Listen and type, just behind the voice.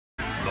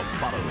The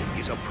following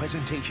is a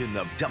presentation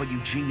of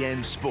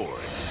WGN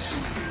Sports.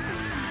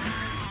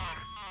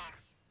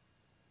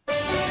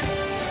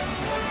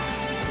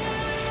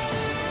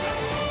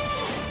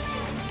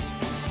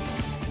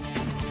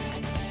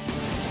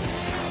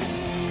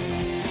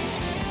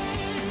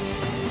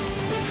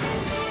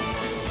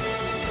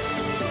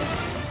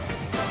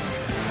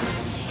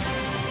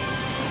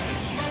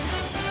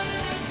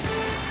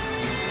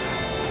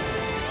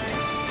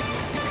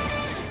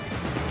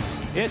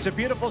 It's a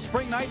beautiful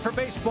spring night for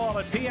baseball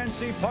at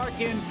PNC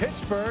Park in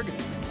Pittsburgh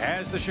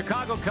as the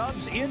Chicago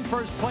Cubs in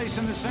first place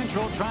in the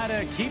Central try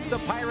to keep the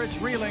Pirates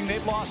reeling.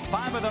 They've lost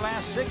 5 of the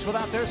last 6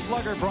 without their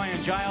slugger,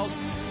 Brian Giles.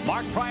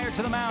 Mark Pryor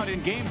to the mound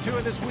in Game 2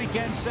 of this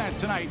weekend set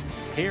tonight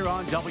here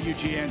on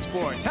WGN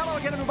Sports. Hello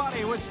again,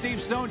 everybody, with Steve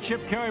Stone,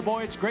 Chip Carey.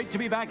 Boy, it's great to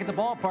be back at the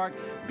ballpark.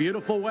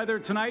 Beautiful weather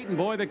tonight, and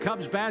boy, the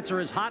Cubs bats are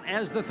as hot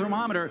as the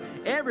thermometer.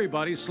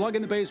 Everybody's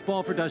slugging the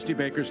baseball for Dusty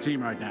Baker's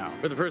team right now.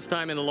 For the first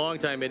time in a long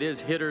time, it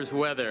is hitters'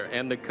 weather,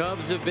 and the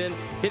Cubs have been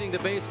hitting the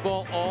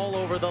baseball all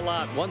over the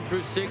lot. 1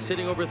 through 6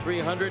 hitting over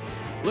 300.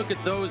 Look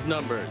at those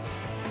numbers.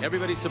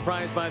 Everybody's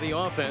surprised by the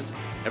offense.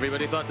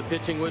 Everybody thought the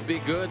pitching would be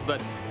good,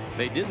 but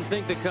they didn't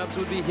think the Cubs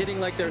would be hitting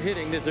like they're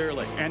hitting this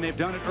early. And they've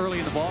done it early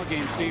in the ball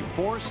game, Steve.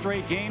 4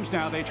 straight games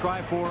now they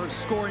try for,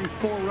 scoring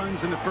 4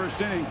 runs in the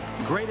first inning.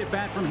 Great at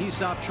bat from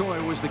Hee-Sop.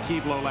 Choi was the key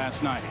blow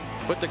last night.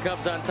 Put the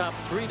Cubs on top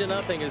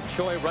 3-0 as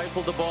Choi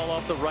rifled the ball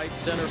off the right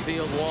center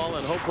field wall,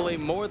 and hopefully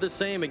more the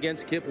same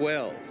against Kip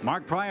Wells.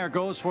 Mark Pryor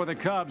goes for the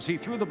Cubs. He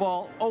threw the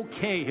ball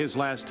okay his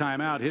last time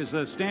out. His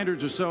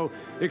standards are so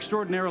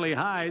extraordinarily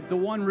high. The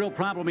one real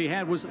problem he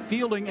had was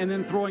fielding and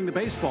then throwing the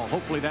baseball.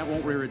 Hopefully that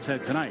won't rear its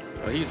head tonight.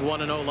 Well, he's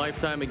 1-0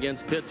 lifetime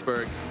against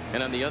Pittsburgh,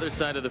 and on the other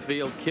side of the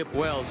field, Kip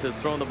Wells has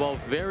thrown the ball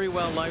very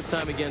well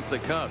lifetime against the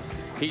Cubs.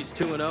 He's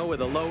 2-0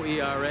 with a low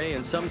ERA,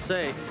 and some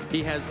say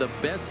he has the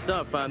best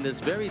stuff on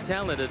this very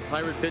talented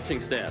Pirate pitching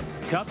staff.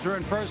 Cubs are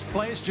in first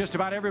place. Just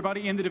about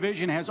everybody in the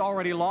division has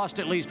already lost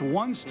at least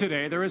once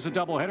today. There is a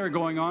doubleheader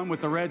going on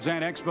with the Reds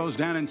and Expos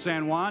down in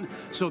San Juan,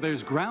 so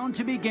there's ground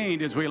to be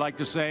gained, as we like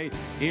to say,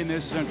 in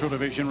this Central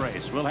Division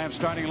race. We'll have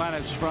starting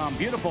lineups from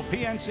beautiful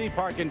PNC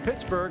Park in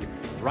Pittsburgh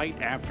right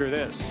after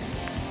this.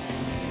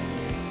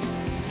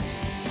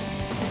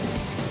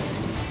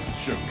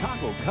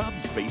 Chicago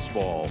Cubs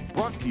baseball,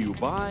 brought to you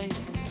by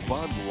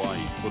Bud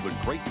Light. For the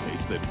great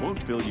taste that won't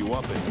fill you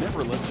up and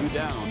never lets you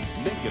down,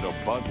 make it a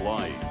Bud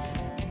Light.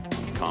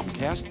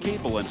 Comcast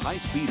Cable and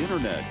High-Speed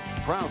Internet,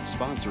 proud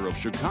sponsor of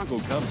Chicago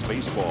Cubs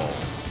baseball.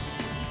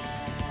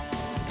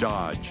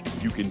 Dodge,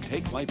 you can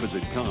take life as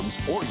it comes,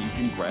 or you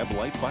can grab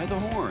life by the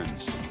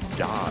horns.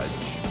 Dodge.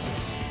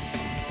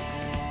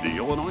 The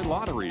Illinois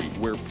Lottery,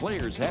 where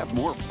players have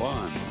more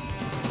fun.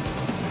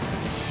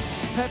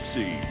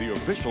 Pepsi, the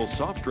official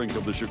soft drink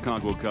of the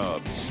Chicago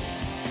Cubs.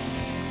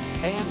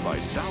 And by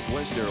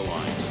Southwest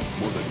Airlines,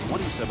 more than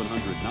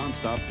 2,700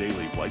 nonstop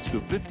daily flights to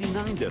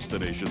 59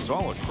 destinations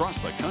all across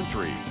the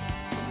country.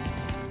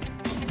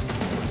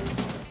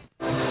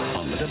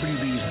 On the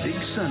WB's Big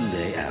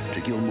Sunday after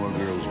Gilmore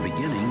Girls'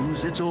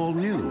 beginnings, it's all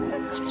new.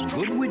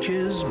 Good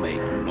witches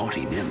make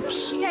naughty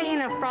nymphs. Yeah, you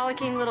know,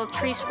 frolicking little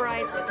tree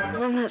sprites.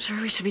 I'm not sure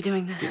we should be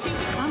doing this.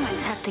 I might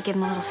have to give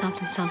him a little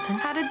something, something.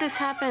 How did this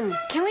happen?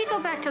 Can we go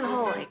back to the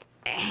whole, like,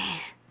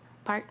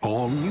 part?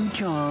 All new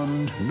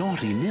charmed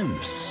naughty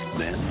nymphs,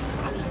 then.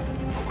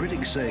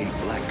 Critics say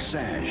Black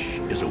Sash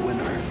is a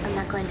winner. I'm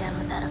not going down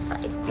without a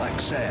fight. Black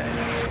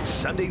Sash.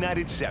 Sunday night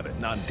at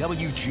 7 on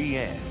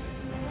WGN.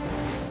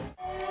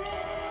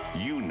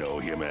 You know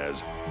him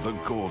as the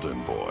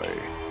Golden Boy.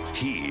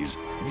 He's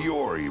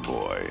Yori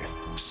Boy.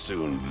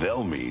 Soon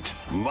they'll meet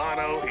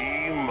mano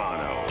a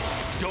mano.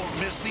 Don't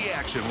miss the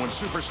action when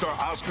superstar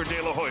Oscar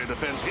De La Hoya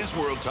defends his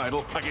world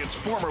title against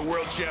former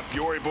world champ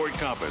Yori Boy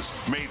Campos.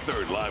 May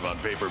 3rd, live on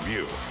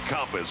pay-per-view.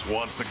 Campos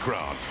wants the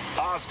crown.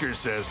 Oscar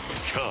says,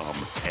 come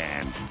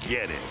and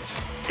get it.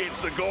 It's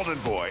the Golden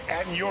Boy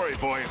and Yori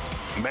Boy,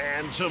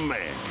 man to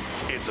man.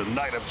 It's a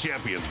night of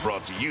champions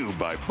brought to you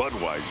by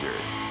Budweiser.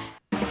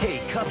 Hey,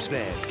 Cubs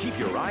fans, keep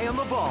your eye on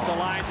the ball. It's a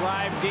line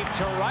drive deep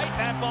to right.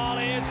 That ball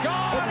is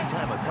gone. Every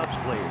time a Cubs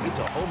player hits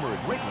a homer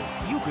at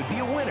Wrigley, you could be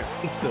a winner.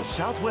 It's the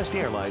Southwest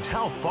Airlines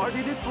How Far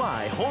Did It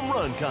Fly home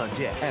run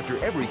contest. After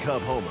every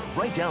Cub homer,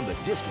 write down the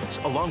distance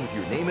along with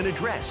your name and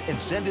address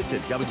and send it to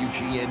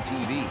WGN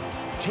TV.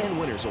 10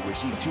 winners will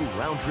receive 2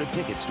 round-trip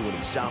tickets to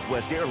any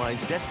Southwest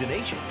Airlines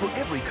destination. For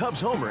every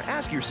Cubs homer,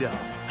 ask yourself,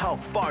 how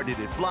far did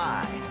it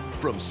fly?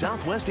 From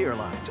Southwest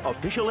Airlines,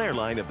 official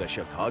airline of the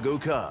Chicago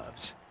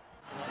Cubs.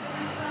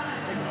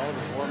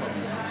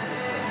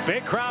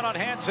 Big crowd on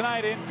hand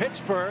tonight in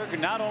Pittsburgh.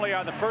 Not only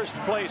are the first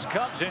place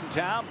Cubs in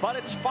town, but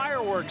it's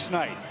fireworks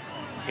night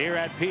here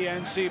at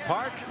PNC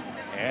Park.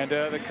 And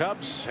the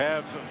Cubs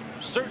have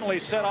certainly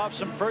set off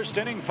some first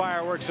inning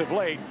fireworks of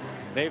late.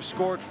 They've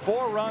scored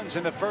 4 runs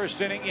in the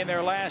first inning in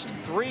their last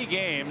 3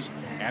 games.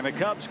 And the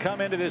Cubs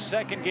come into this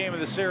second game of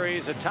the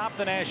series atop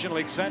the National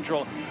League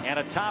Central and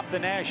atop the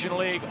National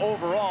League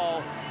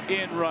overall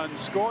in runs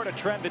scored, a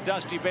trend that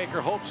Dusty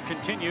Baker hopes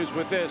continues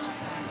with this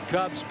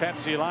Cubs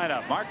Pepsi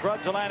lineup. Mark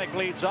Grudzielanek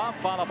leads off,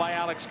 followed by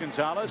Alex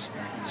Gonzalez,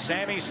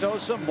 Sammy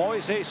Sosa,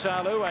 Moises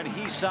Alou, and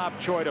Hee-Sop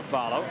Choi to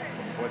follow,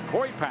 with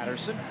Corey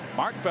Patterson,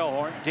 Mark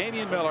Bellhorn,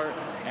 Damian Miller,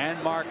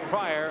 and Mark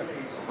Pryor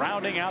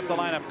rounding out the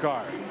lineup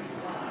card.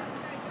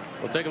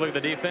 We'll take a look at the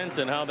defense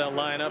and how they'll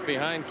line up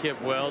behind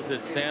Kip Wells.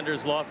 It's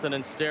Sanders, Lofton,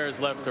 and Stairs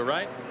left to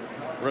right.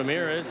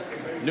 Ramirez,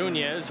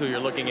 Nunez, who you're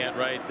looking at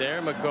right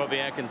there,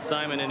 Makoviak and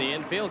Simon in the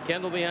infield,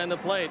 Kendall behind the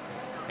plate,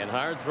 and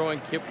hard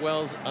throwing Kip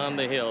Wells on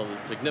the hill. The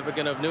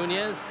significant of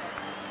Nunez,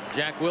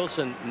 Jack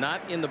Wilson not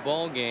in the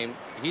ball game.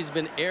 He's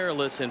been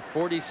airless in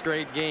 40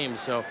 straight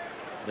games, so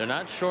they're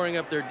not shoring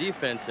up their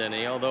defense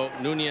any, although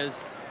Nunez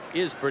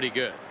is pretty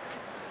good.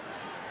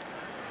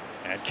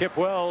 And Kip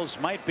Wells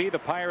might be the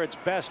Pirates'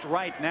 best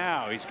right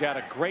now. He's got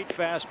a great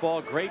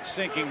fastball, great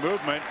sinking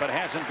movement, but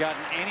hasn't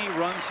gotten any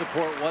run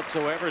support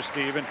whatsoever,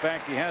 Steve. In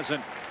fact, he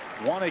hasn't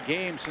won a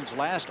game since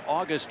last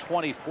August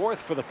 24th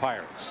for the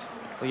Pirates.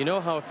 Well, you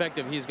know how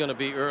effective he's going to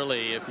be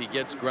early if he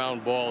gets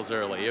ground balls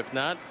early. If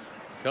not,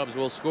 Cubs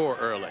will score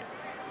early.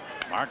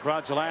 Mark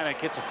Grudzielanek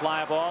hits a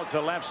fly ball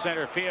to left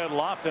center field.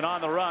 Lofton on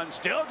the run,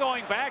 still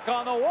going back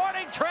on the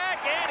warning track,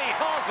 and he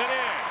hauls it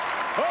in.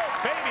 Oh,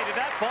 baby, did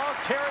that ball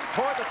carry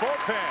toward the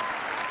bullpen.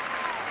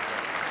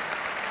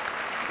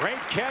 Great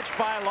catch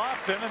by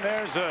Lofton, and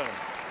there's a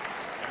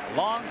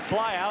long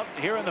fly out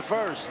here in the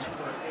first.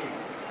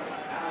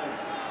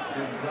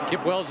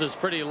 Kip Wells is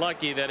pretty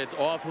lucky that it's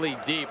awfully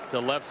deep to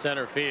left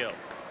center field.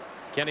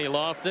 Kenny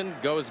Lofton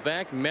goes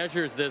back,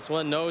 measures this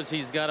one, knows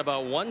he's got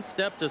about one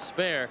step to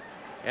spare,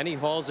 and he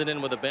hauls it in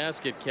with a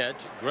basket catch.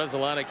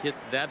 Grudzielanek hit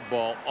that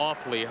ball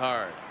awfully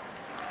hard.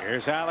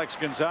 Here's Alex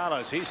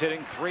Gonzalez. He's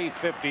hitting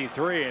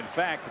 .353. In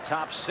fact, the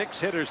top 6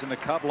 hitters in the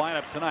Cub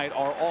lineup tonight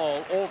are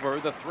all over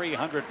the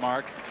 300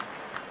 mark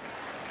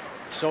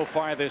so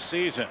far this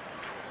season.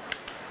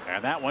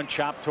 And that one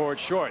chopped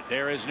towards short.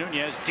 There is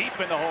Nunez deep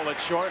in the hole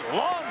at short.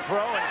 Long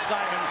throw, and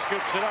Simon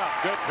scoops it up.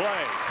 Good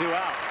play. 2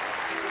 out.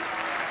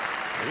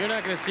 You're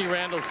not going to see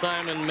Randall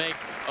Simon make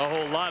a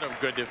whole lot of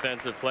good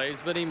defensive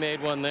plays, but he made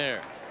one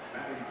there.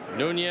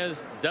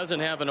 Nunez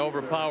doesn't have an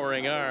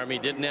overpowering arm. He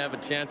didn't have a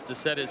chance to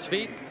set his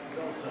feet,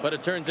 but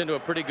it turns into a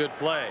pretty good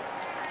play.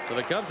 So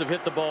the Cubs have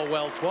hit the ball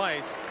well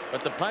twice,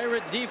 but the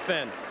Pirate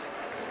defense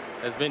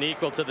has been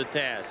equal to the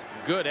task.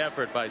 Good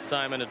effort by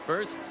Simon at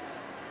first,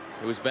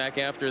 who was back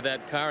after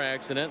that car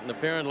accident, and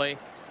apparently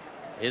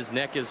his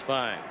neck is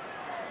fine.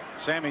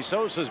 Sammy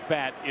Sosa's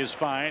bat is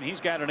fine. He's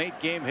got an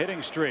 8-game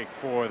hitting streak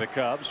for the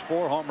Cubs.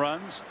 4 home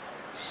runs,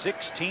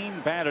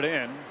 16 batted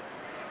in,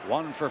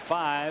 1 for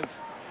 5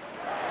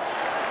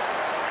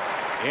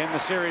 in the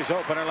series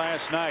opener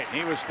last night.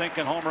 He was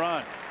thinking home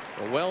run.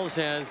 Well, Wells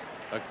has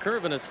a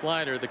curve and a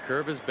slider. The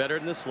curve is better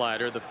than the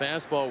slider. The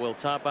fastball will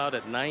top out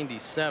at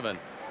 97,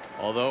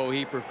 although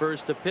he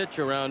prefers to pitch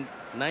around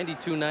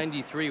 92,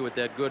 93 with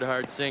that good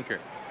hard sinker.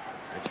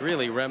 It's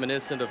really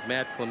reminiscent of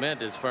Matt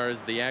Clement as far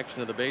as the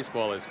action of the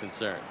baseball is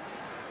concerned.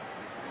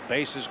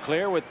 Base is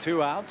clear with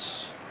 2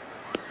 outs,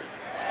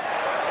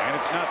 and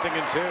it's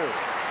 0-2.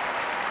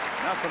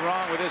 Nothing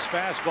wrong with this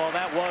fastball.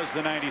 That was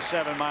the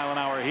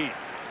 97-mile-an-hour heat.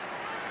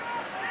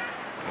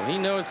 Well, he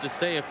knows to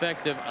stay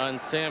effective on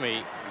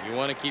Sammy, you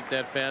want to keep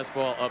that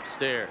fastball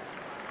upstairs.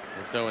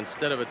 And so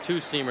instead of a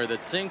 2-seamer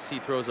that sinks, he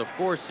throws a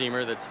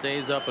 4-seamer that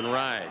stays up and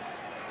rides.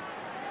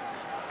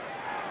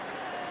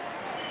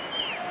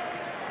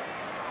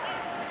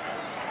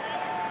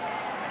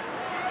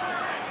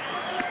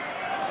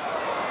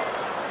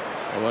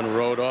 The one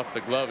rode off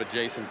the glove of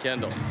Jason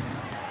Kendall.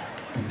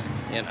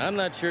 And I'm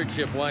not sure,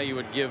 Chip, why you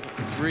would give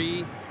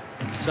 3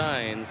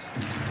 signs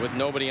with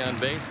nobody on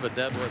base, but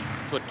that's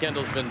what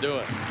Kendall's been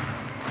doing.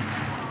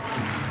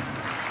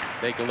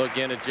 Take a look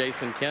in at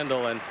Jason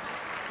Kendall, and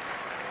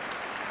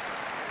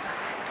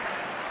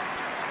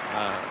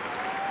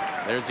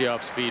there's the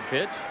off-speed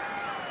pitch.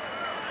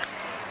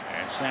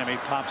 And Sammy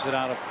pops it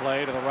out of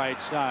play to the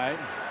right side,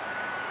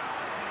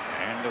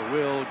 and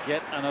will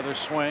get another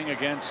swing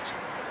against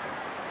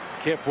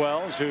Kip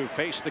Wells, who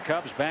faced the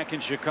Cubs back in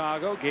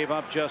Chicago, gave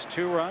up just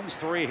 2 runs,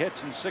 3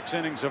 hits, and 6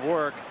 innings of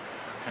work.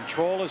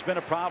 Control has been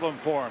a problem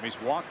for him. He's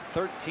walked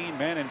 13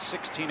 men in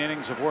 16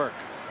 innings of work.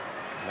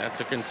 That's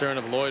a concern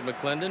of Lloyd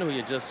McClendon, who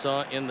you just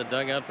saw in the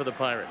dugout for the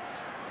Pirates.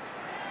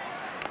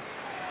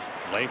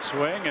 Late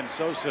swing, and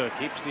Sosa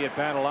keeps the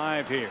at-bat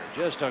alive here.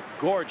 Just a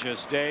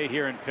gorgeous day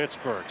here in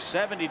Pittsburgh.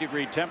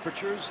 70-degree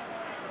temperatures.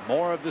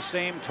 More of the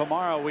same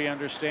tomorrow, we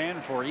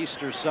understand, for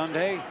Easter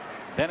Sunday.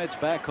 Then it's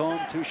back home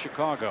to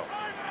Chicago.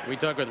 We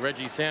talked with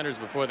Reggie Sanders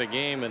before the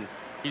game, and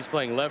he's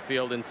playing left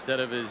field instead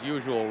of his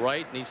usual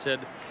right, and he said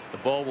the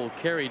ball will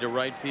carry to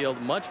right field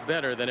much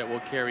better than it will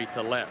carry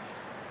to left.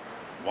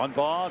 1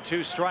 ball,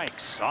 2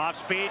 strikes.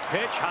 Off-speed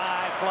pitch,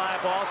 high fly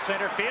ball,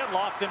 center field.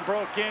 Lofton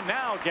broke in,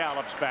 now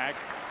gallops back.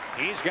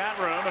 He's got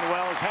room, and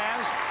Wells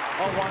has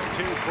a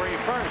 1-2-3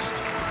 first.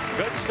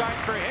 Good start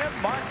for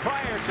him. Mark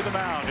Pryor to the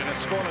mound in a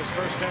scoreless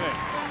first inning.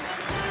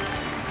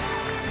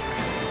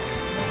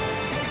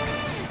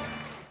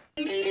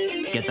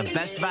 Get the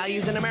best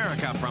values in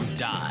America from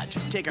Dodge.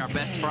 Take our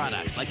best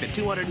products like the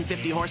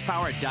 250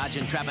 horsepower Dodge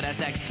Intrepid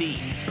SXT,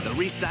 the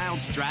restyled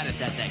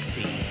Stratus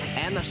SXT,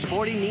 and the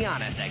sporty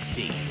Neon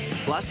SXT.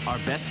 Plus our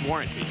best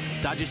warranty,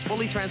 Dodge's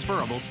fully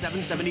transferable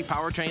 770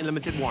 powertrain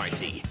limited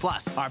warranty.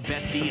 Plus our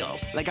best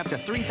deals, like up to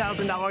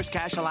 $3,000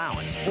 cash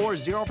allowance or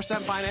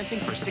 0% financing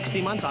for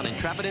 60 months on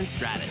Intrepid and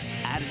Stratus.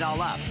 Add it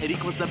all up, it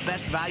equals the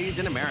best values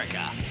in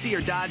America. See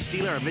your Dodge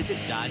dealer or visit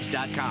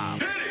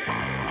Dodge.com.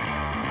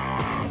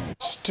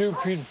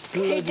 Stupid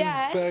bloody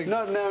bag.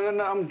 No,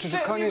 I'm just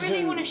But we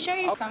really want to show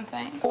you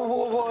something.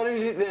 What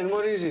is it then?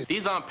 What is it?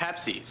 These aren't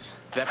Pepsis.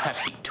 They're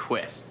Pepsi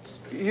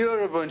Twists.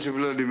 You're a bunch of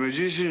bloody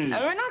magicians.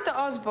 We're not the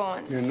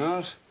Osbournes. You're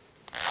not?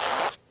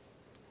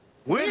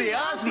 We're the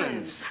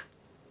Osmonds.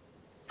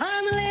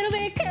 I'm a little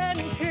bit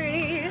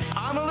country.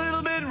 I'm a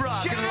little bit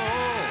rock and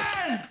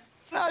roll.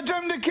 I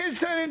dreamt the kids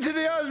turned into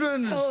the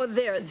Osmonds. Oh,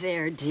 there,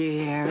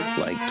 dear.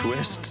 Like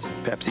twists,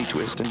 Pepsi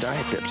Twist and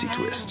Diet Pepsi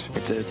Twist.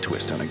 It's a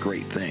twist on a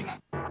great thing.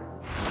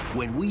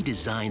 When we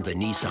designed the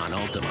Nissan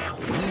Altima,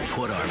 we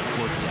put our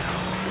foot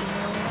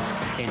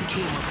down and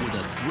came up with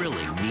a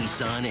thrilling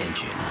Nissan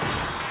engine,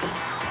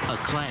 a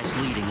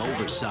class-leading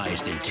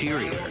oversized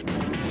interior,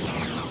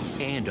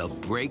 and a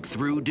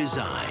breakthrough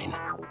design.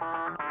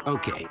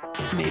 Okay,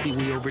 maybe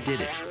we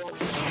overdid it.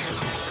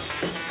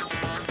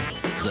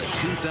 The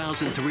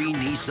 2003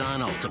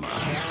 Nissan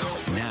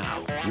Altima,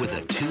 now with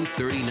a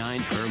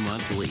 $239 per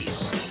month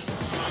lease.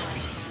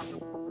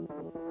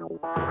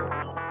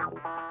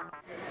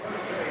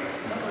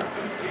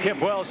 Kip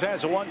Wells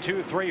has a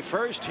 1-2-3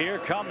 first. Here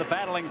come the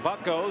battling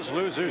Buccos,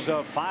 losers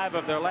of 5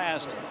 of their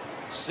last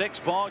 6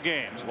 ball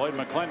games. Lloyd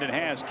McClendon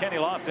has Kenny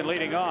Lofton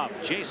leading off.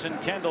 Jason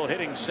Kendall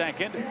hitting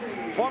second.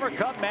 Former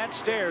Cub Matt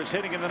Stairs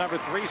hitting in the number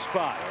 3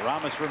 spot.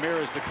 Aramis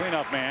Ramirez the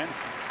cleanup man.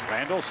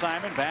 Randall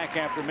Simon back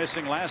after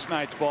missing last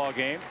night's ball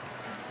game.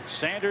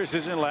 Sanders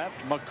is in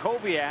left.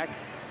 Makoviak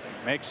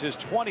makes his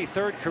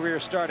 23rd career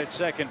start at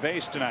second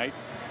base tonight.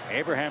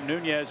 Abraham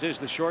Nunez is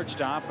the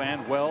shortstop,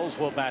 and Wells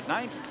will bat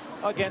 9th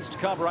against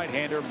Cub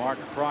right-hander Mark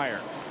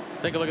Pryor.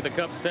 Take a look at the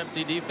Cubs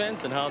Pepsi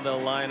defense and how they'll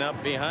line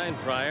up behind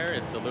Pryor.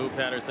 It's Alou,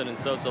 Patterson, and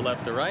Sosa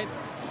left to right.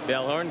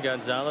 Bellhorn,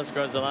 Gonzalez,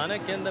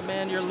 Grudzielanek, and the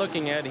man you're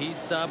looking at,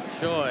 Hee-Sop,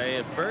 Choi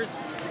at first.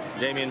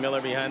 Damian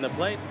Miller behind the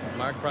plate.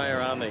 Mark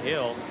Pryor on the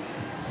hill.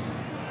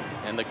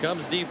 And the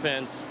Cubs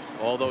defense,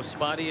 although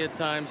spotty at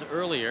times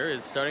earlier,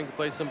 is starting to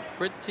play some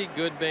pretty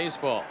good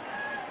baseball.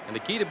 And the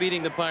key to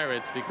beating the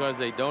Pirates, because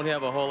they don't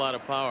have a whole lot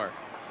of power,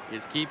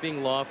 is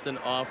keeping Lofton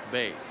off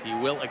base. He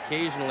will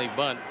occasionally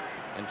bunt,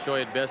 and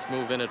Choi at best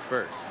move in at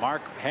first.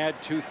 Mark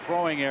had 2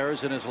 throwing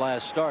errors in his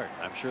last start.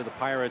 I'm sure the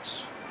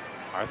Pirates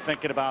are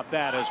thinking about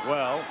that as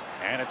well.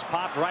 And it's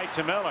popped right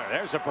to Miller.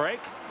 There's a break.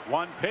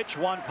 1 pitch,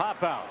 1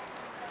 pop out.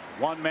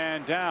 1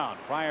 man down.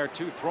 Pryor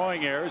 2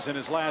 throwing errors in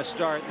his last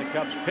start. The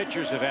Cubs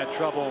pitchers have had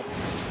trouble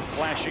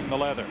flashing the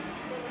leather.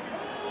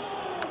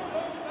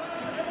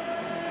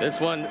 This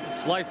one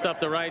sliced up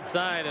the right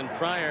side, and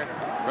Pryor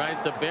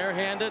tries to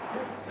barehand it,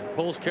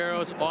 pulls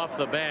Karros off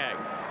the bag.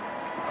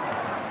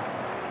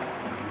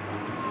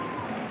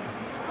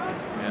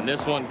 And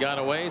this one got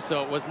away,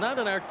 so it was not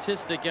an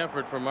artistic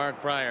effort for Mark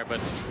Pryor, but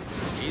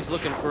he's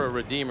looking for a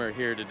redeemer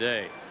here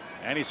today.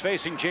 And he's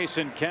facing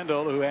Jason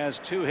Kendall, who has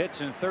 2 hits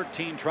and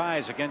 13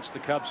 tries against the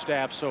Cubs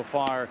staff so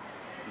far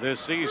this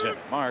season.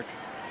 Mark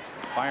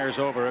fires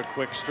over a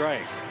quick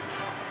strike.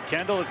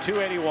 Kendall at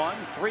 281,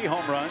 3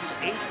 home runs,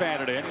 8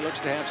 batted in. He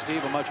looks to have,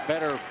 Steve, a much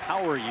better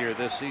power year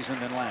this season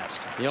than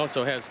last. He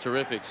also has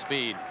terrific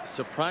speed,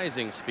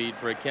 surprising speed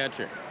for a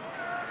catcher.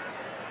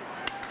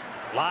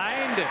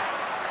 Lined,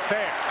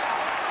 fair,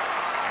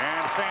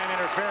 and fan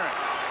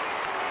interference.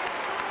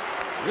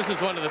 This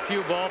is one of the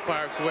few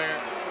ballparks where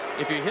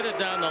if you hit it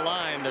down the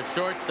line, the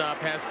shortstop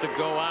has to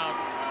go out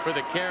for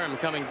the carom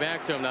coming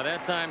back to him. Now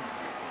that time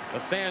the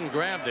fan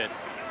grabbed it.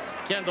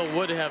 Kendall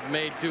would have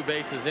made 2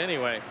 bases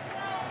anyway.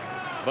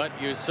 But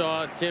you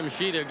saw Tim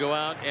Sheeta go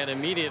out and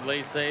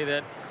immediately say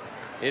that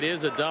it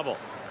is a double.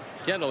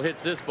 Kendall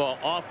hits this ball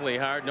awfully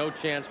hard. No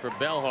chance for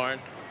Bellhorn.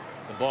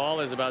 The ball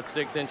is about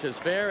 6 inches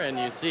fair, and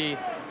you see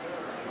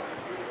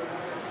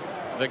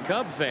the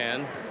Cub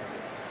fan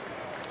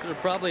should have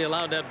probably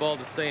allowed that ball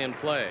to stay in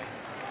play.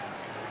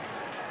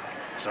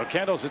 So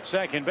Kendall's at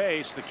second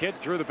base. The kid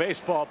threw the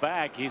baseball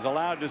back. He's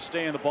allowed to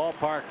stay in the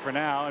ballpark for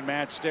now, and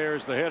Matt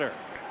Stairs the hitter.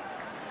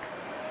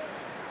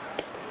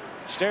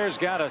 Stairs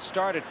got a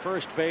start at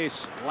first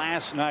base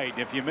last night.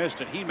 If you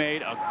missed it, he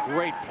made a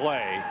great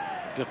play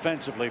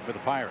defensively for the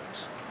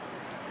Pirates.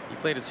 He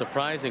played a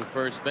surprising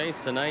first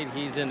base tonight.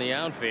 He's in the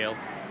outfield.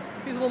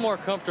 He's a little more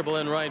comfortable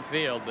in right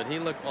field, but he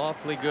looked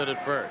awfully good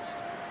at first.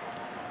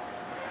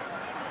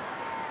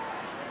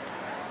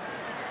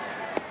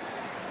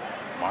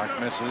 Mark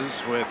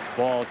misses with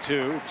ball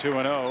 2,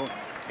 2-0.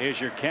 Here's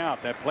your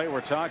count. That play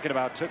we're talking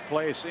about took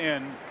place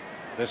in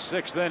the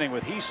 6th inning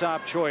with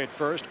Hee-Sop, Choi at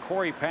first.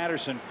 Corey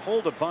Patterson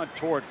pulled a bunt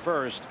toward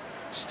first.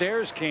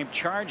 Stairs came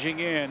charging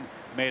in,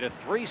 made a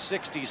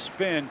 360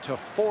 spin to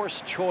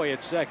force Choi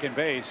at second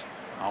base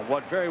on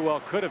what very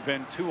well could have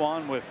been 2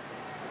 on with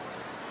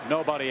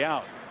nobody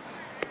out.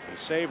 He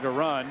saved a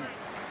run,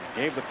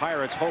 gave the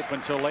Pirates hope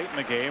until late in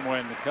the game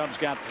when the Cubs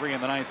got 3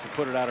 in the ninth to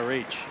put it out of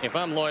reach. If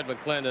I'm Lloyd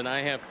McClendon,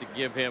 I have to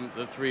give him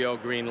the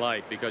 3-0 green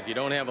light because you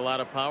don't have a lot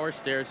of power.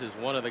 Stairs is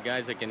one of the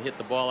guys that can hit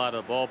the ball out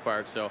of the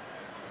ballpark, so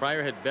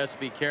Pryor had best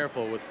be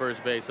careful with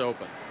first base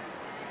open.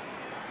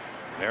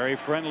 Very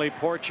friendly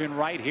porch in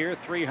right here,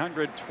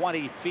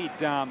 320 feet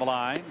down the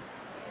line,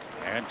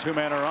 and 2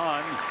 men are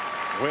on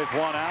with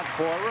 1 out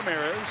for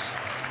Ramirez.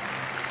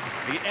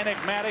 The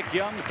enigmatic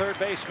young third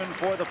baseman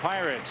for the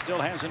Pirates still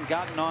hasn't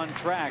gotten on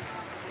track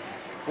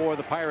for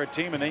the Pirate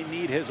team, and they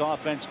need his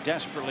offense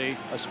desperately,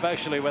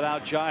 especially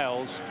without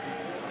Giles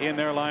in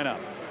their lineup.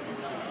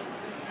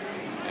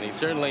 And he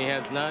certainly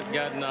has not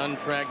gotten on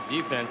track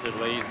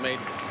defensively. He's made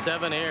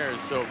 7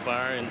 errors so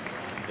far in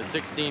the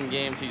 16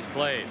 games he's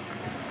played.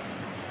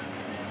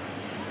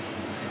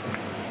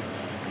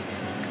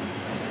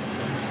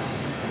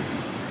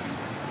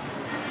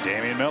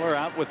 Damian Miller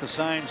out with the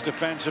signs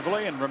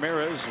defensively, and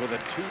Ramirez with a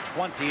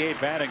 .228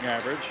 batting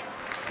average.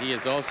 He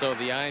is also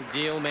the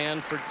ideal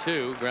man for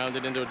 2.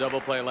 Grounded into a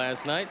double play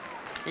last night.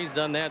 He's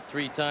done that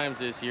 3 times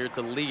this year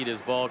to lead his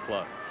ball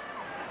club.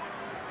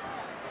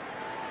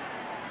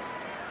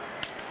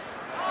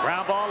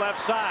 Ground ball left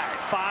side.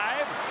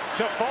 5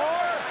 to 4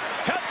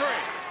 to 3.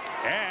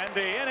 And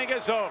the inning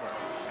is over.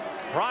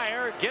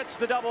 Pryor gets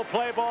the double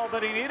play ball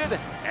that he needed,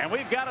 and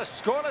we've got a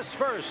scoreless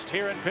first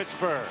here in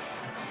Pittsburgh.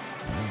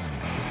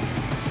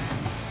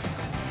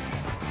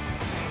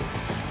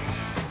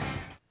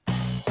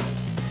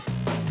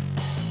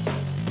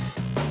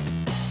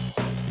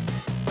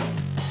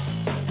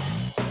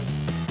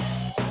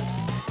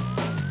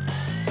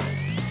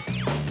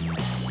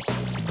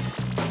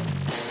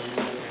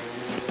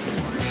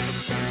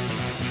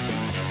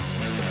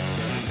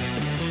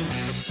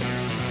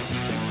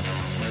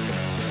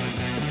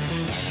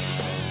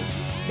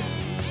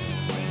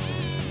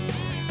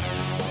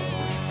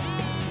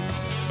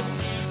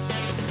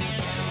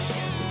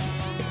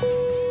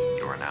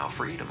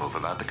 Free to move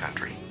about the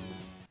country.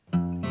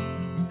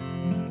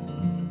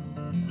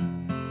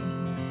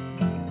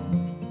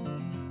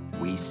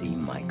 We see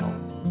Michael.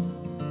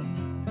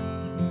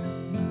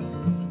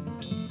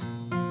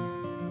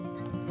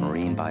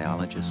 Marine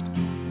biologist.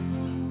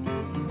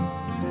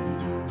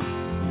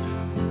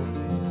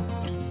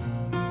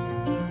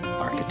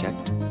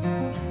 Architect.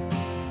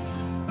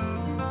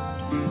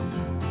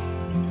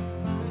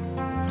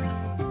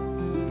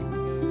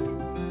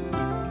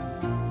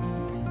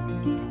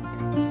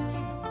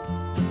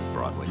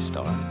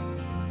 Star.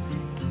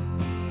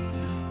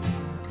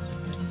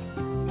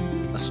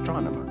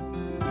 Astronomer.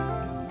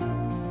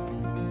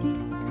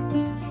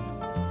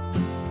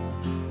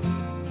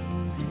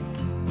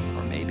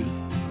 Or maybe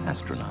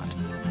astronaut.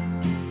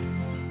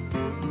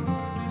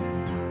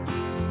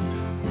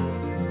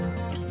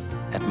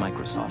 At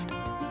Microsoft,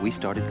 we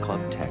started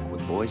Club Tech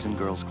with Boys and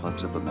Girls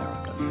Clubs of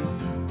America.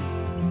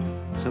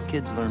 So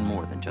kids learn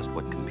more than just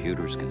what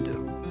computers can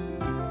do.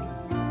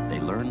 They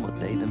learn what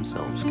they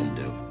themselves can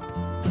do.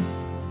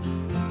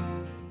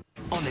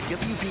 On the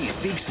WB's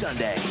Big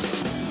Sunday,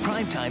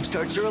 prime time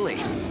starts early,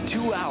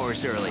 2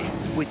 hours early,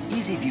 with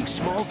EasyView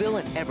Smallville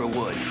and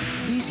Everwood.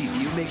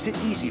 EasyView makes it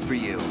easy for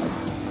you.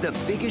 The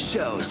biggest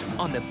shows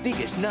on the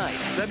biggest night.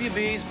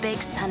 WB's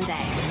Big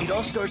Sunday. It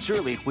all starts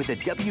early with the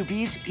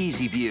WB's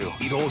EasyView.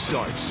 It all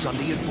starts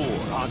Sunday at 4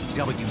 on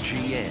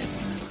WGN.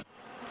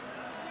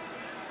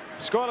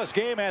 Scoreless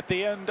game at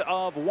the end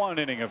of 1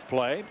 inning of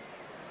play.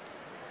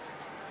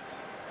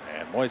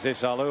 And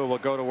Moises Alou will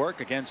go to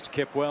work against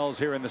Kip Wells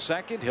here in the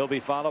second. He'll be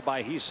followed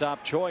by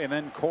Hee-Sop, Choi, and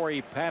then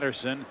Corey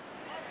Patterson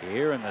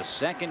here in the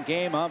second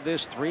game of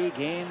this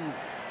 3-game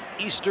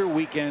Easter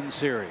weekend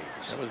series.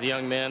 That was the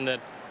young man that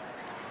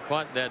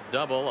caught that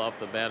double off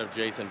the bat of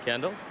Jason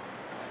Kendall.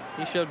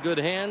 He showed good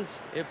hands,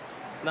 if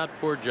not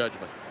poor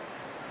judgment.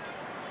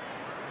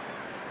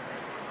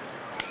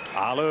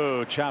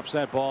 Alou chops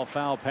that ball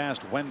foul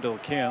past Wendell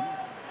Kim.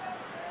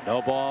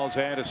 No balls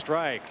and a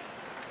strike.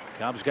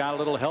 Cubs got a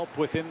little help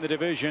within the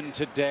division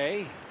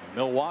today.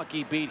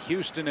 Milwaukee beat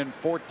Houston in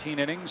 14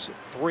 innings,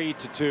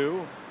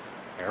 3-2.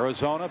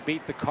 Arizona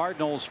beat the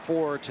Cardinals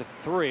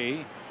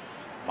 4-3.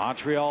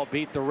 Montreal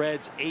beat the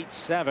Reds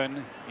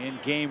 8-7 in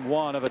game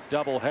 1 of a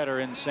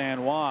doubleheader in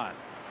San Juan.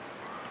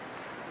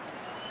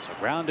 So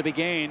ground to be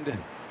gained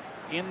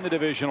in the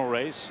divisional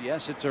race.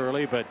 Yes, it's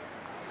early, but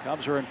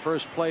Cubs are in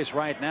first place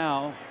right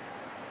now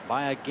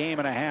by a game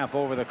and a half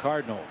over the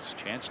Cardinals.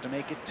 Chance to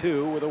make it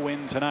 2 with a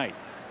win tonight.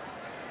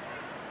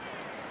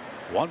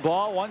 1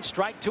 ball, 1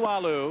 strike to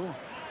Alou,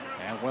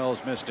 and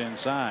Wells missed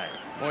inside.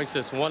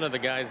 Moises, one of the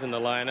guys in the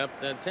lineup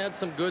that's had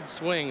some good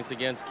swings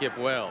against Kip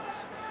Wells.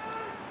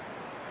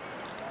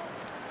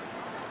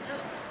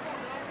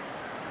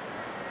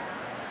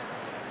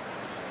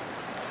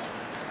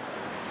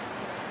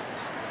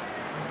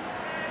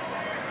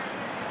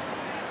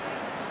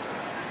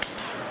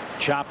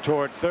 Chop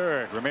toward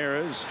third.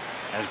 Ramirez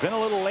has been a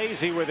little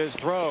lazy with his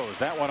throws.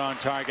 That one on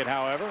target,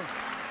 however.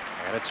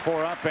 And it's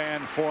 4 up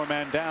and 4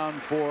 men down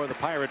for the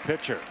Pirate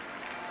pitcher.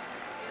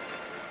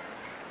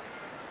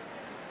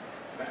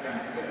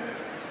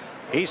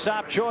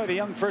 Hee-Sop Choi, the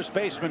young first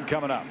baseman,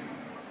 coming up.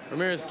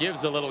 Ramirez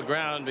gives a little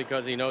ground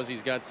because he knows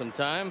he's got some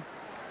time.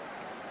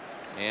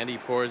 And he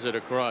pours it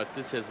across.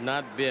 This has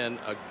not been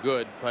a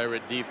good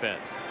Pirate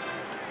defense.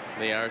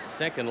 They are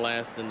second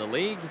last in the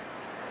league,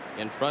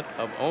 in front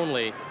of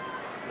only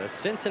the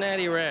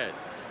Cincinnati Reds.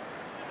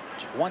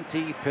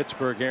 20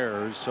 Pittsburgh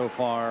errors so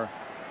far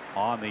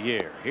on the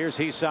year. Here's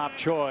Hee-Sop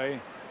Choi.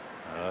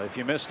 If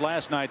you missed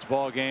last night's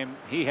ball game,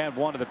 he had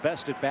one of the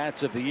best at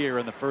bats of the year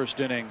in the first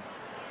inning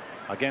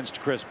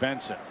against Chris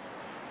Benson.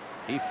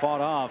 He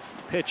fought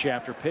off pitch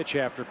after pitch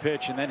after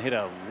pitch and then hit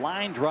a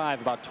line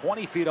drive about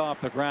 20 feet off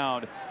the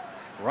ground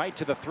right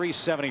to the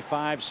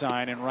 375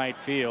 sign in right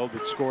field.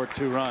 It scored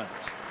 2 runs.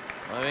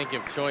 I think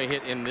if Choi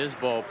hit in this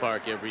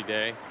ballpark every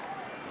day,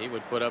 he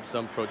would put up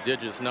some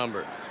prodigious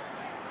numbers.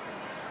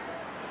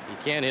 He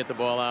can hit the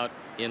ball out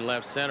in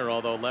left center,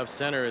 although left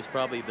center is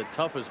probably the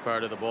toughest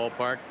part of the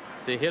ballpark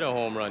to hit a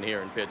home run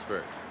here in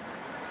Pittsburgh.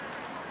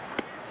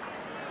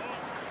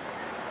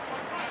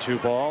 2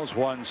 balls,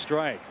 1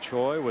 strike.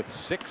 Choi with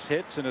 6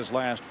 hits in his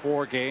last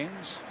 4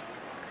 games,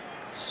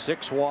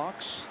 6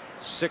 walks,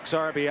 6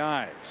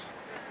 RBIs.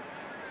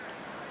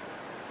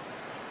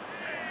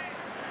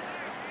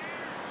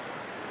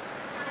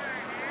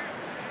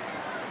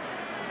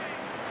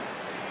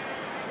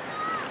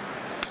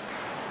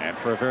 And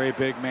for a very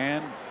big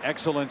man,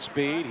 excellent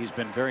speed. He's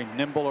been very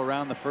nimble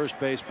around the first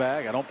base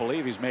bag. I don't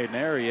believe he's made an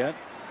error yet.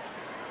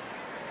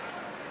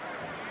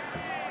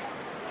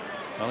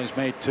 Well, he's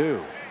made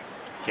 2.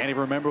 Can't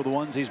even remember the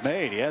ones he's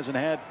made. He hasn't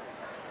had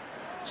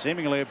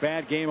seemingly a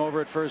bad game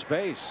over at first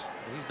base.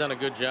 He's done a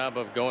good job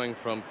of going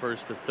from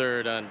first to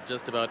third on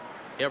just about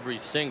every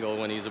single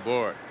when he's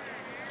aboard.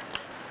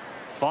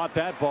 Fought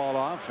that ball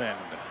off, and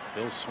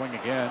he'll swing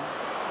again.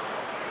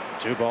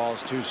 2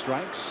 balls, 2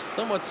 strikes.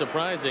 Somewhat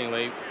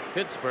surprisingly,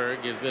 Pittsburgh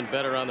has been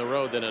better on the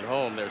road than at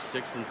home. They're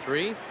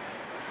 6-3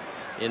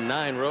 in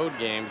 9 road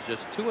games,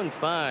 just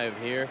 2-5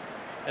 here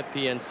at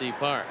PNC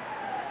Park.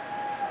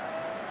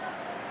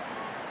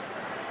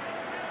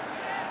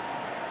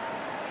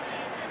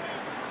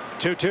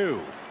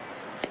 Two.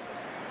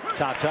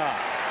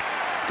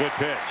 Ta-ta. Good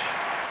pitch.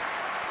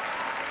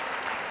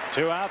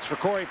 2 outs for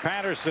Corey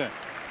Patterson.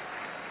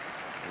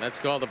 And that's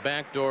called a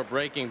backdoor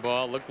breaking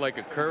ball. Looked like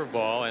a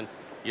curveball, and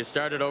you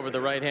started over the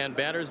right-hand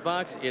batter's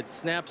box. It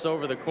snaps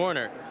over the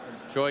corner.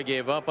 Choi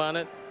gave up on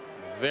it.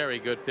 Very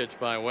good pitch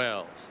by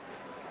Wells.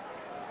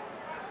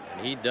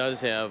 And he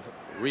does have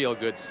real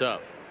good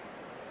stuff.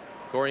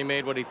 Corey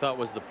made what he thought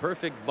was the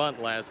perfect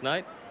bunt last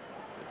night.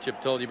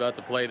 Chip told you about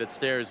the play that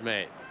Stairs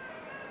made.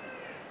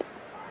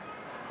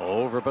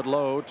 Over but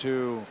low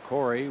to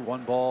Corey.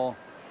 1 ball,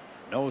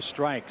 no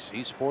strikes.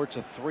 He sports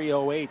a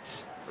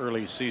 308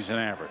 early season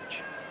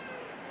average.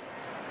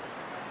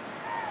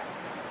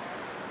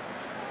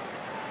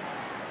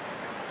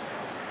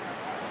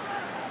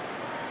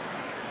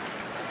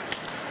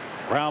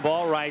 Ground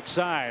ball right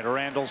side.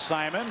 Randall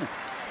Simon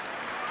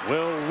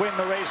will win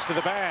the race to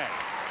the bag.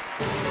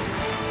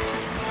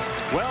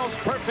 Wells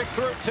perfect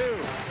through 2.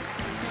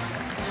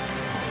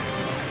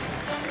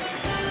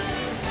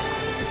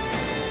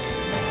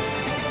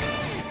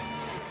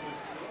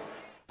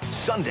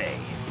 Sunday,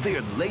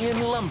 they're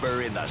laying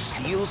lumber in the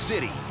Steel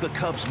City. The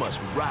Cubs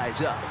must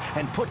rise up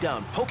and put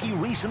down Pokey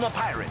Reese and the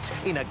Pirates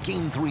in a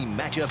Game 3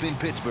 matchup in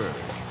Pittsburgh.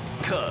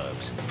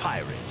 Cubs,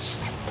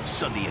 Pirates,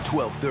 Sunday at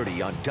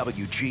 12:30 on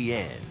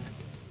WGN.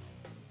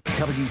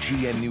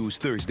 WGN News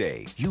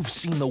Thursday. You've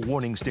seen the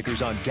warning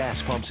stickers on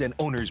gas pumps and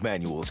owner's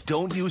manuals.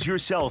 Don't use your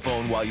cell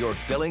phone while you're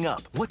filling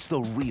up. What's the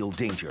real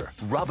danger?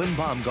 Robin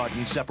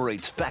Baumgarten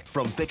separates fact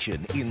from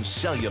fiction in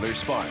Cellular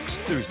Sparks.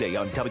 Thursday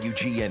on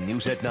WGN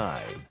News at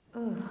 9.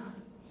 Ooh,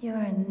 you're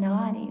a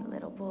naughty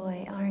little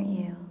boy, aren't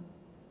you?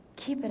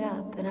 Keep it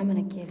up, and I'm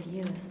gonna give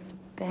you a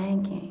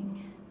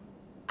spanking.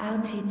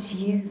 I'll teach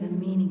you the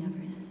meaning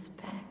of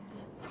respect.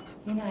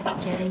 You're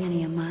not getting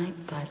any of my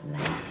Bud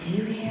Light. Do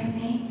you hear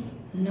me?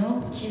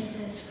 No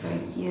kisses for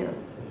you.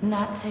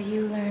 Not till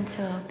you learn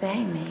to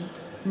obey me.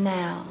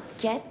 Now,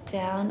 get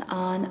down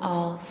on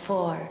all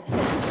 4s.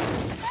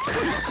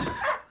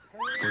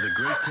 For the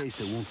great taste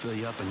that won't fill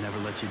you up and never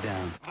lets you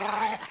down.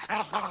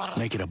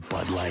 Make it a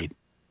Bud Light.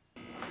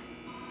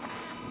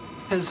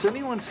 Has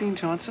anyone seen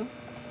Johnson?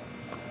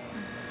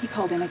 He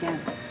called in again.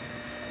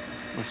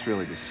 Must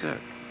really be sick.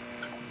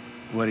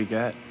 What'd he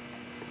get?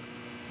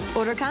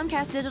 Order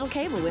Comcast digital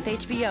cable with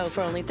HBO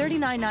for only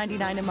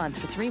 $39.99 a month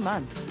for 3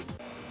 months.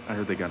 I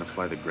heard they gotta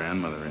fly the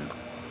grandmother in.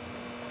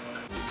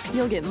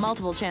 You'll get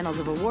multiple channels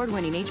of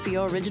award-winning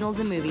HBO originals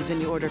and movies when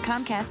you order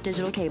Comcast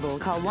digital cable.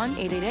 Call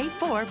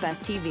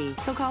 1-888-4-BEST-TV.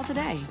 So call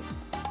today.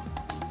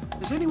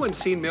 Has anyone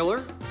seen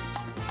Miller?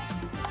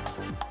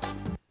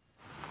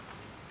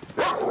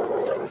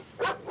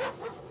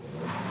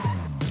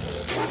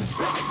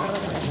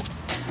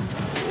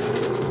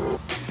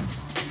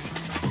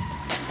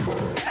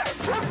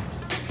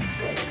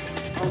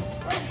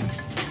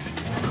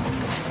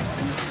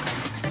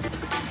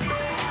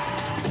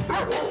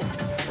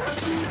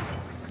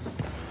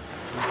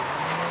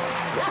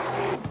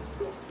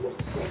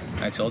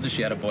 I told you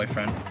she had a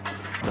boyfriend.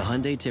 The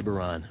Hyundai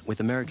Tiburon, with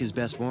America's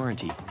best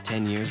warranty,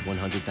 10 years,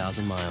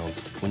 100,000 miles.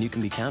 When you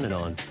can be counted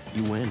on,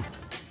 you win.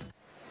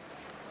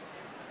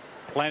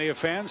 Plenty of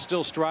fans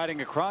still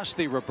striding across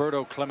the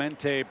Roberto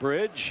Clemente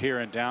Bridge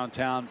here in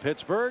downtown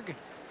Pittsburgh.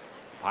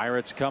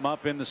 Pirates come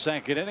up in the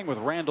second inning with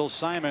Randall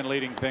Simon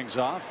leading things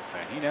off,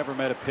 and he never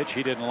met a pitch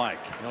he didn't like.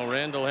 Well,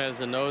 Randall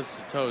has a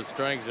nose-to-toe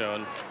strike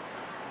zone,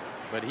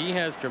 but he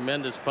has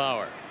tremendous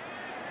power.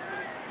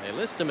 They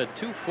list him at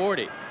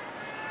 240,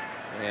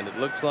 and it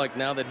looks like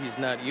now that he's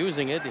not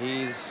using it,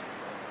 he's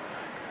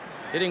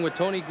hitting with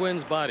Tony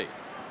Gwynn's body.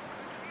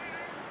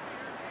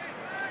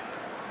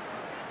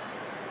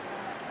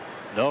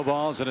 No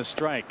balls and a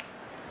strike,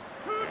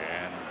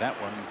 and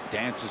that one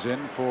dances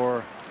in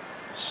for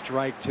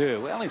strike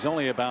two. Well, he's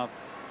only about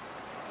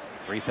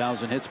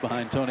 3,000 hits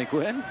behind Tony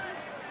Gwynn.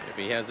 If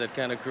he has that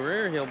kind of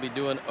career, he'll be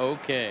doing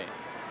okay.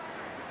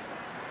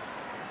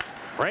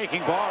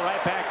 Breaking ball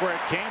right back where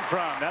it came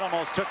from. That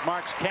almost took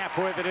Mark's cap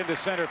with it into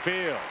center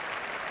field.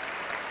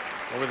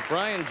 Well, with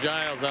Brian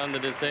Giles on the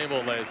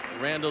disabled list,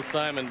 Randall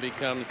Simon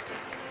becomes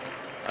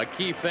a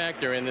key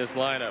factor in this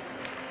lineup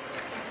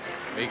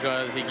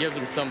because he gives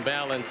him some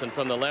balance, and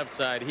from the left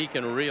side he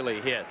can really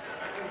hit.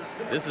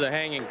 This is a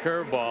hanging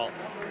curveball,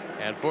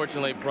 and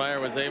fortunately Pryor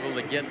was able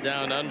to get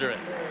down under it,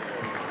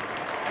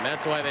 and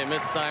that's why they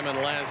missed Simon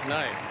last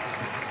night.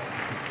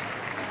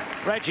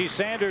 Reggie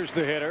Sanders,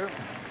 the hitter.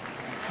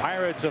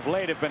 Pirates of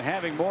late have been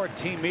having more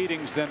team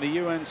meetings than the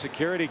UN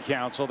Security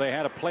Council. They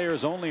had a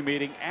players only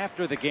meeting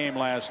after the game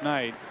last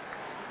night.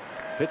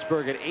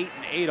 Pittsburgh at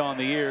 8-8 on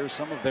the year.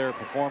 Some of their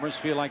performers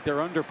feel like they're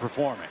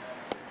underperforming,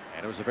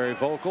 and it was a very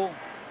vocal,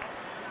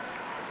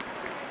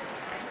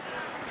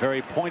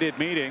 very pointed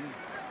meeting,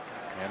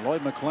 and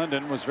Lloyd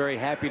McClendon was very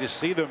happy to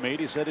see them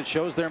meet. He said it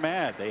shows they're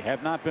mad. They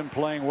have not been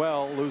playing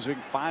well, losing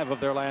 5 of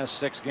their last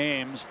 6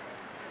 games.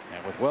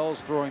 And with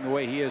Wells throwing the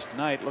way he is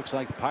tonight, looks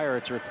like the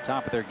Pirates are at the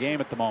top of their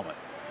game at the moment.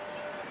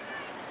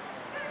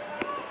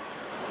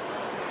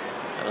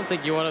 I don't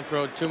think you want to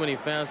throw too many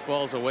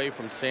fastballs away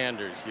from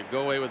Sanders. You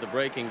go away with the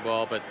breaking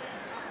ball, but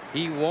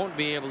he won't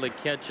be able to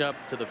catch up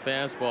to the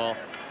fastball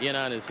in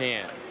on his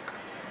hands.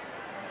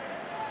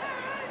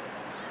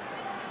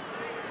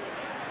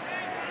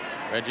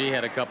 Reggie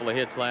had a couple of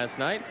hits last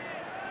night,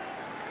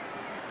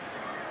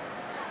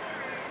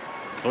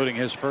 including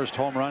his first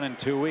home run in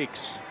 2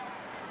 weeks.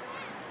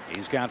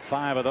 He's got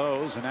 5 of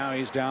those, and now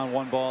he's down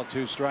 1 ball,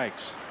 2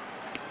 strikes.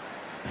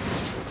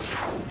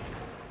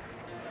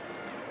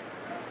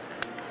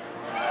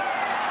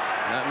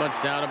 Not much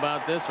doubt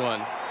about this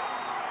one.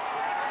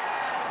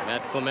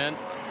 Matt Clement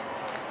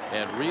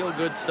had real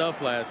good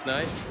stuff last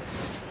night,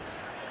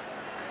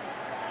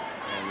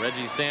 and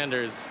Reggie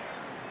Sanders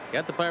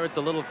got the Pirates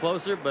a little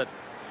closer, but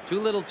too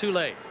little too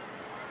late.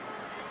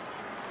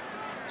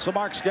 So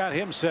Mark's got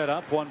him set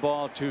up. 1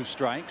 ball, 2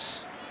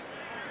 strikes.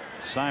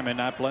 Simon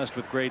not blessed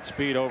with great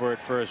speed over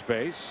at first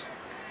base.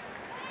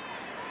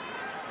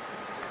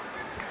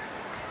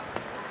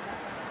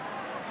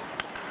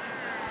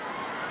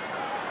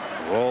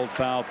 Rolled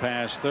foul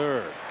past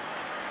third.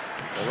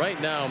 Well, right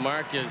now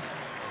Mark is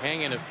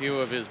hanging a few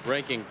of his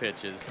breaking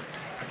pitches,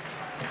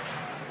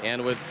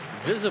 and with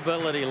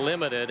visibility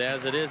limited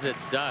as it is at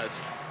dusk,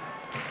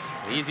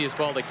 the easiest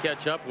ball to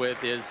catch up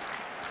with is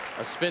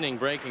a spinning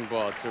breaking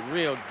ball. It's a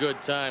real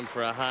good time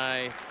for a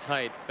high,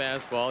 tight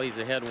fastball. He's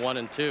ahead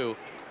 1-2.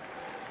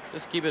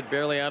 Just keep it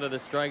barely out of the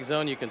strike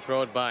zone. You can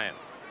throw it by him.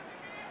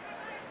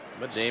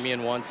 But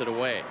Damian wants it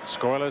away.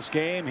 Scoreless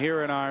game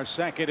here in our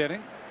second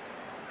inning.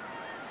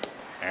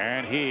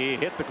 And he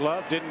hit the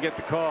glove, didn't get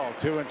the call.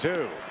 2-2.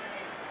 Looks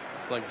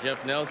like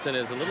Jeff Nelson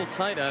is a little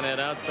tight on that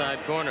outside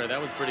corner. That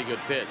was a pretty good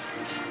pitch.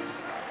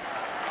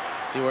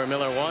 See where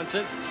Miller wants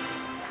it.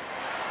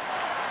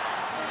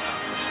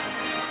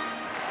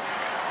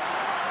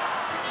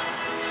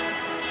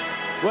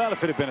 Well,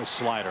 if it had been a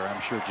slider, I'm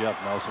sure Jeff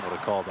Nelson would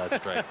have called that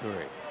strike 3.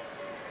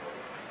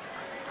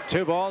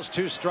 2 balls,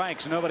 2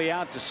 strikes. Nobody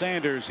out to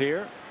Sanders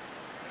here.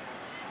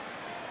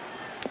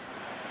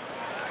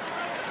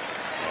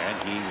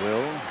 And he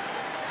will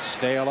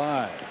stay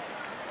alive.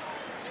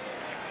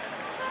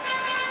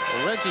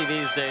 Well, Reggie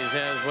these days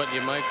has what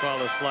you might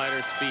call a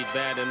slider speed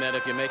bat, in that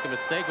if you make a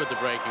mistake with the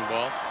breaking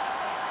ball,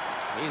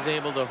 he's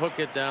able to hook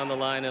it down the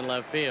line in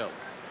left field.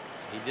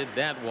 He did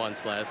that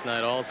once last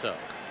night also.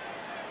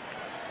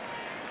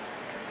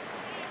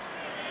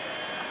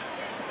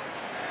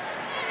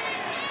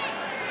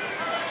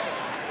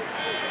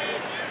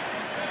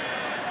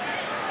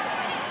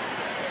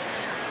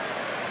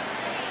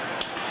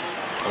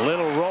 A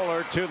little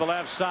roller to the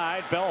left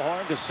side.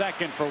 Bellhorn to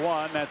second for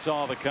 1. That's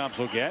all the Cubs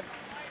will get.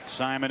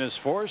 Simon is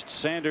forced.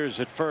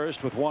 Sanders at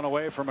first with 1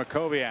 away from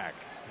Makoviak.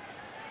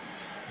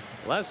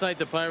 Last night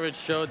the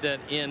Pirates showed that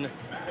in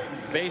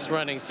base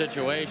running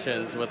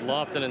situations with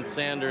Lofton and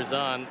Sanders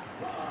on,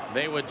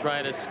 they would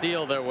try to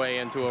steal their way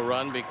into a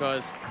run,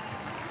 because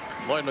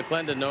Lloyd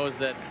McClendon knows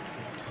that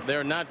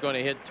they're not going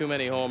to hit too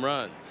many home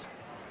runs.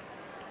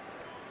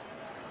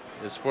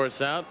 This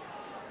force out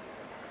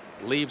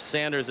leaves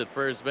Sanders at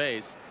first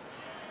base.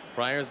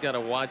 Pryor's got to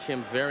watch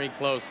him very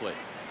closely.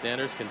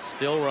 Sanders can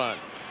still run.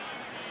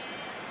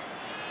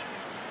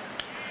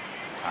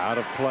 Out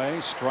of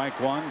play, strike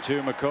one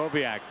to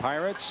Makoviak.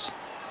 Pirates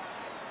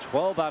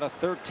 12 out of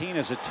 13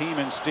 as a team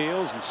in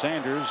steals, and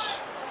Sanders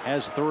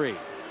has 3.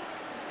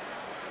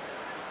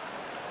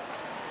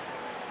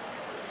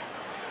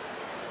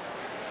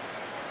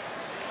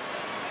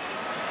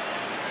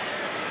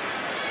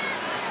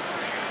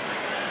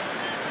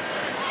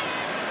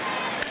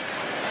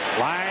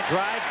 Line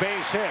drive,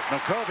 base hit.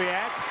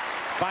 Makoviak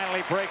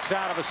finally breaks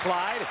out of a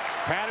slide.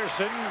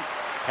 Patterson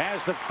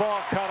has the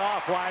ball cut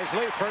off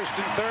wisely. First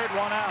and third,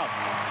 1 out.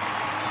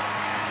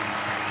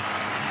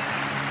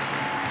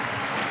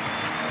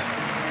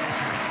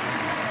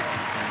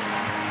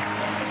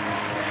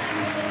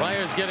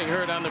 Players getting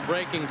hurt on the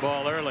breaking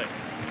ball early.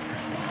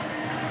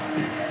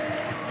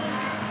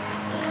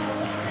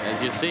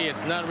 As you see,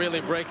 it's not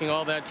really breaking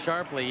all that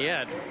sharply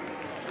yet.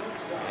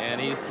 And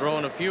he's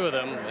thrown a few of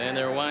them, and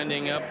they're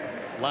winding up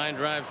line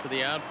drives to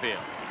the outfield.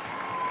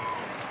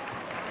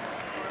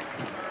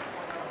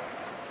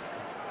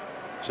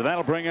 So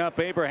that'll bring up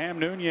Abraham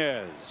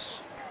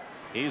Nunez.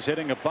 He's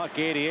hitting a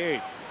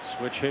 .188.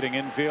 Switch hitting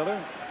infielder.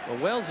 Well,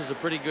 Wells is a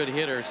pretty good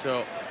hitter,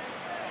 so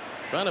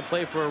trying to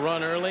play for a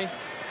run early,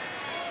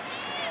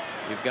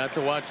 you've got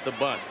to watch the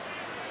bunt.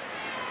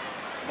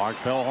 Mark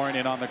Bellhorn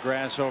in on the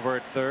grass over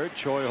at third.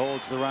 Choi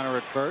holds the runner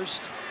at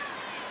first.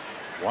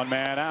 1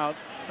 man out.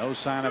 No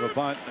sign of a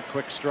bunt. A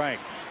quick strike.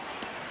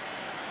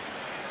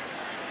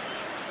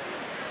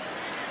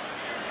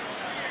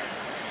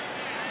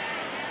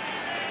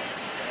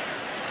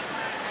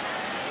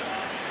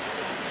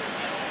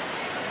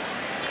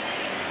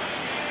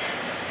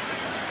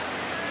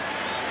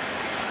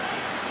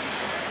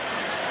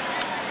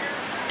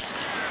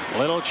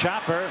 Little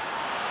chopper.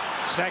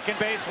 Second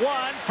base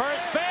 1.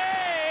 First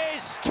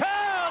base 2.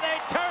 They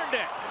turned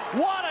it.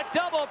 What a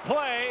double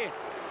play.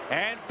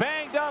 And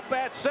banged up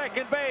at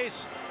second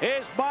base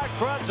is Mark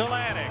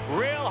Grudzielanek.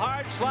 Real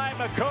hard slide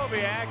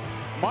Makoviak.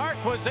 Mark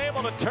was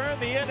able to turn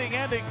the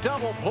inning-ending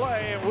double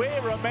play, and we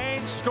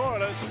remain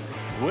scoreless.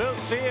 We'll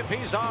see if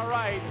he's all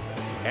right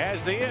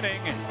as the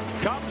inning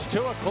comes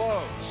to a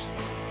close.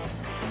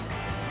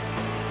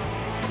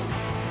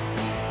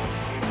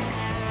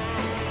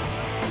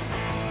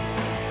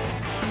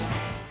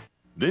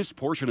 This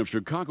portion of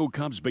Chicago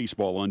Cubs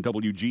baseball on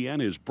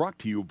WGN is brought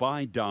to you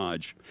by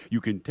Dodge.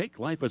 You can take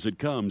life as it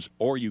comes,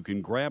 or you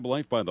can grab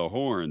life by the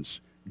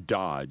horns.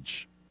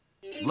 Dodge.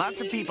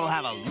 Lots of people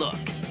have a look,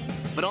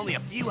 but only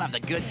a few have the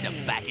goods to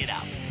back it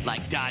up.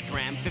 Like Dodge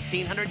Ram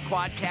 1500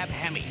 Quad Cab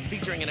Hemi,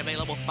 featuring an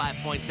available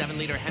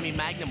 5.7-liter Hemi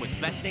Magnum with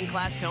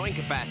best-in-class towing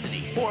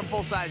capacity, 4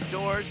 full-size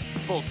doors,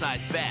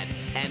 full-size bed,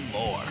 and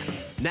more.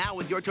 Now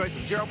with your choice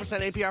of 0%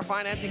 APR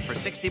financing for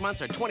 60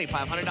 months or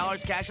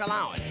 $2,500 cash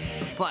allowance.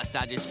 Plus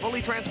Dodge's fully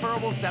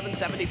transferable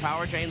 770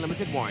 powertrain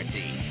limited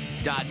warranty.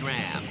 Dodge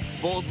Ram.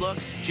 Bold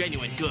looks,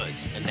 genuine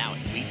goods, and now a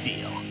sweet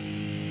deal.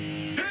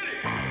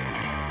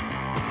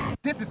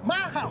 This is my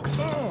house.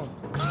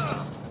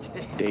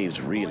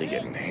 Dave's really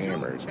getting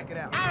hammered. Check it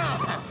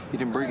out. He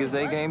didn't bring his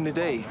A game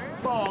today.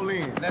 Ball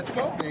in. Let's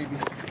go, baby.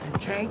 You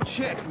can't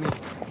check me.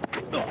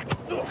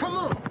 Come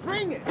on,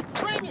 bring it.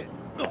 Bring it.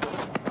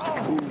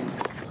 Oh.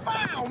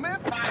 Foul, man,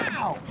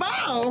 foul!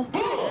 Foul!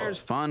 There's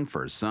fun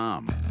for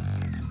some,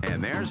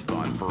 and there's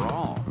fun for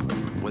all.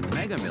 With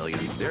Mega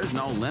Millions, there's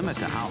no limit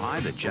to how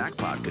high the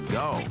jackpot could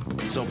go.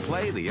 So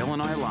play the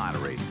Illinois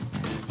Lottery.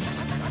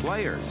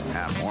 Players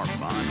have more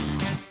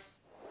fun.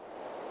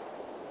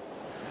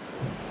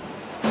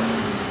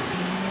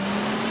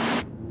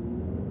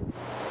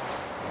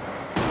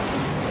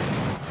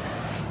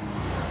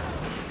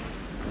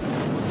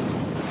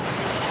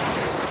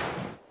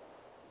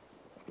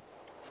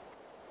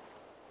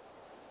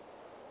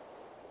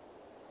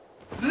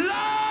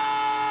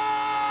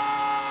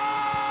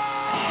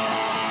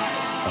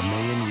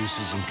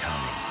 And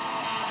counting.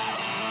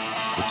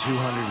 The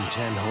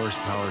 210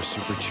 horsepower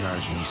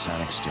supercharged Nissan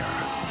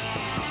Xterra.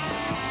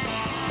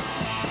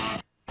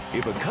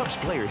 If a Cubs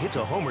player hits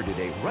a homer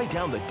today, write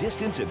down the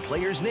distance and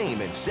player's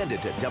name and send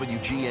it to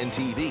WGN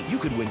TV. You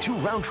could win 2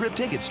 round-trip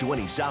tickets to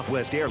any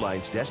Southwest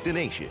Airlines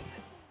destination.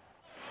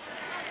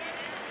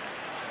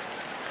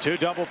 2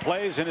 double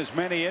plays in as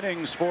many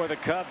innings for the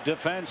Cub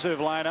defensive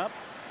lineup.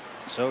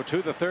 So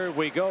to the third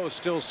we go,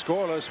 still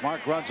scoreless.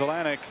 Mark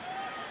Grudzielanek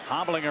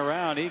hobbling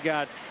around. He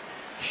got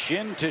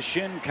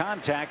shin-to-shin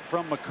contact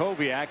from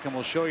Makoviak, and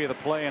we'll show you the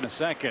play in a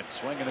second.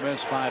 Swing and a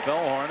miss by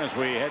Bellhorn as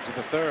we head to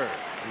the third.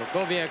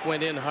 Makoviak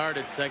went in hard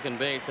at second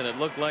base, and it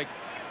looked like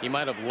he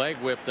might have leg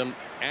whipped him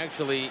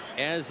actually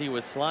as he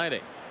was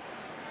sliding.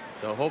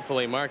 So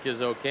hopefully Mark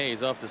is okay.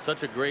 He's off to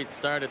such a great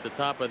start at the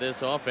top of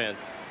this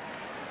offense.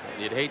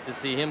 You'd hate to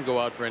see him go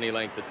out for any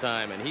length of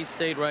time, and he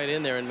stayed right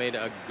in there and made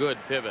a good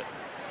pivot.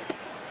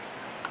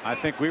 I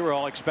think we were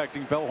all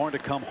expecting Bellhorn to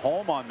come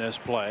home on this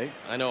play.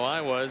 I know I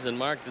was, and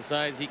Mark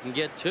decides he can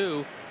get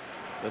 2.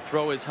 The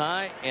throw is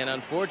high, and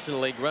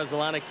unfortunately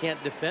Grudzielanek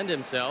can't defend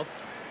himself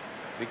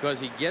because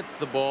he gets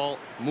the ball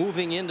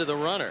moving into the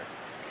runner.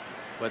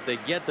 But they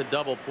get the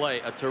double play.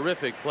 A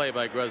terrific play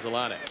by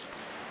Grudzielanek.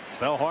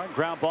 Bellhorn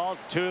ground ball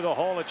to the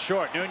hole at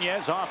short.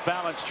 Nunez off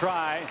balance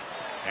try,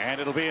 and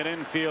it'll be an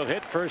infield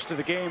hit. First of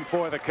the game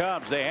for the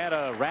Cubs. They had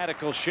a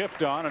radical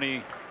shift on, and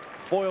he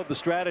foiled the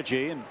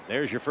strategy, and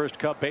there's your first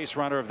Cub base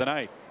runner of the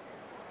night.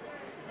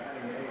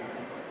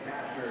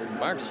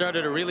 Mark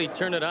started to really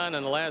turn it on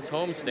in the last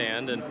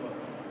homestand, and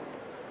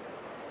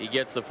he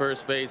gets the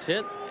first base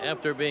hit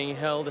after being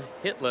held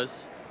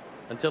hitless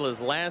until his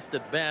last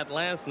at bat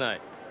last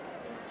night.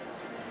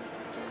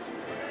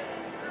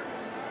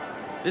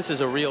 This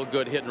is a real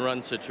good hit and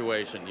run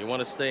situation. You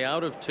want to stay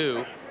out of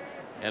 2,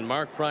 and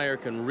Mark Prior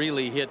can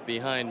really hit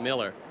behind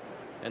Miller,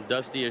 and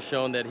Dusty has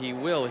shown that he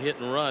will hit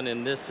and run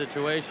in this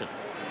situation.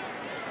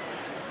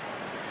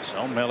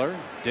 So Miller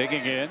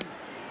digging in,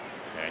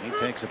 and he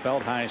takes a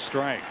belt high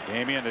strike.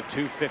 Damian at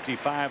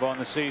 .255 on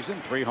the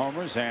season, 3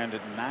 homers and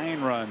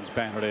 9 runs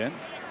batted in.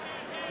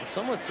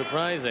 Somewhat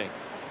surprising.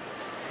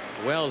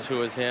 Wells,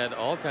 who has had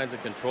all kinds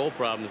of control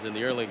problems in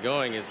the early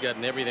going, has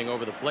gotten everything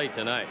over the plate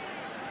tonight.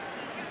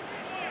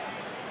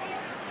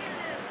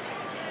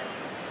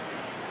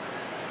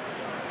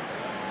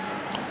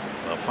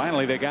 Well,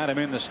 finally they got him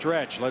in the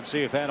stretch. Let's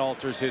see if that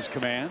alters his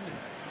command.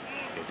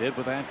 It did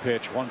with that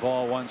pitch. 1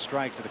 ball 1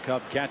 strike to the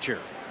Cub catcher.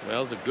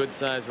 Wells, a good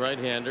sized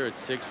right-hander at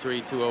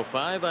 6'3",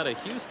 205 out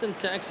of Houston,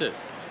 Texas.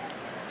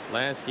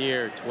 Last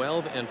year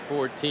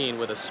 12-14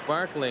 with a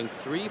sparkling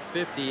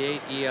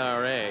 3.58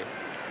 ERA.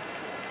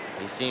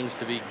 He seems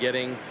to be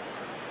getting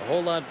a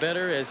whole lot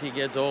better as he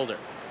gets older.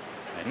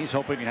 And he's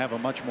hoping to have a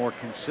much more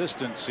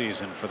consistent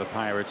season for the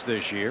Pirates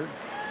this year.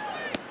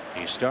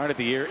 He started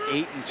the year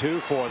 8-2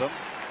 for them.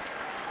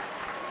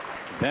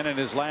 Then in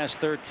his last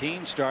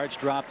 13 starts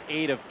dropped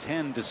 8 of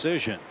 10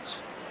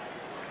 decisions.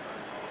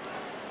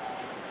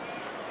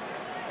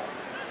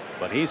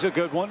 But he's a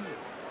good one.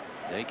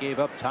 They gave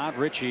up Todd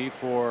Ritchie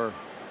for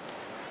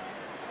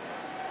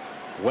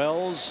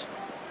Wells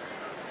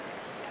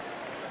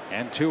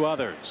and 2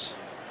 others.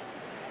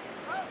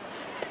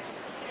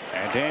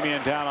 And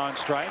Damian down on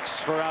strikes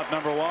for out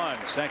number 1.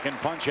 Second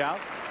punch out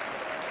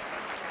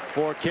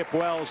for Kip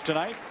Wells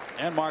tonight,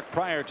 and Mark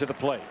Prior to the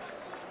plate.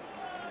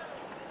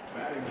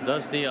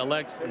 Dusty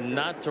elects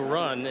not to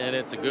run, and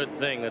it's a good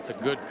thing. That's a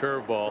good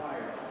curveball.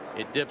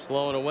 It dips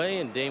low and away,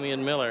 and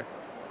Damian Miller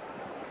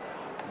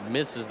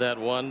misses that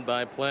one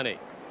by plenty.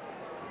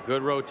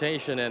 Good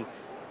rotation, and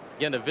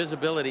again, the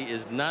visibility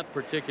is not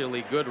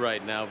particularly good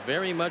right now.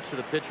 Very much to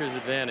the pitcher's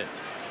advantage.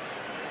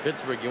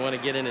 Pittsburgh, you want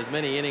to get in as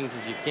many innings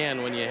as you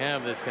can when you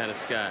have this kind of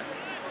sky.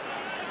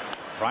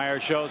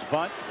 Prior shows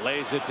bunt,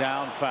 lays it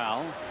down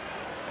foul,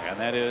 and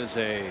that is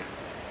a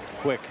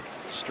quick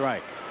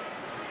strike.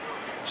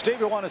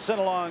 Steve, we want to send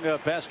along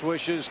best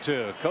wishes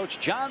to Coach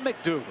John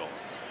McDougal,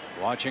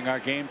 watching our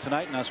game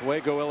tonight in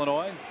Oswego,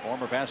 Illinois.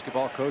 Former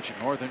basketball coach at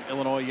Northern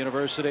Illinois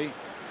University,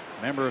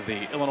 member of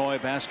the Illinois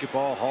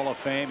Basketball Hall of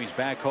Fame. He's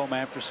back home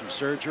after some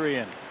surgery.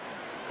 And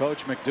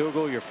Coach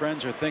McDougal, your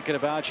friends are thinking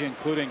about you,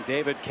 including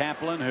David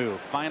Kaplan, who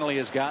finally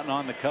has gotten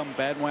on the Cub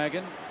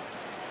bandwagon.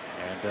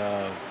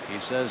 And he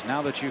says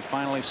now that you've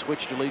finally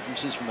switched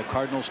allegiances from the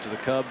Cardinals to the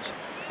Cubs,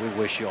 we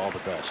wish you all the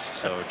best.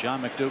 So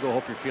John McDougal,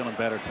 hope you're feeling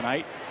better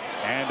tonight.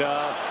 And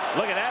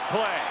look at that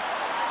play.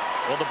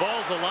 Well, the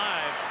ball's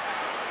alive.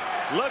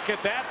 Look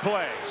at that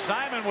play.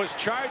 Simon was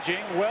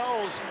charging.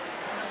 Wells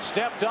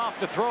stepped off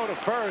to throw to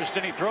first,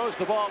 and he throws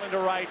the ball into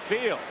right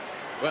field.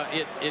 Well,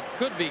 it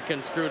could be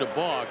construed a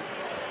balk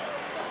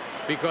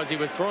because he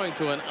was throwing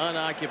to an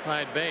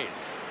unoccupied base.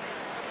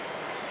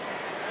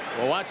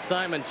 Well, watch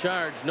Simon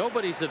charge.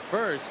 Nobody's at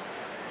first.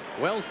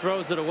 Wells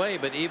throws it away,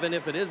 but even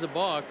if it is a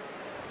balk,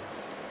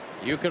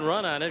 you can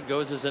run on it.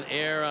 Goes as an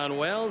error on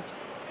Wells.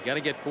 You got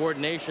to get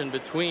coordination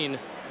between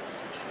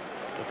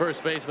the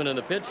first baseman and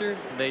the pitcher.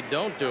 They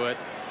don't do it.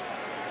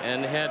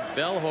 And had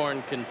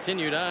Bellhorn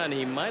continued on,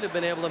 he might have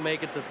been able to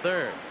make it to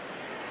third.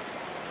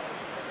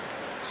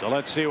 So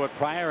let's see what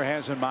Prior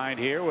has in mind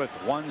here with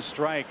 1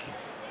 strike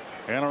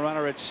and a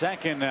runner at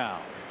second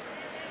now.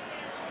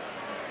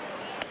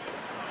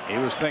 He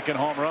was thinking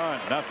home run,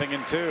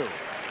 0-2.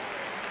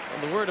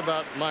 Well, the word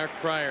about Mark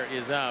Prior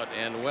is out,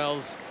 and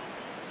Wells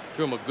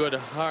threw him a good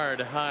hard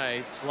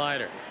high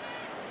slider.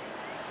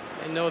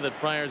 They know that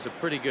Prior's a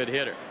pretty good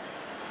hitter,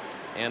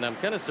 and I'm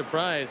kind of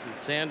surprised that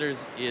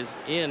Sanders is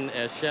in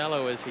as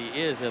shallow as he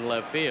is in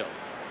left field.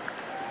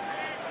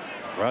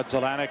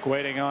 Grudzielanek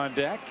waiting on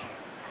deck,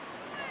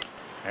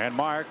 and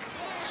Mark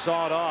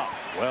sawed off.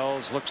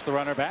 Wells looks the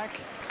runner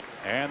back,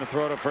 and the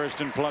throw to first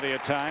in plenty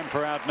of time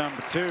for out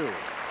number 2.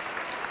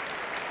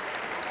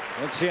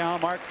 Let's see how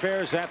Mark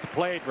fares at the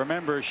plate.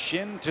 Remember,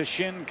 shin to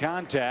shin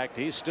contact.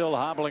 He's still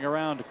hobbling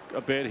around a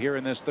bit here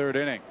in this 3rd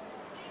inning.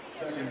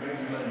 Second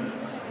baseman,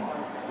 Mark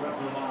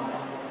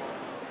Grudzielanek.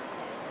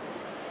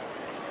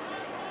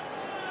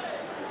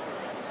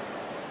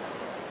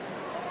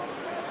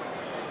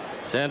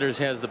 Sanders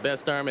has the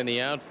best arm in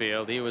the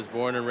outfield. He was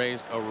born and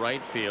raised a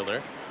right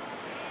fielder.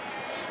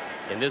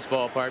 In this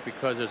ballpark,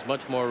 because there's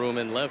much more room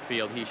in left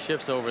field, he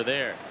shifts over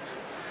there,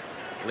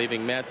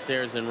 leaving Matt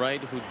Stairs in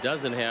right, who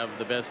doesn't have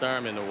the best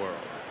arm in the world.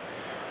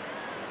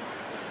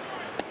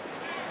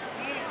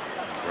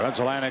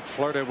 Grudzielanek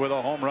flirted with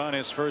a home run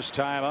his first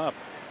time up.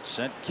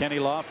 Sent Kenny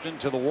Lofton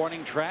to the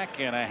warning track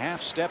and a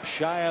half step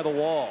shy of the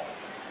wall.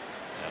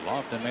 And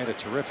Lofton made a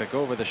terrific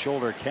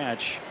over-the-shoulder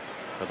catch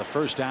for the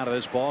first out of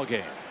this ball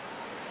game.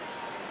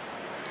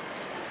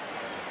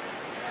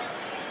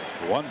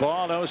 1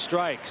 ball, no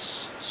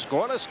strikes.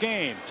 Scoreless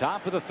game.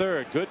 Top of the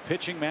third. Good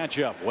pitching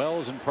matchup.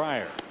 Wells and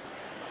Pryor.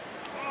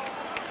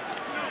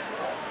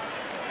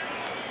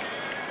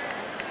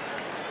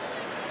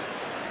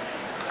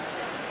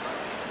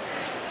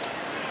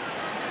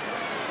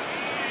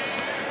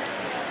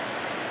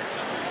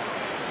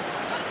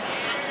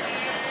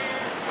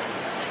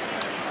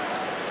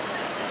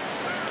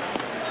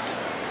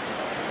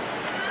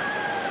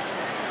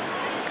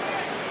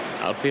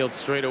 Outfield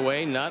straight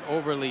away, not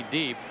overly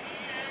deep.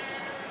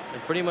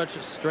 And pretty much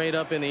straight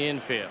up in the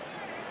infield.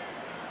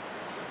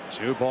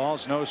 2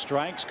 balls, no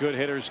strikes. Good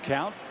hitters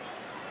count.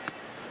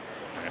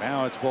 And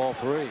now it's ball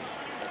 3.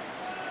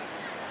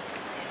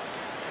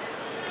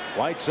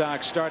 White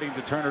Sox starting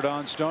to turn it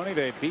on, Stoney.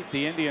 They beat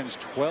the Indians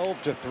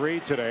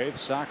 12-3 today. The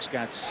Sox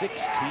got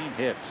 16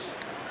 hits.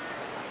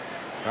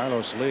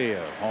 Carlos Lee,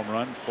 a home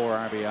run,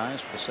 4 RBIs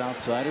for the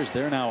Southsiders.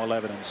 They're now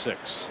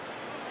 11-6.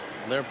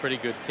 They're a pretty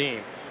good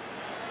team.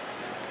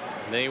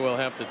 They will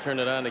have to turn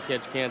it on to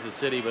catch Kansas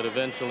City, but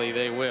eventually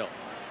they will.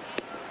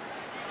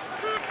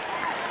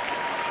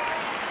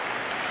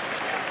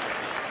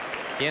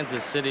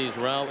 Kansas City's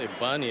Raul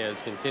Ibanez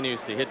continues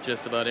to hit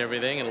just about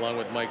everything, and along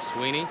with Mike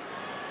Sweeney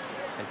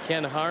and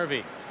Ken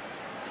Harvey,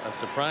 a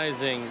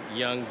surprising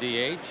young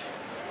DH.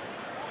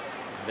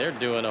 They're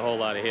doing a whole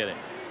lot of hitting.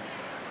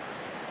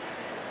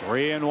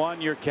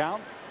 3-1 your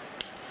count.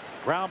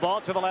 Ground ball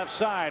to the left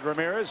side.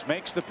 Ramirez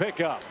makes the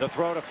pickup. The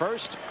throw to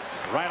first,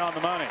 right on the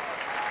money.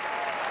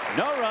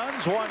 No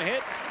runs, 1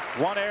 hit,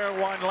 1 error,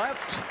 1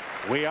 left.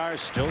 We are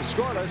still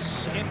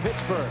scoreless in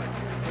Pittsburgh.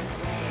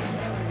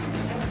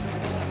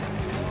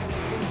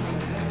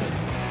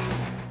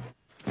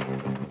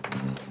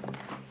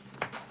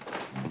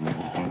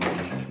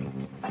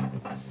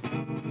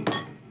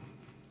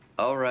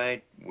 All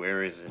right,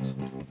 where is it?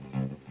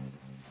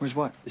 Where's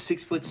what? The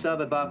 6-foot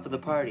sub I bought for the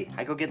party.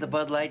 I go get the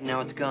Bud Light and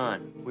now it's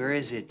gone. Where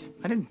is it?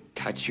 I didn't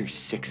touch your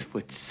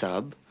 6-foot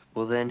sub.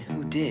 Well then,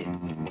 who did?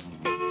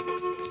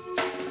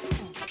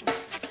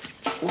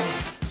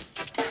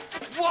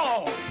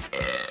 Whoa!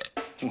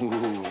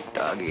 Ooh,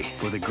 doggy.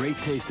 For the great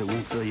taste that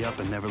won't fill you up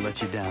and never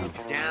let you down.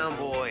 Down,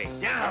 boy,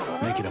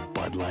 down. Make it a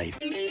Bud Light.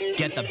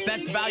 Get the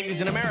best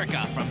values in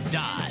America from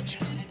Dodge.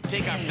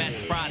 Take our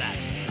best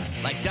products,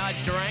 like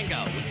Dodge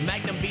Durango with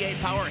Magnum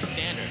B8 Power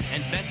Standard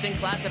and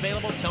best-in-class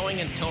available towing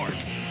and torque.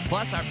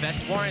 Plus our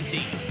best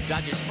warranty,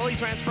 Dodge's fully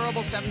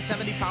transferable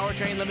 770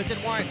 powertrain limited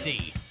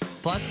warranty.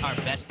 Plus our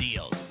best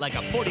deals, like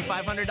a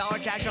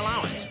 $4,500 cash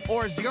allowance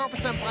or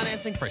 0%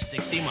 financing for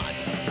 60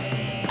 months.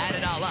 Add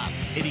it all up,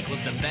 it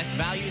equals the best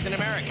values in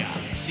America.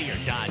 See your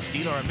Dodge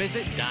dealer or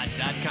visit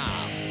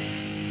Dodge.com.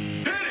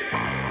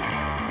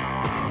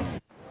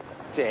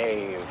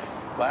 Dave.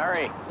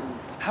 Larry,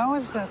 how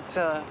is that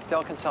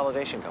Dell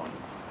consolidation going?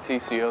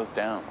 TCO's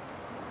down.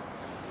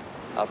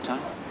 Uptime?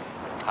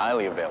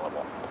 Highly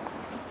available.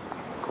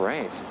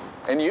 Great.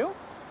 And you?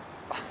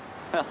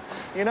 Well,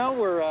 you know,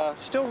 we're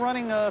still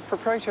running a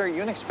proprietary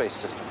Unix-based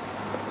system.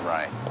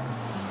 Right.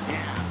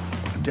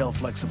 A Dell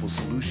flexible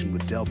solution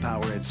with Dell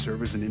PowerEdge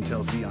servers and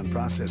Intel Xeon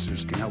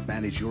processors can help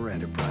manage your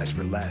enterprise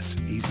for less.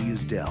 Easy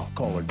as Dell.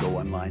 Call or go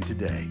online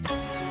today.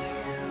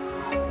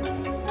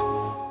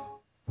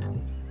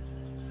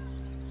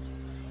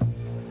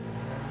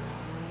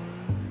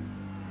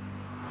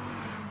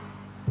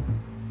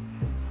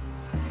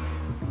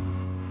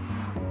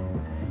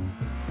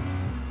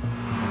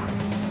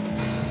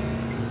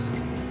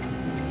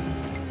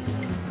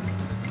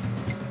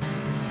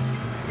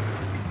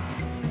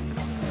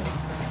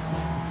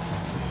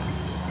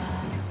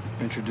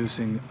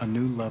 Introducing a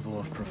new level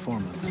of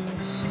performance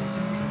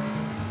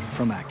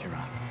from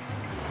Acura.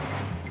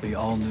 The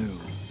all-new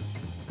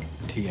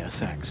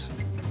TSX.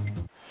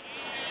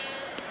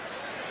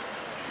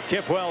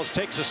 Kip Wells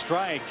takes a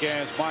strike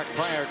as Mark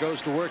Pryor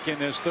goes to work in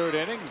this 3rd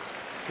inning.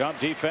 Cub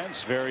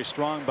defense very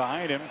strong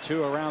behind him.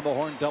 2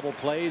 around-the-horn double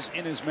plays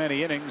in as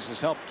many innings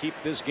has helped keep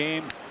this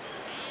game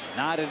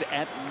knotted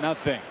at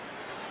nothing.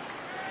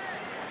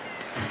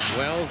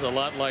 Wells, a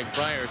lot like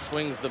Pryor,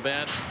 swings the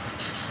bat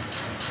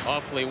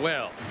awfully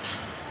well.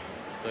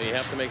 So you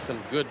have to make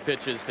some good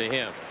pitches to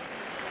him.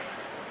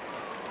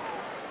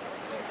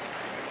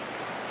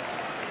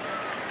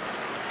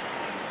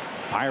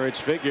 Pirates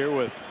figure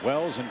with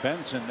Wells and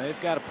Benson. They've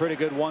got a pretty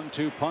good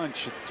 1-2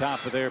 punch at the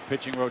top of their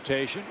pitching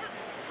rotation.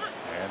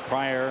 And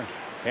Pryor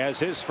has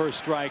his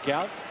first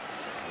strikeout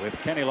with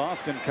Kenny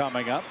Lofton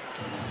coming up.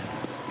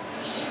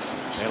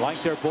 They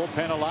like their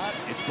bullpen a lot.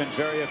 It's been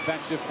very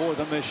effective for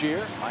them this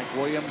year. Mike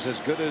Williams as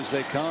good as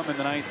they come in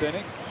the 9th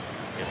inning,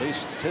 at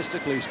least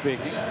statistically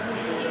speaking.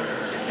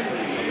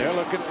 But they're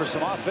looking for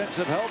some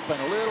offensive help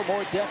and a little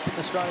more depth in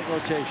the starting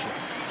rotation.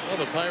 Well,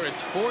 the Pirates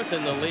 4th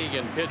in the league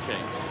in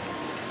pitching.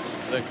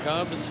 The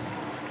Cubs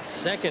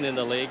 2nd in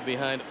the league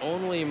behind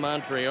only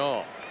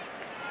Montreal.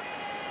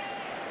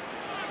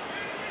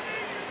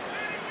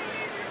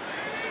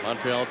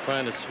 Montreal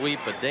trying to sweep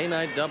a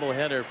day-night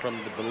doubleheader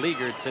from the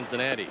beleaguered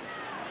Cincinnatis.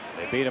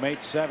 They beat them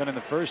 8-7 in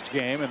the first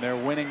game, and they're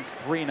winning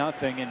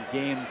 3-0 in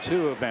Game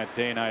 2 of that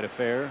day-night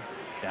affair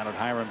down at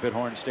Hiram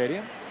Bithorn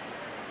Stadium.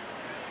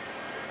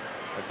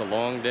 That's a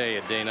long day,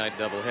 a day-night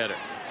doubleheader.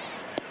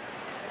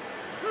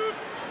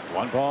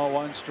 1 ball,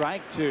 1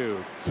 strike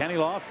to Kenny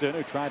Lofton,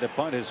 who tried to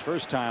bunt his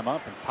first time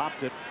up and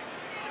popped it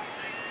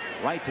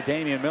right to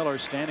Damian Miller,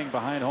 standing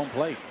behind home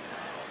plate.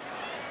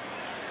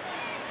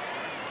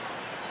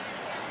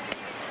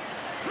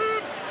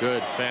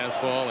 Good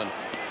fastball, and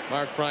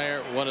Mark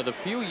Pryor, one of the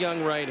few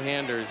young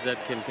right-handers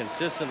that can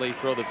consistently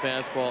throw the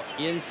fastball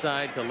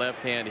inside to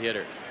left-hand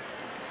hitters.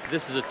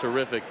 This is a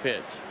terrific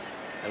pitch.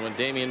 And when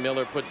Damian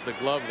Miller puts the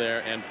glove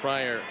there and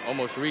Pryor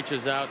almost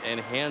reaches out and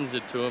hands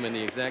it to him in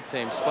the exact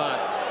same spot,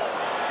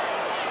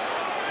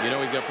 you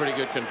know he's got pretty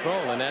good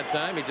control. And that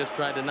time he just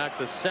tried to knock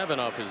the 7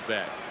 off his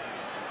back.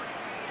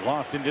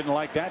 Lofton didn't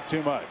like that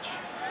too much.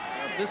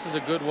 This is a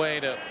good way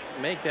to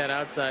make that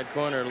outside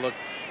corner look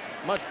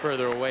much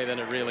further away than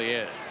it really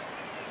is.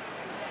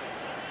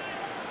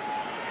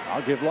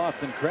 I'll give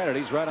Lofton credit.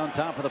 He's right on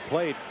top of the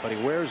plate, but he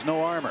wears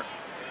no armor.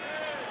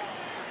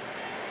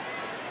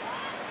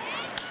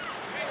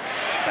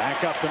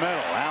 Back up the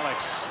middle.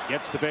 Alex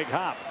gets the big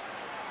hop.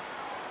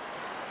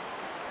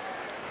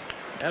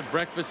 At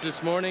breakfast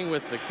this morning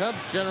with the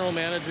Cubs general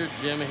manager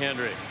Jim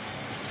Hendry,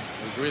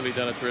 who's really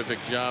done a terrific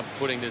job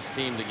putting this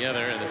team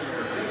together. And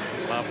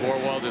if Bob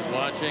Borwald is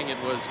watching, it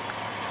was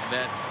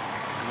that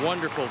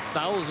wonderful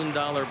 $1,000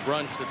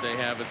 brunch that they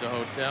have at the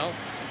hotel.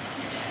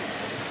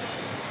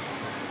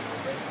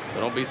 So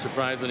don't be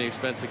surprised when the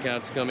expense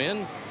accounts come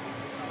in.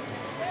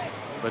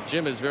 But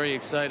Jim is very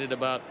excited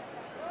about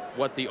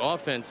what the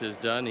offense has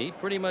done. He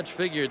pretty much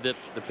figured that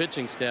the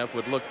pitching staff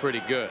would look pretty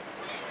good.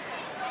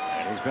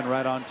 And he's been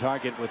right on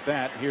target with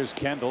that. Here's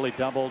Kendall. He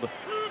doubled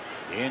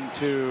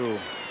into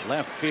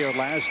left field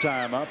last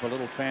time up. A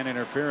little fan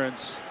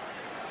interference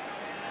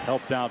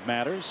helped out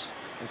matters.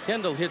 And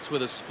Kendall hits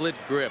with a split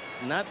grip.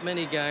 Not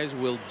many guys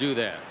will do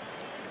that.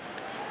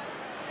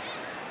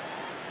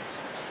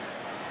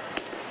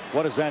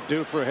 What does that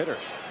do for a hitter?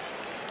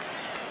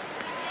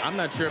 I'm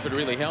not sure if it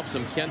really helps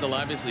him. Kendall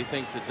obviously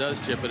thinks it does,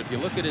 Chip, but if you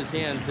look at his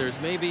hands, there's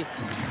maybe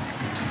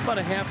about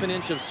a ½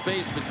 inch of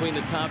space between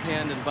the top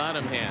hand and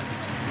bottom hand.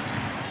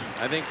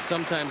 I think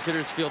sometimes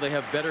hitters feel they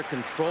have better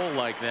control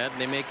like that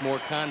and they make more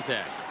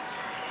contact.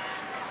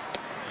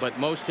 But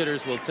most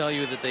hitters will tell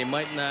you that they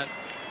might not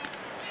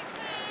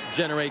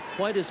generate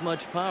quite as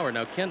much power.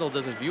 Now, Kendall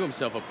doesn't view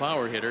himself a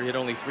power hitter. He hit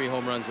only 3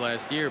 home runs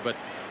last year, but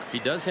he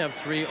does have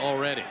 3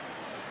 already.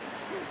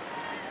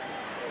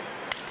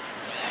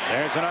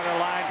 There's another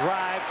line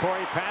drive.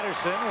 Corey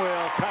Patterson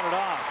will cut it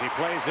off. He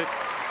plays it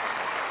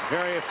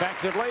very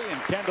effectively,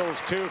 and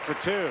Kendall's 2 for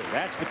 2.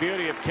 That's the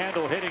beauty of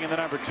Kendall hitting in the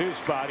number 2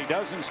 spot. He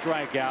doesn't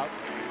strike out.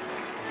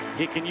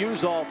 He can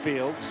use all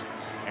fields,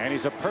 and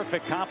he's a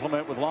perfect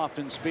complement with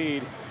Lofton's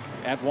speed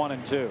at 1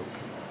 and 2.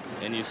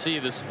 And you see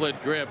the split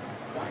grip.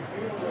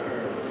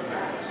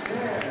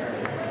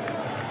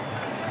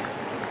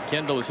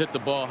 Kendall has hit the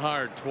ball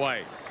hard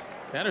twice.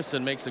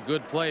 Patterson makes a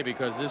good play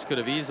because this could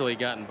have easily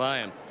gotten by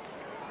him.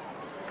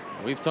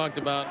 We've talked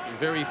about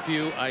very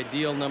few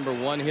ideal number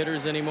 1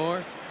 hitters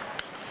anymore.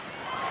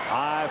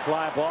 High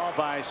fly ball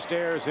by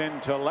Stairs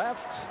into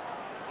left.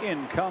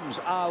 In comes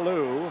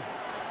Alou.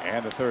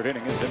 And the 3rd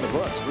inning is in the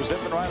books. We're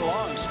zipping right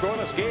along.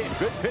 Scoreless game.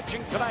 Good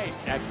pitching tonight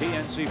at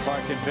PNC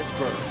Park in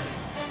Pittsburgh.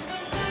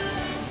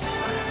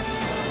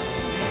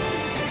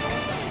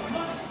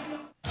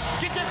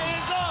 Get your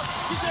hands up!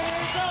 Get your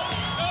hands up!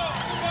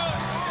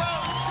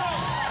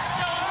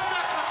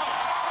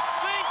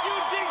 Thank you,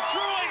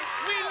 Detroit!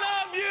 We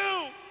love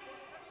you!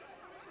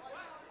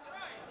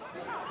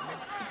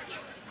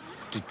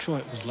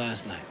 Detroit was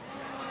last night.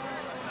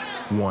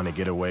 Want to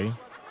get away?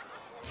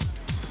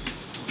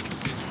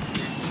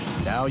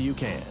 Now you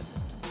can.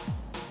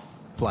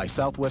 Fly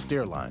Southwest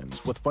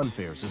Airlines with fun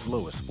fares as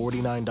low as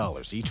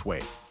 $49 each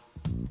way.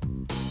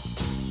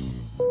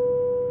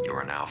 You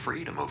are now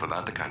free to move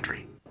about the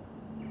country.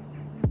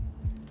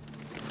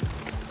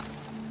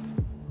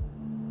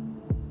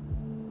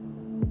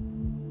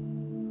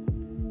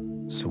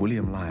 Sir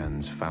William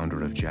Lyons,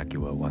 founder of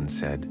Jaguar, once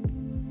said,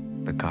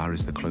 "The car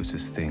is the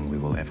closest thing we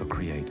will ever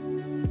create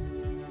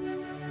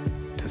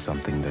to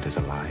something that is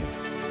alive."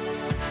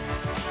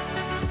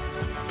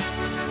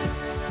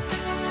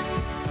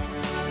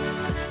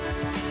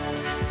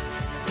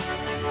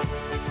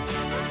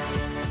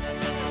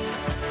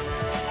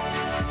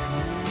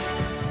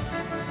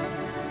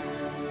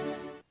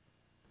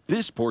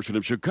 This portion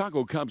of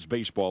Chicago Cubs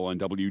baseball on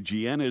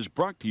WGN is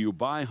brought to you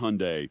by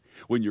Hyundai.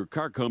 When your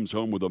car comes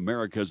home with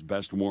America's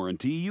best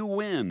warranty, you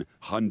win.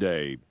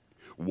 Hyundai.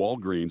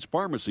 Walgreens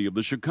Pharmacy of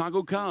the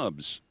Chicago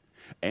Cubs.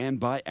 And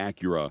by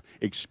Acura.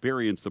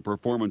 Experience the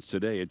performance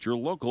today at your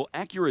local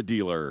Acura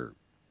dealer.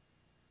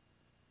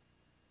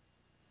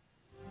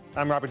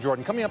 I'm Robert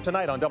Jordan. Coming up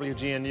tonight on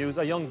WGN News,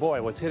 a young boy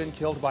was hit and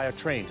killed by a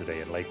train today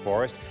in Lake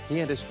Forest.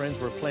 He and his friends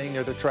were playing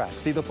near the track.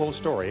 See the full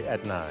story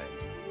at 9.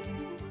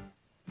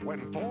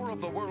 when 4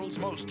 of the world's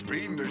most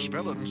fiendish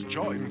villains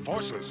join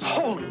forces.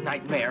 Holy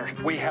nightmare.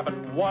 We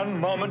haven't one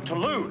moment to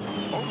lose.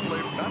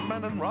 Only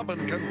Batman and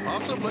Robin can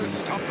possibly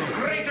stop them.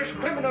 Greatest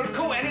criminal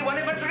coup anyone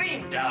ever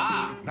dreamed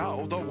of.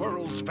 Now the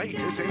world's fate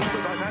is in the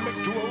dynamic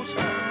duo's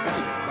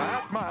hands.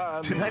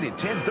 Batman. Tonight at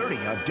 10:30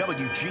 on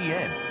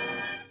WGN.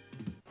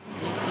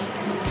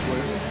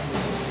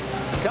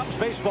 Cubs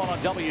baseball on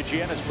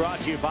WGN is brought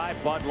to you by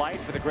Bud Light,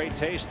 for the great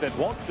taste that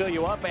won't fill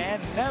you up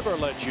and never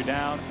let you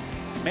down.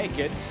 Make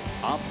it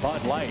a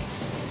Bud Light.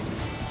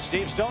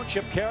 Steve Stone,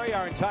 Chip Carey,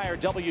 our entire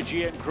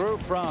WGN crew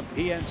from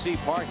PNC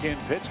Park in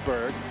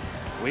Pittsburgh.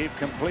 We've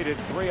completed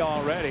 3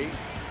 already.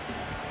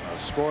 A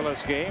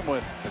scoreless game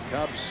with the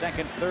Cubs'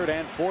 2nd, 3rd,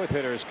 and 4th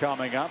hitters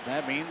coming up.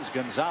 That means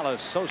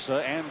Gonzalez,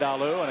 Sosa, and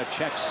Dalu, and a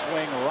check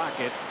swing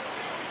rocket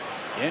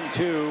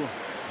into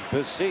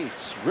the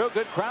seats. Real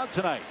good crowd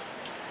tonight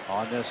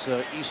on this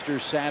Easter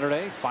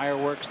Saturday.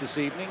 Fireworks this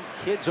evening.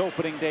 Kids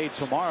opening day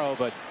tomorrow.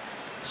 But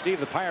Steve,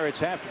 the Pirates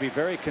have to be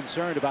very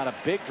concerned about a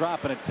big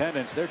drop in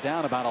attendance. They're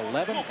down about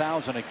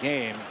 11,000 a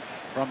game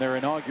from their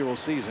inaugural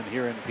season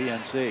here in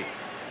PNC.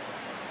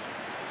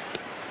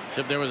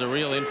 Chip, there was a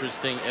real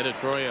interesting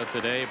editorial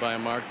today by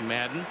Mark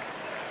Madden,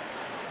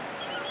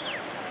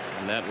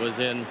 and that was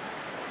in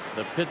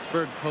the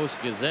Pittsburgh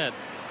Post-Gazette,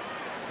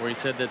 where he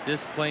said that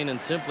this, plain and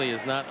simply,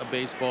 is not a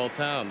baseball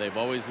town. They've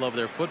always loved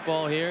their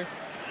football here,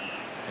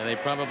 and they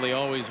probably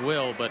always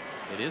will, but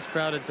it is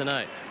crowded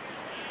tonight.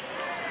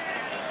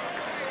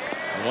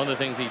 And one of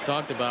the things he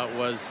talked about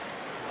was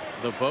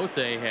the vote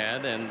they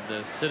had, and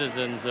the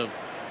citizens of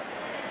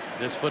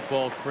this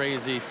football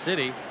crazy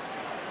city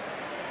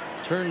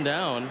turned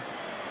down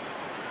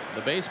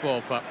the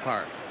baseball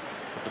park,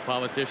 but the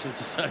politicians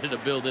decided to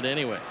build it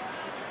anyway.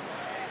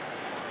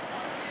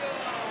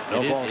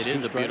 It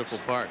is a beautiful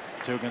park.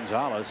 To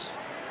Gonzalez.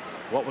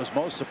 What was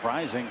most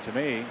surprising to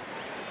me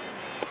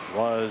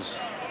was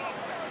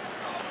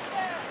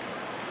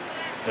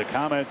the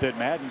comment that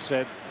Madden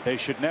said they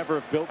should never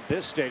have built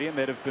this stadium.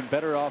 They'd have been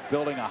better off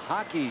building a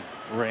hockey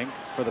rink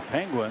for the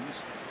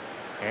Penguins,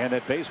 and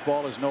that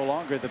baseball is no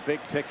longer the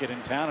big ticket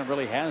in town and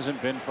really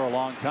hasn't been for a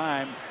long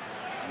time.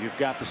 You've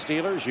got the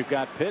Steelers, you've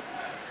got Pitt,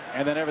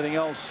 and then everything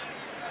else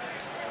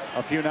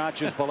a few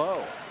notches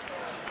below.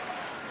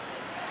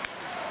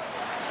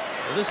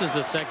 Well, this is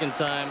the 2nd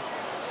time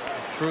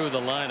through the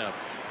lineup,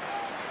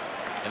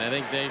 and I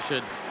think they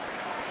should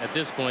at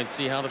this point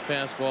see how the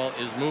fastball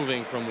is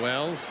moving from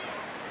Wells,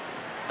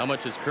 how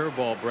much his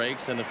curveball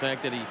breaks, and the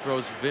fact that he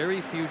throws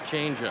very few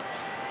changeups.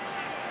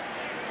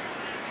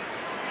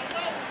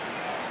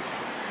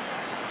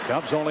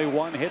 Cubs only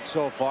 1 hit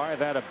so far,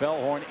 that a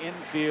Bellhorn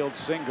infield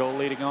single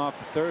leading off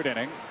the 3rd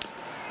inning.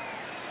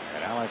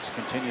 And Alex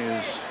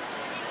continues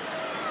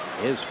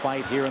his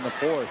fight here in the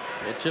 4th.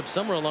 Well, Chip,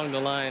 somewhere along the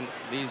line,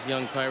 these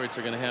young Pirates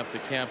are going to have to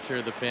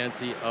capture the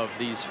fancy of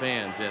these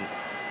fans, and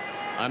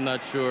I'm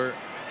not sure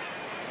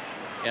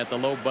at the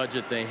low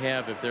budget they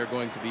have if they're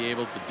going to be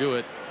able to do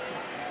it.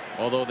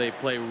 Although they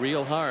play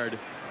real hard,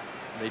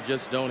 they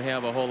just don't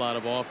have a whole lot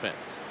of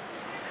offense.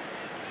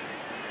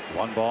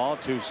 1 ball,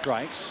 2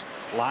 strikes.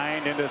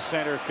 Lined into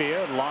center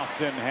field.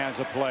 Lofton has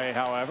a play,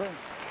 however.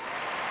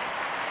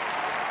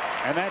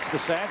 And that's the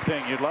sad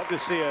thing. You'd love to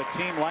see a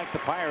team like the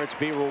Pirates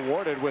be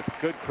rewarded with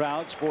good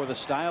crowds for the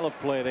style of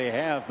play they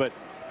have. But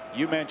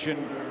you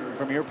mentioned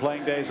from your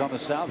playing days on the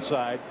South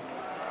Side,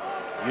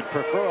 you'd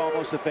prefer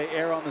almost that they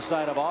err on the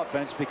side of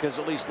offense, because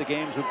at least the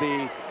games would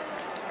be,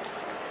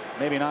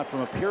 maybe not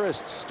from a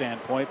purist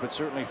standpoint, but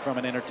certainly from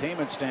an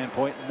entertainment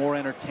standpoint, more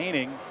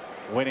entertaining,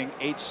 winning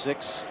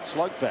 8-6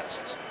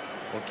 slugfests.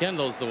 Well,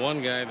 Kendall's the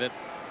one guy that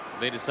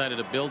they decided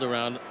to build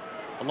around,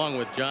 along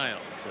with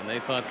Giles, and they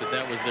thought that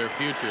that was their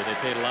future. They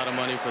paid a lot of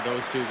money for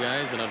those 2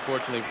 guys, and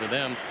unfortunately for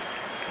them,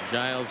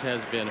 Giles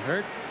has been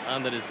hurt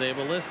on the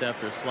disabled list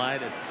after a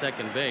slide at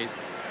 2nd base.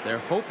 They're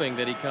hoping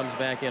that he comes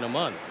back in a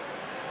month.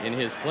 In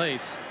his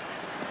place,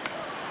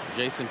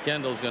 Jason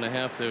Kendall's going to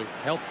have to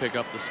help pick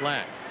up the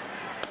slack.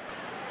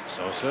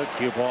 Sosa,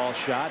 cue ball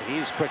shot.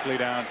 He's quickly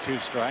down 2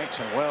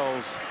 strikes, and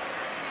Wells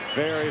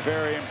very,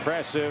 very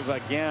impressive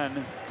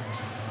again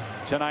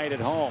tonight at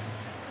home.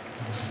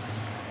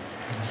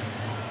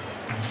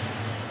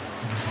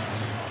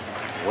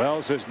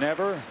 Wells has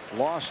never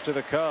lost to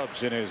the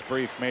Cubs in his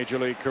brief major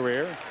league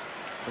career.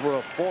 Threw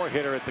a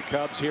 4-hitter at the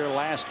Cubs here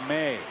last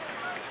May.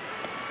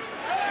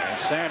 And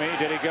Sammy,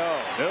 did he go?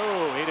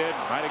 No, he didn't.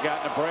 Might have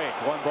gotten a break.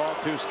 1 ball,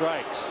 2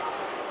 strikes.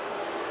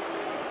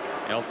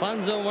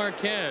 Alfonso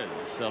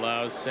Marquez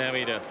allows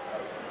Sammy to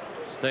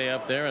stay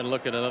up there and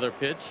look at another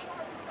pitch.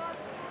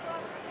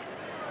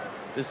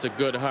 This is a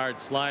good hard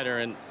slider,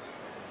 and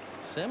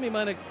Sammy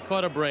might have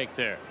caught a break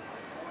there.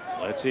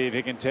 Let's see if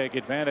he can take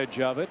advantage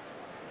of it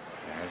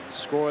and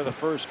score the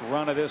first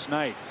run of this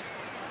night.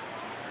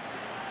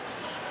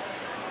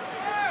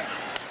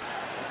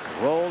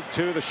 Rolled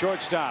to the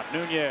shortstop.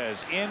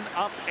 Nunez in,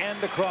 up,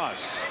 and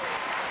across.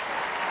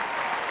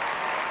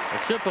 The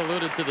Chip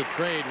alluded to the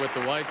trade with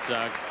the White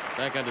Sox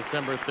back on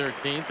December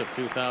 13th of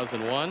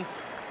 2001.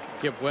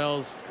 Kip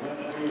Wells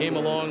came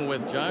along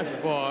with Josh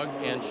Fogg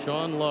and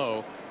Sean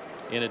Lowe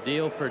in a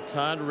deal for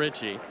Todd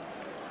Ritchie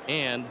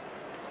and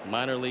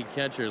minor league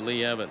catcher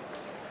Lee Evans.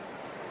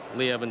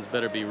 Lee Evans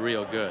better be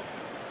real good.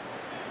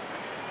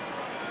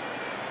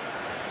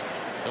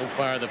 So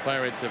far, the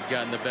Pirates have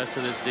gotten the best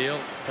of this deal.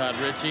 Todd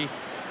Ritchie,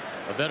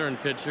 a veteran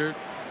pitcher,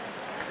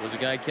 was a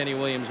guy Kenny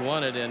Williams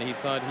wanted, and he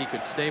thought he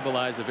could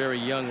stabilize a very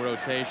young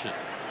rotation.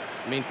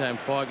 Meantime,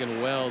 Fogg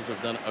and Wells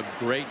have done a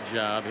great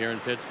job here in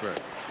Pittsburgh.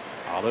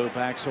 Alou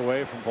backs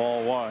away from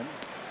ball one.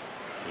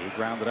 He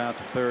grounded out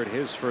to third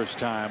his first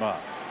time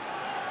up.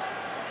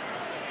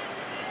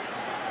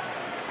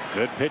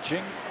 Good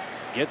pitching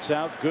gets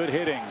out good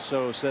hitting,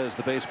 so says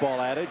the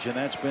baseball adage, and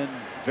that's been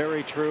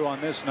very true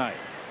on this night.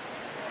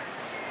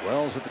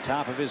 Wells at the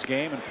top of his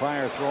game, and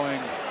Pryor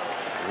throwing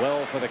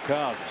well for the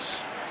Cubs.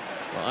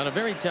 Well, on a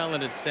very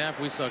talented staff,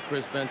 we saw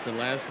Chris Benson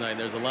last night.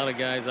 There's a lot of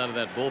guys out of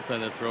that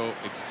bullpen that throw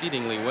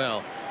exceedingly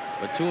well,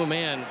 but to a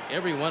man,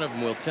 every one of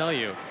them will tell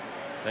you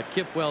that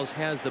Kip Wells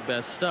has the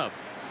best stuff.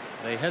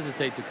 They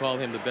hesitate to call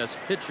him the best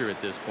pitcher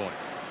at this point.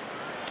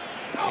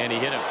 And he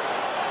hit him.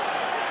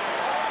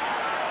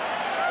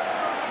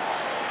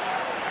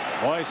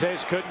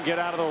 Moises couldn't get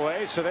out of the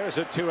way, so there's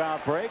a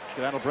 2-out break.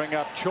 That'll bring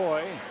up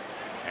Choi,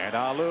 and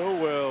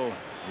Alou will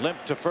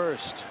limp to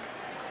first.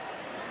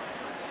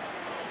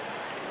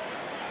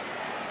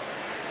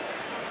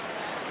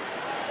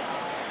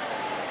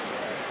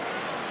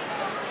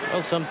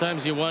 Well,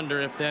 sometimes you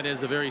wonder if that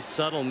is a very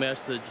subtle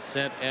message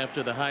sent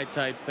after the high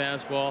tight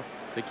fastball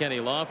to Kenny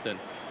Lofton.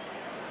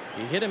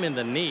 He hit him in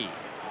the knee.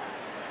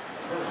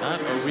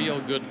 Not a real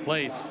good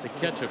place to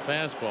catch a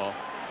fastball.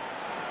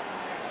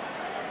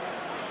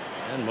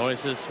 And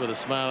Moises, with a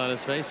smile on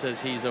his face, says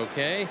he's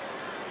okay.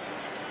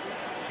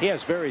 He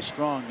has very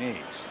strong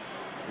knees.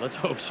 Let's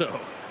hope so.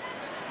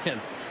 And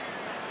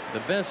the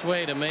best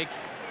way to make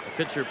a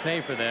pitcher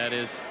pay for that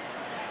is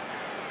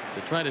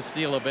to try to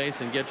steal a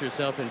base and get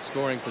yourself in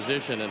scoring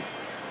position. And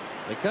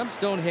the Cubs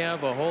don't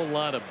have a whole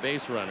lot of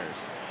base runners.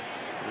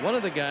 One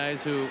of the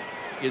guys who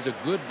is a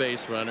good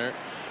base runner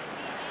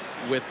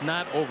with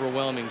not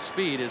overwhelming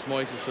speed is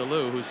Moises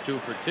Alou, who's 2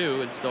 for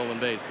 2 in stolen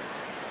bases.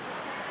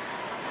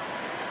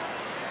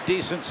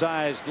 Decent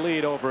sized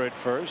lead over at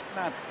first,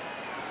 not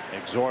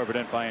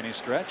exorbitant by any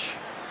stretch.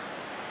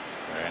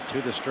 And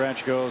to the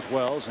stretch goes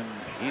Wells, and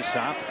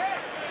Hee-Sop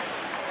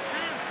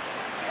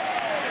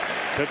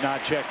could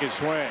not check his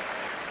swing.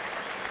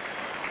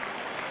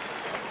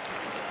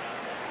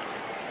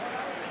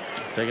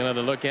 Take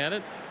another look at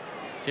it.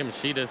 Tim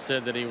Sheeta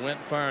said that he went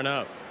far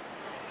enough.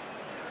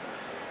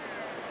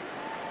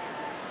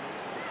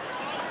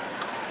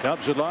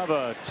 Cubs would love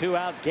a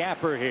 2-out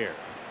gapper here.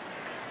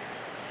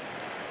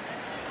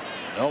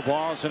 No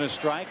balls and a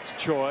strike to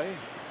Choi.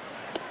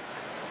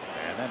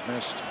 And that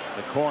missed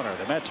the corner.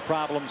 The Mets'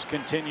 problems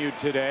continued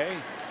today.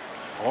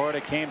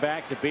 Florida came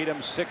back to beat them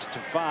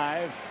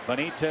 6-5.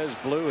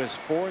 Benitez blew his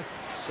 4th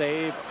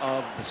save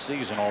of the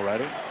season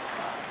already.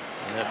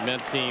 And that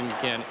Met team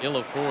can ill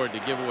afford to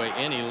give away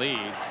any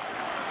leads,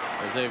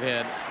 as they've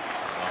had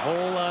a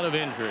whole lot of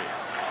injuries.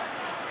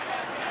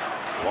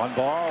 1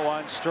 ball,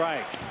 1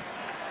 strike.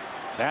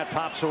 That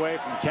pops away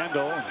from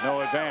Kendall.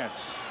 No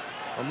advance.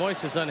 Well,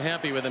 Moises is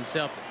unhappy with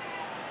himself.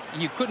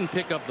 You couldn't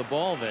pick up the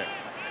ball there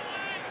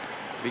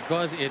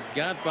because it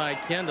got by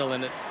Kendall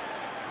and it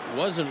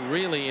wasn't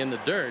really in the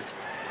dirt.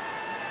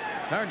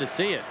 It's hard to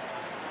see it.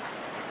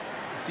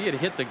 See it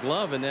hit the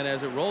glove, and then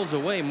as it rolls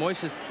away,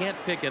 Moises can't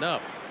pick it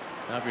up.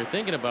 Now, if you're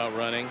thinking about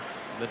running,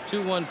 the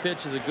 2-1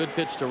 pitch is a good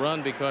pitch to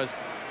run because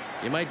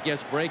you might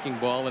guess breaking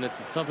ball, and it's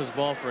the toughest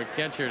ball for a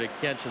catcher to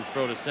catch and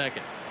throw to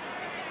second.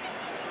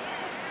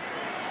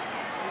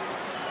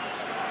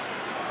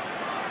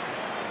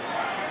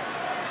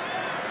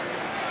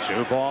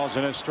 Two balls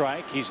and a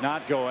strike. He's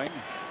not going.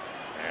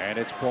 And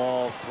it's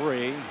ball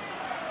 3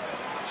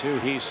 to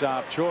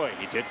Hee-Sop Choi.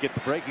 He did get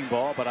the breaking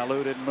ball, but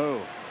Alou didn't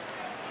move.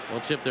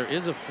 Well, Chip, there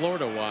is a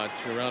Florida watch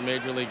around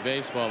Major League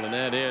Baseball, and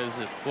that is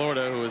that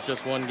Florida, who is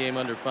just 1 game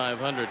under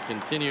 500,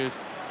 continues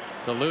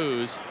to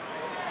lose.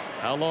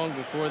 How long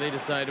before they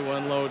decide to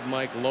unload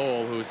Mike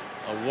Lowell, who's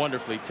a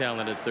wonderfully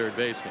talented third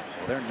baseman?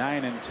 Well, they're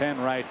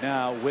 9-10 right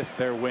now with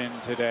their win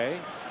today.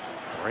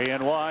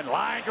 3-1.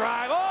 Line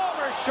drive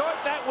over short.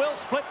 That will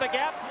split the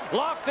gap.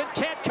 Lofton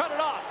can't cut it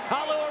off.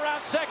 Alou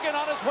around second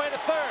on his way to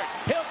third.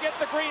 He'll get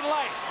the green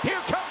light. Here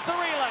comes the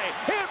relay.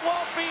 It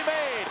won't be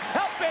made.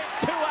 A big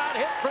 2-out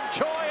hit from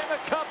Choi, and the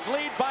Cubs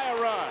lead by a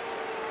run.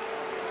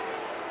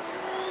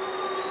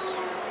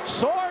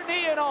 Sore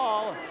knee and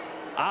all.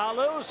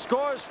 Alou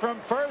scores from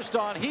first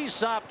on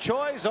Hee-Sop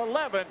Choi's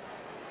 11th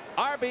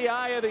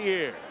RBI of the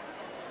year.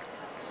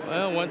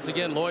 Well, once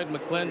again, Lloyd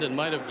McClendon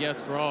might have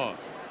guessed wrong.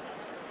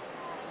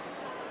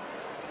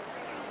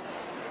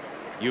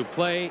 You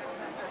play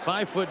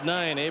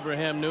 5'9"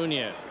 Abraham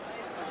Nunez.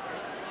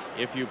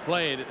 If you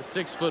played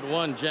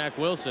 6'1" Jack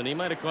Wilson, he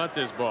might have caught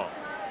this ball.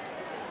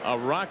 A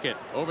rocket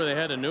over the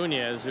head of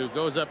Nunez, who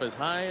goes up as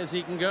high as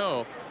he can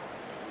go.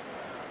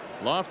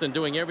 Lofton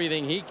doing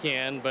everything he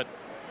can, but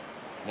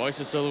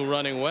Moises Alou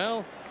running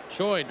well.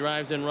 Choi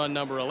drives in run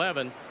number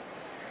 11.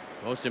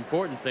 Most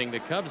important thing, the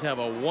Cubs have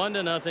a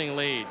 1-0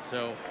 lead,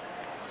 so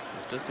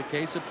it's just a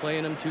case of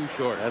playing them too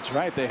short. That's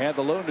right. They had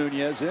the low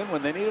Nunez in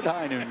when they needed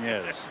high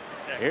Nunez.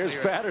 Exactly. Here's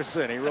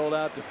Patterson. He rolled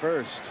out to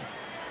first.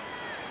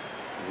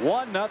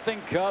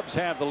 1-0 Cubs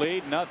have the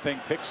lead. Nothing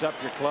picks up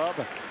your club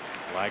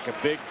like a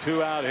big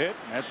 2-out hit.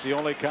 That's the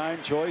only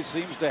kind Choi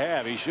seems to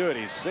have. He should.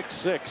 He's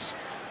 6'6",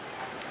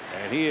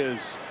 and he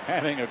is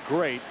having a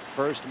great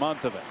first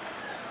month of it.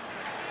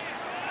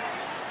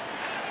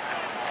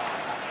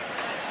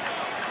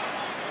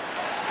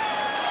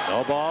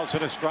 No balls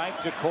and a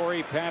strike to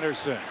Corey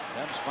Patterson.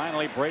 Cubs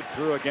finally break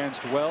through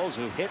against Wells,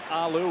 who hit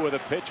Alou with a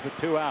pitch with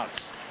 2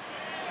 outs.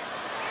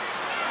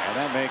 And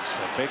that makes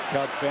a big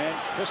Cub fan,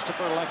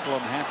 Christopher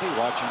Lecklum, happy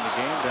watching the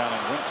game down in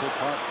Winter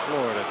Park,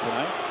 Florida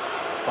tonight.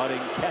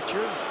 Budding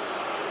catcher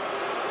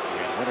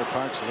in Winter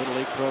Park's Little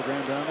League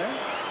program down there.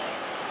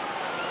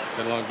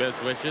 Send along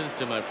best wishes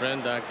to my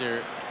friend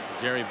Dr.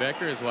 Jerry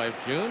Becker, his wife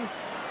June,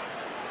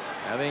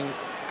 having a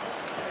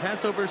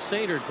Passover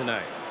Seder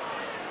tonight.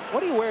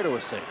 What do you wear to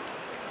a Seder?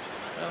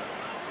 Well,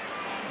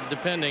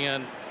 depending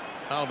on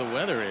how the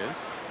weather is.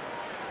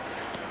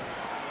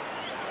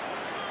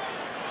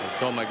 I just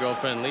told my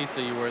girlfriend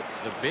Lisa you wear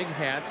the big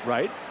hat.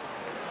 Right.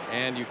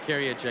 And you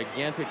carry a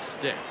gigantic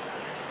stick.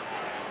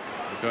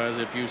 Because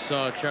if you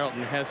saw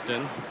Charlton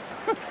Heston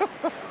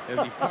as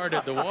he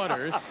parted the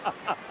waters,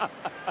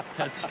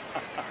 that's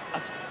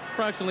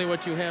approximately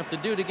what you have to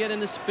do to get in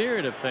the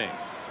spirit of things.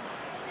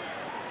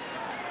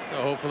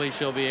 So hopefully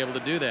she'll be able to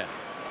do that.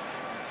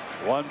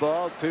 1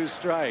 ball, 2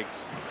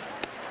 strikes.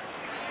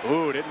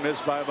 Ooh, didn't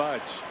miss by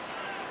much.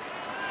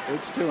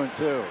 It's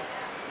 2-2.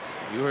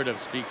 You heard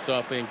of speak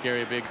softly and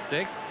carry a big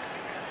stick?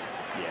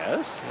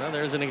 Yes. Well,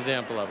 there's an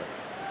example of it.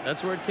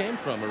 That's where it came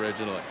from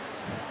originally.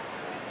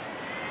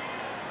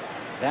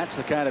 That's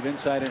the kind of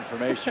inside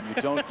information you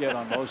don't get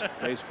on most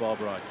baseball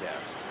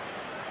broadcasts.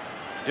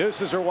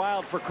 Deuces are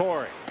wild for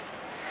Corey.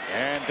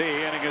 And the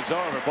inning is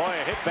over. Boy,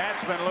 a hit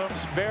batsman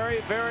looms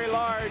very, very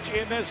large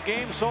in this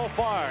game so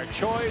far.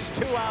 Choi's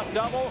 2-out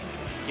double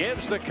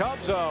gives the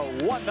Cubs a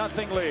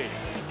 1-0 lead.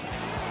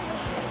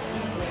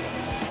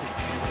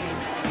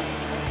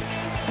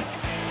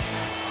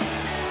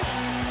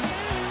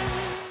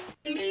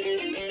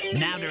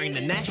 Now during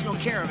the National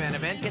Caravan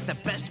event, get the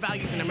best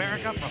values in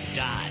America from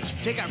Dodge.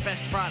 Take our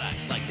best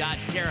products like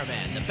Dodge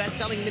Caravan, the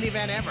best-selling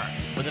minivan ever,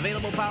 with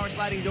available power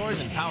sliding doors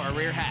and power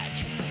rear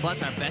hatch.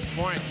 Plus our best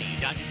warranty,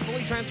 Dodge's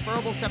fully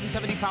transferable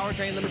 770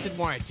 powertrain limited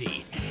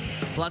warranty.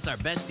 Plus our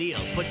best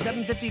deals, put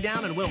 $750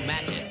 down and we'll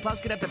match it. Plus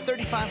get up to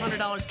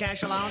 $3,500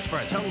 cash allowance for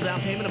a total down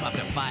payment of up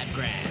to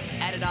 $5,000.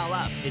 Add it all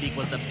up, it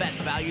equals the best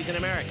values in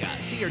America.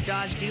 See your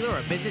Dodge dealer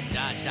or visit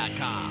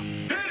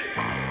Dodge.com.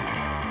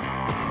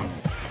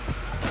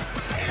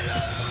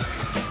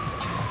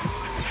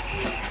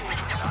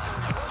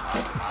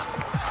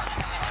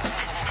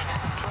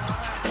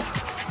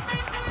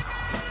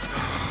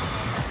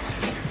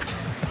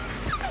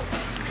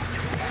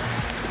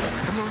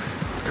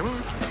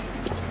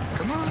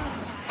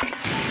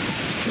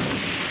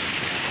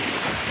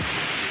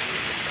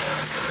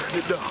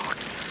 Dog.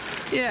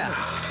 Yeah,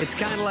 it's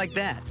kind of like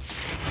that.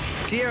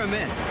 Sierra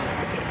Mist.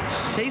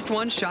 Taste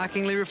one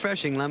shockingly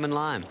refreshing lemon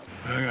lime.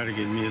 I gotta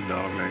get me a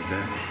dog like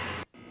that.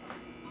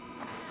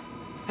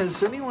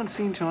 Has anyone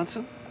seen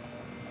Johnson?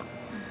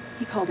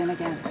 He called in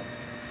again.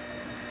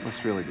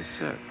 Must really be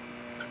sick.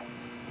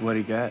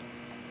 What'd he get?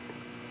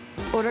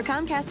 Order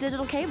Comcast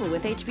digital cable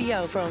with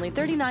HBO for only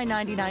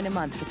 $39.99 a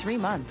month for 3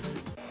 months.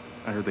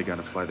 I heard they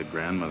gotta fly the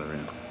grandmother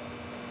in.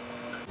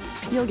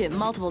 You'll get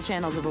multiple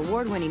channels of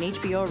award-winning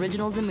HBO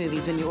originals and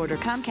movies when you order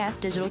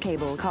Comcast digital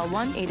cable. Call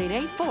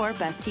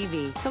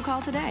 1-888-4-BEST-TV. So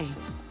call today.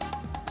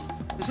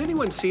 Has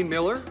anyone seen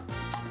Miller?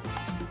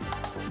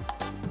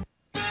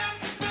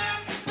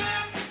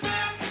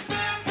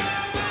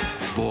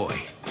 Boy,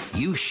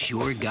 you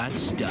sure got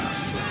stuff.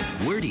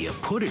 Where do you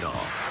put it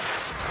all?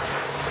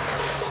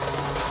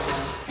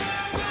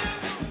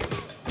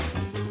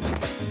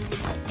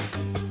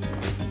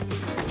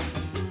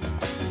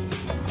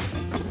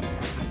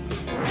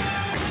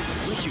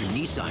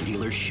 Nissan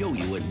dealers show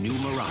you a new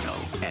Murano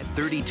at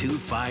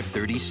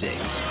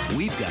 $32,536.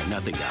 We've got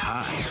nothing to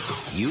hide.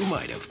 You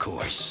might, of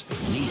course.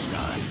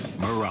 Nissan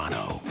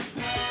Murano.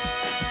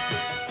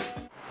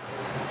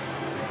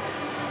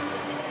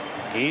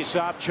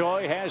 Hee-Sop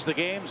Choi has the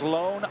game's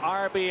lone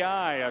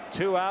RBI. A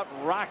 2-out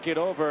rocket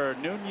over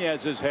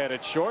Nunez's head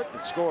at short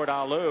that scored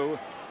Alou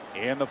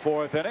in the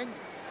 4th inning.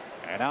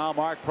 And now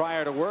Mark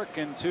Pryor to work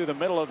into the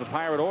middle of the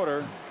Pirate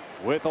order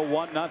with a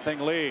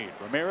 1-0 lead.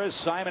 Ramirez,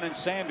 Simon, and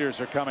Sanders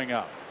are coming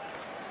up.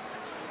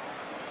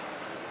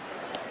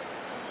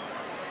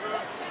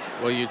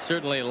 Well, you'd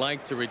certainly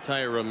like to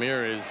retire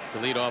Ramirez to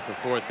lead off the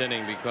 4th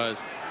inning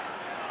because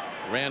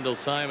Randall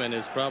Simon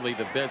is probably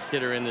the best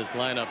hitter in this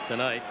lineup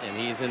tonight, and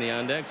he's in the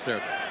on-deck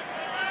circle.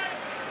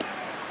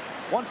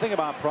 One thing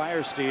about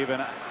Pryor, Steve,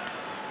 and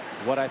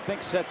what I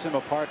think sets him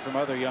apart from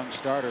other young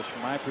starters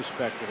from my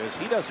perspective is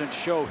he doesn't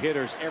show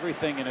hitters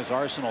everything in his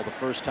arsenal the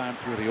first time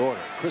through the order.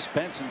 Chris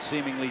Benson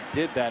seemingly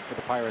did that for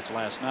the Pirates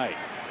last night.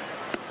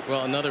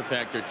 Well, another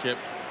factor, Chip.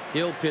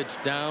 He'll pitch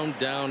down,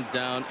 down,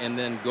 down, and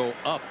then go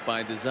up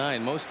by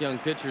design. Most young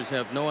pitchers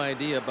have no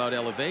idea about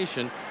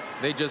elevation.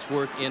 They just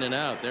work in and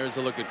out. There's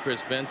a look at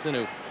Chris Benson,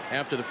 who,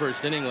 after the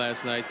first inning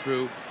last night,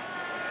 threw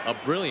a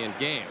brilliant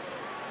game.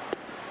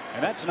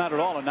 And that's not at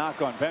all a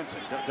knock on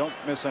Benson. Don't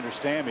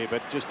misunderstand me,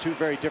 but just two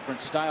very different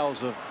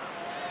styles of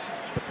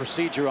the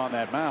procedure on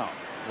that mound.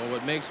 Well,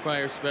 what makes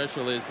Pryor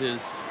special is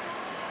his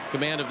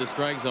command of the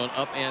strike zone,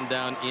 up and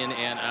down, in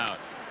and out.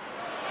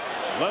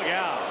 Look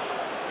out.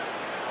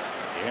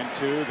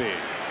 Into the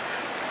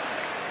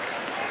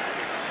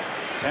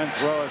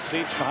 10th row of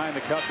seats behind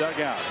the Cub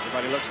dugout.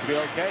 Everybody looks to be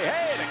okay.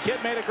 Hey, the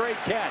kid made a great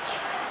catch.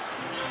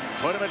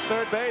 Put him at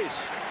third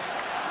base.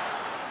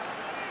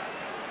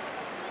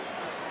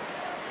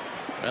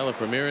 Well,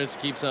 if Ramirez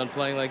keeps on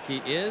playing like he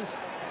is,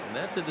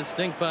 that's a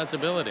distinct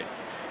possibility.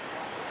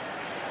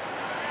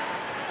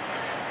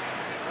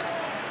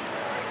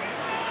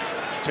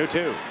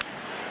 Two.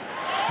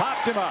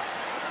 Popped him up.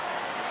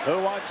 Who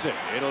wants it?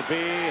 It'll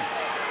be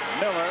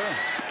Miller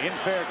in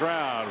fair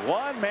ground.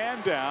 One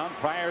man down.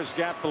 Pryor's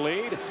got the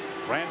lead.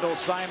 Randall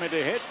Simon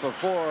to hit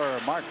before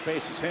Mark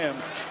faces him.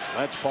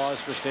 Let's pause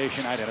for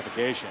station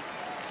identification.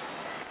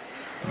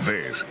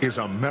 This is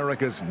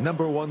America's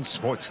 #1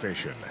 sports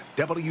station,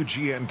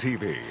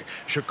 WGN-TV,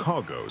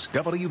 Chicago's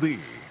WB.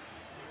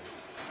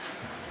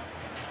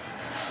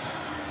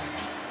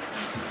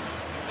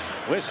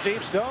 With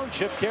Steve Stone,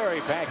 Chip Carey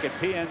back at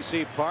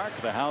PNC Park,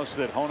 the house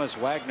that Honus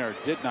Wagner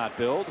did not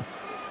build,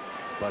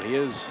 but he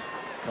is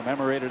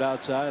commemorated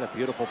outside. A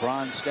beautiful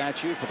bronze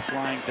statue for the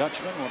Flying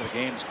Dutchman, one of the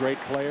game's great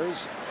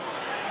players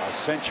a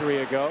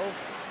century ago.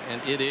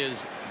 And it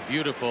is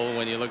beautiful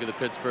when you look at the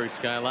Pittsburgh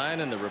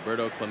skyline and the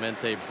Roberto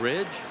Clemente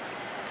Bridge.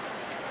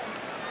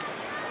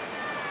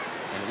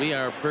 And we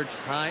are perched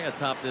high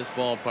atop this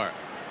ballpark.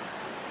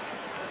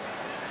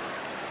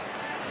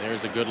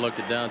 There's a good look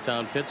at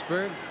downtown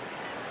Pittsburgh.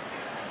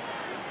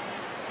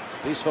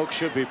 These folks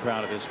should be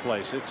proud of this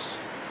place. It's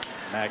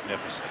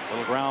magnificent.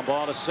 Little ground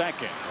ball to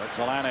second.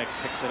 Grudzielanek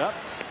picks it up.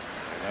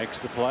 Makes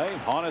the play.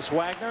 Honus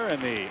Wagner in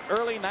the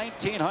early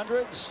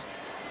 1900s.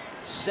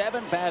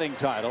 7 batting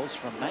titles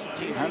from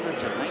 1900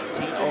 to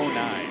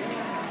 1909.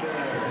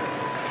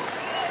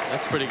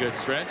 That's a pretty good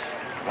stretch.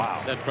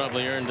 Wow. That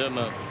probably earned him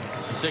a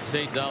 $6,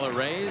 $8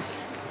 raise.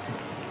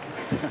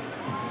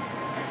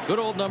 Good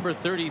old number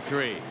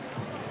 33.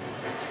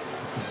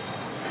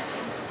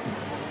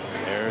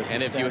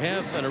 And if you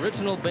have an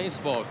original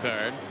baseball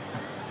card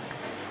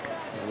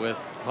with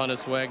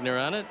Honus Wagner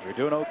on it, you're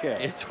doing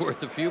okay. It's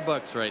worth a few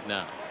bucks right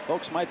now.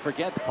 Folks might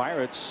forget the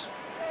Pirates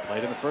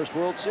played in the first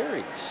World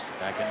Series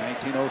back in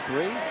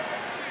 1903.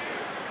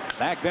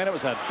 Back then it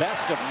was a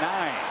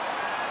best-of-9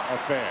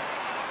 affair.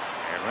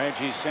 And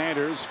Reggie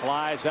Sanders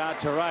flies out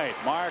to right.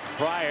 Mark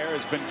Pryor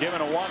has been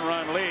given a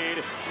 1-run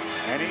lead,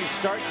 and he's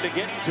starting to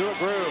get into a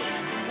groove.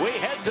 We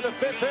head to the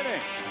 5th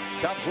inning.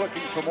 Cubs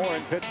looking for more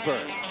in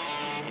Pittsburgh.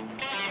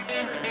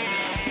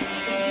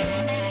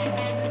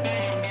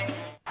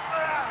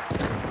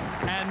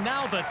 And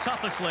now the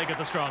toughest leg of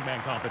the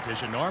strongman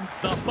competition, Norm,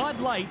 the Bud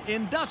Light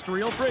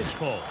Industrial Bridge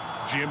Pull.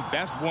 Jim,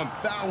 that's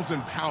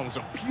 1,000 pounds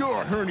of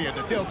pure hernia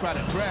that they'll try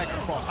to drag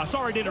across.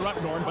 Sorry to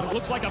interrupt, Norm, but it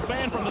looks like a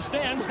fan from the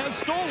stands has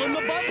stolen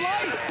the Bud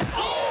Light.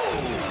 Oh,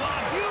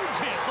 a huge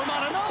hit from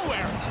out of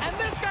nowhere. And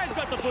this guy's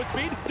got the foot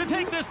speed to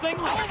take this thing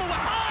all the way.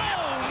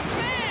 Oh,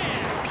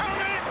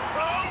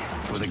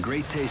 man! With a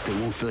great taste that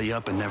won't fill you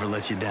up and never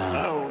let you down.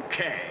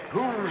 Okay,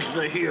 who's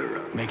the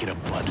hero? Make it a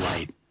Bud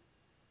Light.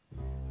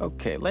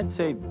 Okay, let's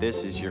say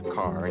this is your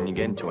car and you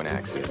get into an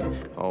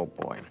accident. Oh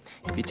boy.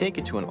 If you take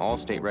it to an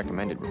Allstate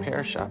recommended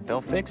repair shop,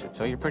 they'll fix it,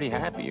 so you're pretty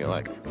happy. You're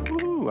like,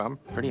 ooh, I'm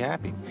pretty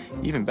happy.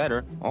 Even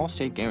better,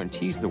 Allstate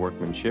guarantees the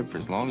workmanship for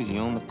as long as you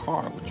own the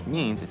car, which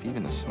means if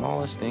even the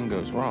smallest thing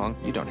goes wrong,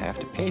 you don't have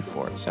to pay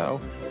for it. So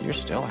you're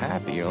still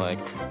happy. You're like,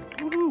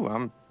 ooh,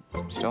 I'm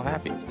still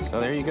happy. So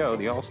there you go,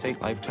 the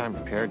Allstate Lifetime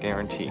Repair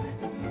Guarantee.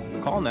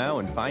 Call now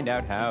and find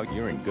out how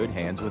you're in good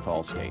hands with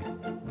Allstate.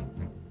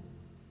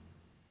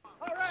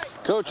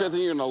 Coach, I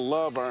think you're going to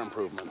love our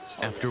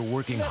improvements. After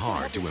working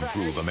hard to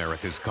improve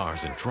America's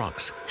cars and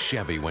trucks,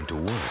 Chevy went to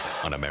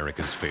work on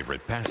America's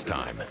favorite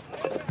pastime.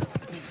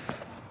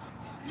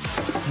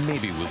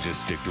 Maybe we'll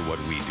just stick to what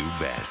we do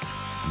best.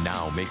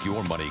 Now make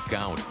your money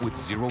count with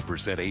 0%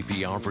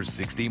 APR for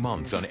 60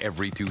 months on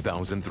every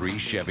 2003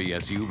 Chevy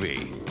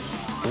SUV.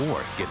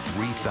 Or get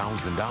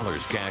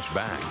 $3,000 cash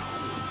back.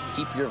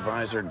 Keep your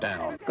visor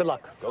down. Good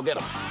luck. Go get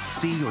them.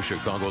 See your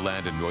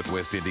Chicagoland and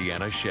Northwest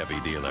Indiana Chevy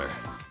dealer.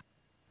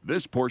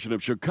 This portion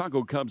of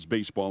Chicago Cubs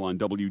baseball on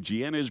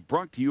WGN is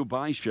brought to you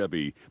by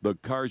Chevy. The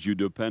cars you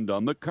depend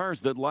on, the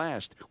cars that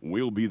last.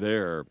 We'll be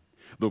there.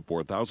 The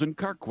 4,000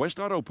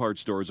 CarQuest Auto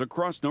Parts stores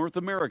across North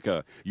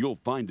America. You'll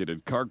find it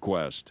at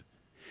CarQuest.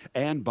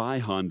 And by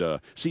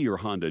Honda. See your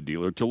Honda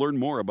dealer to learn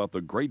more about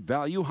the great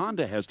value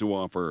Honda has to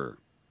offer.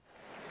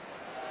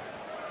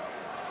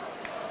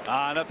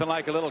 Nothing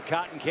like a little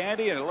cotton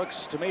candy, and it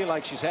looks to me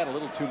like she's had a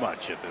little too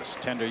much at this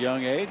tender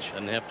young age.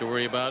 Doesn't have to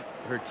worry about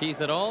her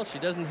teeth at all. She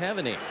doesn't have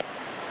any.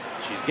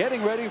 She's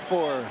getting ready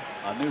for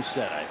a new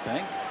set, I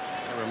think.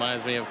 That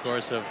reminds me, of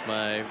course, of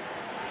my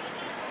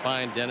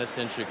fine dentist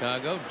in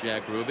Chicago,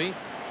 Jack Ruby.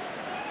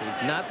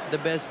 He's not the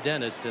best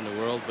dentist in the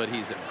world, but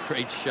he's a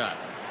great shot.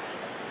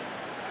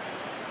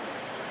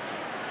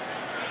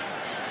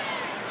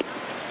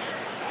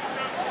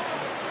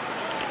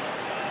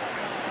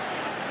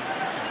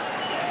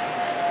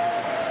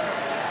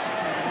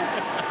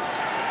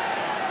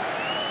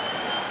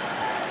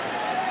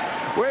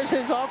 Where's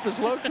his office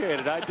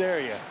located? I dare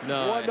you.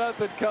 No.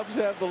 1-0 Cubs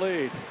have the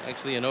lead.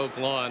 Actually in Oak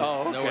Lawn. Oh,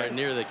 it's okay. nowhere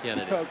near the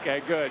Kennedy.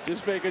 Okay, good.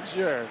 Just making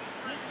sure.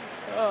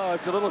 Oh,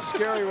 it's a little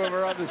scary when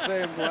we're on the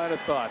same line of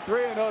thought.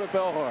 3-0 to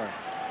Bellhorn.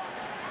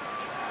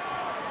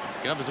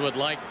 Cubs would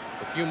like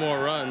a few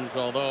more runs,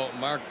 although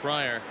Mark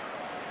Pryor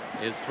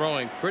is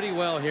throwing pretty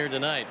well here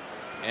tonight,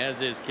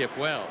 as is Kip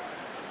Wells.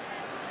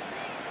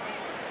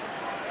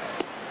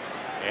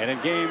 And in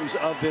games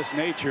of this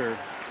nature,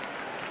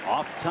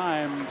 oft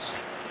times,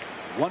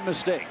 one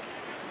mistake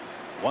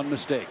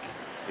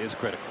is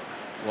critical.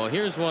 Well,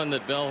 here's one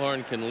that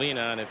Bellhorn can lean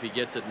on if he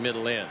gets it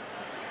middle in.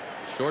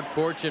 Short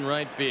porch in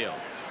right field.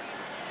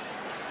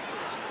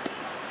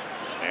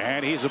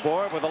 And he's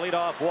aboard with a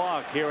leadoff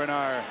walk here in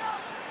our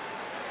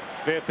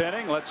 5th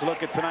inning. Let's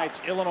look at tonight's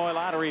Illinois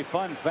Lottery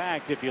fun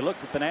fact. If you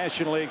looked at the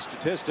National League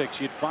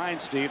statistics, you'd find,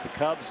 Steve, the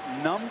Cubs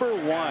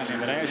 #1 in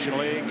the National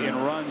League in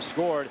runs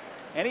scored.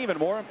 And even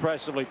more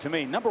impressively to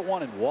me,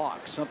 #1 in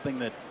walks, something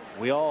that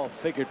we all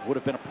figured would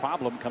have been a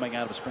problem coming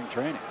out of spring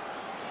training.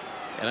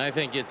 And I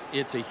think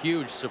it's a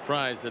huge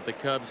surprise that the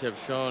Cubs have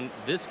shown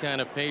this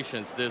kind of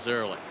patience this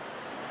early.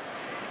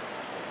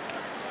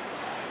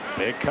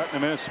 Big cut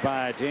and a miss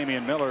by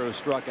Damian Miller, who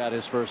struck out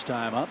his first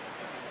time up.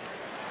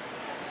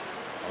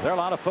 Well, there are a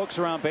lot of folks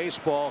around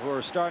baseball who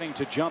are starting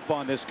to jump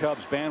on this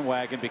Cubs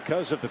bandwagon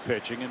because of the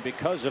pitching and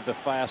because of the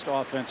fast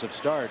offensive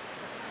start.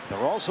 There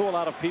are also a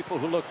lot of people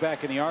who look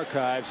back in the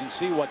archives and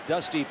see what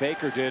Dusty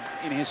Baker did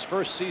in his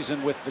first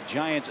season with the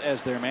Giants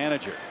as their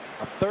manager.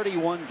 A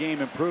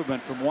 31-game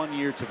improvement from one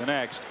year to the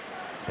next.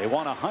 They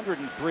won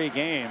 103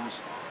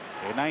 games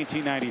in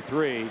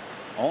 1993.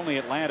 Only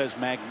Atlanta's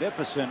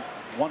magnificent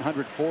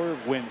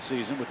 104-win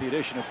season with the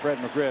addition of Fred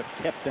McGriff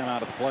kept them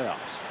out of the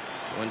playoffs.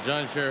 When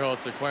John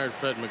Sherholtz acquired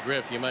Fred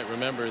McGriff, you might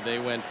remember they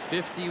went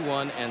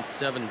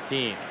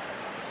 51-17.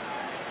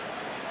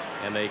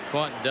 And they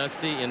caught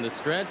Dusty in the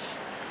stretch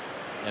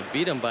and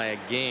beat him by a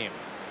game.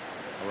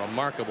 A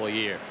remarkable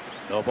year.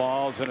 No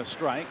balls and a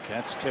strike.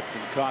 That's tipped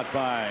and caught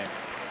by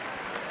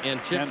and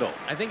Chip, Kendall.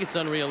 I think it's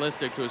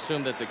unrealistic to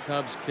assume that the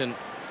Cubs can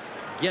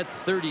get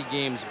 30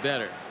 games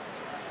better,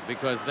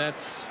 because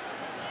that's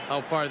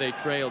how far they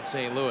trailed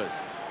St. Louis.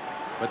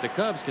 But the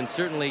Cubs can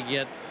certainly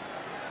get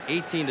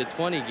 18 to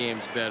 20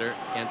 games better,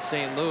 and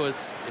St. Louis,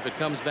 if it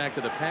comes back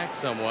to the pack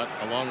somewhat,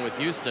 along with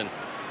Houston,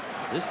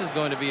 this is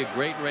going to be a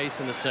great race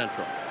in the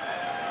Central.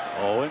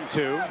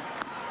 0-2.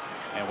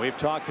 And we've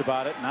talked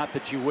about it, not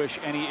that you wish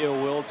any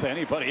ill will to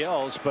anybody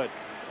else, but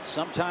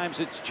sometimes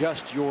it's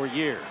just your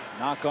year.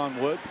 Knock on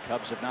wood, the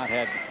Cubs have not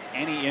had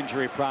any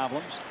injury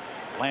problems.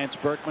 Lance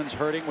Berkman's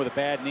hurting with a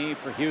bad knee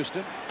for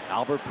Houston.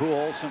 Albert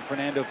Pujols and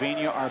Fernando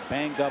Vina are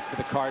banged up for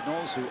the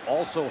Cardinals, who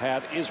also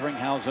have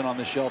Isringhausen on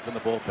the shelf in the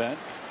bullpen.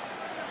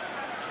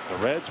 The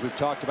Reds, we've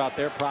talked about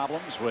their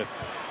problems with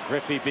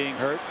Griffey being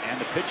hurt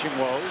and the pitching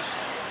woes.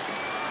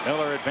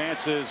 Miller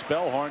advances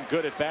Bellhorn,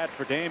 good at bat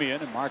for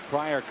Damian, and Mark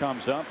Pryor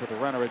comes up with a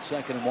runner at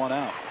second and 1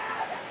 out.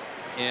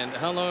 And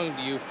how long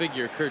do you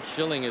figure Curt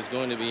Schilling is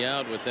going to be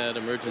out with that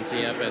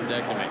emergency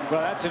appendectomy?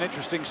 Well, that's an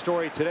interesting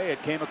story today.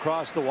 It came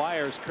across the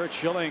wires. Curt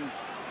Schilling,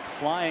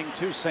 flying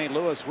to St.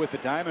 Louis with the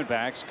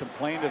Diamondbacks,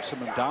 complained of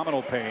some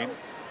abdominal pain.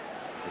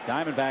 The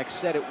Diamondbacks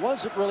said it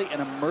wasn't really an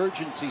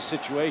emergency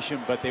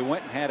situation, but they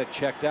went and had it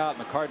checked out,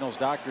 and the Cardinals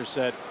doctor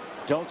said,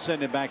 don't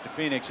send him back to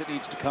Phoenix. It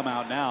needs to come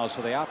out now.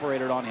 So they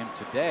operated on him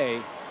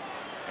today.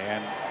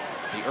 And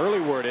the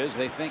early word is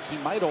they think he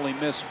might only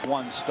miss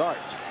one start,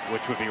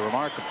 which would be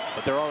remarkable.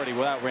 But they're already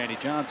without Randy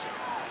Johnson.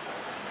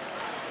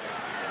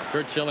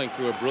 Curt Schilling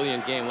threw a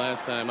brilliant game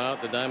last time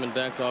out. The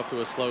Diamondbacks off to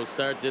a slow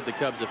start. Did the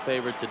Cubs a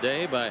favor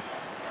today by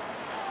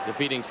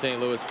defeating St.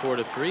 Louis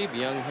 4-3.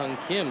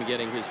 Byung-Hyun Kim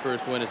getting his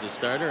first win as a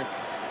starter.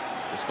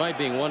 Despite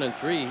being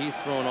 1-3, he's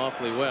thrown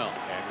awfully well.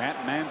 And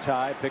Matt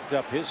Manti picked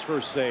up his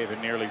first save in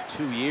nearly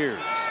 2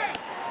 years.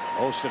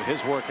 Most of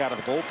his work out of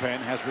the bullpen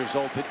has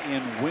resulted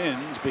in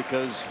wins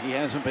because he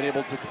hasn't been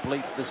able to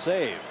complete the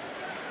save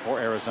for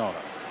Arizona.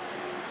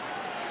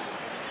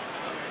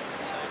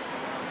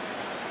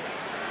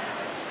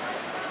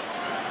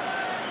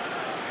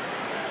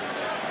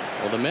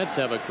 Well, the Mets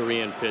have a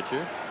Korean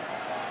pitcher.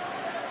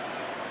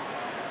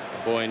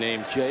 A boy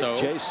named So.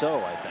 Jay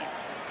So, I think.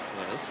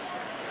 Yes.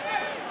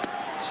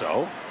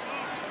 So.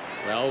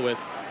 Well, with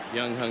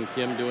Byung-Hyun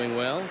Kim doing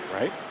well.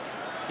 Right.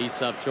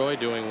 Hee-Sop Choi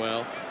doing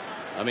well.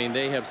 I mean,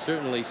 they have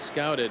certainly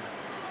scouted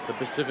the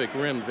Pacific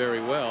Rim very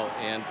well,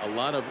 and a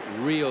lot of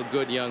real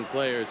good young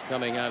players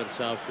coming out of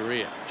South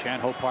Korea.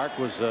 Chan-Ho Park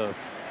was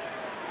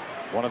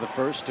one of the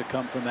first to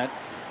come from that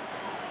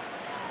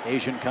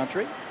Asian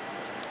country.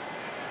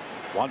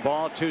 1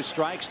 ball, 2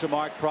 strikes to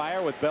Mark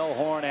Pryor with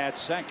Bellhorn at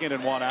second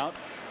and 1 out.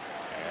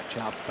 And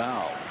chopped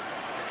foul.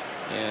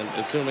 And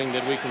assuming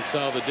that we can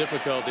solve the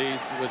difficulties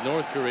with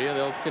North Korea,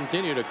 they'll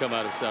continue to come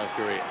out of South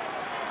Korea.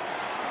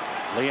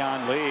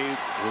 Leon Lee,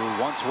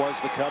 who once was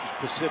the Cubs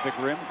Pacific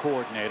Rim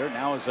coordinator,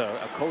 now is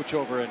a coach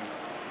over in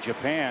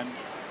Japan,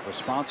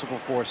 responsible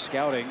for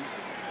scouting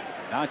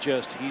not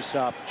just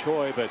Hee-Sop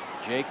Choi, but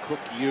Jae Cook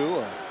Yu,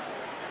 a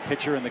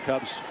pitcher in the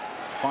Cubs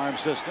farm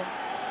system.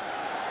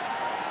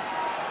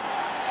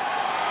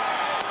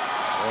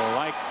 So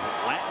like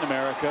Latin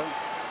America,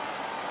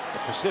 the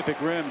Pacific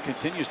Rim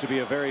continues to be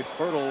a very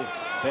fertile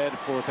bed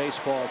for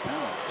baseball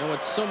talent. And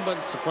what's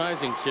somewhat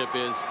surprising, Chip,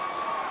 is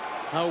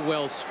how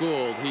well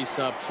schooled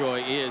Hee-Sop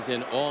Choi is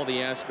in all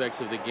the aspects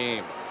of the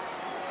game.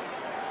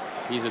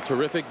 He's a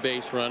terrific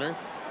base runner.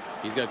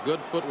 He's got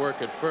good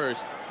footwork at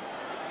first,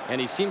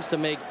 and he seems to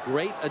make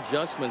great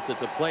adjustments at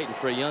the plate, and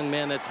for a young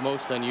man, that's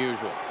most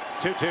unusual.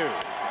 2-2.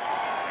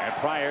 And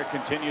Pryor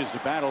continues to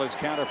battle his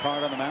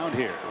counterpart on the mound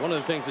here. One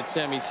of the things that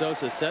Sammy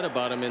Sosa said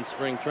about him in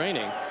spring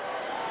training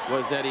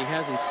was that he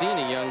hasn't seen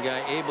a young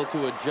guy able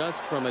to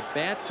adjust from at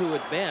bat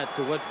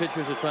to what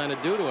pitchers are trying to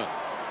do to him.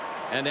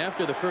 And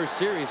after the first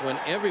series, when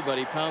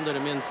everybody pounded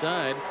him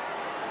inside,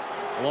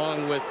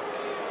 along with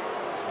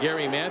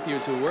Gary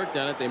Matthews, who worked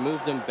on it, they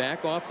moved him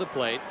back off the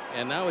plate.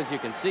 And now, as you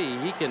can see,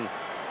 he can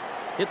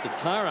hit the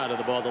tar out of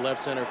the ball to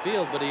left center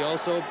field, but he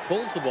also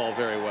pulls the ball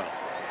very well.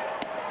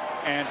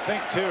 And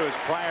think, too, as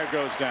Pryor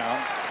goes down,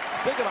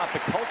 think about the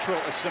cultural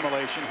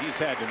assimilation he's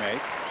had to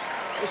make.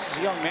 This is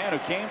a young man who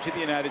came to the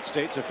United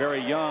States, a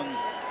very young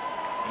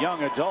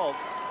adult,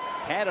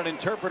 had an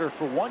interpreter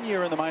for 1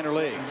 year in the minor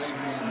leagues.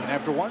 And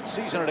after 1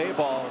 season at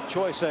A-ball,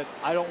 Choi said,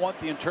 I don't want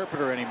the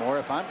interpreter anymore.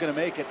 If I'm going to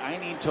make it, I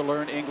need to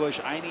learn English.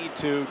 I need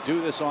to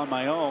do this on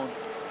my own.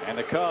 And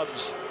the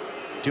Cubs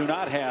do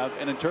not have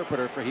an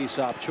interpreter for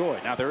Hee-Sop Choi.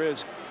 Now, there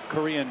is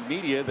Korean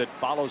media that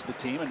follows the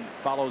team and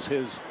follows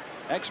his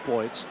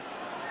exploits,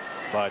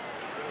 but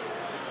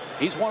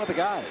he's one of the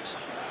guys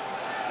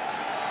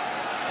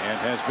and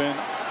has been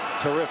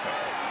terrific.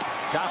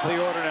 Top of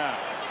the order now.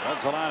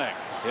 Grudzielanek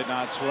did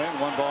not swing.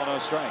 1 ball, no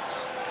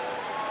strikes.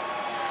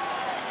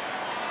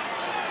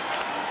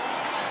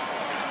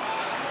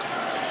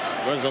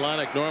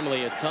 Grudzielanek,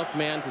 normally a tough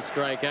man to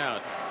strike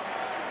out,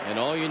 and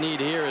all you need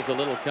here is a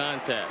little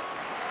contact.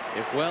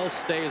 If Wells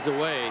stays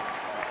away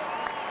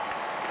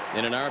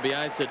in an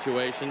RBI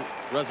situation,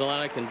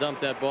 Grudzielanek can dump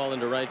that ball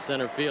into right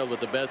center field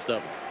with the best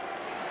of them.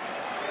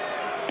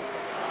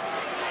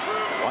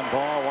 1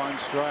 ball, 1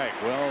 strike.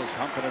 Wells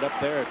humping it up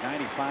there at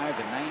 95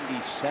 to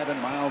 97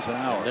 miles an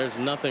hour. There's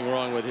nothing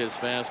wrong with his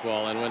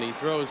fastball, and when he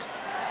throws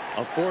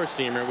a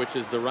 4-seamer, which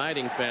is the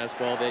riding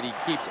fastball that he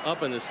keeps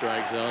up in the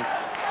strike zone,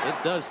 it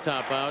does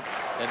top out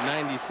at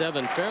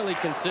 97 fairly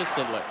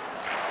consistently.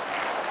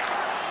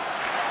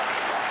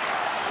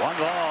 1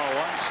 ball,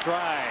 1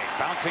 strike.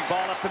 Bouncing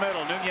ball up the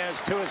middle.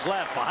 Nunez to his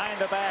left, behind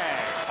the bag.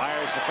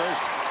 Fires to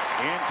first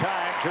in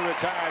time to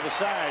retire the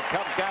side.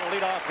 Cubs got a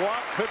leadoff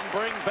walk. Couldn't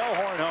bring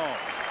Bellhorn home.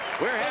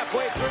 We're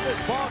halfway through this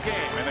ball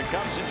game, and the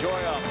Cubs enjoy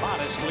a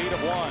modest lead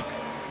of 1.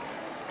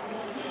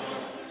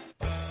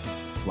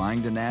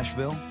 Flying to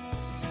Nashville?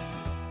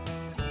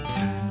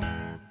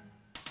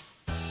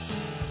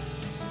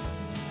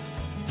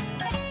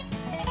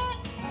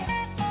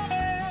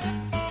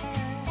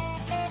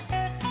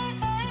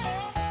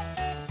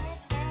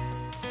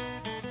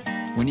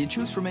 When you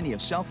choose from any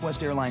of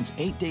Southwest Airlines'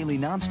 8 daily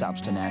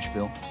nonstops to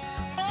Nashville,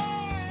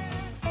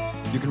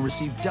 you can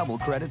receive double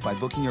credit by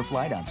booking your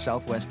flight on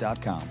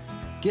Southwest.com.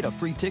 Get a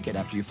free ticket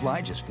after you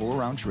fly just 4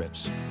 round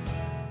trips.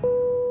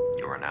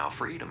 You are now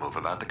free to move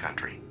about the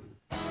country.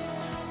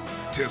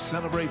 To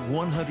celebrate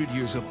 100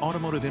 years of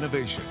automotive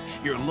innovation,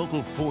 your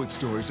local Ford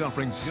store is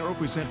offering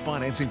 0%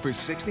 financing for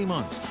 60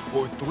 months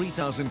or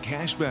 $3,000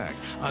 cash back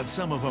on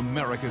some of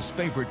America's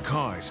favorite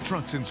cars,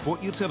 trucks, and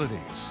sport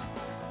utilities.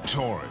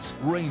 Taurus,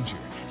 Ranger,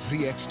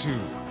 ZX2,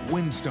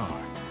 Windstar,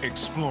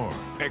 Explorer,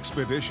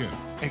 Expedition,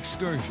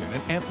 Excursion,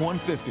 and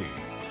F-150.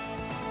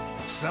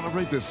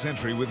 Celebrate the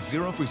century with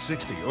 0 for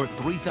 60 or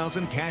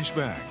 $3,000 cash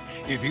back.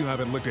 If you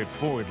haven't looked at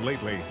Ford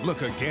lately,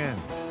 look again.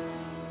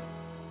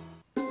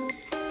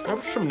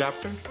 Have some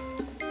napkin.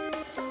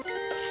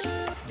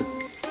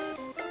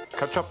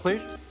 Ketchup,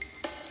 please.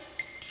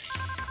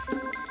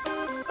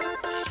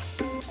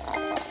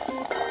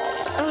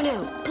 Oh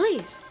no,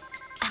 please.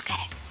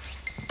 Okay.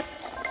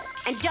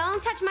 And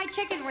don't touch my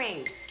chicken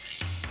rings.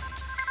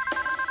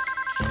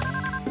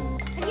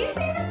 Have you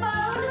seen the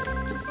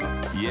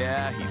phone?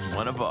 Yeah, he's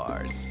one of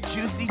ours.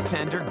 Juicy,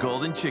 tender,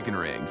 golden chicken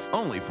rings.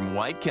 Only from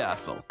White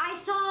Castle. I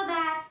saw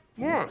that.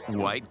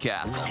 White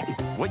Castle.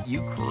 What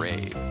you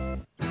crave.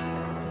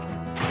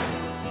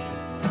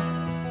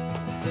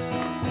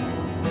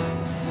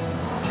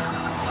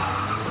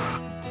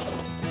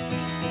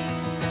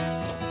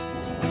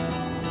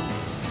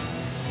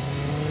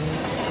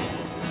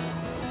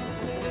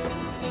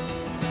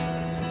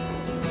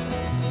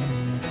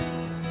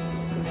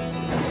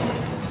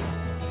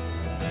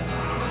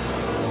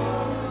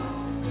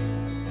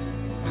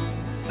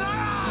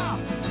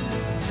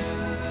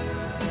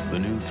 The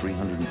new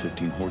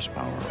 315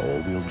 horsepower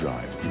all-wheel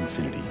drive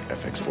Infiniti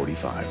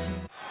FX45.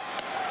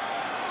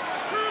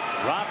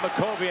 Rob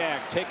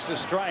Makoviak takes a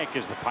strike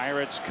as the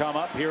Pirates come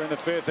up here in the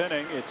 5th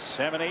inning. It's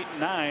 7, 8, and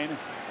 9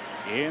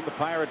 in the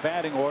Pirate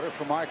batting order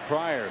for Mark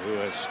Pryor, who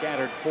has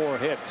scattered 4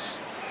 hits.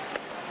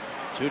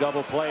 2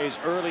 double plays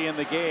early in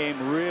the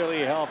game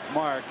really helped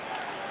Mark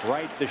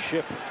right the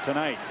ship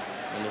tonight.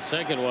 And the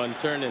second one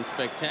turned in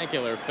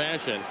spectacular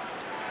fashion,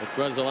 with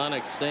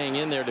Grudzielanek staying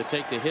in there to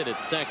take the hit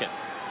at second.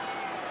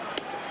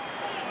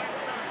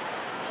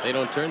 They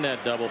don't turn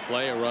that double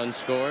play, a run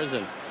scores,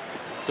 and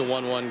it's a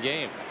 1-1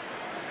 game.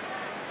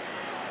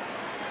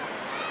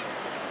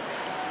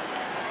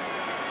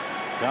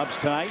 Cubs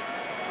tonight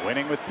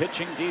winning with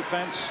pitching,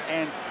 defense,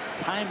 and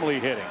timely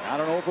hitting, not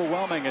an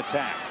overwhelming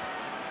attack.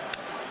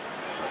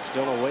 But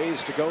still a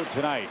ways to go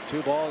tonight.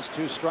 2 balls,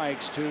 2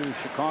 strikes to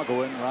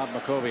Chicagoan Rob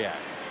Makoviak.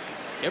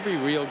 Every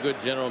real good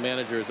general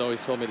manager has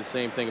always told me the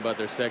same thing about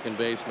their second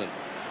baseman.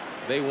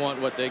 They want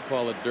what they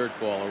call a dirt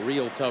ball, a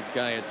real tough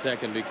guy at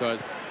second,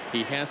 because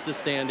he has to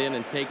stand in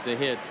and take the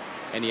hits,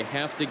 and you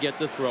have to get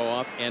the throw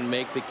off and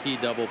make the key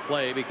double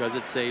play because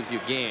it saves you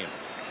games.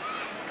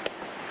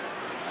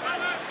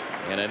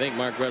 And I think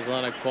Mark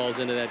Grudzielanek falls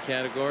into that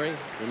category.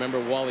 Remember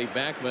Wally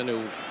Backman,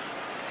 who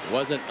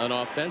wasn't an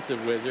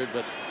offensive wizard,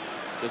 but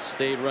just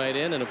stayed right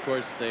in. And of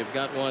course, they've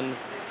got one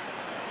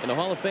in the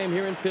Hall of Fame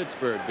here in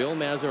Pittsburgh, Bill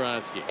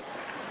Mazeroski.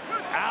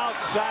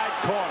 Outside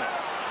corner.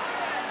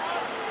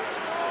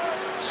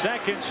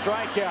 Second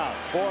strikeout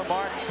for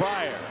Mark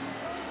Pryor.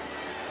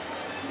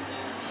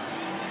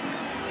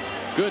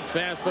 Good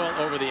fastball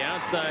over the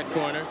outside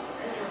corner.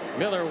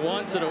 Miller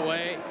wants it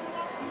away.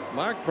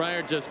 Mark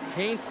Pryor just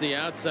paints the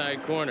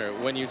outside corner.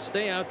 When you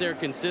stay out there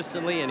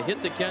consistently and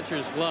hit the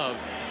catcher's glove,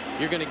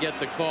 you're going to get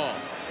the call.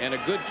 And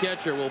a good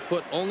catcher will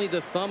put only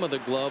the thumb of the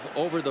glove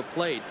over the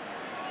plate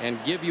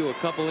and give you a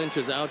couple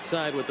inches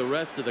outside with the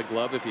rest of the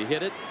glove. If you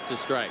hit it, it's a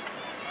strike.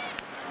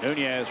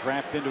 Nunez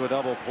wrapped into a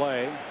double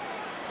play,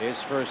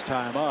 his first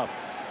time up.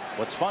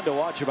 What's fun to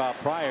watch about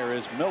Pryor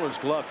is Miller's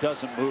glove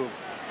doesn't move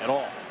at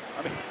all.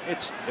 I mean,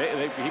 it's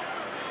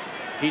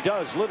he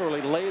does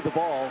literally lay the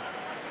ball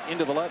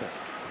into the leather.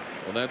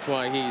 Well, that's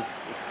why he's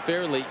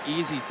fairly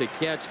easy to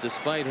catch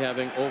despite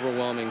having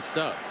overwhelming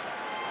stuff.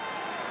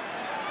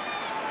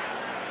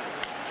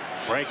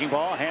 Breaking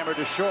ball hammered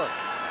to short.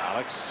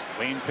 Alex,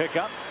 clean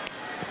pickup.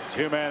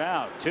 2 men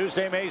out.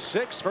 Tuesday, May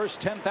 6th.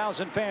 First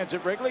 10,000 fans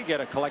at Wrigley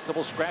get a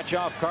collectible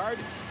scratch-off card.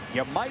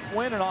 You might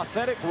win an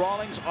authentic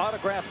Rawlings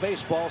autographed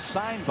baseball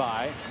signed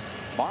by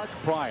Mark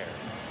Pryor.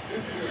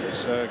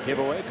 This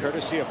giveaway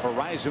courtesy of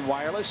Verizon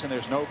Wireless, and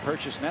there's no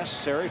purchase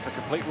necessary. For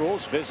complete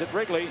rules, visit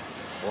Wrigley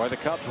or the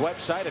Cubs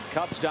website at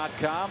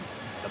Cubs.com.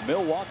 The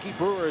Milwaukee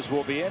Brewers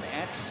will be in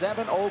at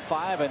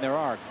 7:05, and there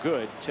are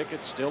good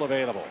tickets still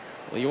available.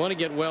 Well, you want to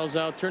get Wells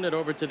out, turn it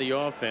over to the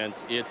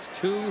offense. It's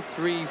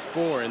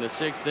 2-3-4 in the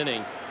 6th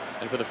inning.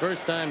 And for the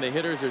first time, the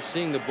hitters are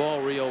seeing the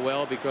ball real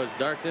well because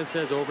darkness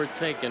has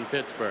overtaken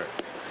Pittsburgh.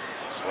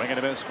 Swing and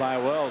a miss by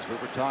Wells. We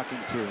were talking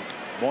to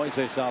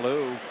Moises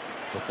Alou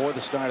before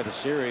the start of the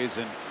series,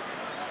 and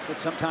said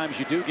sometimes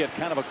you do get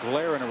kind of a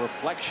glare and a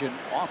reflection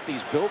off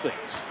these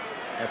buildings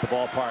at the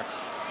ballpark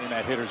in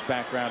that hitter's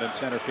background in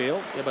center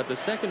field. Yeah, but the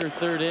 2nd or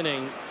 3rd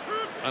inning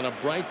on a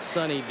bright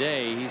sunny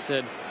day, he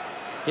said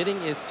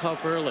hitting is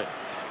tough early,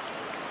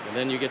 and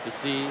then you get to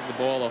see the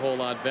ball a whole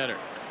lot better.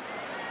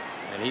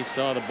 And he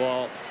saw the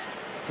ball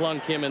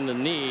plunk him in the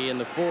knee in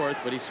the 4th,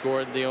 but he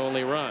scored the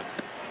only run.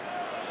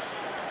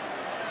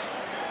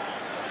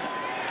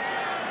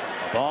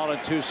 A ball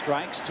and 2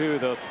 strikes to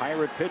the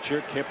Pirate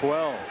pitcher Kip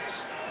Wells.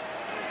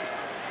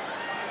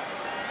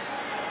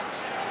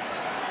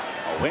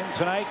 A win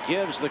tonight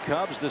gives the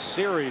Cubs the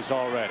series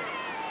already.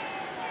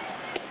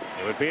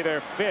 It would be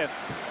their 5th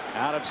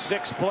out of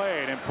 6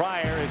 played, and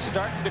Pryor is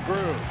starting to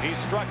groove. He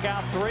struck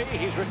out 3.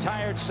 He's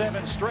retired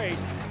 7 straight,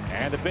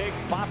 and the big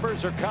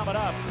poppers are coming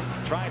up,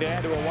 trying to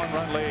add to a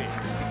 1-run lead.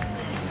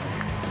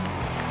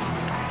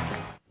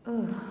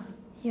 Ooh,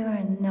 you're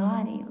a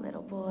naughty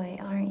little boy,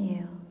 aren't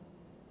you?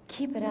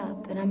 Keep it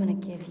up, and I'm gonna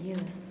give you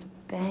a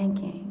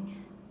spanking.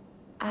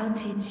 I'll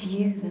teach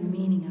you the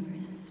meaning of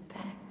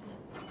respect.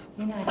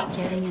 You're not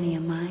getting any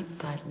of my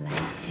Bud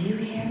Light. Do you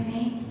hear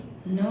me?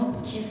 No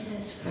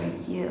kisses for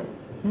you.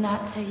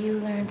 Not till you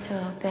learn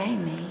to obey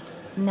me.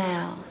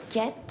 Now,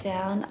 get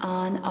down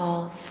on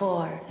all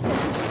 4s.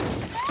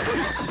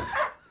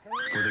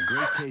 For the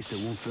great taste that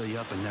won't fill you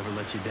up and never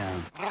let you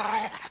down.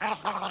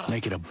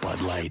 Make it a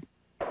Bud Light.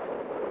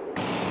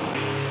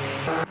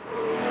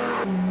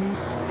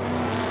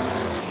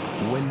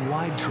 When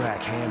wide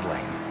track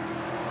handling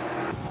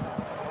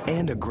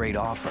and a great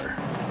offer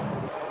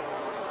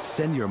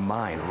send your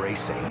mind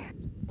racing.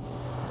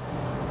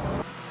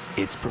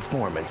 It's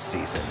performance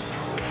season.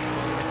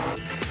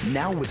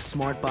 Now with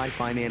Smart Buy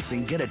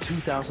financing, get a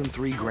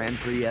 2003 Grand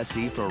Prix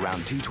SE for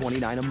around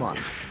 $229 a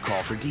month.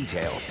 Call for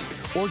details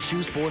or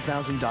choose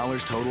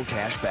 $4,000 total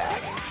cash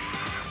back.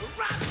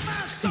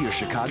 See your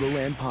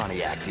Chicagoland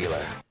Pontiac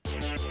dealer.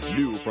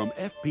 New from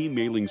FP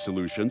Mailing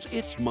Solutions,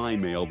 it's My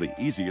Mail, the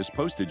easiest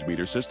postage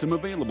meter system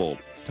available.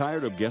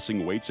 Tired of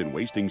guessing weights and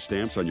wasting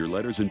stamps on your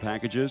letters and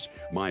packages?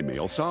 My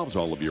Mail solves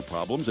all of your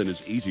problems and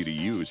is easy to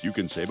use. You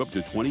can save up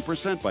to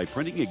 20% by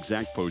printing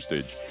exact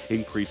postage.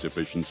 Increase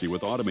efficiency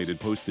with automated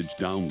postage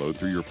download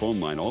through your phone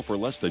line, all for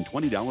less than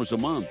 $20 a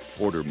month.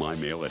 Order My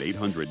Mail at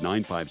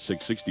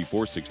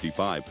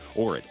 800-956-6465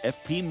 or at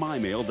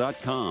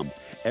fpmymail.com.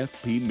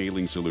 FP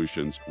Mailing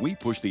Solutions. We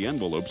push the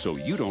envelope so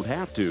you don't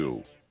have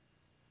to.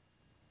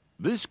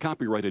 This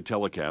copyrighted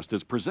telecast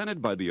is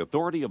presented by the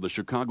authority of the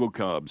Chicago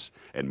Cubs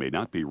and may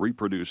not be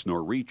reproduced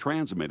nor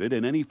retransmitted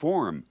in any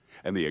form.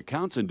 And the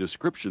accounts and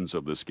descriptions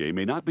of this game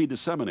may not be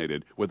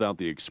disseminated without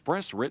the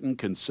express written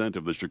consent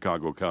of the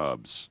Chicago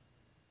Cubs.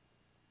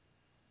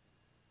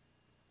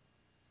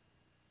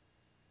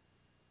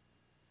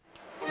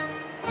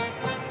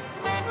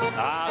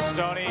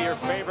 Stoney, your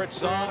favorite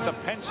song, the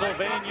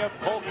Pennsylvania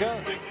Polka,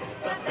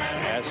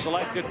 as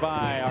selected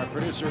by our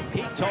producer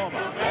Pete Toma,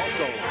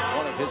 also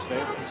one of his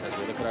favorites as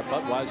we look at our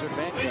Budweiser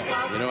fan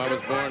club. You know, I was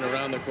born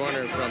around the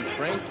corner from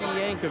Frankie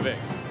Yankovic,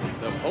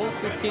 the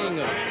polka king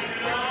of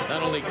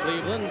not only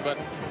Cleveland, but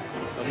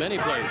of many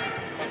places.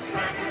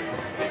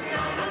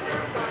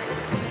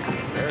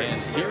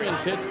 And here in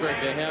Pittsburgh,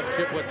 they have,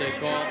 Chip, what they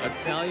call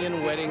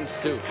Italian wedding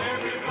soup.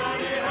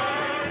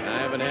 I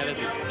haven't had it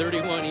in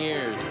 31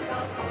 years.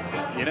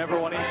 You never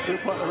want to eat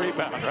soup on the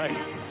rebound, right?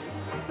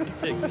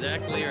 That's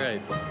exactly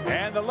right.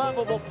 And the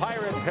lovable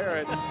pirate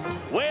parrot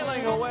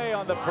wailing away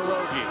on the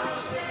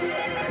pierogies.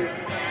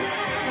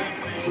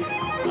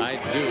 I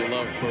do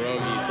love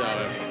pierogies,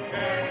 however.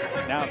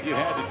 Now, if you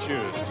had to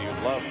choose, do you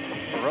love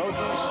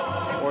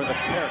pierogies or the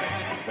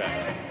parrot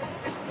better?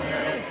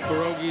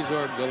 Pierogies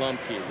or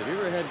golubkis. Have you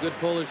ever had good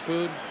Polish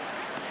food?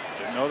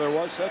 Didn't know there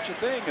was such a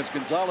thing as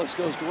Gonzalez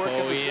goes to work.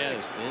 Oh,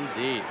 yes,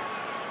 indeed.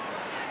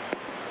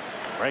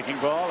 Breaking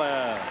ball,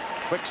 a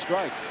quick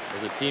strike.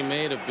 There's a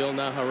teammate of Bill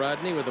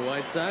Naharodny with the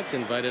White Sox,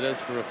 invited us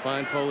for a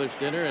fine Polish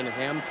dinner in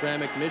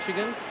Hamtramck,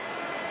 Michigan.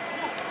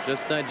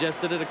 Just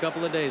digested it a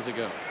couple of days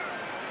ago.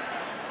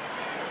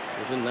 It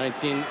was in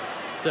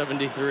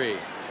 1973.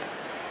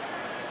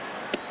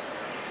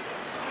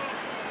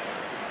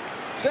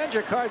 Send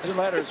your cards and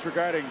letters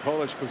regarding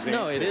Polish cuisine.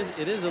 No, it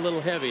is a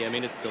little heavy. I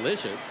mean, it's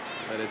delicious,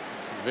 but it's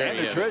very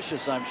and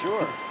nutritious, heavy. I'm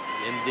sure.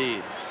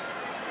 Indeed.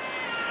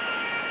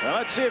 Well,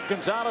 let's see if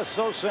Gonzalez,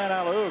 Sosa, and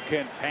Alou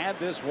can pad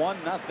this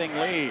 1-0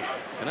 lead.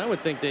 And I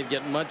would think they'd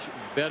get much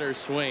better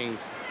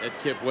swings at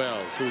Kip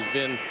Wells, who's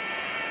been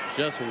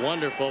just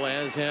wonderful,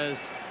 as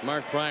has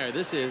Mark Pryor.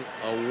 This is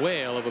a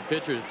whale of a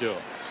pitcher's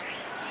duel.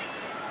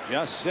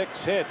 Just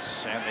 6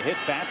 hits, and the hit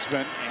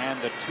batsman,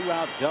 and the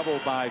 2-out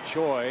double by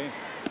Choi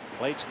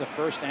plates the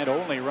first and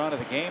only run of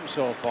the game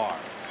so far.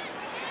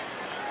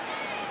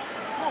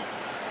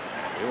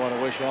 We want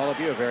to wish all of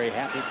you a very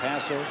happy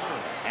Passover,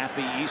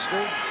 happy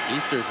Easter.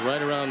 Easter's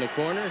right around the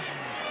corner,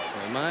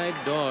 and my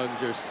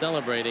dogs are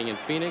celebrating in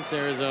Phoenix,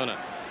 Arizona.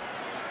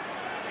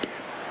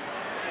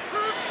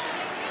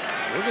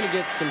 We're going to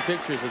get some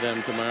pictures of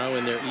them tomorrow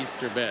in their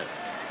Easter best.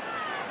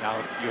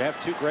 Now, you have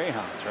 2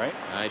 greyhounds, right?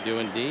 I do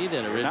indeed,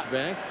 and a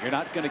Ridgeback. You're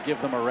not going to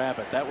give them a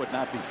rabbit. That would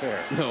not be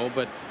fair. No,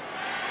 but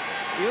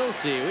you'll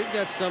see. We've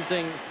got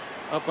something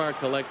up our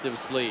collective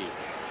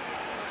sleeves.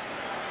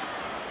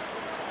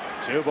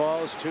 2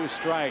 balls, 2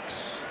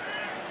 strikes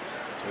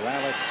to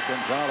Alex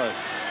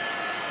Gonzalez.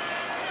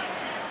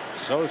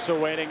 Sosa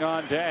waiting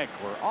on deck.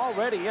 We're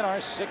already in our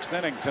 6th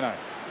inning tonight.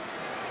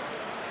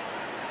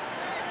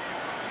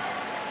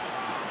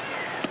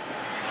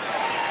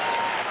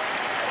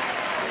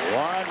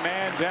 One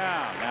man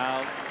down.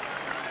 Now,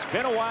 it's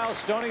been a while,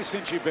 Stoney,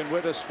 since you've been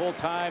with us full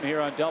time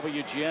here on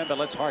WGN, but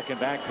let's harken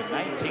back to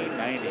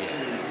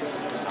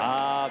 1998.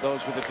 Ah,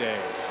 those were the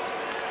days.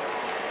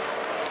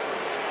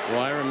 Well,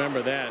 I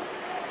remember that,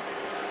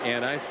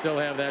 and I still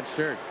have that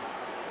shirt.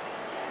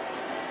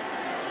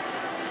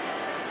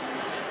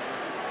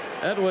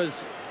 I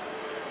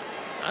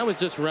was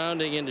just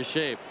rounding into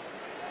shape.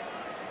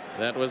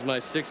 That was my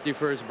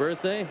 61st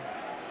birthday,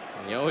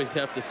 and you always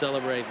have to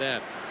celebrate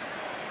that.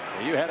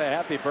 Well, you had a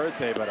happy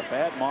birthday, but a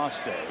bad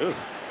moss day. Ooh,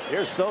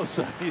 here's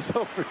Sosa. He's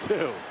 0 for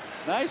 2.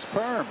 Nice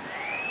perm.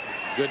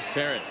 Good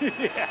parrot.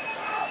 Yeah.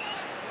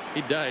 He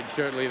died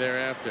shortly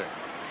thereafter.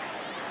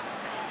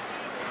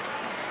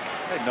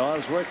 I didn't know I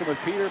was working with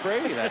Peter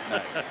Brady that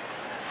night.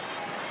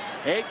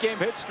 8-game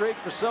hit streak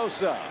for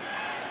Sosa.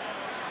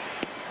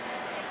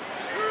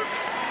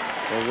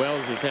 Well,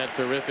 Wells has had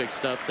terrific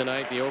stuff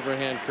tonight. The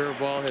overhand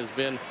curveball has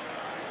been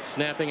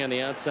snapping on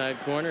the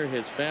outside corner.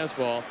 His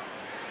fastball,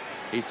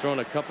 he's thrown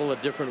a couple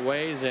of different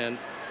ways, and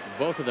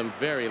both of them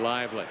very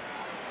lively.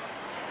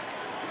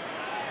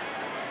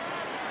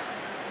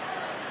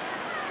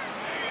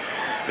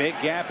 Big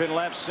gap in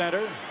left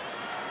center.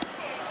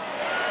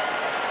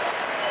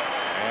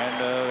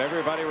 And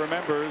everybody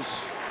remembers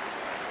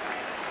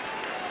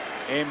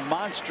a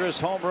monstrous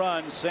home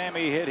run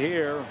Sammy hit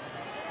here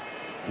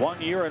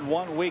 1 year and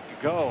 1 week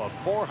ago.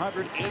 A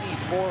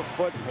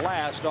 484-foot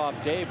blast off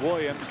Dave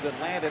Williams that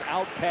landed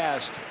out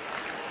past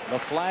the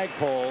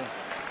flagpole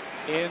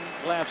in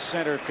left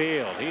center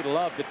field. He'd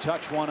love to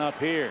touch one up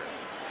here.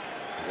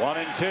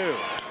 1-2.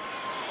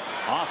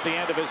 Off the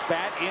end of his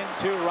bat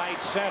into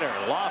right center.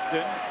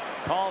 Lofton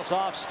calls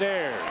off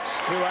Stairs.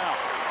 2 out.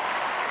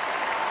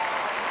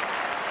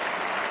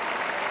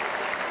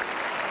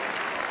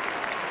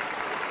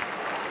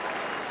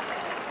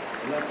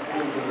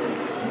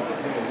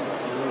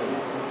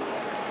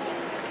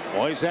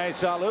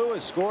 Moises Alou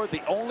has scored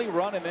the only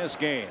run in this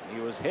game. He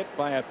was hit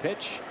by a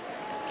pitch,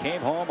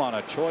 came home on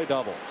a Choi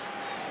double.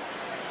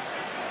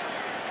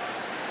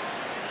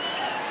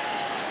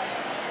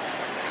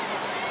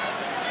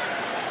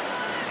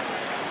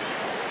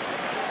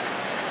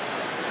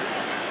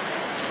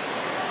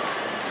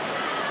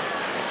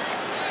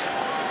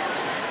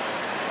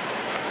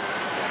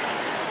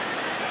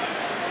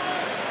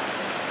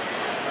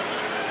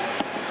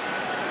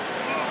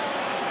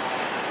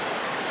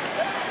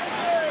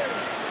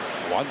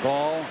 One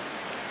ball,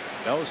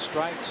 no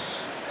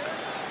strikes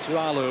to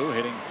Alou,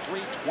 hitting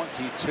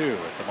 .322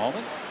 at the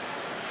moment.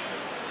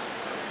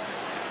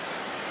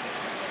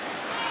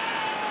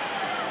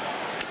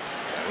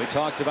 We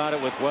talked about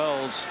it with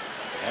Wells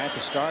at the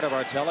start of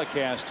our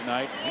telecast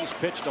tonight. He's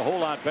pitched a whole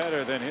lot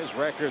better than his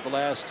record the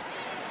last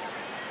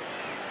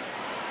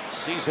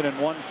season and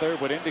 1/3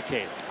 would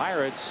indicate.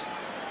 Pirates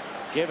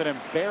giving him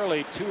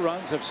barely 2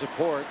 runs of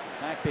support. In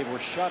fact, they were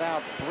shut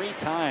out 3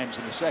 times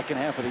in the second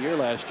half of the year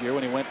last year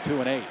when he went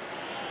 2-8.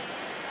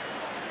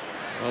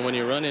 Well, when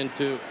you run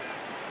into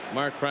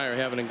Mark Pryor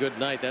having a good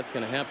night, that's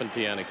going to happen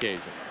to you on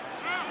occasion.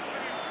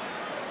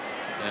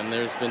 And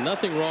there's been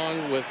nothing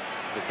wrong with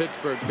the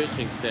Pittsburgh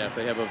pitching staff.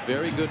 They have a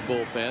very good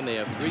bullpen. They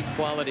have 3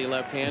 quality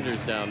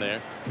left-handers down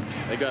there.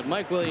 They got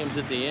Mike Williams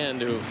at the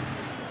end, who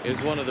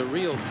is one of the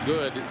real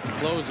good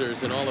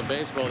closers in all of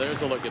baseball.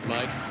 There's a look at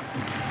Mike.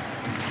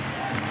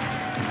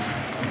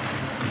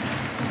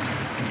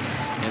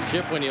 And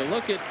Chip, when you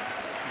look at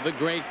the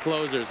great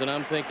closers, and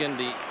I'm thinking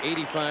the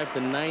 85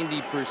 to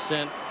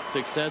 90%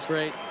 success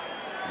rate,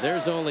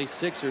 there's only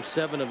 6 or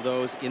 7 of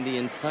those in the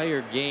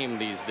entire game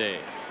these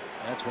days.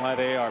 That's why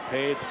they are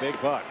paid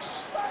big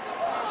bucks.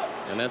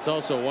 And that's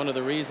also one of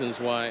the reasons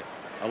why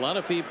a lot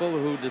of people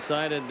who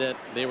decided that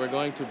they were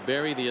going to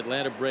bury the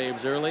Atlanta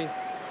Braves early,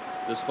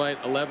 despite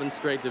 11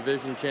 straight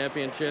division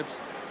championships,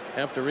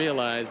 have to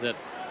realize that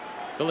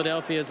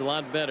Philadelphia is a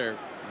lot better,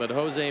 but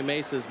Jose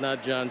Mesa's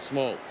not John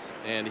Smoltz.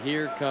 And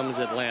here comes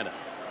Atlanta.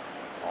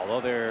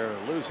 Although they're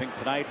losing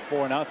tonight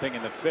 4-0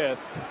 in the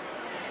 5th.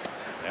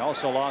 They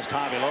also lost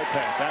Javi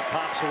Lopez. That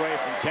pops away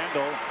from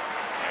Kendall.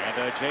 And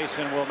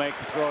Jason will make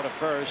the throw to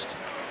first.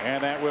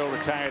 And that will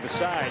retire the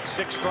side.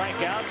 6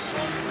 strikeouts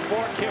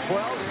for Kip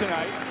Wells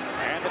tonight.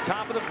 And the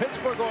top of the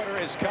Pittsburgh order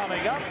is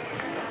coming up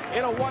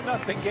in a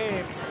 1-0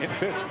 game in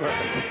Pittsburgh.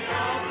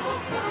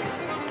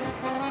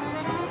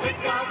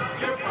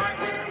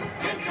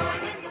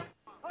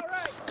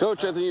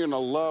 Coach, I think you're going to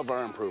love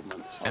our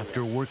improvements.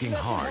 After working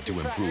hard to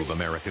improve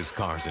America's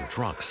cars and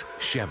trucks,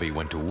 Chevy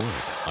went to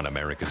work on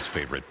America's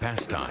favorite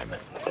pastime.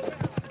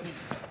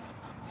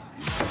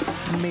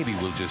 Maybe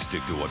we'll just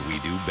stick to what we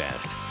do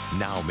best.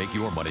 Now make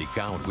your money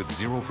count with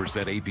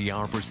 0%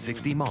 APR for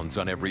 60 months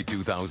on every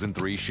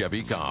 2003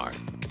 Chevy car.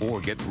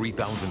 Or get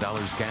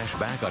 $3,000 cash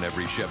back on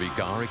every Chevy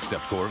car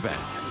except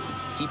Corvettes.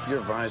 Keep your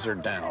visor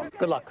down.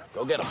 Good luck.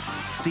 Go get them.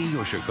 See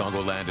your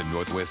Chicagoland and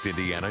Northwest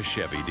Indiana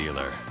Chevy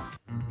dealer.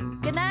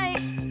 Good night.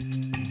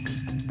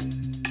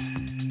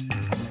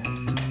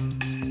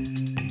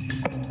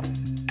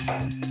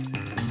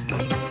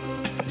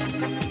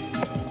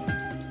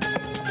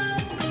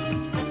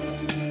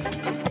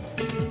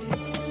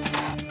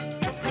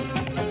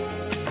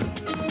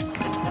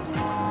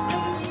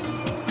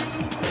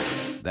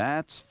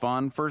 That's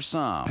fun for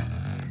some.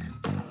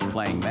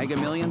 Playing Mega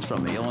Millions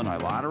from the Illinois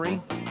Lottery?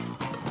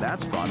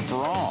 That's fun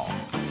for all.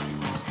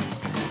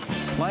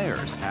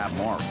 Players have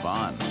more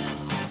fun.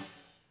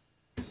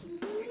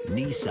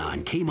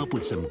 Nissan came up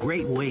with some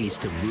great ways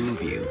to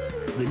move you.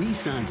 The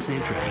Nissan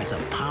Sentra has a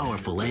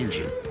powerful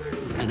engine,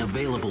 an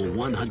available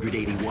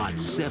 180-watt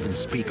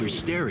 7-speaker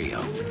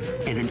stereo,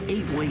 and an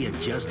 8-way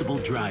adjustable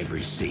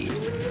driver's seat.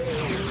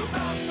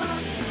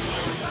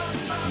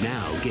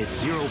 Now get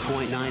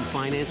 0.9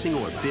 financing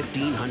or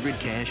 $1,500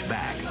 cash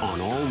back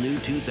on all new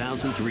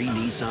 2003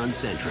 Nissan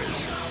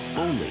Sentras.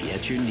 Only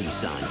at your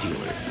Nissan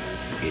dealer.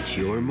 It's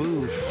your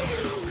move.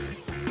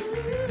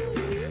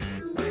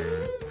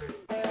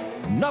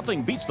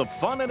 Nothing beats the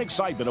fun and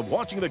excitement of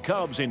watching the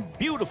Cubs in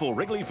beautiful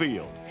Wrigley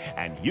Field.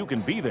 And you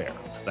can be there.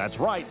 That's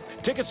right.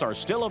 Tickets are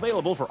still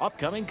available for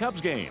upcoming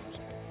Cubs games.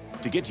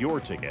 To get your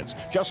tickets,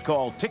 just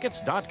call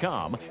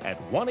tickets.com at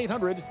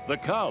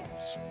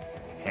 1-800-THE-CUBS.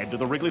 Head to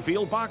the Wrigley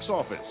Field box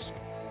office.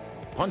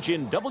 Punch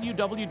in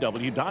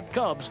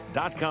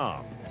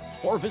www.cubs.com.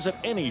 Or visit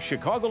any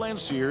Chicagoland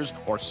Sears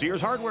or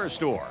Sears hardware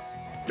store.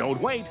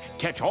 Don't wait.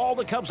 Catch all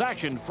the Cubs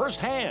action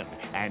firsthand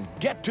and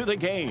get to the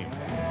game.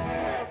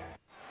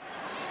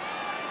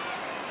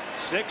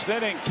 6th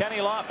inning, Kenny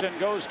Lofton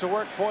goes to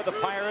work for the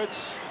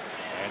Pirates.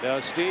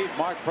 And Steve,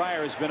 Mark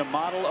Pryor has been a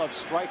model of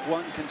strike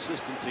 1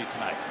 consistency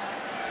tonight.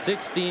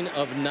 16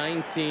 of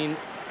 19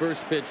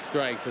 first pitch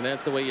strikes, and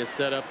that's the way you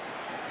set up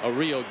a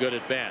real good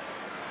at bat.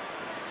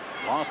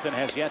 Lofton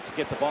has yet to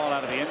get the ball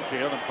out of the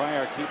infield, and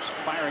Pryor keeps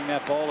firing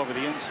that ball over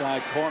the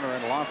inside corner,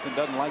 and Lofton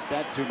doesn't like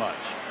that too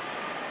much.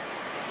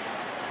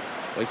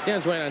 Well, he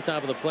stands right on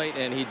top of the plate,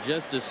 and he'd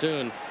just as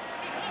soon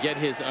get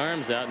his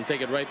arms out and take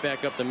it right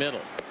back up the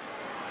middle.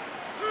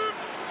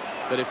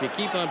 But if you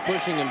keep on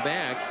pushing him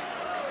back,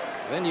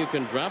 then you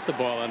can drop the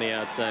ball on the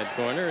outside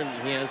corner,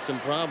 and he has some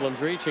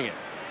problems reaching it.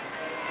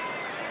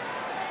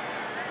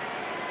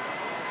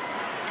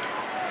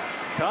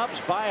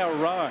 Cubs by a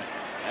run.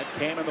 That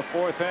came in the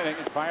 4th inning,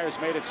 and Pryor's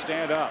made it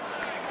stand up.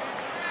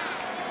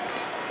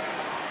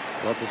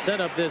 Well, to set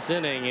up this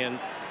inning and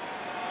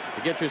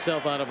to get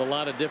yourself out of a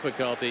lot of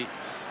difficulty,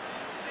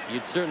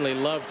 you'd certainly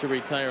love to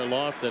retire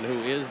Lofton,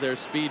 who is their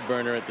speed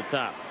burner at the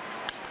top.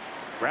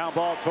 Ground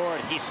ball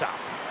toward Hee-Sop.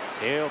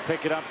 He'll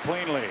pick it up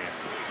cleanly.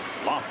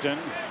 Lofton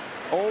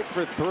 0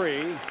 for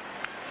 3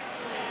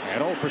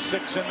 and 0 for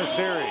 6 in the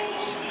series.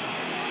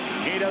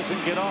 He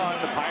doesn't get on.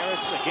 The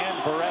Pirates again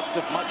bereft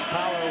of much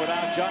power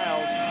without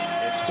Giles.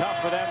 It's tough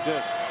for them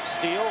to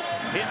steal,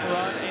 hit and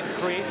run,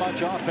 and create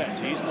much offense.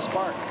 He's the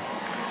spark.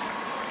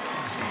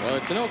 Well,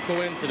 it's no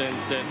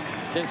coincidence that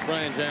since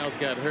Brian Giles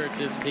got hurt,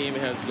 this team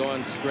has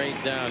gone straight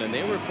down, and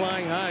they were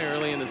flying high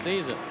early in the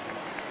season.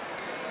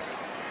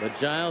 But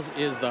Giles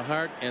is the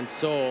heart and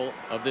soul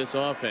of this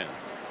offense,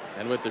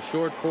 and with the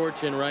short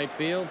porch in right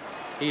field,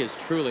 he is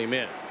truly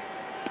missed.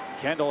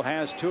 Kendall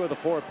has 2 of the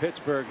 4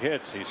 Pittsburgh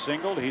hits. He's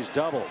singled, he's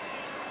doubled,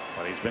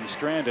 but he's been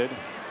stranded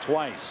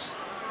twice.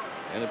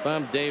 And if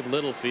I'm Dave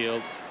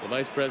Littlefield, the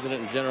vice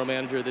president and general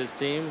manager of this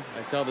team,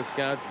 I tell the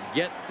scouts,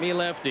 get me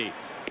lefties,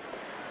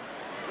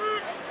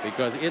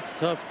 because it's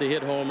tough to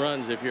hit home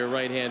runs if you're a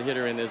right-hand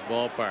hitter in this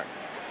ballpark.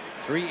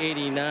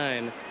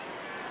 389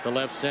 to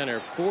left center,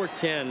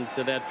 410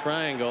 to that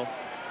triangle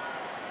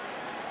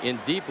in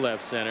deep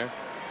left center,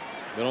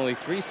 but only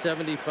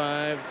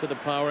 375 to the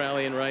power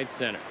alley in right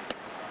center.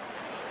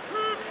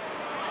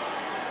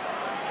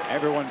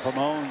 Everyone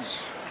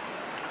bemoans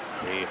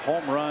the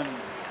home run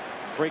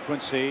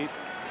frequency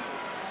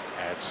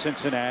at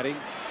Cincinnati,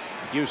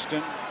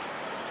 Houston,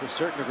 to a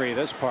certain degree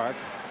this park.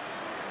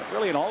 But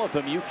really in all of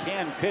them you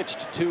can pitch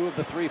to 2 of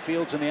the 3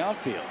 fields in the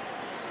outfield.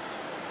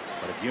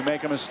 But if you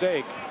make a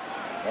mistake,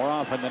 more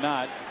often than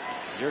not,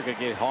 you're going to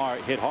get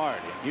hit hard.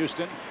 In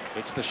Houston,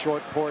 it's the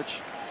short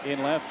porch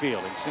in left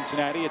field. In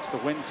Cincinnati, it's the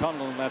wind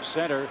tunnel in left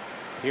center.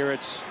 Here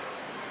it's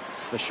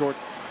the short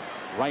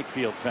right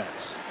field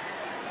fence.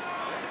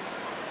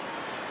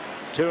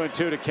 2-2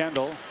 to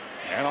Kendall,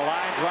 and a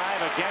line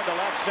drive again to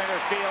left center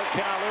field.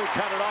 Can Alou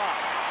cut it off?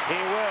 He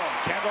will.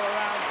 Kendall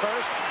around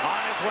first,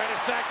 on his way to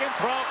second,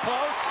 throw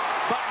close,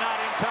 but not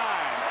in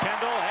time.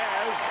 Kendall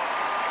has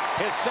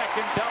his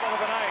second double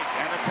of the night,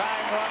 and a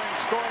time run in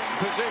scoring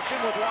position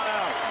with 1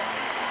 out.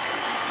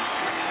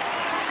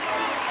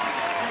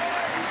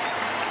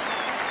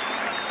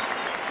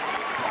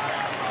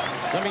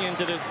 Coming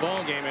into this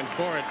ball game in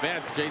 4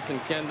 at-bats,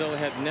 Jason Kendall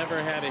had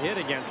never had a hit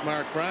against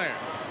Mark Pryor.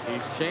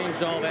 He's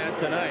changed all that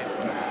tonight.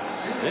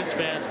 This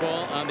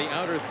fastball on the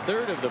outer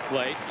third of the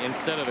plate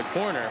instead of the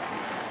corner,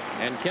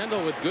 and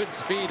Kendall, with good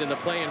speed in the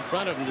play in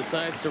front of him,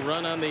 decides to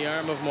run on the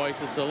arm of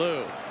Moises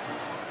Alou.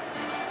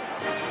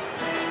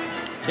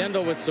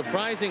 Kendall with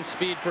surprising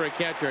speed for a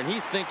catcher, and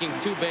he's thinking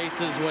 2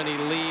 bases when he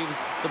leaves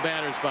the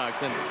batter's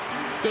box. And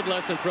good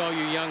lesson for all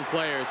you young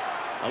players.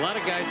 A lot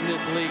of guys in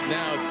this league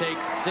now take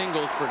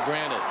singles for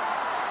granted.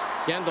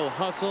 Kendall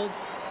hustled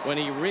when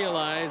he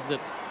realized that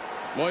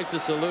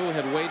Moises Alou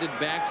had waited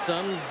back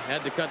some,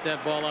 had to cut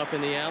that ball off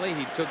in the alley.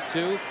 He took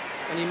 2,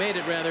 and he made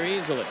it rather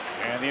easily.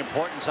 And the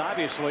importance,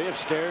 obviously, if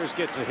Stairs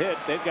gets a hit,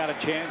 they've got a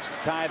chance to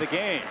tie the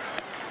game.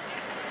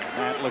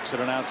 Matt looks at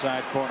an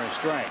outside corner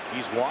strike.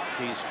 He's walked,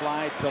 he's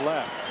flied to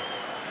left.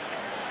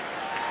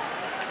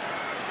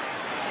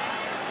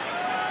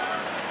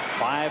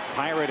 5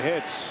 Pirate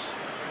hits.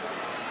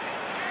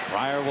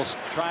 Pryor will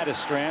try to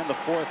strand the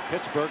 4th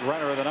Pittsburgh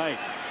runner of the night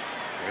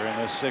here in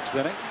this 6th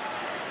inning.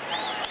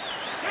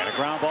 And a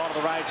ground ball to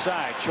the right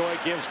side. Choi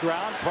gives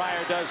ground.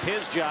 Pryor does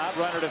his job.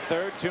 Runner to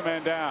third. 2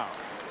 men down.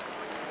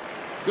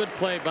 Good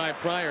play by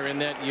Pryor in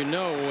that, you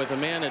know, with a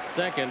man at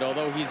second,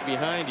 although he's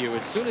behind you,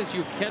 as soon as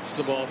you catch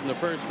the ball from the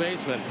first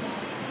baseman,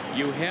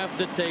 you have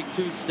to take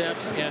 2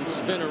 steps and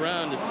spin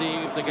around to see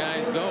if the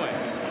guy's going.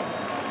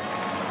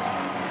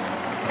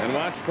 And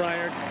watch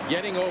Pryor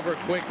getting over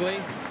quickly.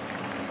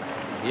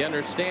 He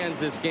understands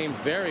this game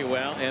very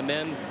well, and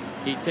then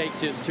he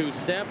takes his 2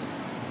 steps,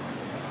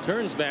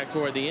 turns back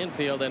toward the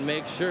infield, and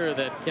makes sure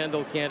that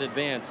Kendall can't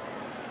advance.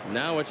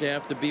 Now what you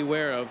have to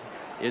beware of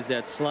is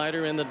that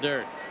slider in the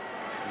dirt.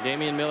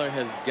 Damian Miller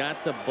has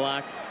got to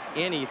block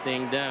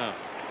anything down,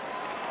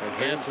 because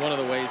that's one of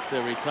the ways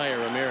to retire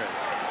Ramirez.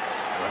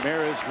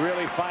 Ramirez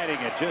really fighting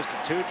it. Just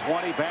a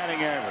 .220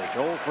 batting average.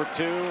 0 for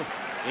 2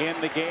 in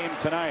the game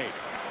tonight.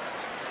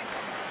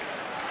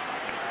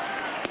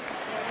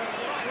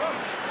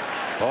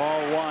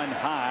 Ball 1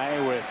 high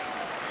with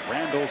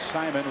Randall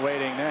Simon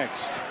waiting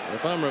next.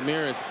 If I'm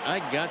Ramirez, I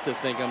got to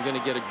think I'm going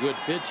to get a good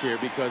pitch here,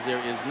 because there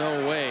is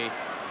no way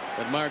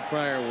But Mark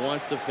Pryor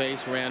wants to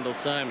face Randall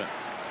Simon.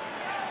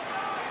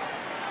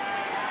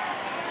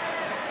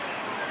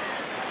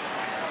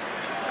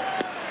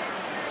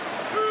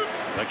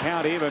 The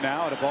count even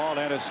now at a ball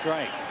and a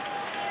strike.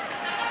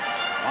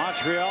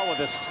 Montreal with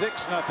a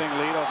 6-0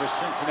 lead over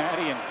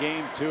Cincinnati in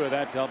game 2 of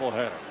that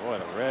doubleheader. Boy,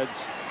 the Reds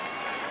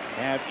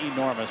have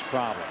enormous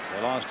problems.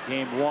 They lost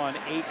game 1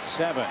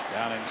 8-7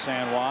 down in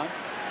San Juan.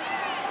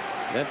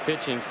 That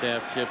pitching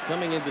staff, Chip,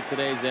 coming into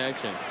today's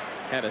action,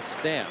 had a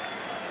staff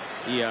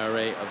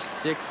ERA of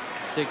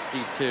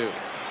 6.62.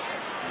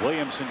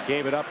 Williamson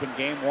gave it up in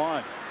game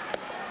 1.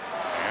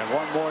 And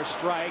one more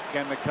strike,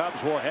 and the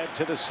Cubs will head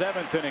to the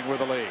 7th inning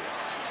with a lead.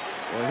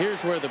 Well,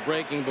 here's where the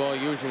breaking ball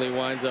usually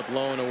winds up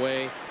low and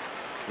away.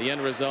 The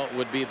end result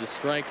would be the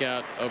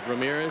strikeout of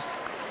Ramirez.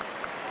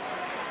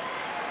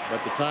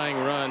 But the tying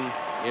run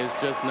is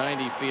just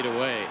 90 feet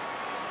away.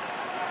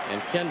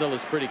 And Kendall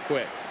is pretty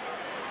quick.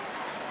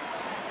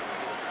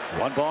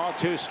 1 ball,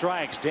 2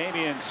 strikes.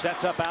 Damian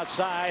sets up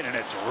outside, and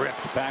it's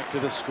ripped back to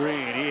the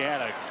screen. He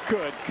had a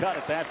good cut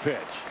at that pitch.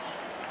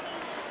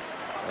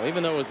 Well,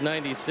 even though it was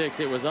 96,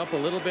 it was up a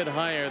little bit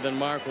higher than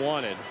Mark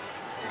wanted.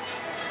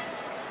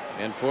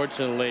 And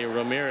fortunately,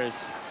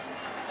 Ramirez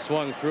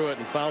swung through it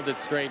and fouled it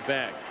straight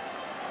back.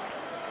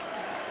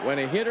 When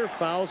a hitter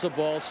fouls a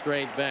ball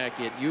straight back,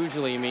 it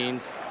usually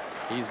means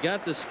he's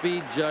got the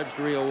speed judged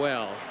real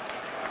well.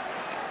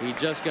 He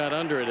just got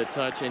under it a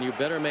touch, and you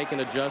better make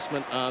an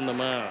adjustment on the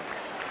mound.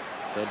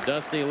 So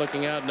Dusty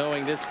looking out,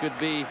 knowing this could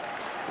be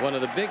one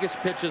of the biggest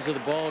pitches of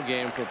the ball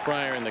game for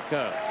Pryor and the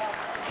Cubs.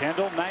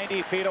 Kendall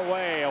 90 feet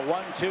away. A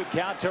 1-2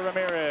 count to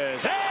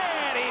Ramirez.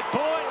 And he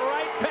blew it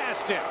right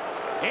past him.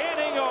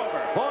 Inning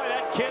over. Boy,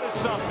 that kid is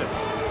something.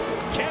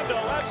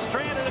 Kendall left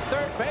stranded at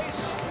third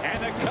base,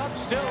 and the Cubs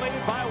still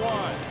lead by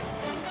 1.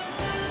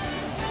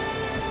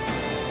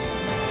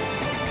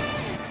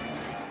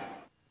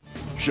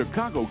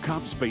 Chicago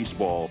Cubs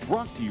baseball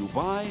brought to you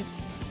by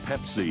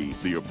Pepsi,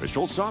 the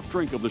official soft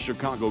drink of the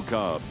Chicago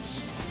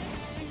Cubs.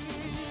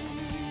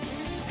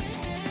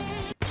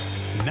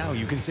 Now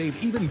you can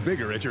save even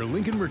bigger at your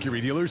Lincoln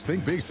Mercury dealer's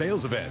Think Big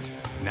sales event.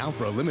 Now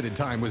for a limited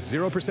time with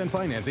 0%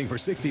 financing for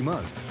 60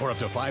 months or up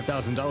to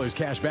 $5,000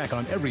 cash back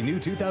on every new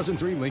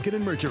 2003 Lincoln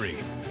and Mercury,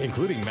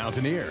 including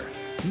Mountaineer,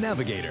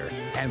 Navigator,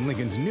 and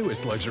Lincoln's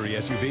newest luxury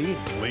SUV,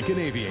 Lincoln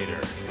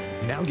Aviator.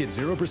 Now get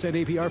 0%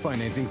 APR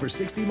financing for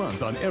 60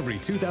 months on every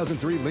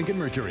 2003 Lincoln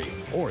Mercury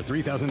or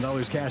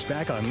 $3,000 cash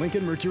back on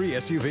Lincoln Mercury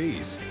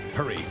SUVs.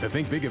 Hurry, the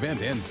Think Big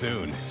event ends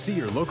soon. See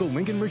your local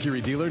Lincoln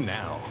Mercury dealer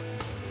now.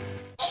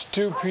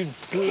 Stupid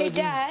bloody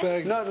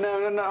bag. No,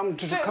 I'm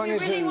just But we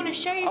really want to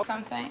show you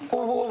something.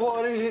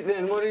 What is it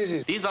then? What is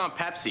it? These aren't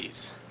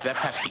Pepsis. They're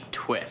Pepsi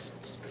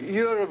Twists.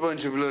 You're a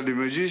bunch of bloody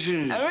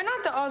magicians. We're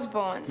not the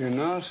Osbournes.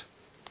 You're not?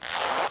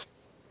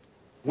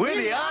 We're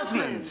the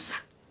Osmonds.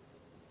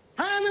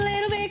 I'm a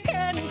little bit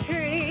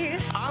country.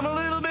 I'm a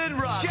little bit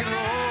rock and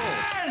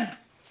roll.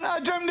 I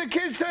dreamt the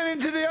kids turned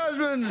into the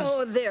Osmonds.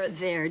 Oh, there,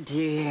 dear.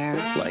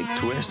 Like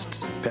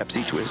twists,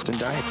 Pepsi Twist and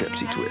Diet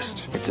Pepsi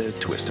Twist. It's a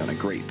twist on a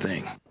great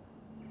thing.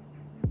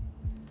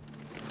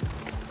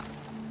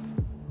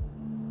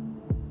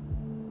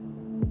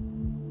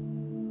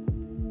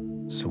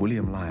 Sir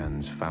William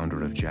Lyons,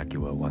 founder of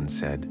Jaguar, once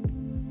said,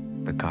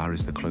 "The car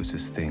is the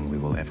closest thing we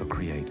will ever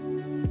create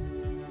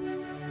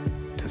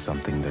to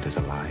something that is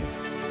alive."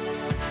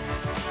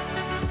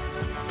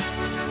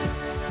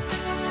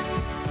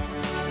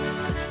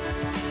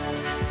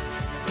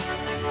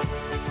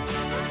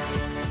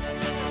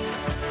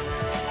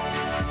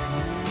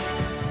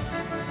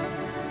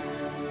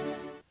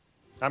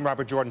 I'm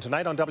Robert Jordan.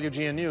 Tonight on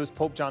WGN News,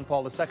 Pope John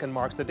Paul II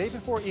marks the day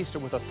before Easter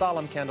with a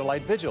solemn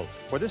candlelight vigil.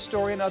 For this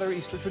story and other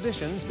Easter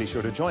traditions, be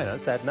sure to join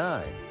us at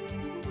 9.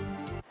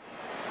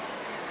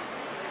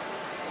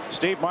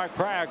 Mark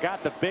Pryor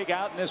got the big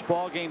out in this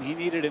ball game he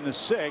needed in the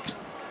 6th.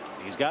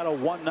 He's got a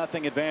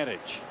 1-0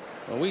 advantage.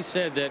 Well, we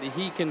said that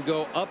he can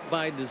go up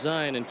by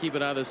design and keep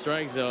it out of the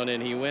strike zone,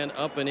 and he went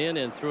up and in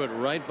and threw it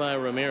right by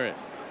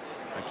Ramirez.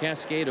 A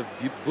cascade of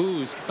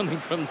boos coming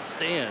from the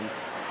stands.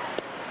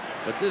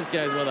 But this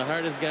guy's one of the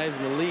hardest guys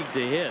in the league to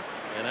hit,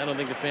 and I don't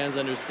think the fans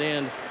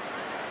understand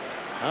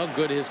how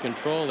good his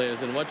control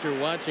is. And what you're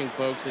watching,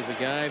 folks, is a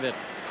guy that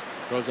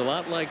throws a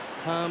lot like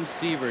Tom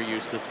Seaver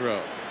used to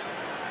throw.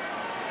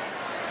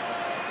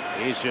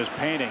 He's just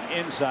painting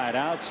inside,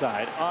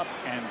 outside, up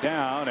and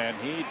down, and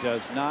he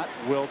does not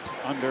wilt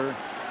under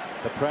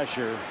the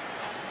pressure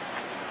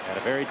at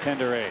a very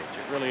tender age.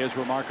 It really is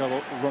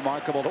remarkable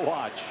to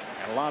watch,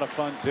 and a lot of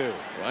fun too.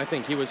 Well, I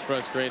think he was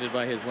frustrated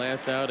by his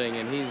last outing,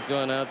 and he's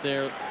gone out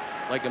there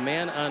like a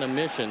man on a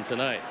mission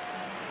tonight.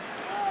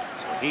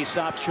 So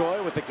Hee-Sop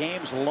Choi with the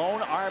game's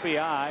lone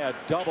RBI, a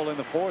double in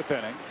the 4th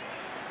inning,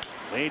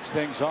 leads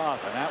things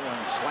off, and that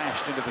one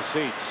slashed into the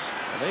seats.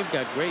 Well, they've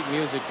got great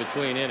music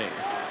between innings.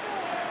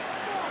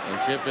 And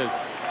Chip, as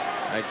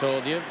I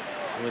told you,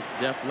 with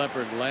Def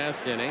Leppard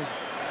last inning,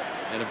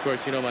 and of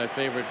course you know my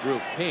favorite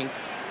group, Pink.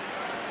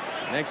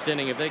 Next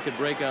inning, if they could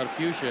break out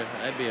Fuchsia,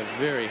 I'd be a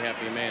very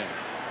happy man.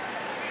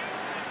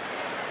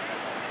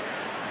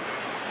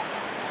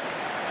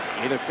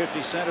 Either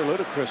 50 Cent or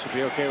Ludacris would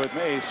be okay with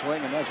me.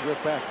 Swing, and that's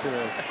ripped back to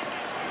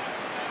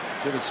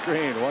the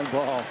screen. 1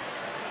 ball,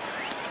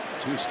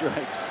 2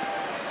 strikes.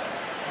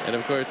 And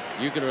of course,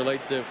 you can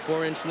relate to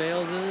 4-inch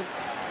nails, is it?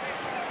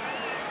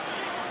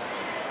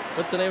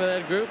 What's the name of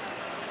that group?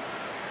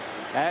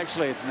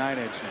 Actually, it's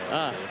 9-inch nails.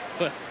 Ah.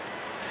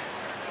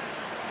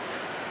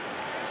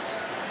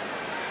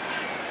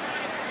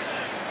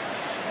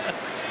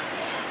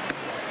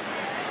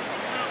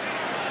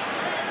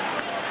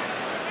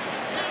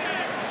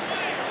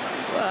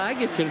 Well, I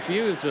get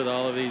confused with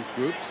all of these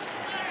groups.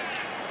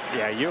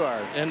 Yeah, you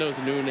are. And those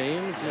new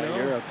names, you know.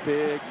 You're a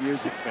big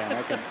music fan,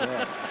 I can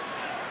tell.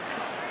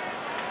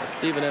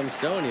 Stephen M.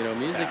 Stone, you know,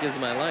 music is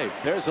my life.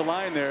 There's a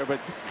line there, but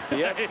the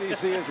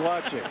FCC is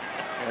watching.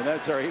 And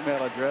that's our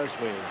email address.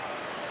 We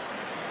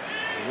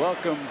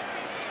welcome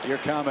your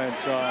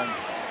comments on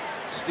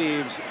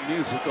Steve's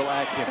musical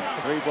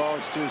acumen. 3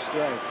 balls, 2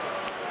 strikes.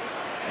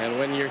 And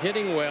when you're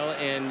hitting well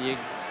and you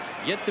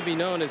get to be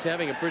known as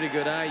having a pretty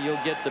good eye,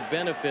 you'll get the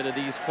benefit of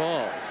these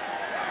calls.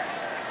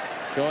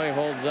 Choi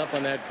holds up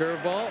on that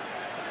curveball,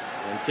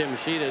 and Tim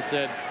Sheeta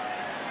said,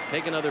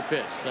 take another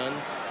pitch, son.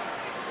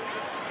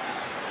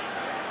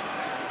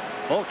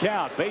 Full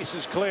count,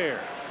 bases clear.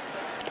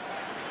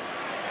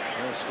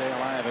 He'll stay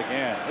alive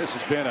again. This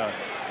has been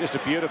just a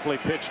beautifully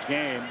pitched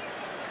game.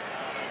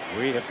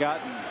 We have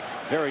gotten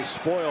very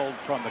spoiled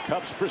from the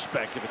Cubs'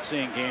 perspective at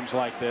seeing games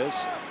like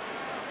this.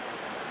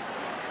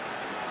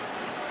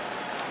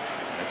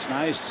 It's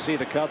nice to see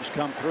the Cubs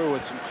come through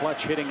with some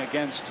clutch hitting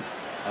against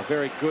a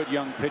very good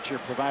young pitcher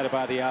provided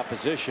by the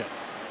opposition.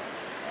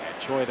 And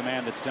Choi, the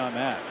man that's done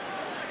that.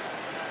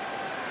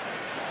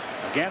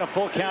 Again, a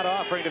full count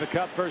offering to the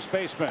Cub first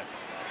baseman.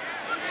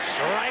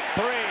 Strike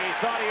 3.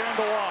 Thought he earned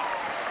the walk.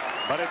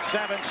 But it's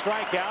 7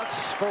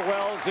 strikeouts for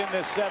Wells in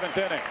this 7th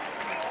inning.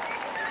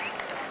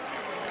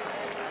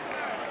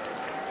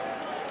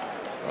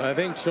 Well, I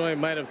think Choi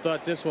might have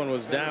thought this one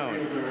was down.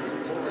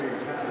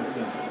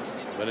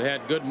 But it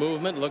had good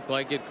movement. Looked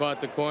like it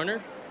caught the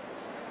corner.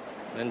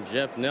 And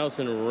Jeff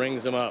Nelson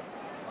rings him up.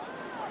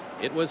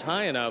 It was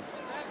high enough.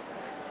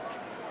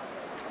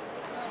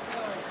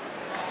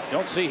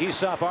 Don't see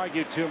Hee-Sop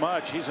argue too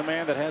much. He's a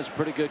man that has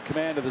pretty good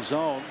command of the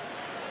zone.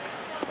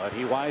 But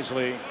he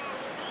wisely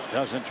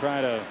doesn't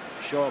try to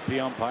show up the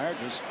umpire,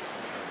 just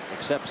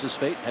accepts his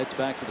fate and heads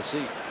back to the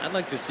seat. I'd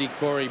like to see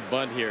Corey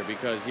bunt here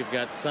because you've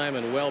got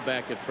Simon well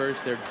back at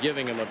first. They're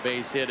giving him a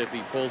base hit if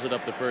he pulls it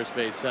up the first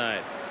base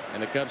side.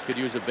 And the Cubs could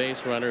use a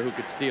base runner who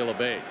could steal a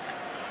base.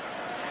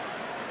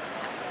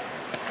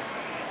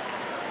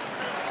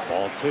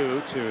 Ball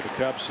 2 to the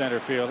Cubs center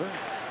fielder.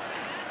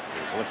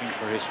 He's looking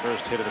for his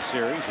first hit of the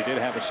series. He did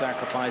have a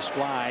sacrifice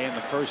fly in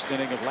the first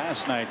inning of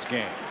last night's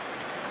game.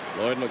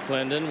 Lloyd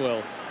McClendon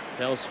will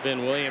tell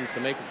Spin Williams to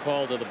make a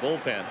call to the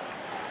bullpen.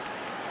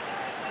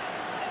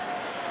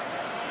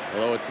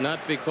 Although it's not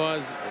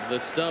because the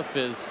stuff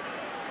is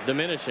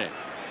diminishing,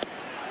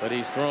 but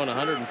he's thrown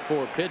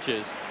 104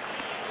 pitches.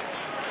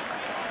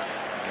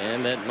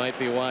 And that might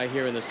be why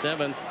here in the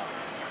 7th,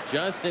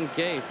 just in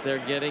case they're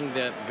getting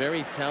that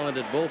very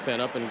talented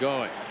bullpen up and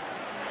going.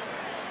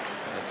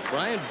 It's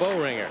Brian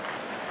Boehringer.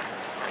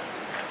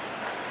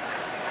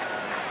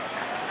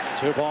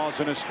 2 balls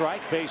and a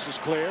strike. Base is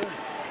clear.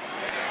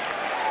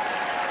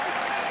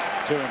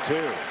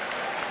 2-2.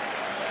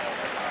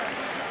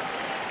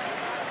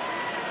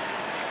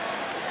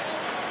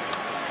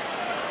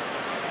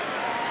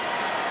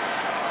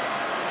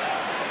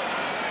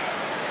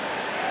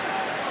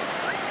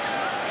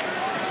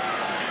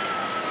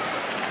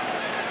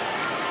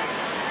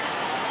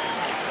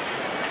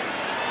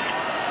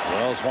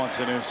 Wells wants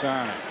a new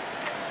sign.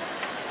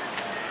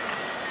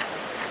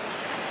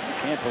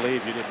 Can't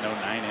believe you didn't know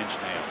 9-inch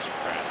nails, for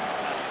crying out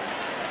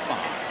loud. Come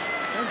on.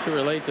 Hard to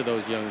relate to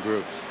those young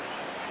groups.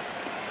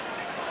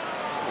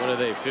 What are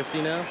they,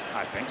 50 now?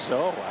 I think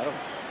so. I don't.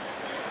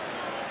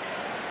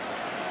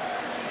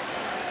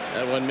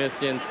 That one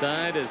missed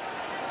inside, as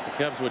the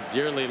Cubs would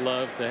dearly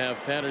love to have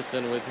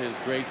Patterson with his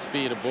great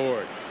speed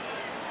aboard.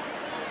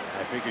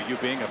 I figure you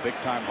being a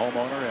big-time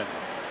homeowner in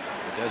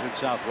the desert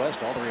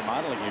Southwest, all the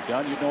remodeling you've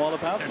done, you'd know all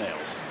about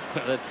nails.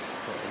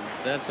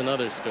 That's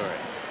another story.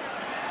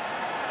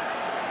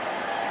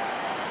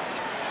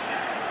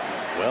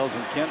 Wells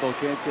and Kendall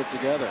can't get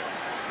together.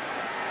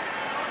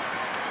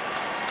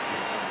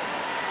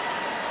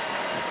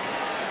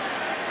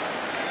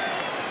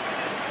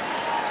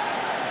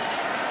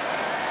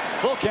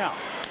 Full count.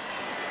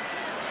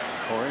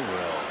 Corey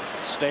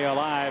will stay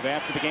alive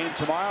after the game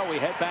tomorrow. We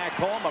head back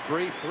home. A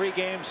brief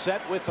 3-game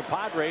set with the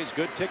Padres.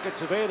 Good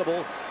tickets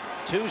available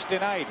Tuesday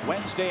night,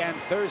 Wednesday, and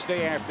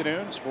Thursday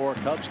afternoons for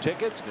Cubs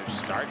tickets. They're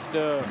starting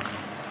to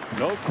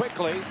go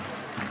quickly.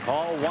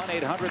 Call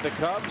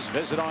 1-800-THE-CUBS.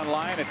 Visit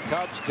online at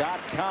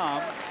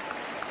Cubs.com.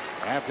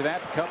 After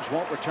that, the Cubs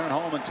won't return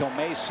home until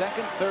May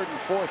 2nd, 3rd, and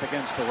 4th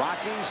against the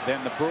Rockies,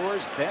 then the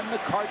Brewers, then the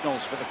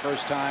Cardinals for the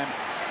first time,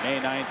 May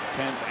 9th,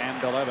 10th,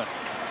 and 11th.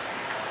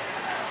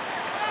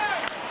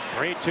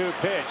 3-2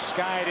 pitch,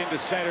 skied into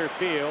center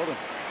field,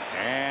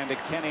 and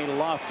Kenny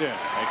Lofton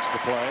makes the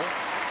play.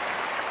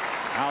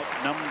 Out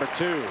number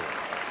 2.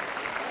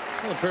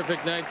 Well, a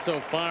perfect night so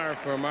far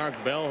for Mark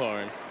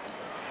Bellhorn.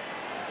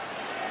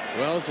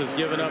 Wells has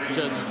given up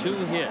just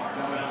 2 hits.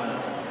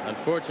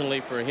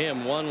 Unfortunately for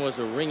him, one was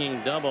a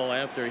ringing double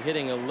after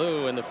hitting a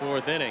loo in the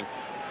 4th inning.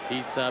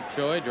 Hee-Sop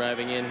Choi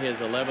driving in his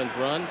 11th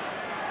run,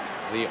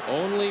 the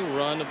only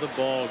run of the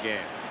ball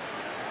game.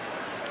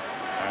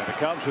 The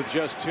Cubs with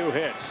just 2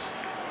 hits.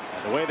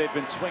 And the way they've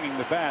been swinging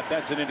the bat,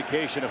 that's an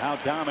indication of how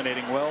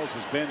dominating Wells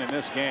has been in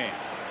this game.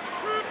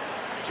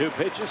 2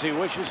 pitches he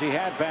wishes he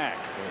had back.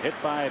 Hit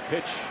by a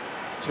pitch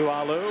to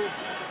Alou,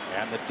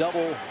 and the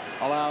double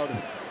allowed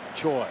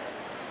Choi.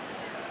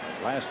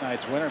 As last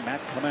night's winner, Matt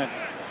Clement,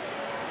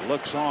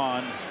 looks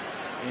on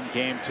in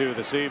game 2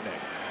 this evening.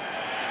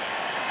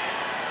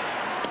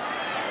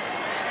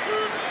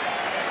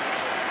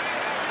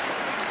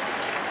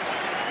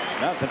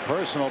 Nothing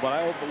personal, but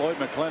I hope Lloyd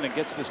McClendon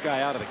gets this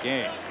guy out of the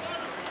game.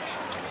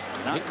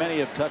 Not many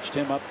have touched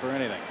him up for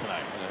anything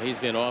tonight. He's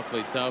been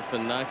awfully tough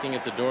and knocking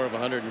at the door of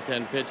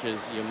 110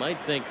 pitches. You might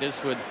think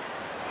this would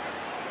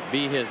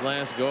be his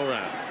last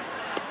go-round.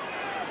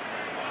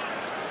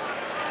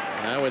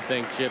 I would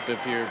think, Chip,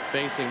 if you're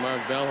facing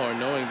Mark Bellhorn,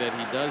 knowing that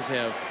he does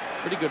have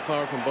pretty good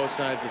power from both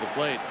sides of the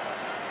plate,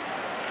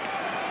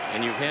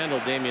 and you've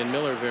handled Damian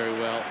Miller very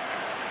well,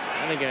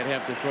 I think I'd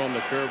have to throw him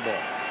the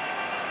curveball.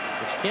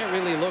 But you can't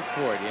really look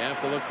for it. You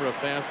have to look for a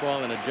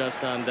fastball and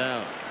adjust on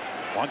down.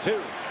 1-2.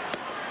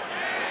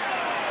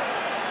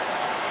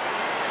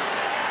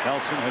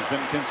 Nelson has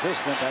been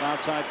consistent. That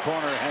outside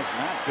corner has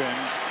not been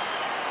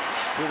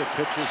to the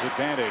pitcher's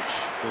advantage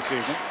this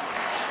evening.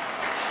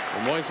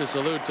 Well, Moises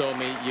Alou told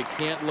me you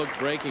can't look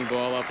breaking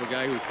ball off a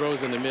guy who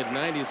throws in the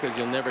mid-90s because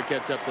you'll never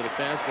catch up to the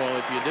fastball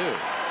if you do.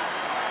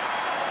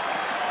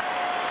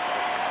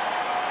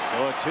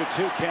 So a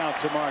 2-2 count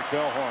to Mark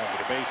Bellhorn.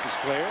 The base is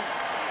clear.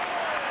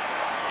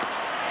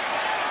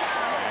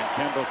 And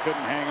Kendall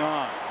couldn't hang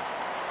on.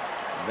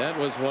 That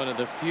was one of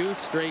the few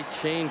straight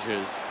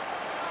changes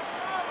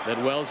that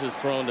Wells has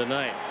thrown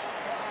tonight.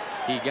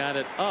 He got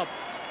it up,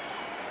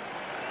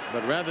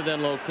 but rather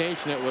than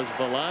location, it was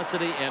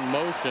velocity and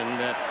motion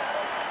that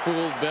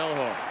fooled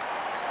Bellhorn.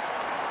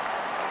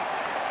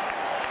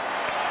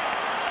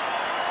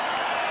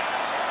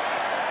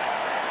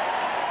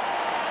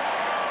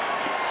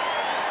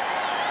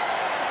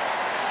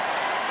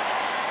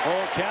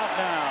 Full count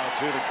now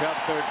to the Cub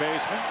third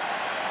baseman.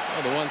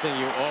 Well, the one thing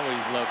you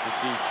always love to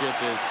see,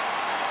 Chip, is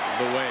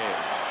the wave.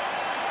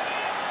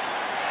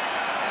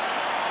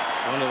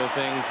 It's one of the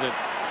things that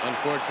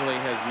unfortunately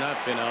has not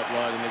been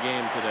outlawed in the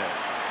game today.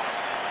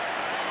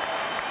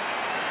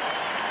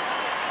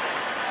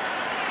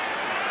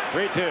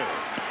 3-2.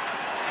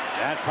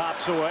 That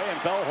pops away, and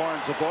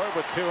Bellhorn's aboard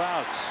with 2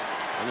 outs.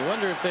 And you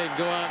wonder if they'd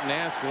go out and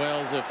ask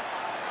Wells if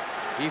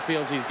he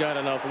feels he's got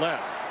enough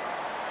left.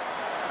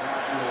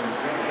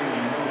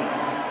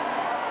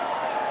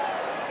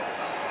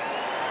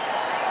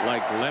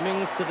 Like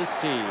lemmings to the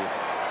sea.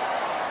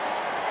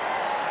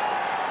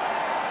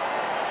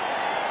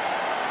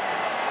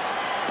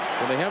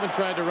 So they haven't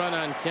tried to run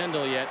on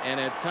Kendall yet, and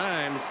at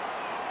times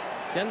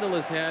Kendall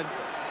has had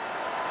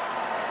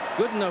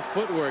good enough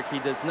footwork. He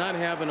does not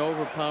have an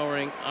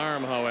overpowering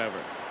arm, however,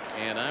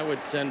 and I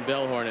would send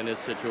Bellhorn in this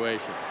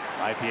situation.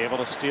 Might be able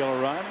to steal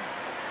a run.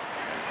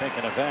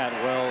 Thinking of that,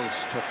 Wells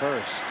to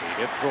first. He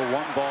did throw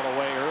 1 ball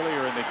away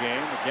earlier in the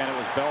game. Again, it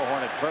was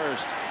Bellhorn at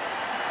first.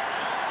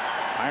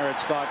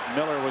 Pirates thought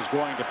Miller was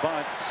going to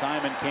bunt.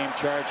 Simon came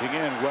charging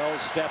in.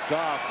 Wells stepped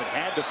off and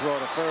had to throw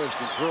to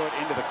first and threw it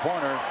into the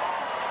corner.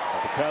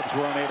 But the Cubs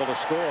were unable to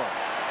score.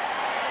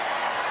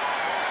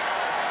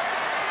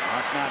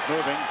 Mark not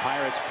moving.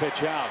 Pirates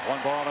pitch out.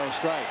 1 ball, no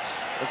strikes.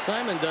 Well,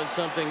 Simon does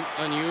something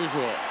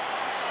unusual.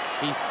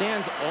 He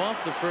stands off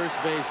the first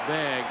base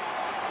bag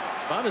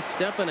about a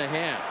step and a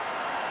half.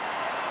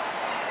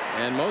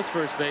 And most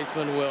first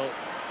basemen will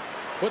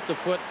put the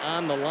foot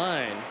on the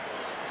line.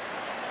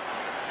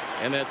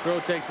 And that throw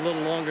takes a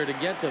little longer to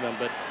get to them.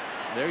 But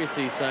there you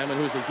see Simon,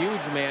 who's a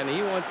huge man.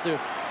 He wants to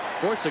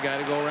force a guy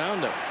to go around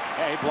him.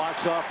 Hey, he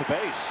blocks off the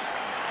base.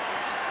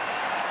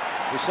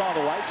 We saw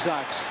the White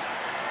Sox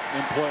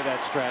employ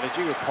that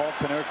strategy with Paul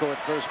Konerko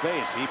at first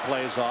base. He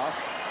plays off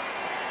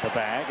the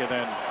bag and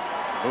then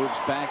moves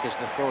back as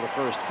the throw to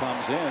first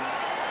comes in.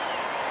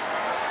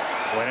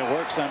 When it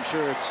works, I'm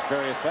sure it's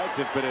very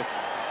effective, but if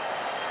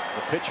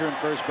the pitcher and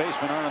first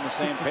baseman aren't on the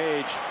same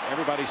page,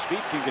 everybody's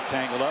feet can get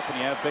tangled up and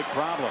you have big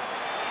problems.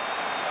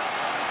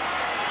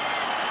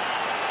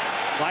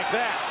 Like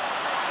that.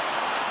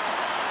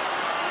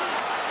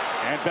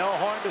 And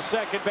Bellhorn to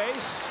second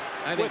base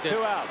with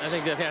 2 outs. I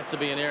think that has to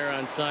be an error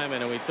on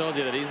Simon, and we told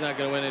you that he's not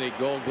going to win any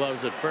Gold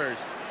Gloves at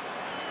first,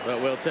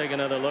 but we'll take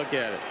another look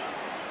at it.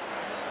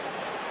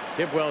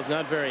 Tipwell's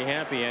not very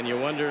happy, and you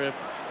wonder if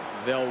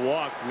they'll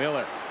walk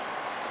Miller.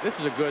 This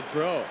is a good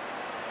throw.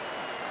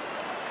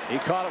 He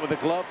caught it with the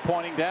glove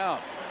pointing down.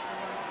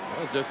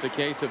 Well, just a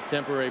case of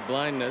temporary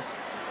blindness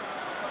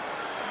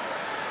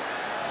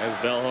as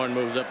Bellhorn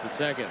moves up to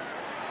second.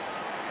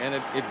 And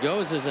it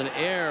goes as an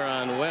error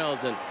on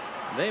Wells, and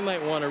they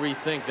might want to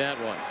rethink that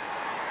one.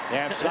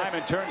 Yeah, if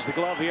Simon turns the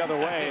glove the other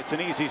way, it's an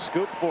easy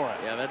scoop for him.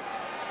 Yeah,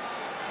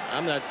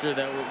 I'm not sure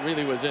that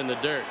really was in the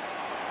dirt.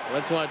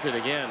 Let's watch it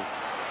again.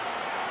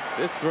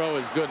 This throw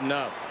is good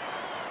enough.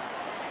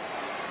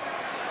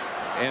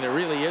 And it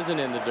really isn't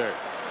in the dirt.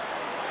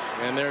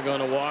 And they're going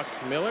to walk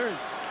Miller.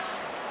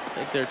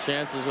 Take their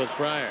chances with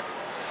Pryor.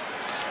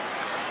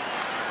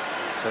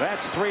 So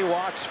that's 3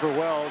 walks for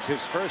Wells,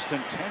 his first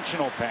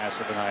intentional pass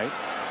of the night.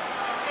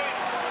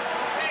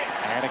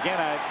 And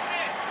again,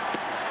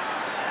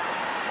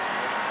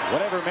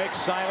 whatever makes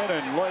Silent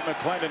and Lloyd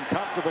McClendon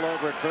comfortable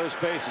over at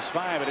first base is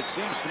fine, but it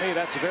seems to me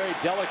that's a very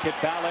delicate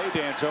ballet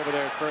dance over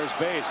there at first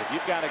base. If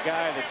you've got a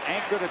guy that's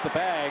anchored at the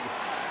bag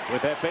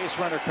with that base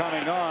runner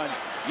coming on,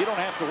 you don't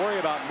have to worry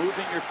about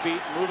moving your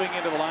feet, moving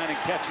into the line and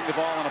catching the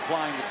ball and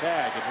applying the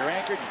tag. If you're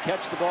anchored, you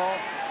catch the ball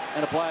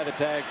and apply the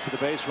tag to the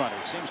base runner.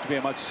 It seems to be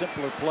a much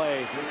simpler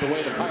play the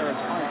way the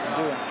Pirates aren't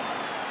doing.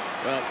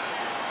 Well,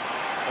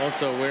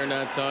 also, we're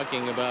not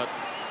talking about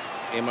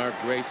a Mark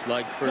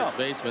Grace-like first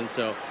baseman,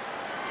 so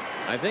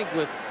I think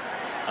with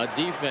a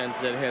defense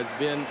that has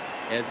been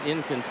as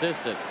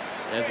inconsistent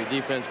as the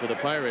defense for the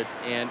Pirates,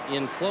 and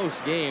in close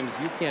games,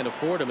 you can't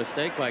afford a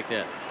mistake like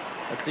that.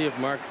 Let's see if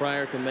Mark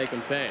Pryor can make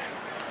him pay.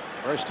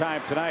 First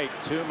time tonight,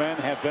 2 men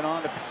have been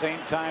on at the same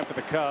time for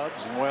the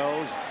Cubs, and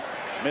Wells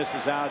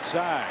misses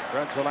outside.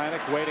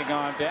 Grudzielanek waiting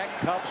on deck.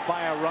 Cubs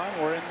by a run.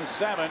 We're in the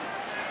 7th,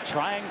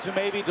 trying to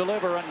maybe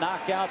deliver a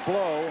knockout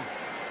blow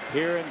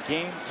here in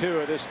Game 2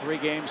 of this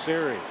 3-game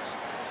series.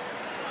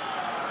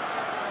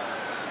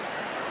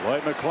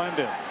 Lloyd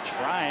McClendon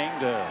trying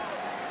to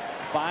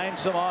find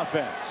some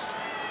offense.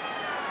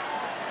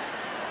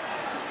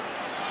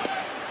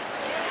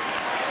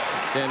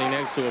 Standing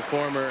next to a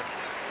former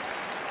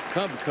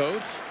Cub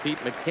coach, Pete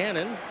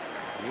McCannon.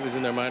 He was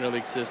in their minor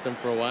league system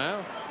for a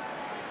while.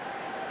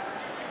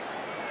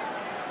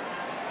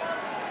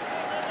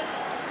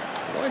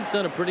 Lloyd's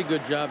done a pretty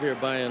good job here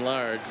by and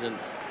large, and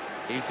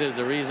he says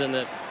the reason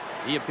that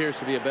he appears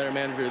to be a better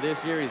manager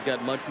this year, he's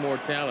got much more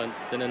talent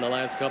than in the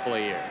last couple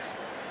of years.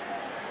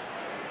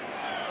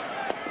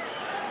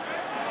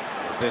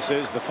 This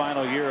is the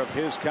final year of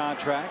his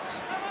contract.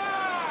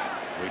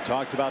 We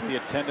talked about the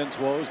attendance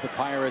woes the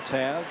Pirates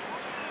have.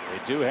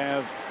 They do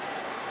have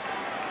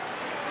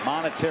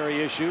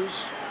monetary issues,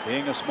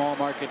 being a small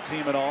market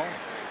team and all.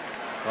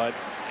 But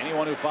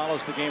anyone who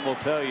follows the game will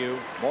tell you,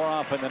 more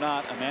often than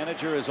not, a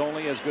manager is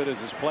only as good as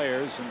his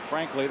players. And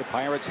frankly, the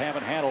Pirates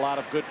haven't had a lot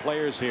of good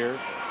players here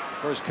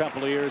the first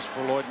couple of years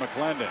for Lloyd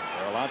McClendon.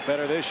 They're a lot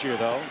better this year,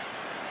 though.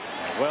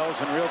 And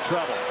Wells in real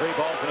trouble. 3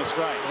 balls and a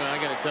strike. Well,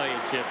 I got to tell you,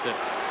 Chip, that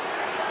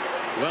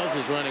Wells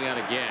is running out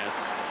of gas.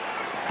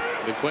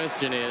 The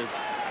question is,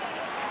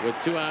 with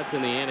 2 outs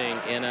in the inning,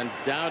 and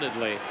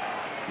undoubtedly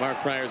Mark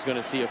Pryor is going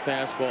to see a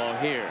fastball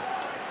here,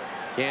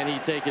 can he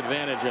take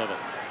advantage of it?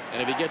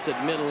 And if he gets it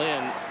middle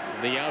in,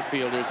 the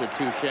outfielders are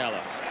too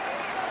shallow.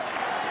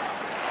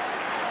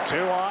 2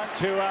 on,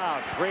 2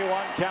 out.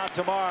 3-1 count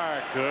to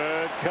Mark.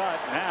 Good cut.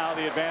 Now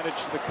the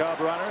advantage to the Cub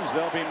runners.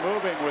 They'll be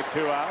moving with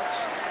 2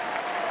 outs.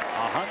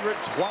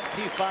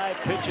 125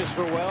 pitches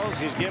for Wells.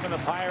 He's given the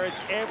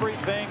Pirates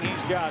everything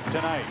he's got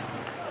tonight.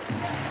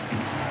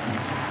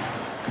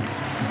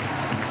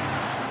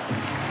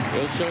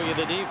 We'll show you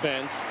the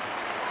defense.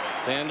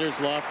 Sanders,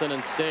 Lofton,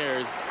 and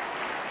Stairs.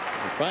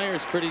 And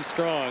Pryor's pretty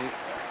strong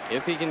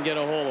if he can get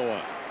a hold of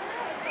one.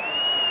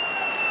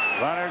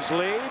 Runners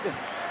lead.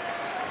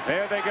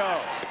 There they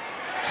go.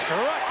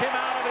 Struck him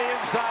out of the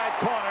inside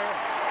corner.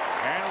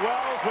 And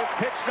Wells with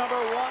pitch number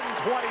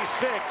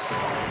 126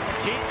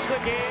 keeps the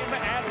game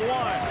at 1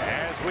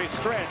 as we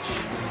stretch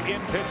in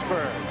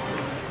Pittsburgh.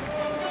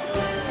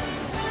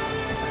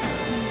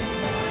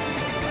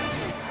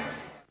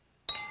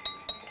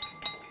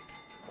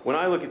 When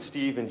I look at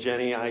Steve and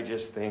Jenny, I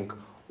just think,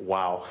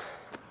 wow,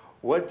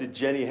 what did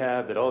Jenny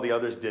have that all the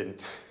others didn't?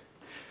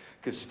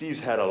 Because Steve's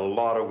had a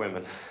lot of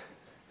women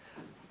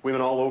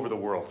all over the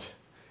world.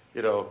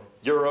 You know,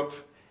 Europe,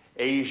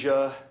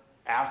 Asia,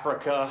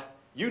 Africa,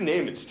 you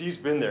name it, Steve's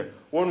been there.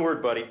 One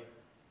word, buddy,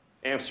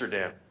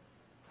 Amsterdam.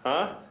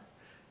 Huh?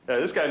 Yeah,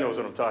 this guy knows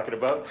what I'm talking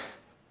about.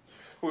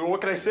 Well,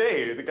 what can I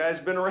say? The guy's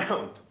been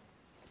around,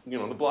 you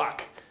know, the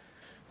block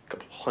a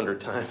couple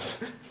 100 times.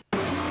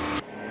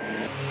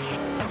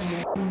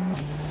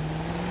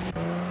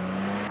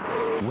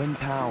 When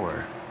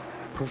power,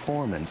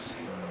 performance,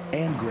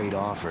 and great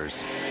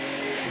offers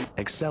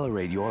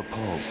accelerate your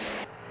pulse.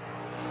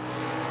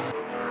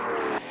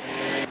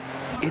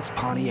 It's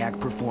Pontiac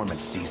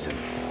Performance season.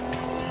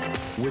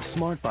 With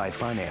Smart Buy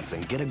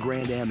financing, get a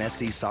Grand Am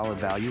SE solid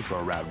value for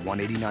around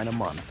 $189 a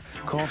month.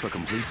 Call for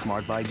complete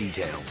Smart Buy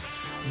details.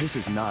 This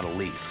is not a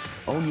lease.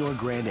 Own your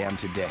Grand Am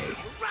today.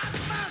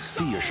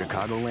 See your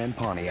Chicagoland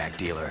Pontiac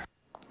dealer.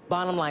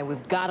 Bottom line,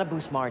 we've got to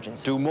boost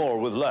margins. Do more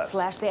with less.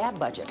 Slash the ad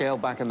budget. Scale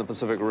back in the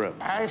Pacific Rim.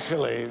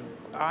 Actually,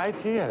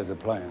 IT has a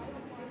plan.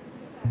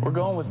 We're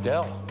going with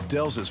Dell.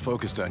 Dell's is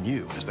focused on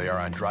you as they are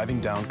on driving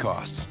down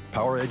costs.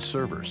 PowerEdge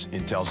servers,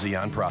 Intel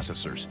Xeon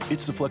processors.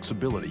 It's the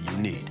flexibility you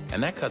need.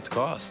 And that cuts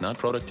costs, not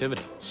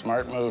productivity.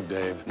 Smart move,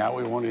 Dave. Now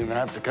we won't even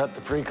have to cut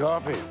the free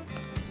coffee.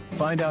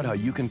 Find out how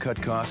you can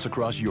cut costs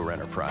across your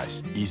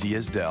enterprise. Easy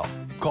as Dell.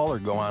 Call or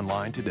go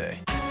online today.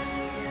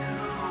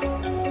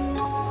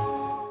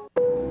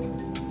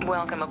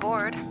 Welcome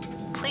aboard.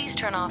 Please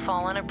turn off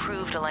all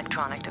unapproved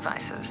electronic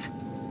devices.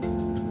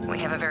 We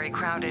have a very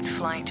crowded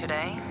flight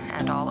today,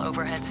 and all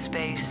overhead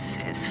space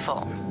is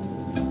full.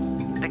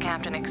 The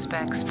captain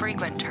expects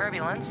frequent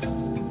turbulence,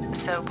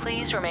 so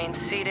please remain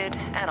seated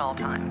at all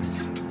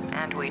times.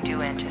 And we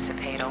do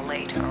anticipate a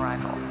late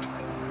arrival.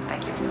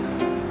 Thank you.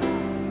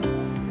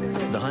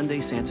 The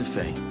Hyundai Santa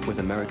Fe, with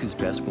America's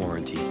best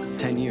warranty.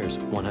 10 years,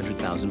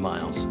 100,000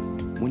 miles.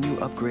 When you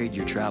upgrade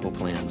your travel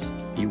plans,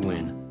 you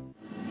win.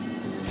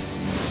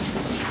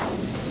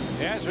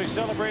 As we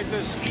celebrate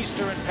this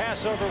Easter and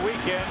Passover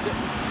weekend,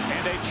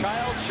 and a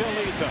child shall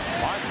lead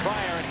them. Mark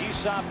Pryor and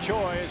Hee-Sop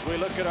Choi, as we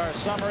look at our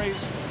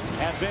summaries,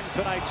 have been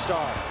tonight's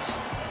stars.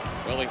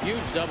 Well, a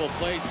huge double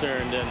play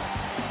turned, and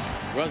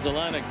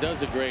Grudzielanek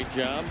does a great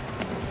job.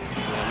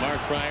 And Mark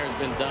Pryor's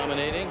been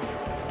dominating.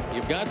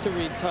 You've got to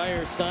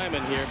retire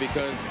Simon here,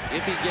 because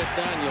if he gets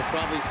on, you'll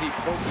probably see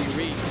Pokey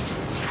Reese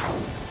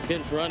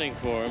pinch running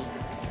for him.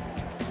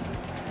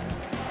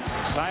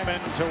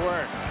 Simon to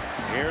work.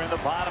 Here in the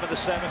bottom of the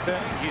 7th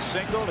inning, he's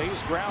singled,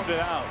 he's grounded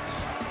out.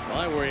 Well,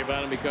 I worry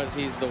about him because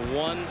he's the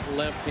one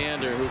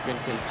left-hander who can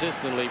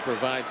consistently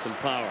provide some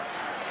power.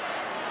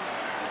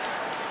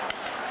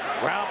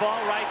 Ground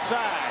ball right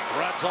side.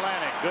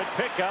 Grudzielanek, good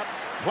pickup.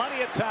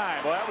 Plenty of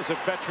time. Well, that was a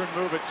veteran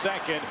move at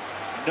second.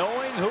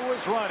 Knowing who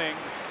was running,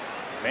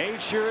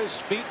 made sure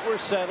his feet were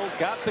settled,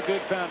 got the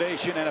good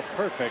foundation, and a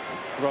perfect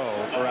throw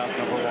for out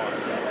number 1.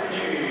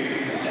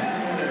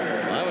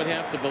 I would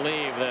have to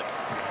believe that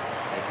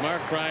if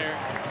Mark Pryor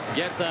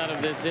gets out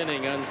of this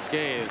inning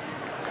unscathed,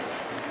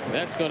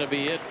 that's going to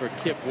be it for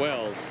Kip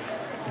Wells.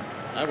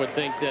 I would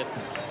think that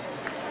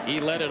he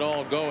let it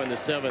all go in the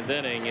 7th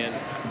inning, and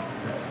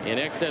in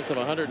excess of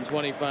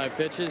 125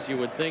 pitches, you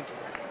would think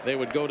they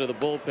would go to the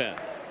bullpen.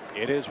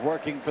 It is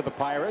working for the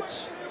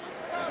Pirates.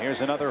 And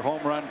here's another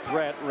home run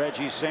threat,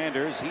 Reggie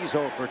Sanders. He's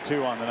 0 for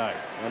 2 on the night.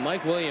 Well,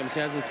 Mike Williams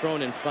hasn't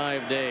thrown in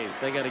 5 days.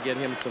 They got to get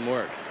him some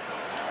work.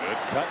 Good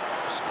cut,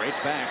 straight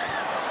back.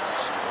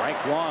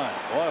 Strike 1.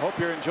 Well, I hope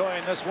you're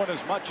enjoying this one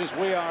as much as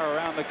we are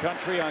around the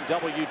country on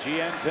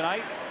WGN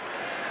tonight.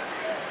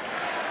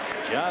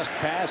 Just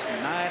past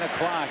 9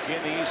 o'clock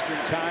in the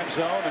Eastern time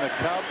zone, and the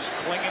Cubs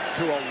clinging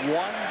to a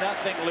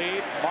 1-0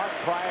 lead. Mark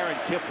Pryor and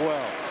Kip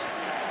Wells.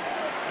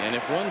 And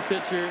if one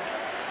pitcher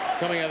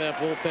coming out of that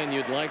bullpen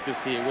you'd like to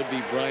see, it would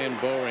be Brian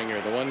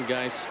Boehringer, the one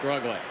guy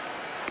struggling.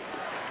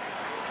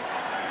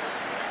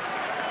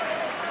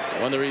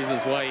 One of the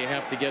reasons why you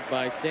have to get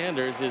by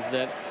Sanders is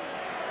that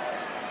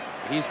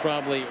he's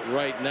probably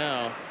right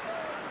now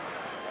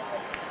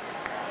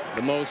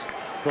the most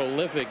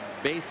prolific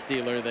base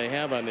stealer they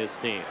have on this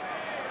team.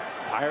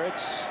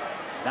 Pirates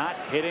not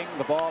hitting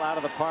the ball out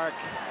of the park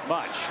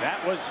much.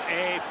 That was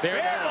a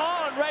fair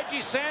ball, and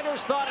Reggie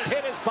Sanders thought it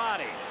hit his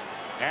body.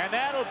 And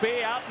that'll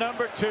be out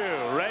number 2.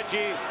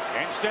 Reggie,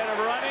 instead of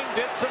running,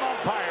 did some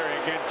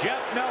umpiring, and Jeff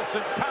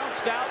Nelson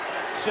pounced out,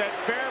 said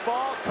fair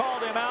ball,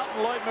 called him out,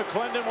 and Lloyd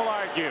McClendon will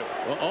argue.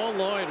 Well, all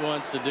Lloyd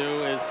wants to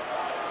do is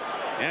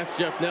ask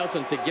Jeff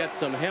Nelson to get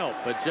some help,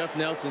 but Jeff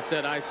Nelson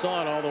said, I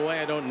saw it all the way,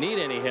 I don't need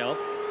any help.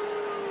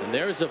 And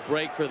there's a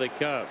break for the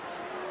Cubs,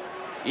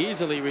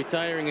 easily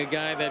retiring a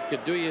guy that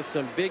could do you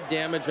some big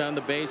damage on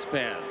the base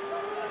paths.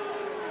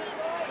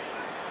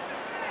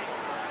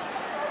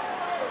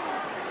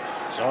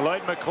 So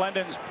Lloyd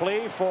McClendon's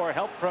plea for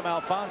help from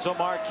Alfonso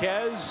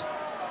Marquez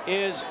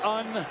is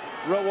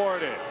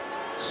unrewarded.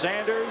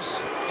 Sanders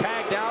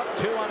tagged out,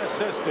 2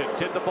 unassisted.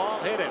 Did the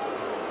ball hit him?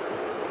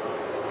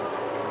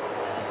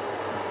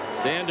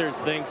 Sanders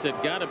thinks it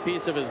got a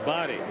piece of his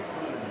body.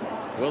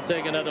 We'll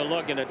take another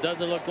look, and it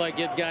doesn't look like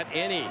it got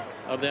any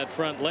of that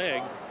front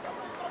leg.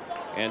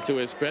 And to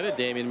his credit,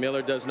 Damian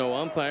Miller does no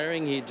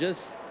umpiring. He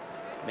just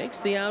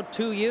makes the out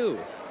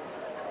 2U.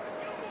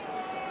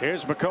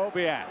 Here's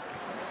Makoviak.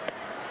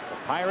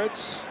 The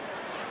Pirates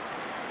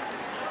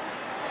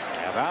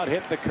have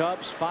out-hit the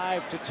Cubs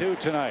 5-2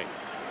 tonight.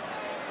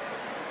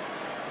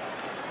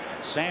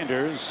 And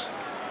Sanders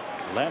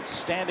left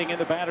standing in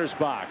the batter's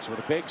box with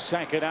a big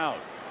second out.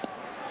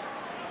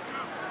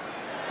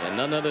 And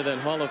none other than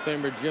Hall of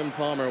Famer Jim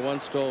Palmer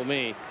once told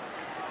me,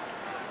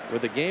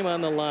 with the game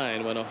on the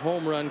line, when a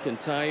home run can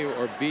tie you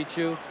or beat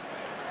you,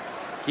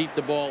 keep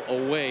the ball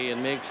away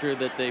and make sure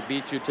that they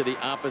beat you to the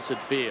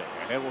opposite field.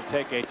 And it will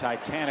take a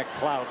titanic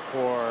clout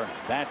for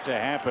that to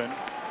happen.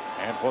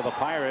 And for the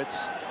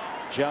Pirates,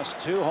 just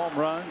 2 home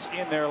runs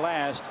in their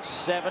last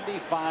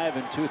 75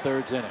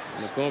 2/3 innings.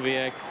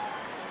 Makoviak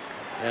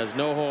has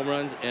no home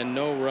runs and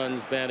no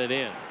runs batted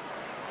in.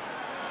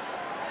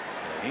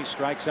 And he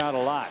strikes out a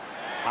lot.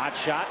 Hot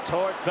shot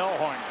toward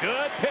Bellhorn.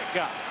 Good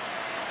pickup.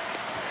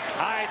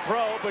 High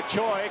throw, but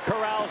Choi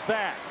corrals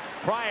that.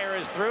 Pryor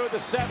is through the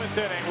 7th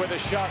inning with a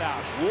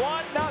shutout.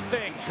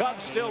 1-0.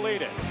 Cubs still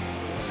lead it.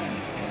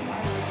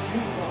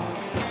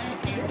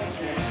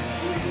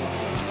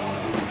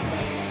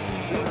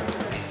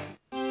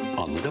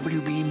 On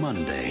WB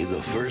Monday, the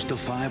the first of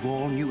 5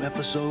 all-new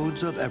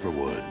episodes of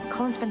Everwood.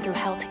 Colin's been through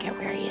hell to get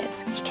where he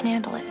is. He can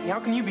handle it.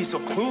 How can you be so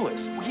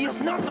clueless? He is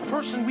not the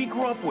person we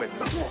grew up with.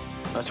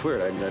 That's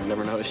weird. I've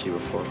never noticed you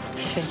before.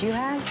 Should you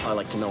have? I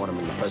like to know when I'm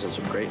in the presence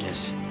of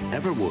greatness.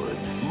 Everwood.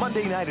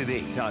 Monday night at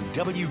 8 on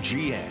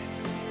WGN.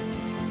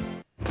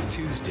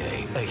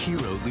 Tuesday, a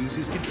hero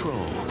loses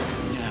control.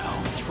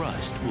 Now,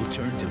 trust will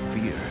turn to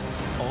fear.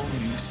 All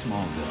new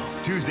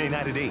Smallville. Tuesday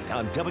night at 8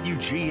 on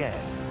WGN.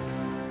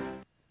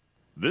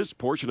 This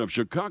portion of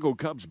Chicago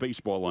Cubs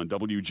baseball on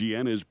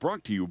WGN is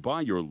brought to you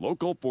by your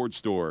local Ford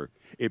store.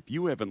 If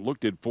you haven't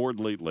looked at Ford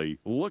lately,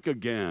 look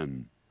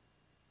again.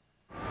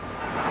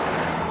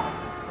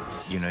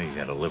 You know you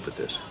gotta live with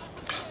this.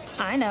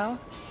 I know.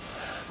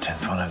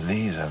 10th one of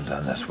these I've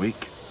done this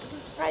week. Doesn't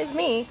surprise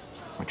me.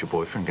 What's your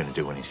boyfriend gonna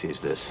do when he sees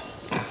this?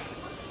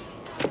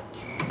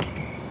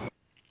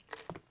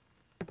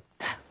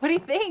 What do you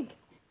think?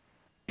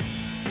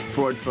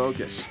 Ford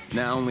Focus,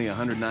 now only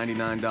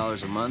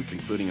 $199 a month,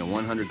 including a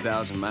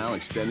 100,000-mile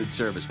extended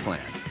service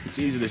plan. It's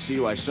easy to see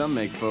why some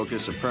make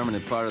Focus a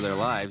permanent part of their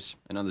lives,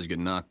 and others get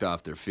knocked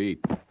off their feet.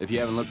 If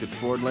you haven't looked at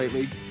Ford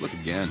lately, look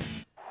again.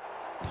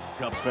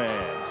 Cubs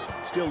fans,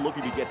 still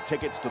looking to get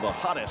tickets to the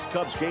hottest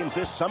Cubs games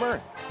this summer?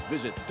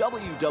 Visit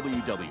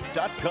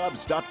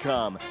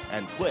www.cubs.com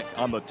and click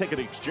on the Ticket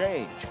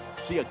Exchange.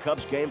 See a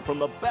Cubs game from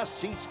the best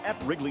seats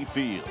at Wrigley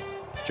Field.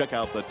 Check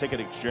out the Ticket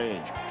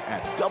Exchange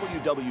at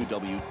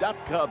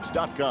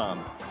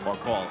www.cubs.com or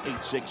call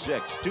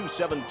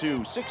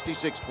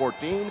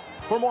 866-272-6614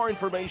 for more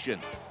information.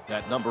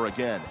 That number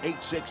again,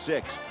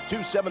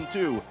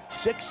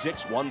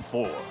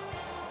 866-272-6614.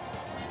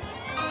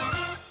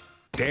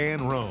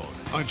 Dan Roan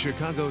on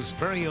Chicago's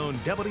very own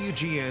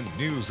WGN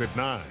News at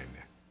 9.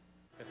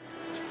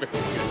 It's very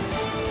good.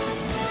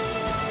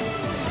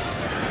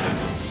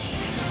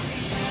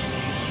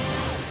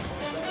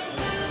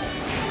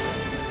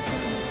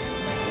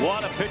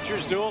 What a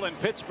pitcher's duel in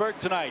Pittsburgh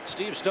tonight.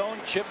 Steve Stone,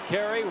 Chip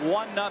Carey,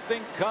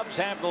 1-0. Cubs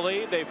have the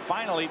lead. They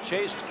finally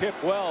chased Kip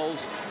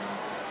Wells.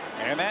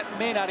 And that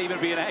may not even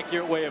be an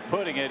accurate way of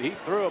putting it. He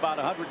threw about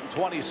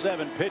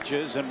 127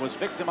 pitches and was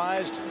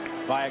victimized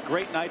by a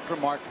great night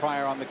from Mark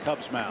Pryor on the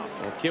Cubs mound.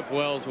 Well, Kip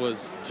Wells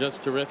was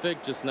just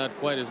terrific, just not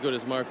quite as good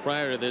as Mark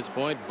Pryor to this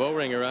point.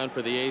 Bowring around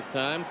for the 8th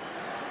time.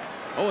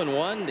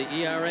 0-1, the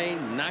ERA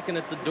knocking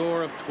at the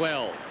door of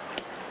 12.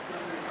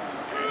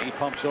 And he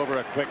pumps over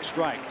a quick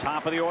strike.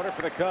 Top of the order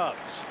for the Cubs.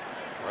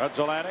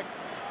 Grudzielanek,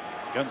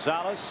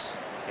 Gonzalez,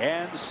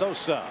 and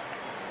Sosa.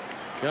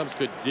 Cubs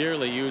could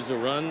dearly use a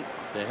run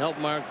to help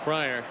Mark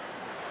Pryor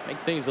make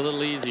things a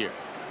little easier.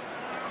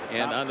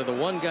 And out of the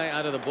one guy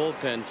out of the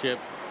bullpen, Chip,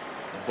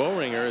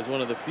 Bowringer is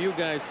one of the few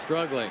guys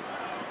struggling.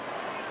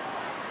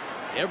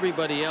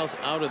 Everybody else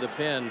out of the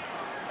pen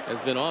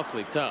has been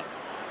awfully tough.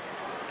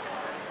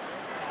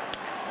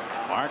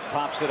 Mark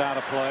pops it out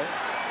of play.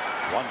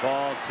 1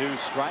 ball, 2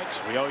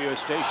 strikes. We owe you a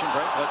station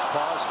break. Let's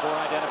pause for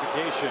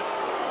identification.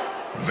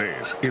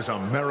 This is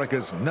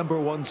America's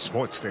 #1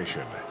 sports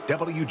station,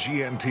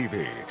 WGN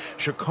TV,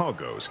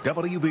 Chicago's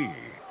WB.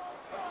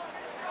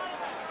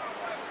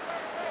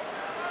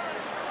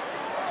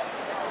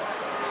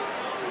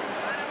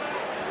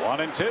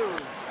 One and 2.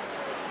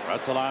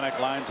 Grudzielanek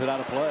lines it out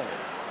of play.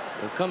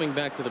 Well, coming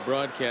back to the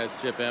broadcast,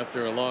 Chip,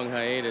 after a long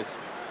hiatus,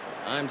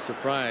 I'm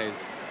surprised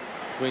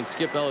between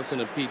Skip Ellison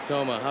and Pete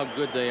Toma how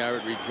good they are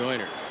at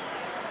rejoiners.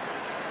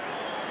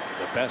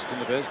 The best in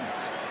the business.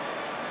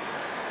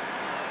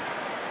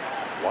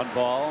 1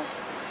 ball,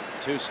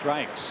 2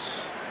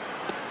 strikes.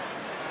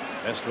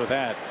 Missed with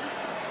that.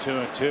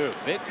 2-2.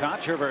 Big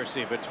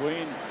controversy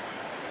between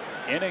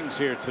innings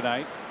here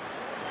tonight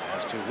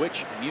as to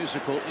which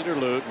musical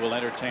interlude will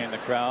entertain the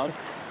crowd.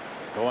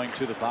 Going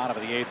to the bottom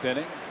of the 8th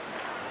inning.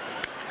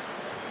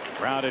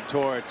 Grounded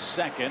towards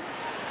second.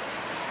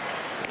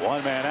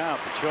 1 man out.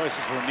 The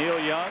choices were Neil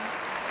Young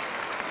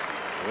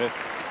with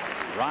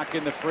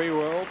Rockin' the Free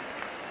World,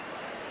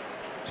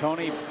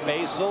 Tony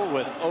Basil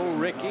with Oh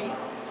Ricky,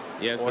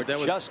 yes, or but that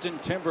was Justin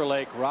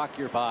Timberlake, Rock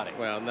Your Body.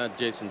 Well, not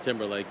Jason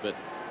Timberlake, but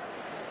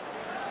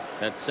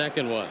that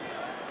second one,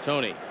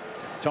 Tony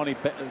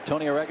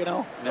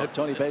Oregano? No,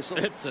 Tony Basil.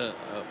 It's a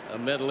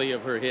medley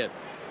of her hit.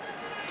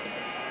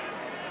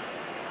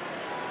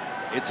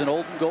 It's an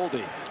old and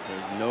goldie.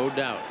 There's no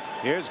doubt.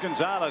 Here's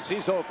Gonzalez.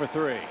 He's 0 for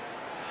 3.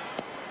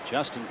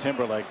 Justin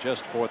Timberlake,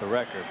 just for the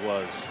record,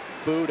 was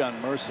booed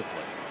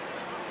unmercifully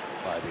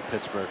by the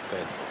Pittsburgh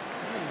faithful.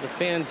 The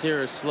fans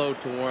here are slow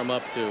to warm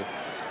up to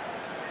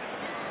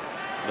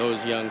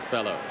those young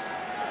fellows.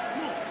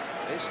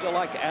 They still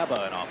like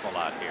ABBA an awful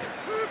lot here.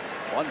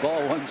 1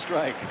 ball, 1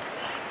 strike.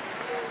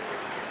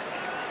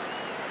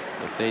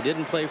 If they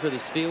didn't play for the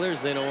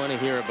Steelers, they don't want to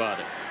hear about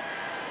it.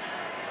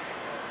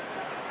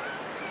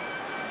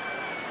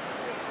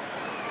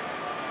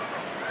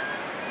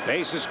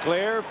 Base is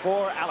clear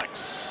for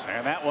Alex,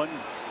 and that one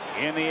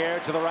in the air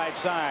to the right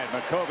side.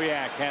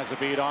 Makoviak has a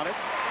beat on it.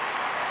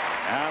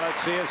 Now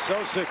let's see if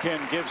Sosa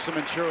can give some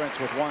insurance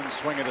with 1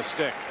 swing of the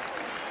stick.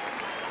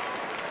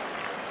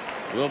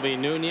 will be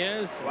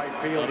Nunez, a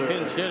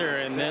pinch hitter,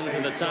 and then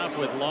to the top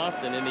with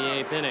Lofton in the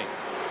 8th inning.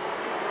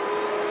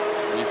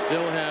 We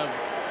still have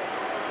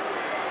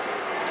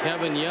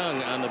Kevin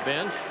Young on the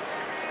bench.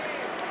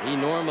 He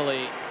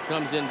normally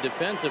comes in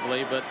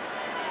defensively, but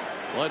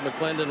Lloyd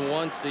McClendon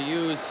wants to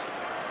use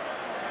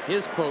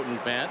his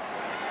potent bat.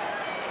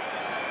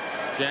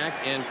 Jack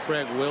and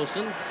Craig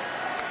Wilson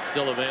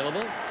still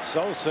available.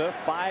 Sosa,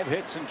 5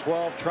 hits and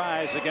 12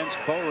 tries against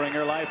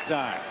Bowringer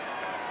lifetime.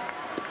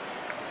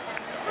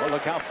 Well,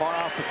 look how far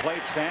off the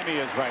plate Sammy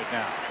is right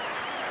now.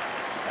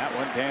 That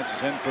one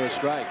dances in for a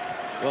strike.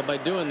 Well, by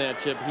doing that,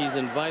 Chip, he's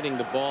inviting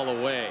the ball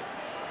away.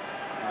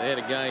 They had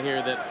a guy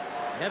here that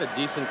had a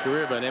decent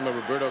career by the name of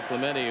Roberto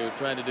Clemente, who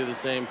tried to do the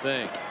same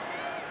thing.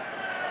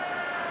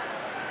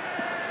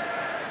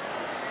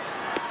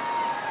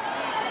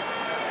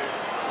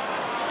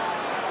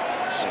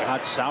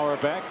 Scott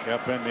Sauerbeck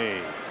up in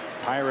the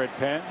Pirate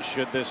pen.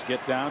 Should this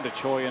get down to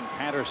Choi and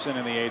Patterson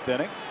in the 8th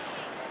inning?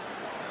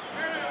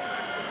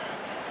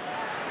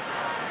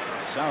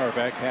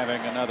 Sauerbeck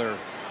having another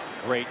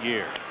great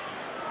year.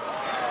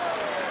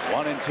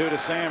 1-2 to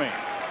Sammy.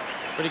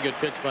 Pretty good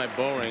pitch by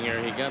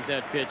Bowringer. He got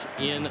that pitch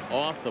in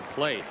off the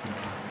plate.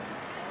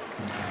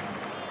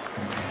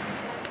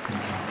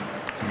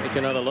 Take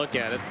another look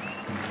at it.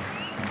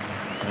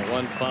 And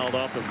one fouled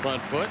off the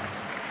front foot.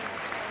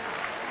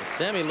 If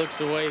Sammy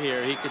looks away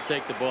here, he could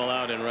take the ball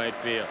out in right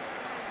field.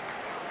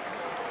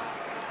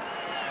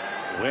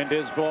 Wind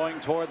is blowing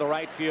toward the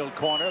right field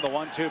corner. The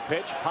 1-2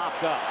 pitch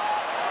popped up.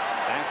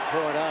 Back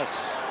toward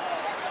us.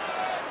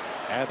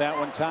 Had that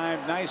one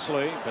timed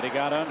nicely, but he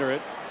got under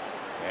it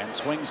and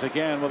swings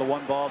again with a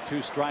 1-ball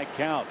 2-strike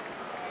count.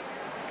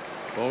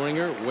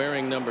 Bowringer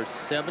wearing number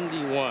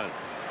 71.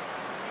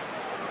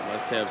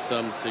 Must have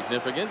some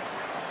significance,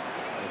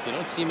 as you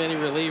don't see many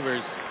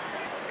relievers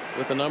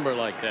with a number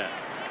like that.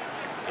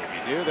 If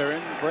you do, they're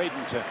in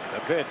Bradenton. The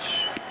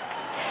pitch.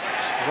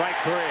 Strike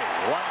 3.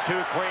 1-2,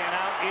 3 and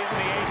out in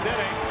the 8th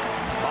inning.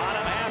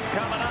 Bottom half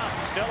coming up.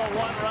 Still a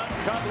 1-run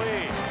Cub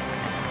lead.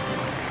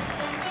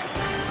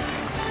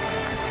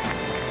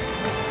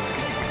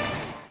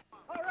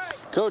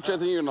 Coach, I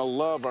think you're going to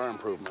love our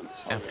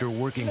improvements. After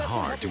working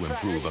hard to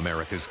improve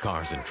America's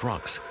cars and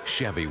trucks,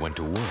 Chevy went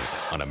to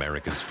work on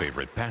America's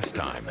favorite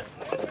pastime.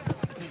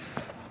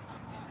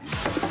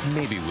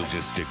 Maybe we'll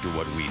just stick to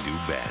what we do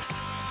best.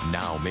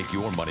 Now make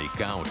your money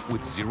count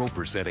with 0%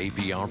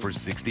 APR for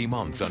 60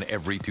 months on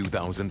every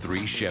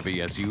 2003 Chevy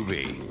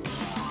SUV.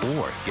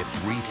 Or get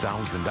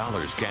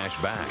 $3,000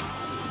 cash back.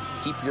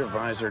 Keep your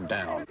visor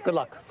down. Good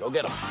luck. Go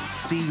get them.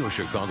 See your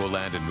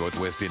Chicagoland and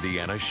Northwest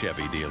Indiana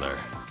Chevy dealer.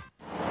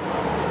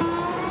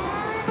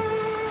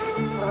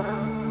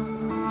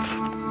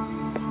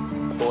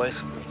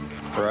 Boys.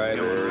 Right.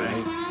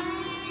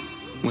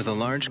 With a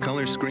large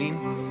color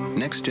screen,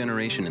 next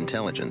generation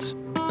intelligence,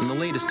 and the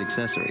latest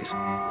accessories,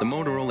 the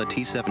Motorola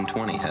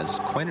T720 has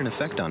quite an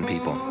effect on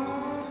people.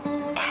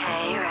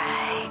 Hey,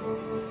 Ray.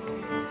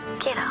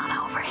 Get on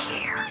over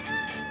here.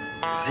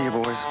 See you,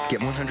 boys. Get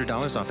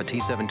 $100 off a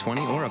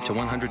T720 or up to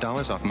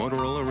 $100 off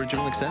Motorola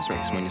original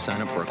accessories when you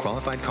sign up for a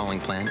qualified calling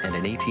plan at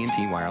an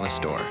AT&T wireless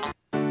store.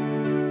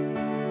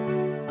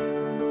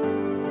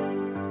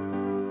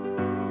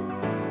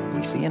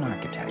 We see an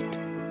architect,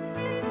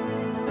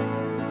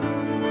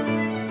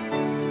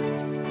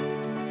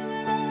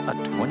 a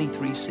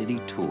 23-city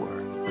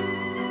tour,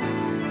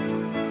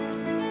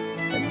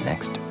 the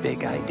next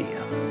big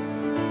idea.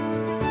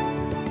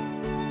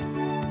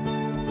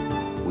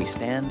 We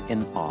stand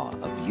in awe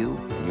of you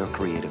and your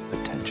creative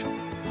potential.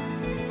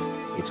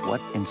 It's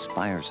what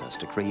inspires us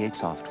to create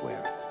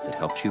software that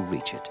helps you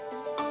reach it.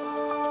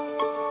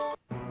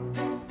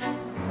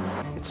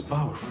 It's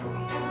powerful.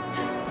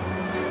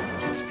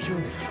 It's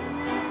beautiful.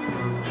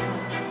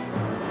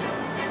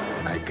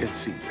 I can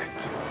see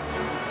that.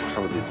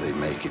 How did they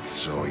make it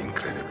so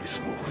incredibly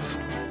smooth?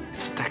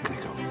 It's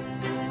technical.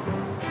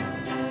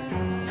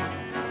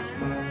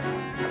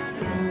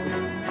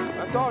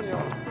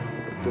 Antonio,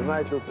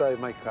 tonight you'll drive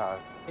my car.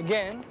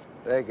 Again?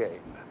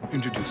 Again.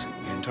 Introducing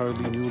the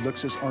entirely new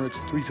Lexus RX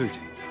 330.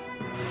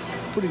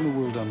 Putting the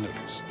world on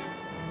notice.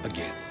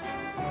 Again.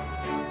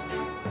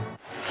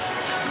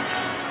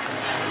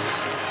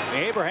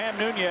 Abraham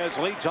Nunez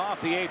leads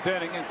off the 8th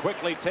inning and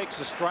quickly takes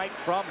a strike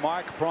from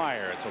Mark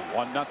Pryor. It's a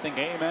 1-0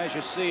 game, as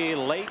you see,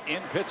 late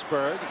in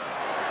Pittsburgh.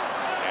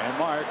 And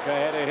Mark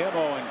ahead of him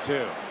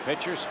 0-2.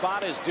 Pitcher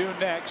spot is due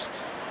next.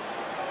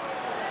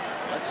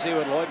 Let's see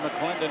what Lloyd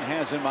McClendon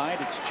has in mind.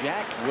 It's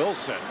Jack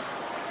Wilson,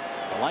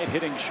 the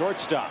light-hitting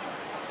shortstop.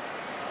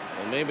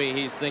 Well, maybe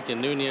he's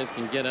thinking Nunez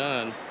can get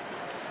on,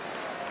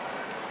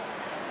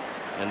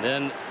 and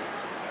then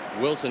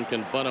Wilson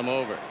can bunt him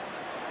over.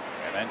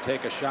 And then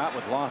take a shot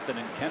with Lofton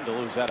and Kendall,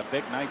 who's had a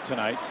big night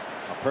tonight.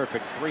 A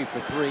perfect 3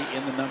 for 3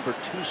 in the number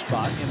 2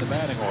 spot in the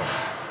batting order.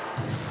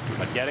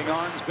 But getting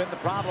on's been the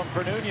problem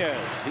for Nunez.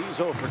 He's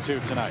 0 for 2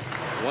 tonight.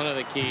 One of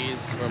the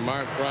keys for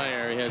Mark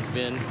Pryor has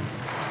been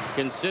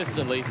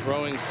consistently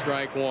throwing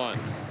strike 1.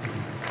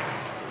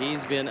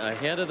 He's been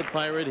ahead of the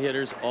Pirate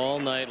hitters all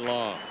night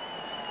long.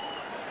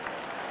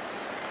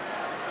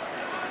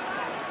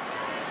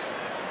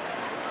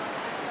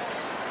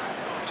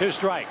 2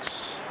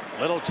 strikes.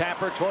 Little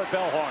tapper toward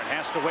Bellhorn.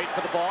 Has to wait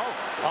for the ball.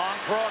 Long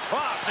throw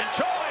across, and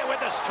Choi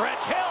with a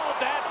stretch held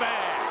that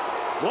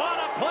bag. What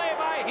a play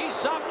by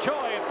Hee-Sop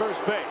Choi at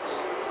first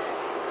base.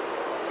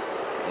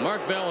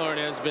 Mark Bellhorn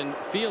has been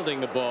fielding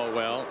the ball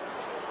well,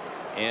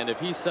 and if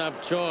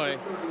Hee-Sop Choi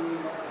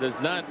does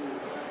not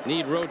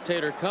need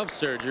rotator cuff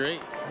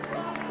surgery,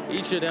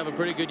 he should have a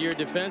pretty good year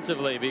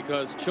defensively,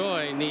 because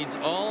Choi needs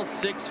all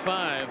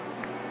 6'5"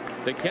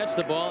 to catch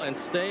the ball and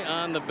stay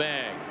on the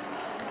bag.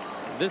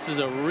 This is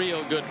a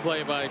real good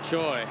play by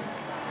Choi,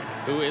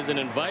 who is an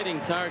inviting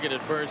target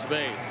at first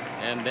base,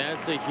 and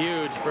that's a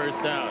huge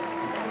first out.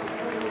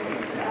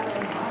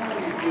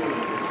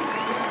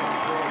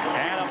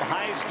 Adam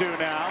Heisdu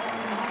now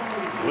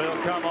will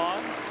come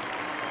on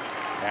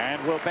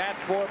and will bat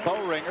for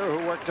Bowringer,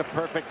 who worked a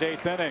perfect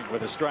 8th inning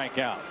with a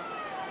strikeout.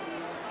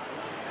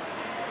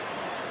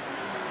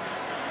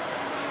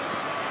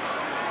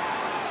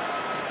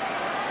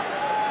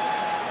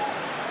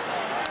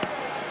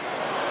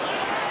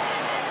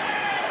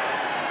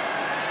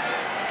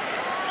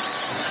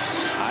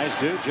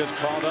 Heisdu just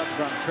called up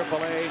from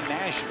AAA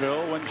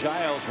Nashville when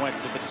Giles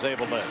went to the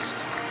disabled list.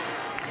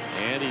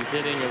 And he's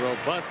hitting a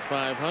robust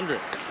 500.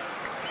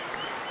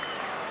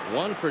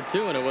 1 for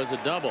 2, and it was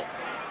a double.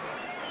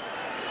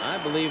 I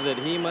believe that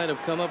he might have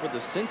come up with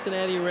the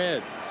Cincinnati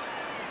Reds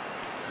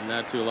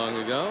not too long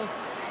ago.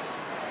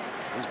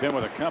 He's been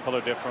with a couple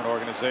of different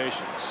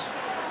organizations.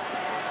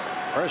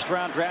 First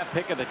round draft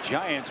pick of the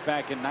Giants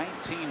back in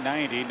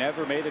 1990.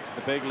 Never made it to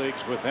the big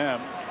leagues with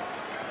them.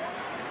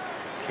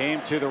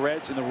 Came to the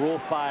Reds in the Rule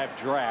 5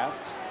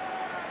 draft.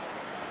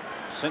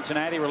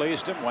 Cincinnati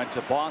released him, went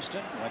to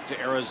Boston, went to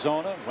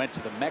Arizona, went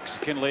to the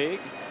Mexican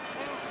League,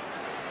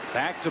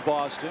 back to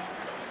Boston,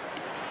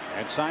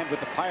 and signed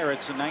with the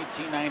Pirates in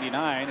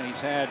 1999. And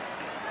he's had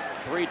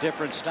 3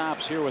 different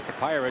stops here with the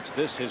Pirates.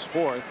 This his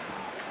 4th.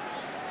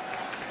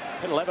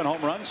 Hit 11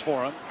 home runs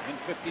for him in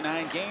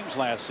 59 games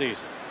last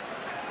season.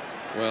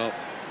 Well,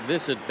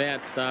 this at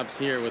bat stops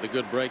here with a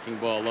good breaking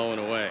ball low and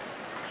away.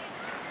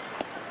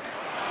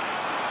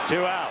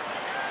 2 out.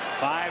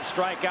 5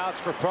 strikeouts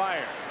for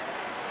Pryor.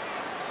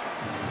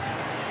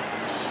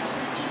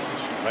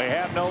 They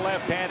have no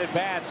left-handed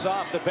bats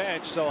off the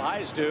bench, so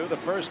Heisdu, the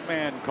first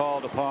man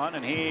called upon,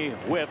 and he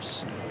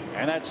whiffs,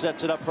 and that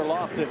sets it up for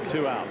Lofton.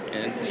 2 out.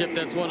 And Chip,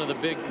 that's one of the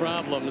big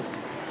problems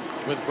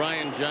with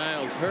Brian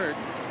Giles hurt.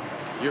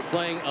 You're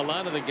playing a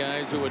lot of the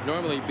guys who would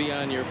normally be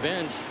on your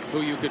bench,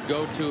 who you could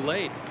go to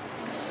late.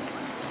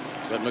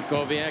 But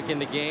Makoviak in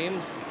the game,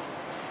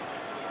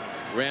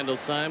 Randall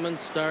Simon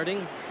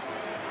starting,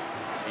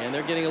 and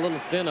they're getting a little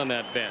thin on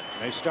that bench.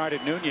 They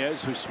started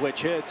Nunez, who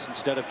switch hits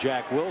instead of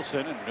Jack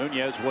Wilson, and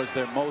Nunez was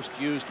their most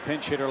used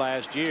pinch hitter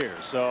last year,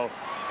 so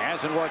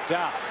hasn't worked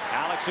out.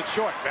 Alex at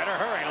short, better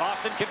hurry.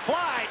 Lofton can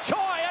fly.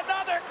 Choi,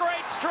 another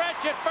great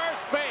stretch at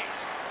first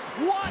base.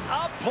 What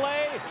a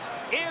play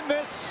in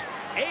this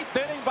 8th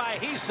inning by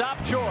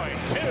Hee-Sop Choi.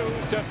 2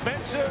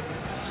 defensive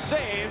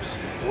saves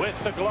with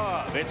the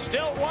glove. It's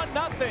still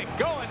 1-0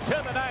 going to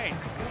the 9th.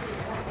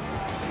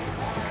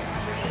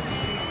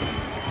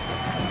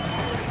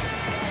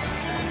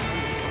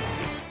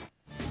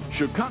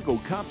 Chicago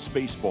Cubs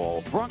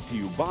baseball brought to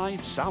you by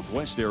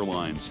Southwest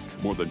Airlines.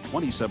 More than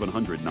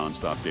 2,700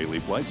 nonstop daily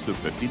flights to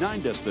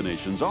 59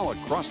 destinations all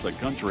across the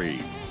country.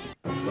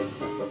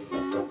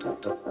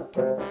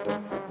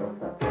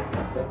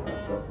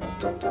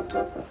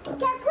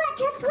 Guess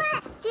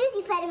what?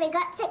 Susie Fetterman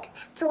got sick,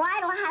 so I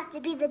don't have to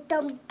be the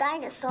dumb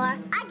dinosaur.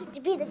 I get to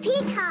be the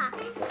peacock.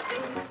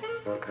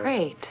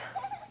 Great.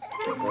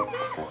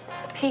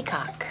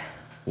 Peacock.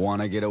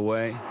 Want to get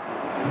away?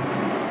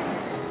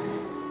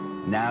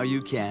 Now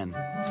you can.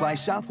 Fly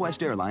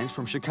Southwest Airlines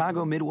from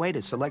Chicago Midway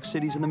to select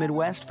cities in the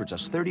Midwest for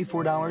just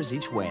 $34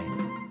 each way.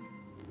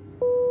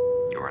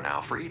 You are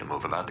now free to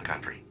move about the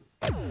country.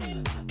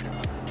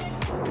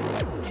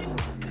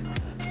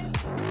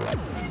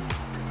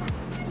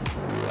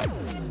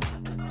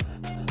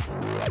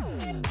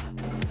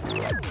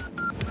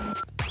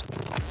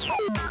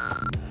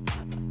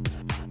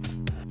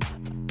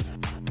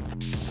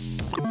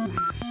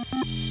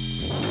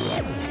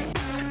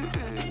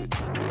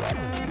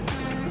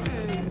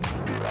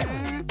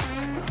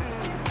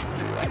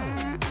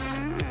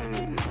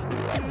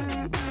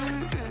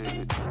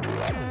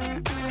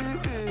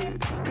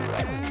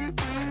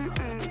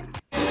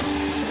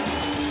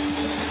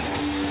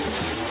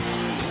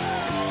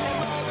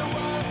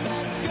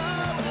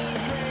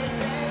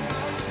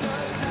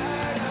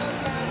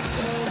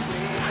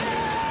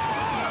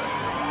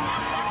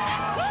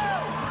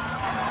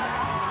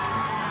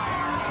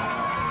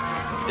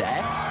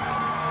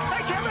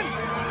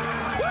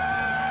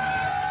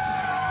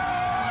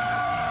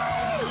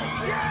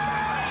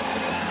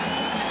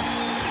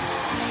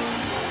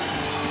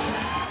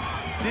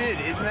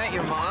 Isn't that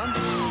your mom?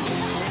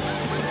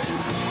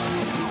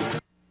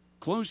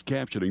 Closed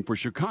captioning for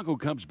Chicago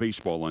Cubs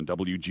baseball on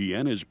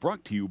WGN is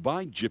brought to you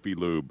by Jiffy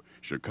Lube,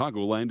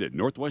 Chicagoland at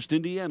Northwest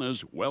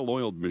Indiana's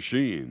well-oiled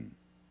machine.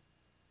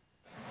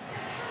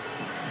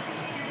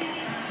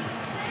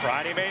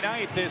 Friday, May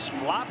 9th is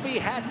Floppy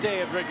Hat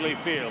Day at Wrigley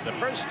Field. The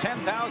first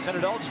 10,000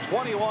 adults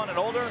 21 and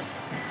older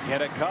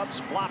get a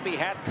Cubs floppy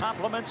hat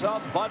compliments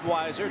of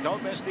Budweiser.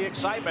 Don't miss the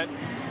excitement.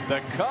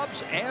 The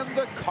Cubs and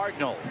the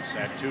Cardinals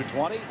at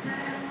 2:20.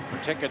 For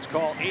tickets,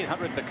 call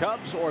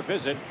 800-THE-CUBS or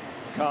visit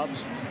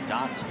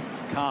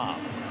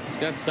Cubs.com.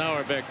 Scott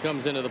Sauerbeck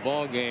comes into the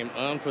ball game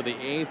on for the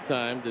 8th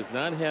time. Does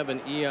not have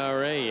an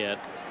ERA yet.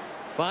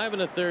 5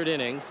 1/3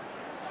 innings,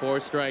 4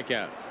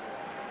 strikeouts.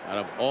 Out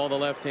of all the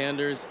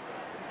left-handers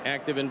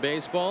active in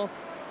baseball,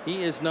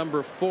 he is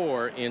number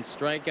 4 in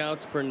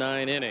strikeouts per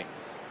 9 innings.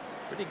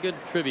 Pretty good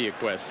trivia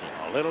question.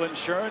 A little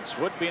insurance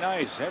would be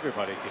nice.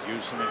 Everybody could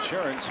use some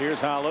insurance.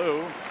 Here's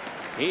Alou.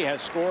 He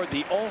has scored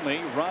the only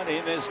run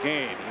in this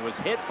game. He was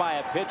hit by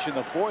a pitch in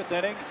the 4th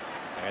inning,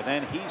 and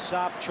then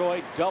Hee-Sop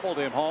Choi doubled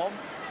him home.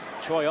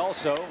 Choi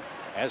also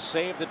has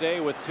saved the day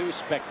with 2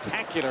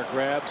 spectacular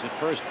grabs at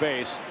first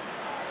base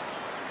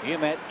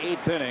in that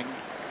 8th inning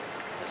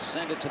to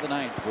send it to the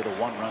 9th with a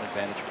 1-run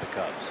advantage for the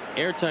Cubs.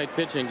 Airtight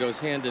pitching goes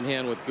hand in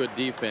hand with good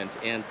defense,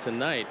 and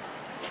tonight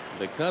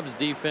the Cubs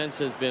defense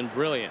has been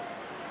brilliant.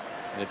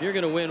 And if you're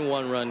going to win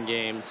 1-run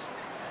games,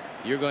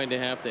 you're going to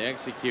have to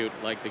execute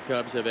like the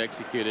Cubs have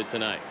executed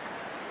tonight.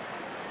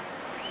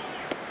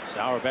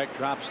 Sauerbeck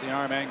drops the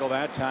arm angle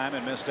that time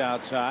and missed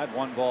outside.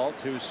 1 ball,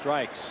 2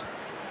 strikes.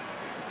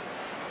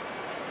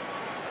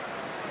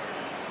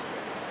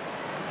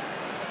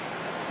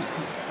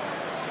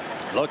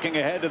 Looking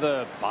ahead to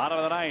the bottom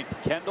of the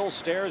 9th, Kendall,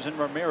 Stairs, and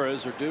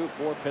Ramirez are due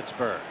for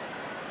Pittsburgh.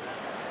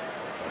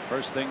 But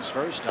first things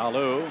first,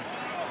 Alou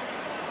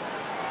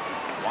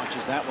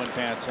watches that one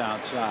dance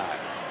outside.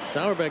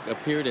 Sauerbeck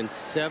appeared in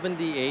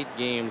 78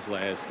 games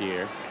last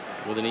year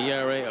with an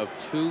ERA of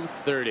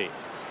 2.30.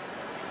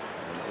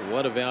 And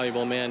what a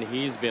valuable man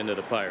he's been to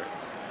the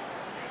Pirates.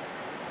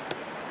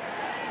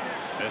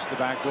 Missed the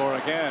back door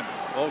again.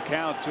 Full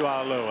count to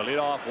Alou. A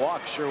leadoff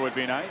walk sure would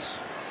be nice.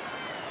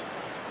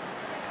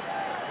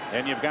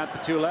 Then you've got the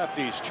 2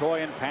 lefties,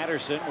 Choi and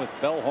Patterson, with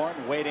Bellhorn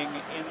waiting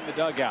in the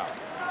dugout.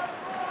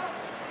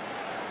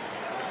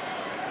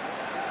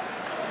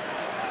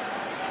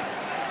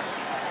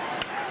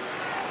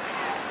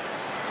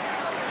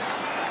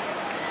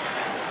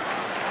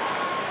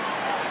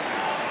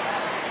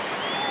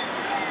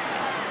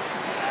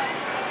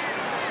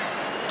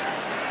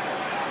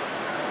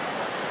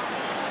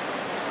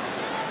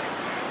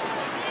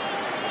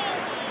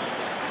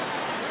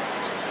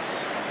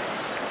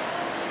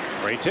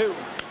 Three-2.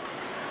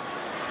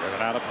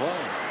 Driven out of play.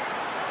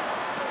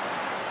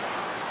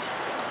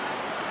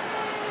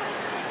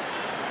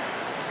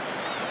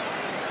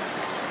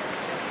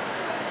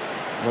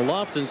 Well,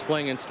 Lofton's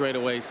playing in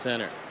straightaway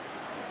center,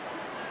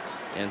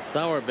 and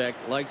Sauerbeck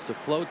likes to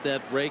float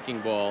that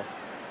breaking ball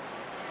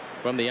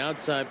from the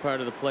outside part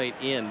of the plate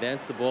in.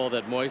 That's the ball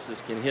that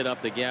Moises can hit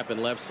up the gap in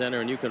left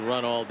center, and you can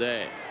run all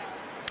day.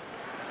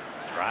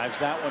 Drives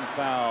that one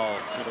foul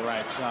to the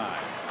right side.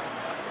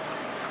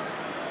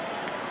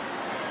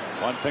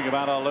 One thing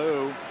about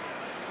Alou,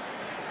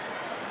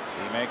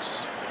 he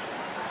makes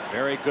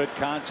very good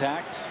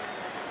contact.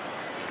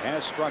 He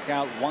has struck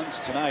out once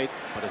tonight,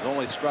 but has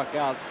only struck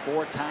out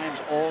 4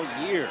 times all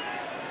year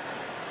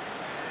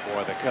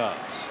for the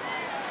Cubs.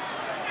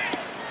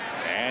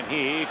 And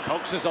he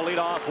coaxes a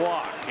leadoff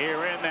walk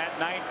here in that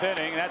 9th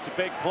inning. That's a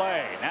big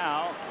play.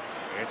 Now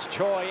it's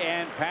Choi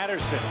and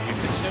Patterson. You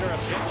consider a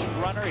pinch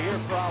runner here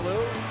for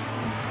Alou?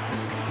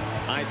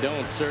 I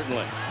don't,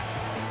 certainly.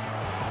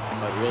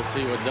 But we'll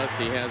see what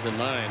Dusty has in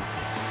mind.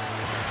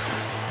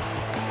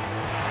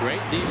 Great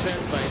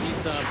defense by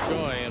Hee-Sop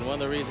Choi, and one of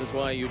the reasons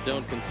why you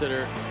don't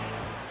consider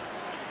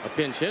a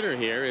pinch hitter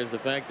here is the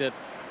fact that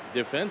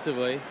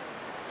defensively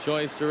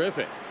Choi's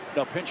terrific.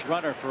 No pinch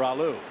runner for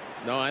Alou.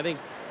 No, I think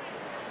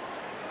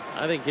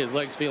his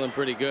leg's feeling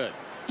pretty good.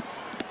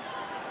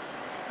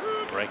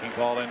 Breaking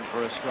ball in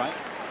for a strike.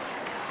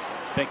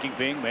 Thinking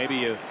being maybe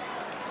you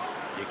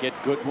get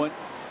Goodwin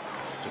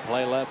to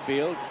play left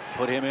field,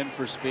 put him in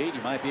for speed.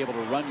 You might be able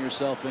to run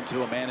yourself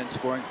into a man in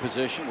scoring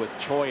position with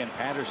Choi and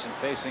Patterson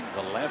facing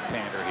the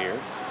left-hander here.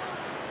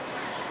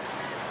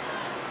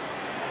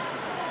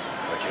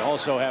 But you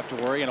also have to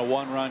worry in a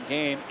 1-run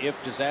game,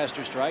 if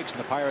disaster strikes and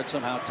the Pirates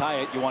somehow tie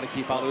it, you want to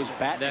keep Alou's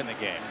bat in the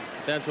game.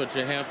 That's what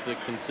you have to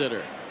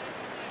consider.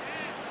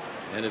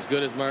 And as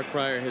good as Mark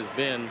Prior has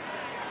been,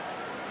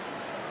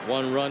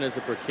 1 run is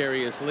a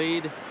precarious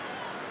lead,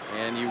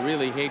 and you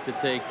really hate to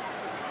take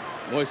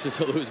Moises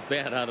Alou's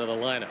bat out of the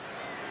lineup.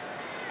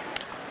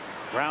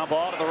 Ground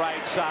ball to the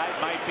right side,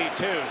 might be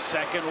 2.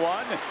 Second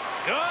one,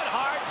 good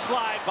hard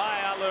slide by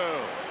Alou.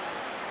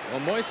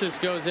 Well, Moises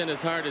goes in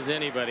as hard as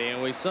anybody,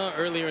 and we saw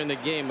earlier in the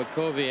game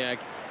Makoviak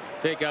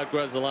take out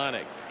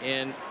Grudzielanek,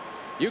 and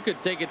you could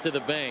take it to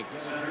the bank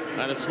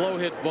on a slow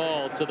hit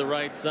ball to the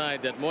right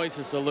side that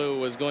Moises Alou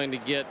was going to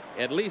get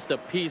at least a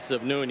piece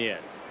of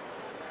Nunez.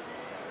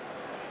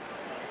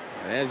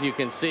 And as you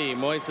can see,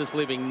 Moises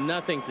leaving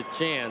nothing to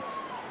chance,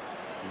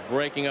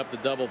 breaking up the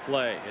double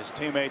play. His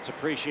teammates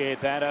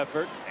appreciate that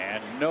effort,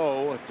 and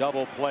no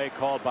double play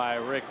called by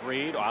Rick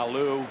Reed.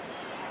 Alou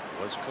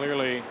was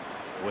clearly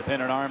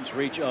within an arm's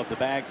reach of the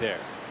bag there.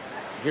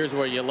 Here's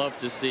where you love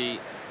to see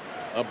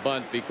a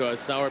bunt because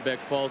Sauerbeck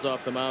falls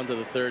off the mound to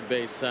the third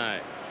base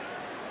side.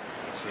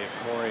 Let's see if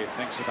Corey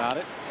thinks about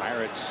it.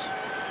 Pirates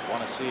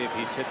want to see if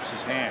he tips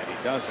his hand.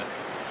 He doesn't.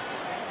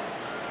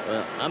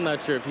 Well, I'm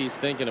not sure if he's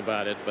thinking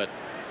about it, but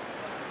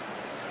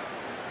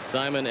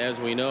Simon, as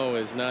we know,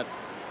 is not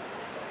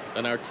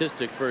an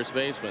artistic first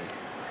baseman.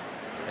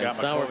 And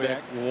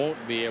Sauerbeck won't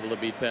be able to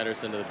beat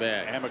Patterson to the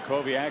bag. And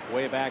Makoviak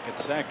way back at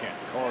second.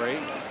 Corey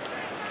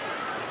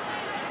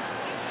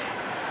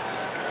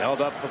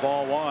held up for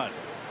ball one.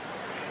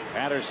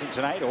 Patterson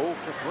tonight 0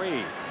 for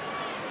 3.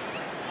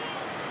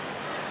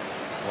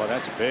 Well,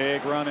 that's a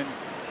big run in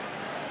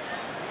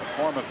the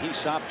form of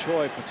Hee-Sop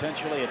Choi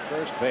potentially at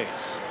first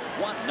base.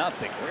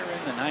 1-0. We're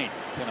in the ninth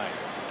tonight.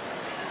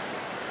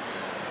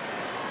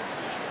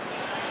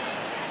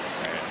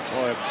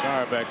 Boy,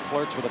 Sauerbeck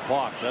flirts with a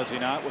balk, does he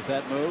not, with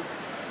that move?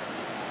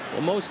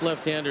 Well, most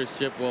left-handers,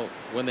 Chip, will,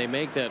 when they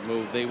make that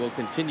move, they will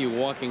continue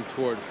walking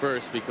toward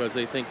first because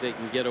they think they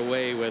can get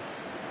away with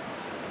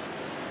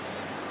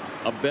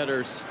a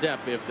better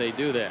step if they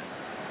do that.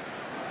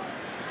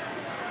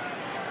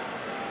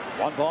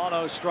 1 ball,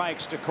 no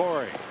strikes to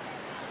Corey.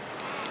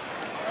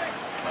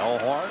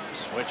 Melhorn,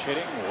 switch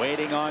hitting,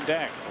 waiting on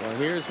deck. Well,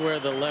 here's where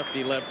the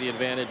lefty-lefty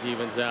advantage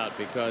evens out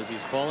because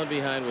he's fallen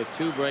behind with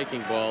 2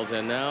 breaking balls,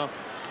 and now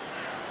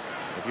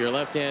if you're a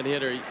left-hand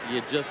hitter,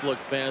 you just look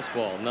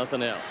fastball,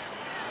 nothing else.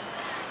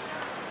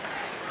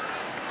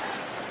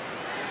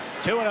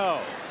 2-0.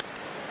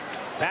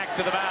 Back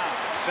to the mound.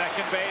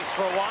 Second base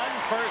for 1,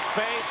 first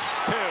base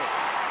 2.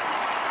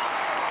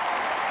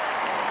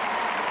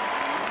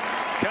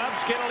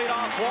 Cubs get a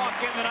leadoff walk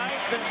in the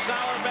ninth, and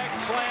Sauerbeck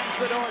slams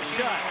the door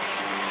shut.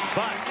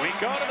 But we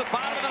go to the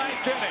bottom of the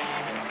ninth inning.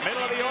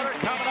 Middle of the order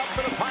coming up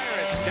for the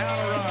Pirates. Down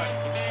a run.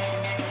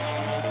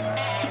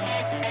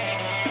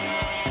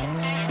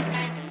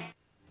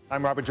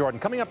 I'm Robert Jordan.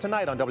 Coming up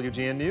tonight on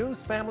WGN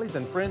News, families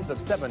and friends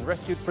of 7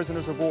 rescued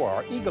prisoners of war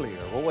are eagerly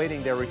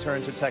awaiting their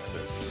return to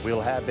Texas.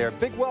 We'll have their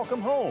big welcome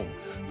home.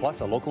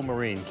 Plus, a local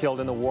Marine killed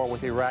in the war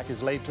with Iraq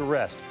is laid to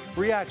rest.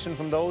 Reaction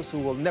from those who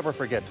will never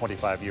forget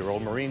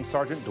 25-year-old Marine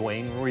Sergeant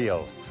Dwayne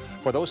Rios.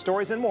 For those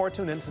stories and more,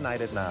 tune in tonight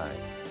at 9.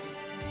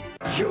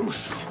 You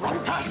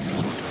shrunk us!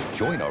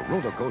 Join a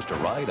roller coaster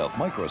ride of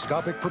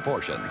microscopic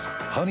proportions.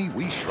 Honey,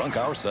 we shrunk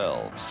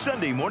ourselves.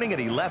 Sunday morning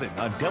at 11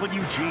 on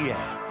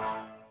WGN.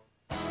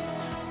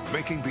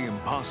 Making the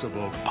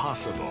impossible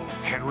possible,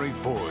 Henry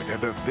Ford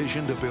had the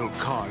vision to build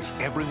cars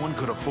everyone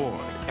could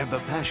afford and the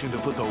passion to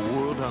put the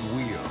world on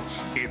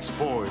wheels. It's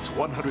Ford's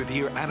 100th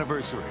year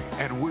anniversary,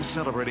 and we're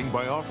celebrating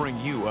by offering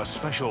you a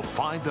special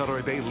 $5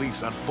 a day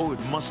lease on Ford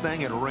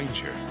Mustang and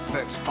Ranger.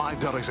 That's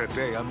 $5 a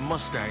day on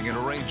Mustang and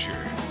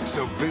Ranger.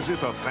 So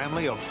visit the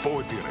family of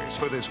Ford dealers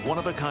for this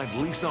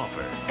one-of-a-kind lease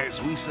offer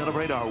as we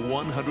celebrate our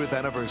 100th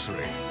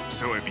anniversary.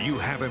 So if you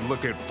haven't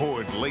looked at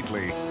Ford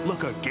lately,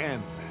 look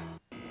again.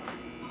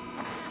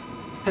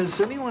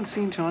 Has anyone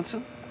seen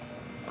Johnson?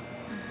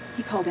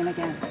 He called in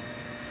again.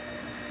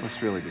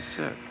 Must really be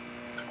sick.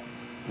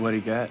 What'd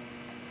he get?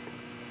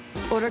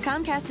 Order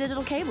Comcast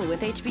digital cable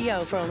with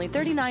HBO for only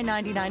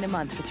 $39.99 a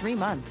month for 3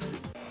 months.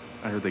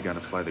 I heard they gotta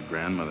fly the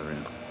grandmother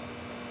in.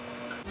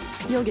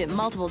 You'll get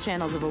multiple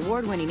channels of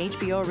award-winning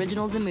HBO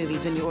originals and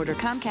movies when you order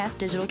Comcast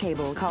digital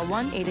cable. Call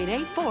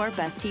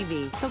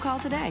 1-888-4-BEST-TV. So call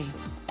today.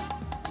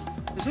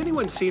 Has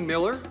anyone seen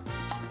Miller?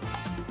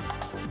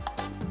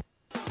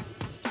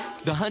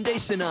 The Hyundai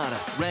Sonata,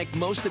 ranked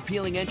most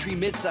appealing entry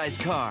midsize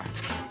car.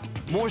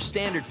 More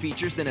standard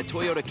features than a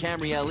Toyota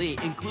Camry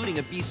LE, including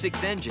a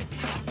V6 engine.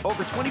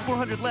 Over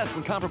 $2,400 less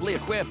when comparably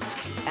equipped.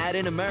 Add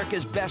in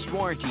America's best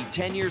warranty,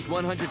 10 years,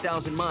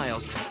 100,000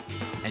 miles,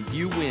 and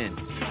you win.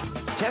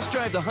 Test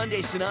drive the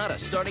Hyundai Sonata,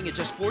 starting at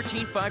just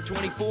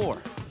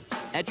 $14,524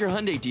 at your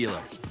Hyundai dealer.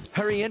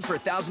 Hurry in for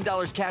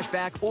 $1,000 cash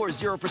back or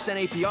 0%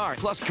 APR.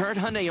 Plus, current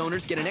Hyundai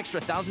owners get an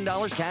extra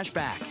 $1,000 cash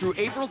back through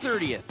April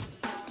 30th.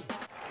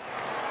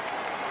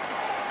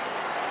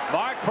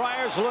 Mark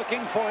Pryor's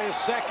looking for his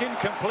second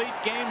complete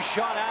game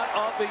shutout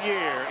of the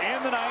year.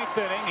 In the ninth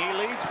inning, he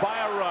leads by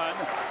a run,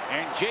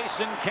 and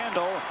Jason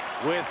Kendall,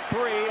 with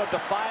 3 of the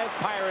 5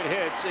 Pirate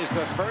hits, is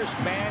the first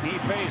man he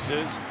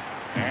faces,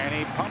 and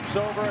he pumps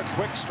over a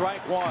quick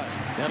strike 1.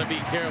 Got to be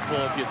careful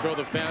if you throw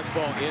the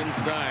fastball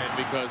inside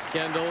because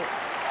Kendall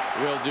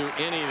will do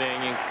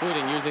anything,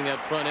 including using that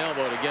front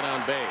elbow to get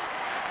on base.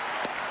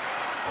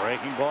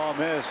 Breaking ball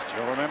missed.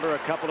 You'll remember a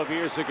couple of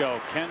years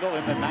ago, Kendall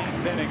in the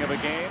 9th inning of a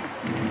game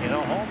in a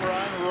home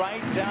run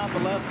right down the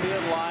left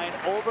field line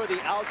over the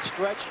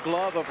outstretched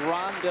glove of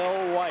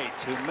Rondell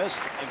White, who missed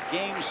a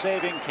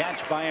game-saving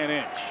catch by an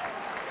inch.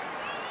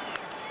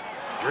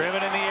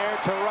 Driven in the air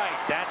to right.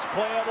 That's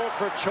playable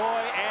for Choi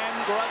and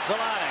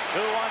Grudzielanek.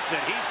 Who wants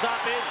it?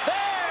 Hee-Sop is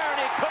there, and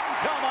he couldn't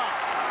come up.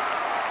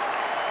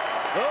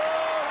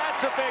 Oh,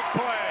 that's a big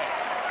play.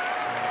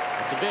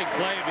 It's a big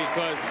play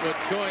because what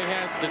Choi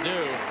has to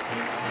do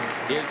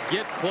is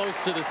get close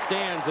to the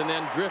stands and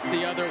then drift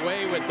the other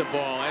way with the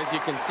ball. As you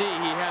can see,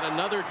 he had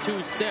another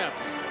 2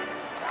 steps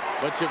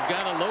but you've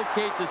got to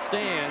locate the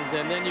stands,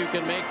 and then you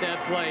can make that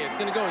play. It's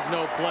going to go as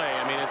no play.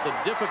 I mean, it's a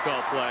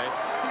difficult play.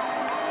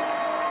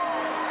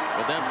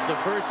 But that's the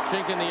first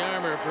chink in the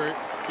armor for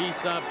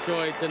Hee-Sop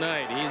Choi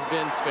tonight. He's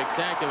been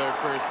spectacular at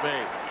first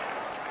base.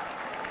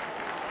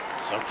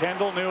 So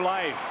Kendall, new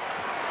life.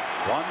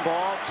 1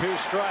 ball, 2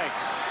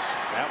 strikes.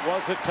 That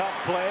was a tough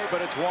play,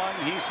 but it's one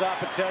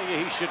Hee-Sop will tell you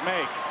he should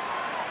make.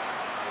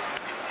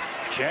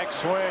 Check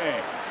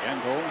swing.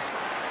 Kendall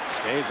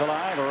stays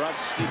alive.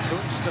 Rusty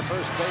Kuntz, the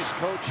first base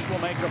coach, will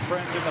make a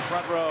friend in the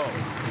front row.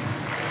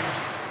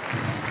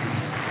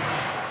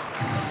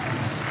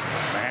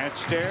 Matt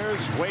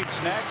Stairs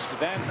waits next,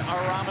 then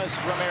Aramis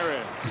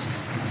Ramirez.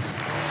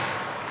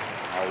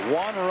 A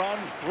 1-run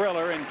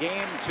thriller in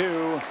Game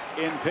 2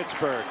 in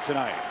Pittsburgh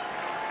tonight.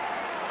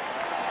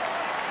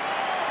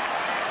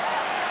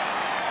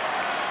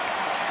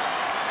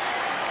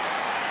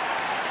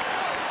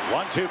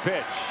 One-two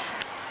pitch.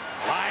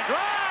 Line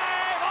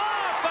drive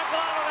off the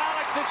glove of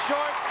Alex at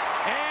short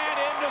and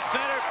into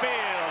center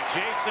field.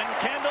 Jason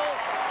Kendall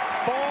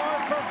 4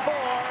 for 4,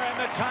 and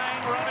the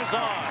tying run is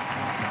on.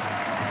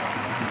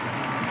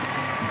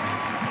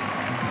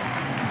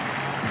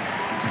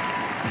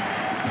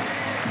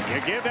 You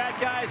give that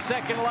guy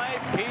second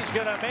life, he's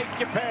going to make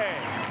you pay.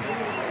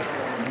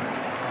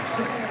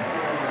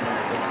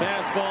 The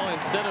fastball,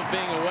 instead of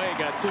being away,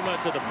 got too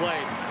much of the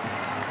plate.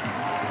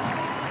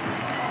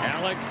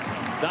 Alex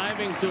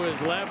diving to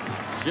his left,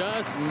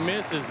 just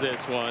misses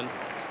this one.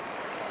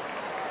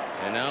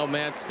 And now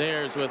Matt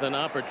Stairs with an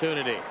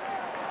opportunity.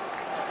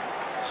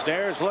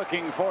 Stairs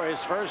looking for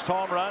his first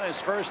home run,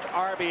 his first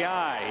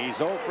RBI. He's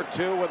 0 for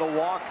 2 with a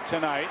walk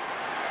tonight.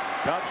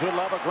 Cubs would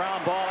love a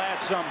ground ball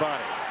at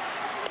somebody.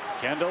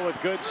 Kendall with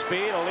good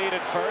speed, a lead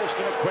at first,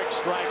 and a quick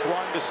strike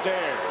one to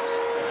Stairs.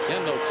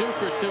 Kendall 2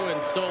 for 2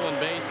 in stolen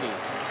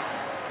bases.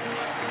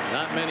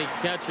 Not many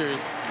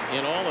catchers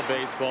in all of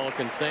baseball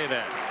can say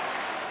that.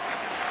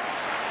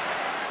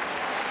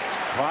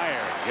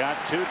 Pryor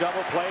got 2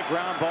 double play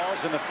ground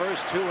balls in the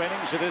first 2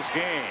 innings of this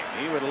game.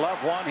 He would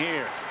love one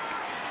here.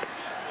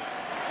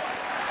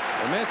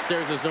 Well, Matt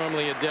Stairs is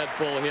normally a dead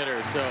pull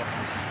hitter, so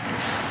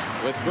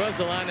with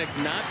Grudzielanek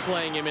not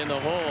playing him in the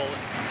hole,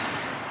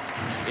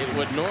 it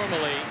would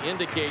normally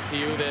indicate to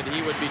you that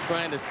he would be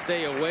trying to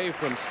stay away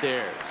from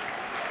Stairs.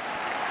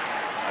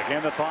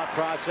 Again, the thought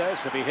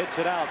process, if he hits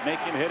it out, make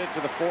him hit it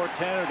to the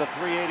 410 or the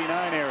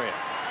 389 area.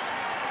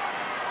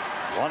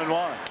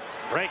 1-1.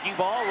 Breaking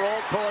ball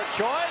rolled toward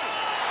Choi.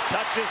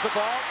 Touches the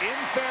ball in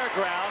fair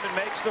ground and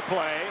makes the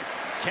play.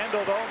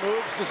 Kendall, though,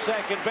 moves to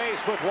second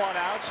base with 1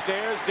 out.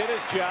 Stairs did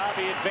his job.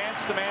 He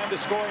advanced the man to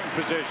scoring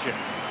position.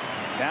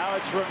 Now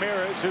it's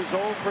Ramirez, who's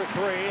 0 for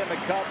 3, and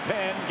the Cub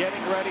pen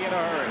getting ready in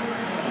a hurry.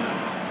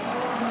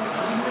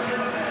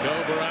 Joe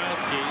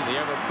Borowski, the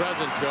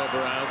ever-present Joe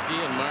Borowski,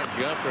 and Mark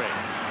Guthrie.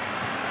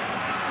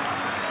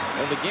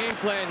 Well, the game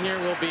plan here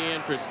will be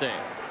interesting.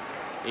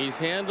 He's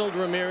handled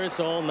Ramirez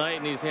all night,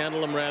 and he's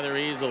handled him rather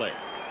easily.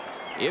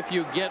 If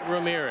you get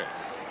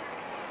Ramirez,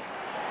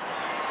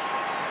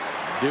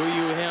 do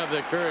you have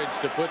the courage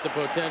to put the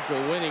potential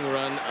winning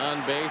run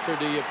on base, or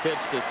do you pitch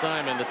to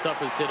Simon, the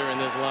toughest hitter in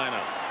this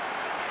lineup?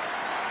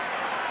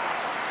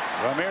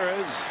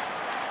 Ramirez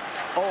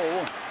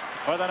 0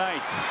 for the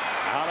night.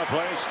 Out of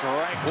play,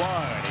 strike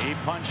 1. He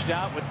punched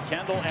out with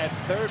Kendall at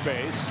third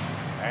base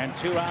and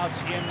 2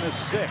 outs in the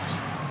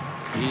 6th.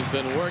 He's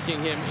been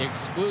working him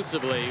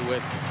exclusively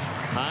with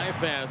high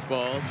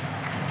fastballs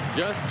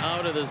just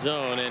out of the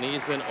zone, and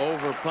he's been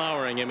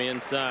overpowering him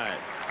inside.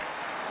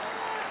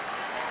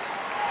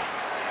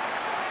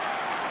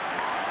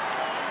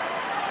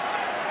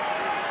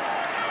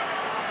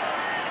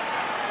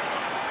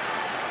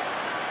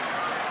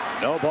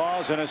 No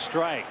balls and a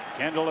strike.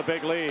 Kendall a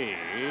big lead.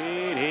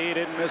 He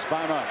didn't miss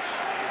by much.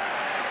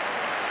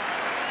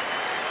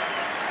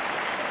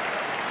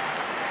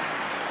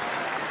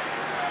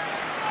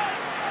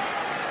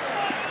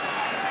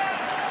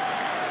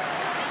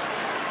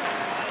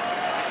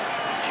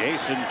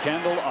 Jason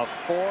Kendall, a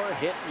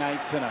 4-hit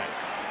night tonight.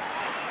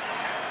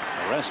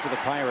 The rest of the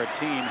Pirate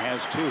team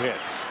has 2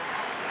 hits.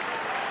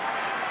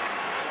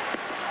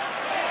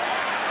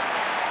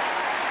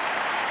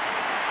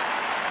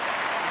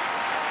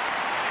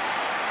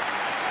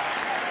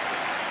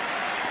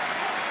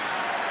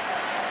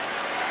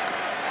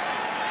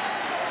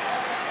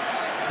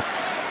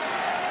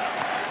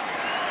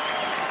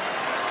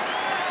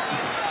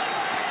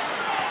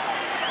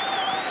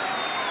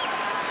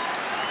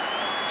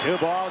 Two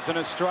balls and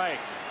a strike.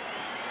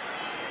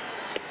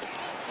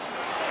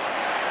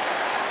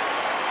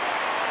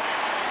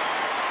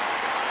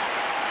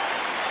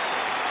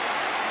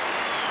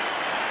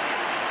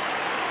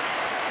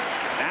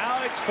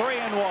 Now it's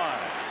 3-1.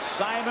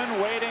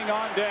 Simon waiting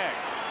on deck.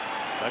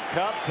 The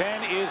Cub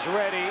pen is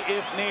ready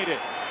if needed.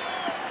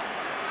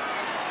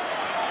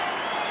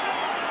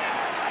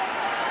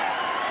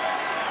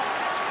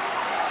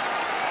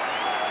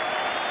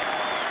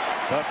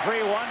 The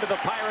 3-1 to the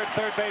Pirate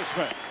third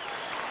baseman.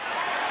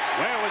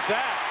 Where was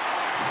that?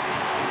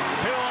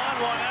 2 on,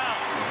 1 out.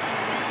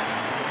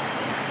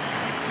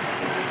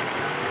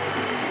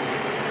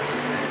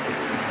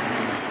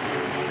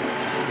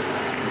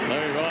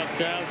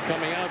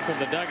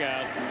 the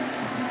dugout.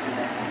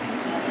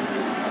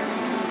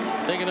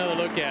 Take another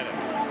look at it.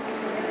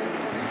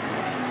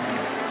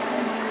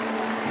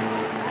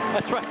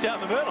 That's right down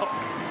the middle.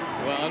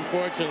 Well,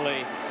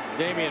 unfortunately,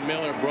 Damian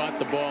Miller brought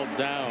the ball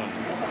down,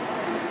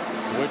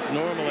 which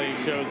normally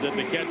shows that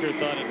the catcher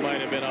thought it might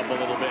have been up a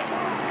little bit.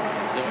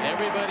 So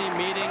everybody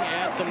meeting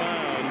at the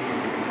mound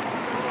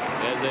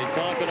as they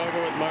talk it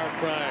over with Mark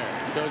Pryor.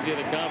 Shows you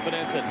the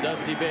confidence that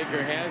Dusty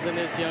Baker has in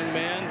this young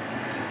man.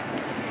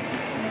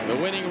 The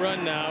winning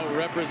run now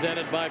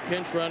represented by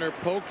pinch runner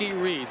Pokey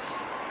Reese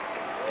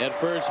at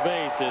first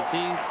base as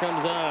he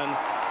comes on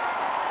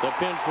the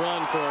pinch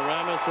run for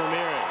Aramis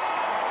Ramirez.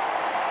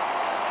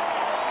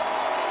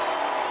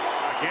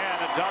 Again,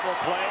 a double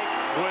play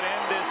would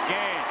end this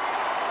game.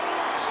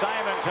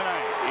 Simon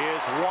tonight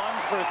is 1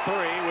 for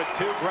 3 with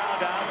 2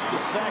 groundouts to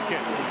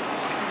second.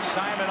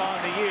 Simon on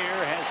the year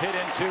has hit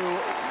into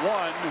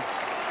 1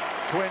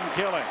 twin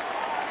killing.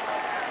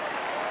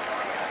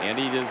 And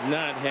he does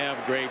not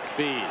have great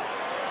speed.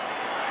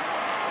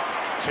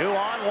 2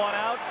 on, 1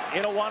 out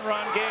in a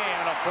 1-run game,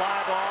 and a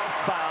fly ball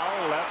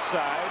foul left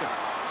side.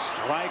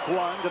 Strike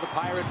 1 to the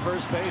Pirate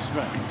first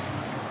baseman.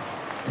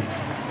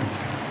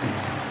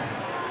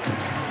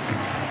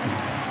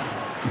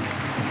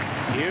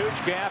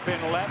 Huge gap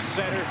in left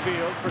center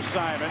field for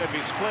Simon. If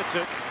he splits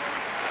it,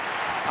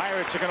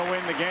 Pirates are going to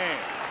win the game.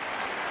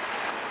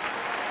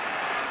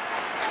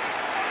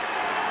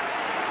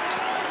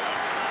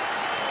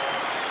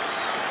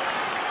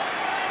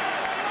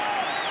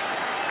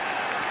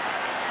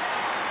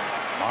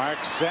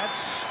 Mark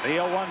sets the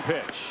 0-1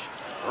 pitch.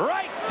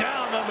 Right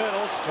down the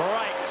middle,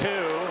 strike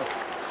 2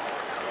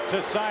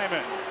 to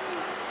Simon.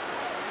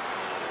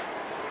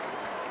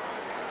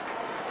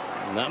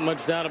 Not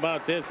much doubt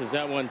about this as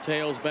that one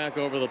tails back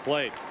over the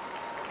plate.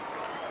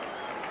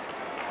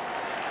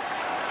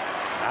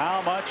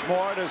 How much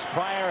more does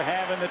Pryor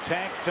have in the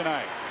tank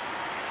tonight?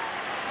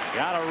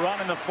 Got a run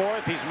in the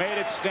 4th. He's made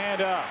it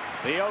stand up.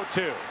 The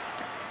 0-2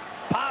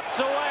 pops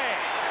away.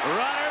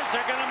 Runners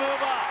are going to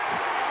move up.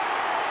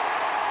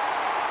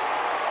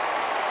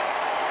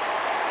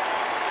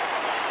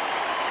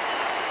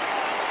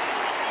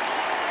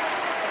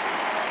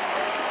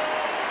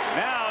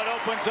 Now it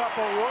opens up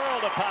a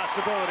world of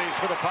possibilities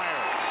for the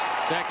Pirates.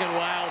 Second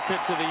wild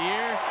pitch of the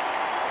year.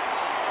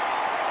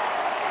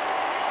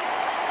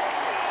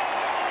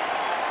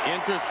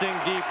 Interesting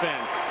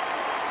defense.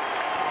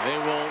 They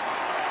will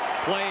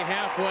play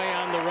halfway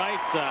on the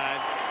right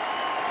side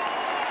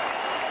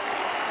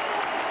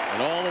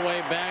and all the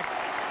way back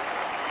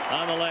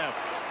on the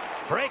left.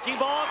 Breaking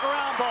ball,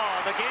 ground ball.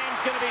 The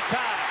game's going to be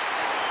tied.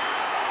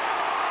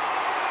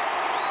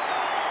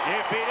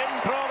 If he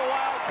didn't throw the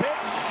wild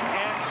pitch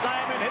and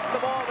Simon hit the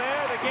ball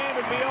there, the game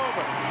would be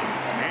over.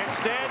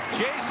 Instead,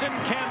 Jason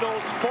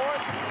Kendall's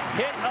 4th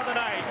hit of the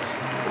night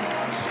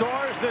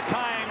scores the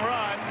tying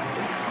run.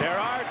 There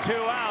are 2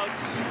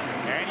 outs,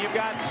 and you've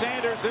got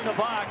Sanders in the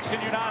box,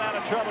 and you're not out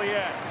of trouble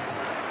yet.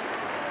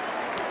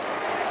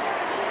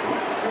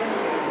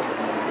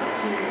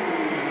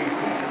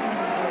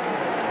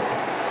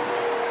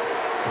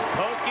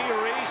 Pokey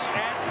Reese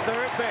at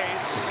third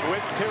base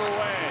with 2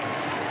 away.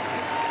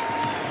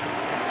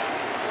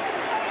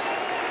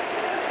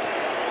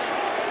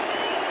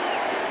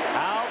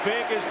 How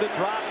big is the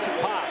drop to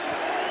Pop?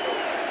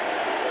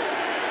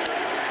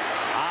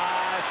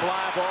 High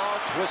fly ball,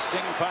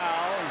 twisting foul.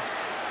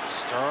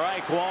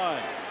 Strike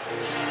 1.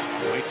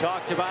 We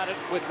talked about it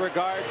with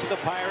regard to the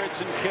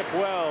Pirates and Kip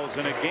Wells.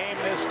 In a game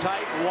this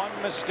tight,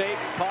 1 mistake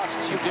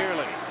costs you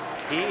dearly.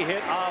 He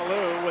hit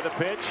Alou with a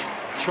pitch.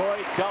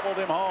 Choi doubled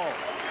him home.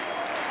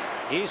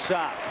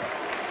 Hee-Sop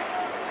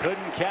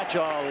couldn't catch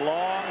a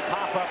long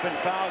pop-up and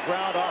foul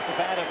ground off the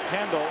bat of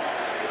Kendall,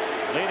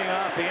 leading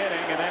off the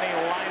inning, and then he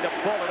lined a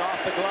bullet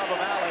off the glove of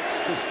Alex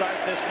to start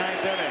this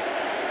 9th inning.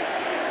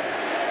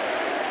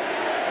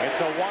 It's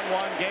a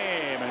 1-1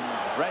 game,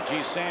 and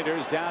Reggie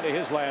Sanders down to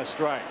his last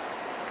strike.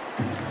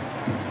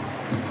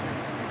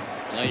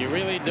 Now you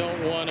really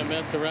don't want to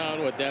mess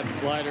around with that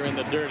slider in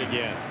the dirt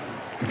again.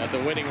 Got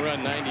the winning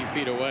run 90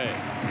 feet away.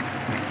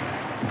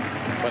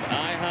 But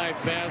high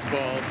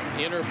fastballs,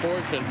 inner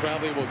portion,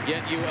 probably will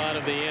get you out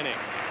of the inning.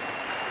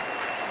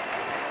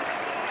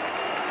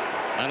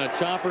 On a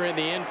chopper in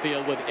the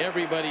infield with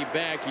everybody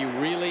back, you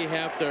really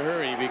have to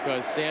hurry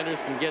because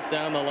Sanders can get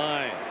down the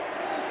line.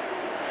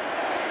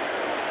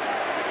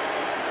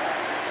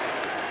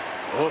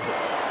 Oh,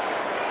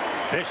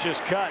 vicious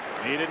cut.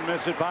 He didn't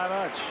miss it by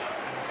much.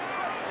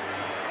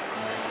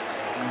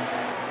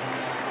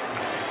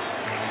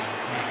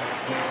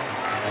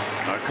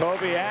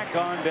 Koviak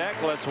on deck.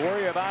 Let's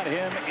worry about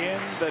him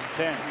in the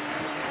 10th.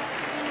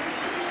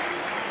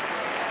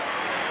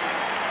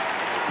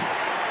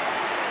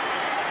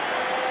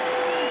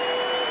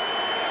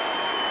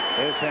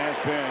 This has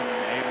been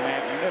a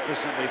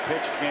magnificently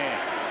pitched game.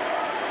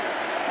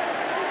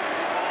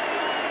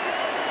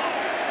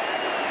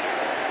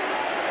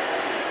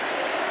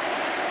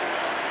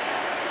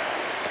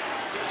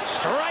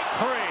 Strike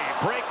 3.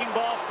 Breaking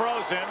ball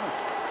frozen.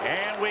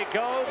 And we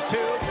go to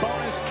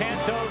bonus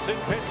cantos in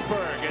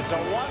Pittsburgh. It's a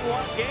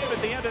 1-1 game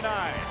at the end of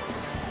 9.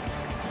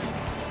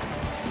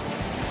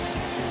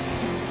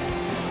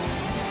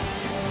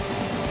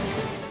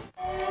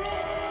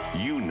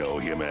 You know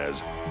him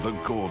as the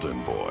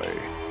Golden Boy.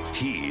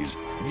 He's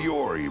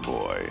Yori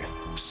Boy.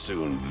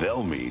 Soon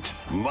they'll meet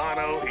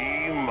mano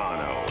a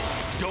mano.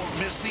 Don't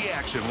miss the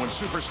action when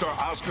superstar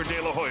Oscar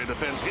De La Hoya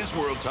defends his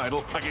world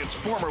title against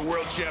former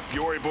world champ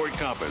Yori Boy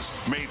Campos.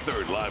 May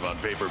 3rd, live on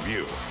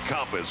pay-per-view.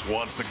 Campos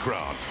wants the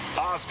crown.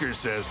 Oscar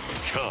says,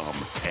 come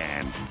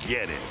and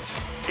get it.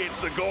 It's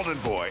the Golden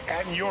Boy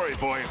and Yori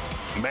Boy,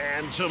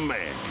 man to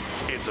man.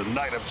 It's a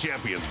night of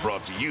champions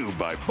brought to you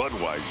by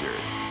Budweiser.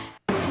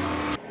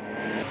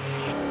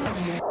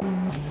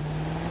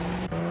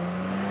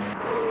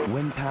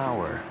 Win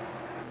power,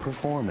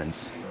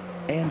 performance,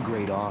 and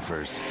great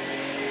offers.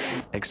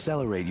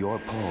 Accelerate your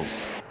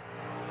pulse.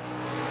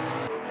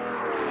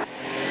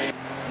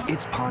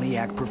 It's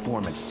Pontiac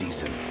Performance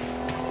season.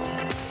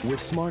 With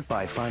Smart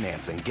Buy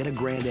financing, get a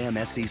Grand Am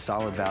SE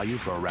solid value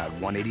for around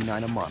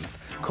 $189 a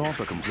month. Call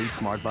for complete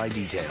Smart Buy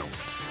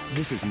details.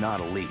 This is not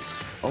a lease.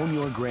 Own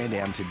your Grand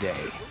Am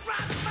today.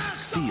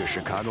 See your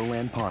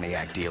Chicagoland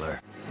Pontiac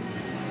dealer.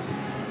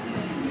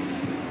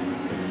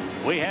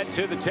 We head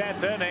to the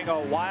 10th inning, a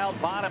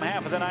wild bottom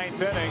half of the 9th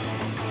inning.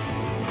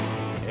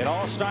 It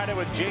all started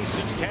with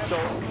Jason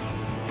Kendall.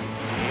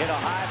 He hit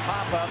a high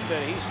pop-up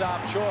that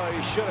Hee-Sop Choi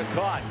should have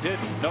caught,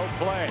 didn't, no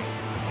play.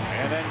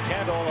 And then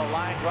Kendall, a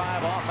line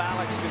drive off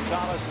Alex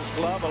Gonzalez's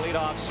glove, a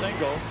leadoff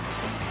single.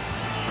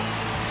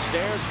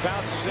 Stairs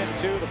bounces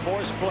into the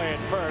force play at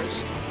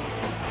first.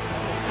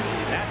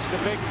 That's the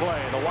big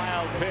play, the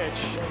wild pitch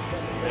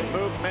that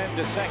moved men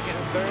to second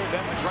and third,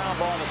 then the ground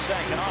ball to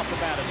second off the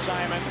bat of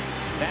Simon.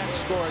 That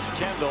scored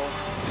Kendall,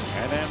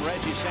 and then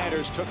Reggie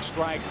Sanders took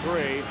strike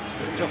 3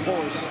 to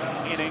force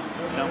inning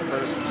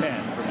number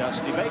 10 for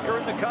Dusty Baker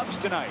and the Cubs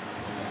tonight.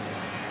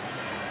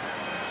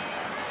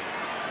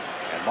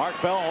 And Mark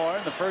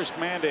Bellhorn, the first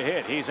man to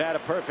hit. He's had a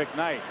perfect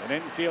night, an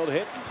infield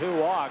hit and 2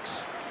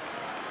 walks.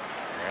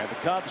 And the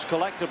Cubs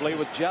collectively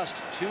with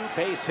just 2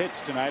 base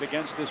hits tonight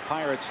against this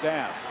Pirate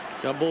staff.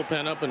 Got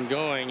bullpen up and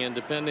going, and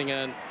depending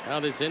on how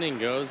this inning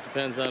goes,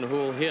 depends on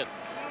who'll hit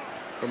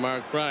for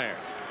Mark Prior,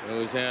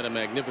 who's had a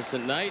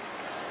magnificent night.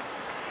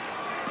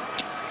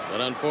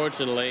 But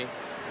unfortunately,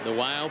 the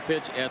wild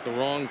pitch at the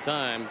wrong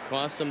time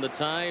cost him the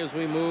tie as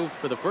we move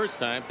for the first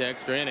time to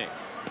extra innings.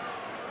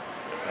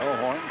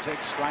 Bellhorn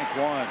takes strike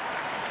 1.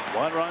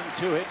 1 run,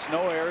 2 hits,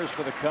 no errors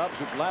for the Cubs,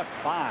 who've left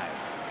 5.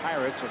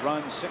 Pirates a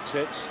run, 6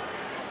 hits,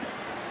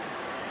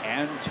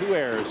 and 2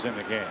 errors in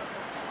the game.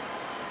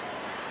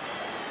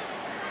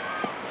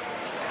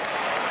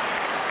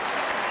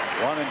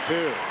 One and 2.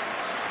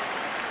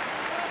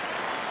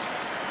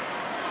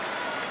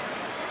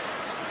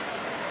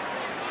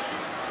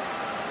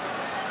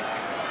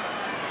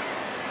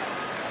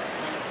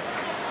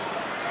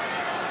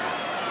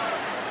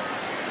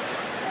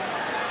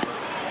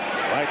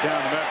 Right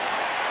down the middle.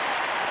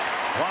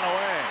 One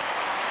away.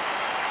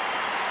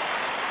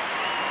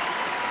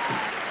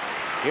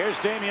 Here's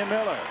Damian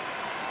Miller.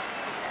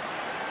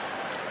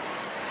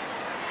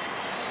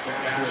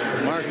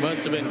 Mark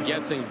must have been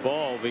guessing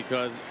ball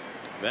because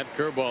that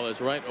curveball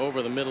is right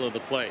over the middle of the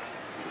plate.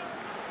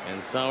 And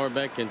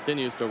Sauerbeck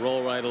continues to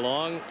roll right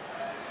along.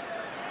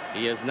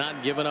 He has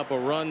not given up a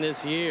run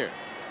this year.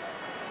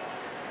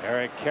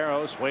 Eric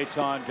Karros waits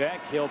on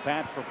deck. He'll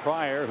bat for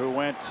Pryor, who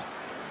went,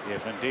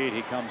 if indeed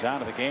he comes out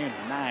of the game,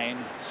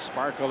 9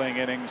 sparkling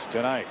innings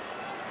tonight.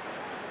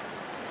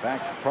 In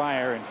fact, for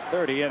Pryor in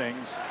 30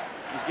 innings,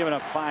 he's given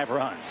up 5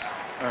 runs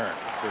earned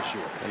this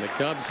year. And the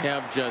Cubs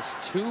have just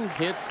 2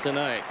 hits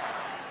tonight.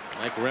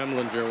 Mike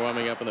Remlinger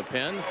warming up in the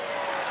pen.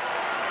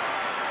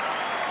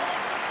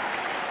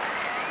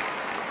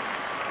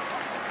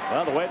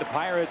 Well, the way the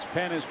Pirates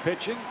pen is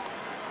pitching,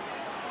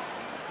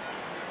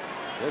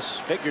 this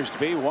figures to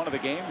be one of the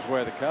games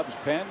where the Cubs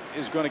pen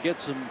is going to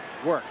get some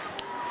work.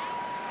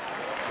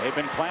 They've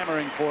been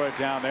clamoring for it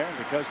down there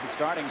because the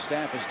starting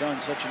staff has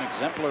done such an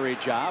exemplary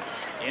job.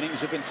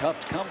 Innings have been tough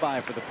to come by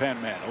for the pen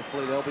men.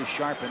 Hopefully they'll be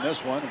sharp in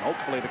this one, and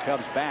hopefully the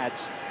Cubs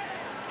bats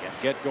can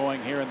get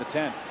going here in the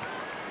 10th.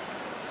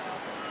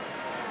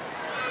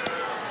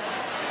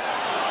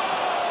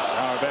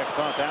 Sauerbeck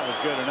thought that was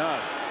good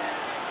enough.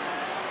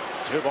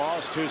 2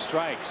 balls, 2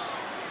 strikes.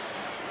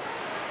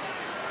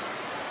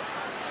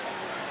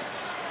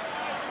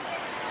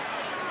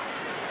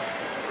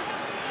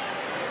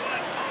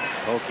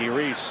 Pokey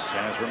Reese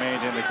has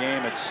remained in the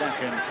game at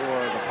second for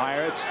the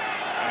Pirates.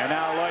 And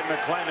now Lloyd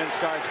McClendon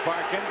starts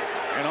barking.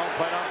 And home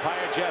plate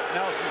umpire Jeff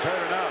Nelson's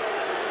heard enough.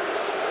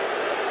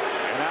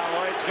 And now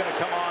Lloyd's going to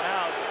come on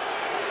out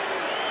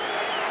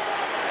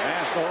and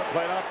ask the home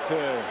plate ump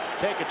to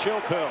take a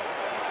chill pill.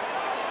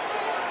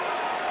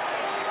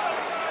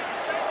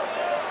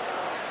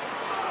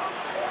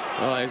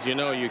 Well, as you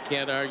know, you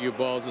can't argue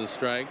balls and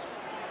strikes.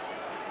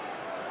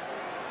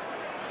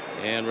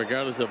 And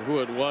regardless of who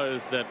it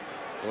was that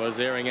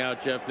was airing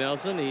out Jeff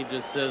Nelson, he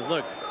just says,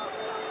 look,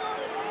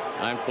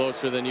 I'm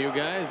closer than you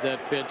guys. That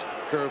pitch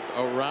curved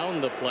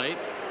around the plate.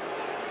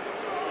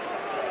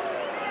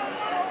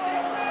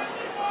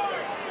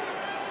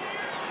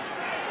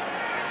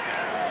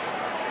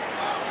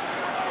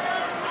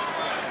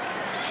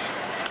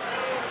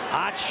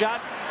 Hot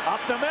shot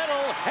up the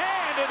middle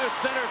and into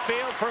center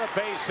field for a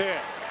base hit.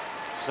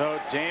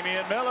 So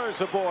Damian Miller's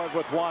aboard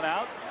with one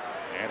out,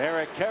 and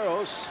Eric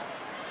Karros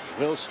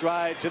will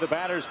stride to the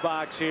batter's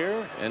box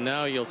here. And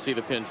now you'll see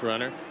the pinch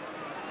runner.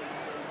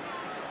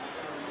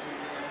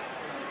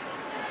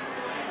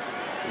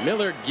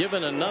 Miller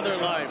given another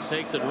life,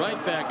 takes it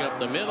right back up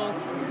the middle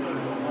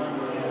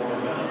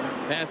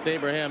past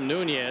Abraham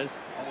Nunez,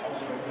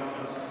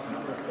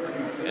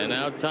 and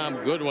now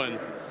Tom Goodwin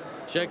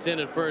checks in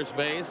at first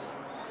base,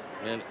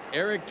 and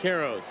Eric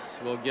Karros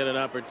will get an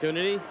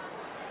opportunity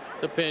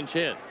to pinch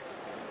hit.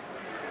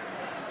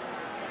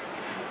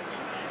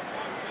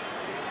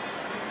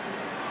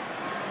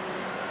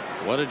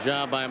 What a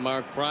job by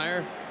Mark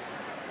Pryor.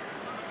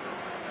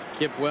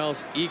 Kip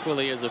Wells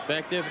equally as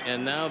effective,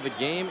 and now the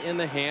game in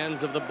the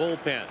hands of the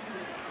bullpen.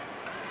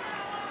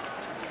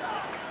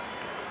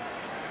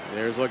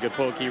 There's a look at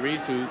Pokey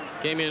Reese, who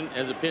came in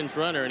as a pinch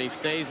runner, and he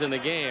stays in the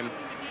game.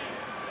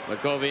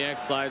 Makoviak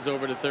slides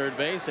over to third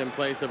base in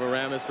place of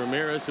Aramis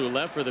Ramirez, who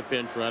left for the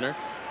pinch runner,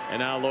 and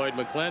now Lloyd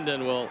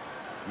McClendon will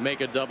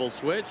make a double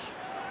switch.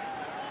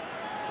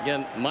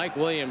 Again, Mike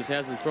Williams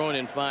hasn't thrown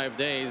in 5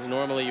 days.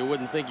 Normally you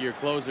wouldn't think your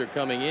closer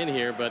coming in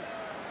here, but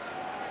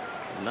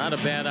not a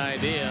bad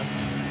idea.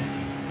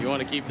 You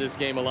want to keep this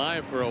game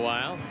alive for a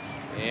while,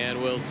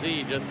 and we'll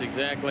see just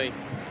exactly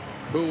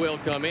who will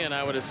come in.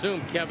 I would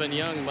assume Kevin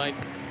Young might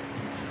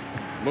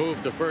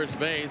move to first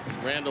base.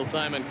 Randall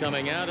Simon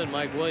coming out and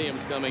Mike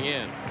Williams coming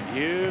in.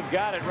 You've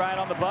got it right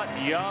on the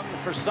button. Young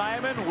for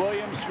Simon,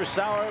 Williams for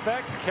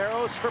Sauerbeck,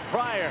 Karros for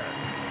Pryor.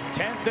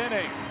 10th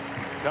inning.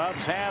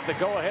 Cubs have the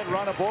go-ahead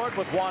run aboard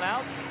with one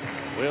out.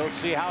 We'll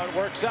see how it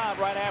works out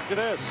right after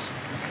this.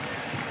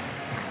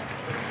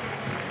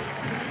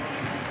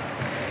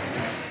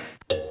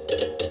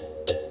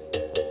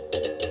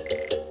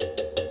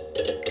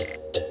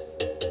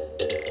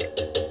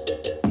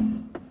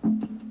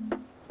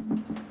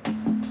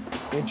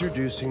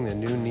 Introducing the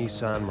new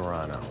Nissan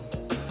Murano.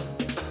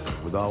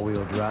 With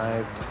all-wheel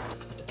drive,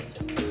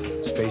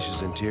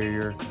 spacious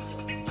interior,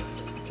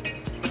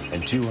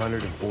 and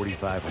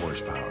 245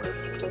 horsepower.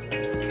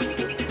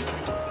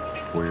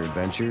 For your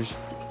adventures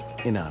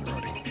in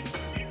on-roading.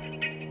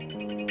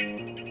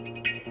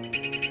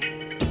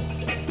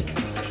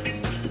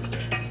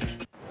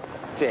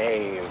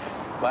 Dave.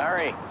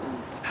 Larry,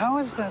 how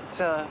is that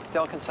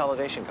Dell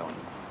consolidation going?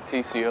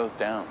 TCO's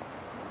down.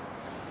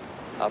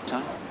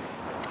 Uptime?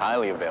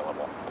 Highly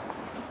available.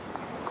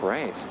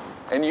 Great.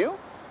 And you?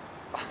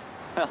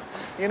 Well,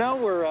 you know,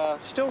 we're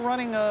still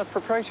running a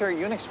proprietary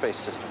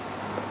Unix-based system.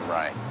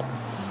 Right.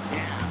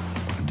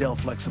 A Dell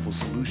flexible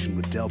solution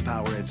with Dell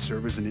PowerEdge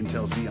servers and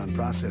Intel Xeon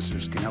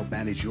processors can help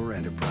manage your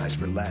enterprise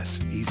for less.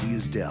 Easy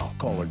as Dell.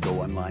 Call or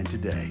go online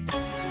today.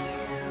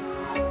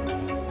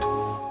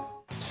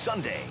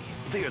 Sunday,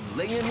 they're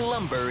laying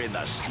lumber in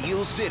the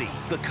Steel City.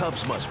 The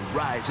Cubs must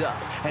rise up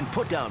and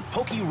put down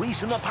Pokey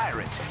Reese and the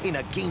Pirates in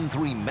a Game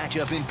 3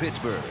 matchup in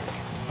Pittsburgh.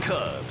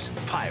 Cubs,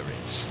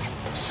 Pirates.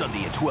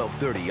 Sunday at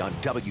 12:30 on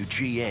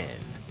WGN.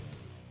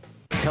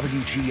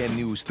 WGN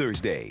News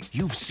Thursday.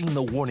 You've seen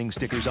the warning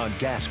stickers on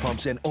gas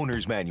pumps and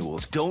owner's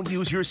manuals. Don't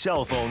use your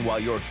cell phone while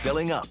you're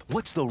filling up.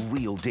 What's the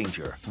real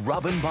danger?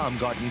 Robin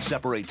Baumgarten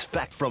separates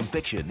fact from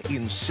fiction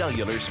in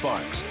Cellular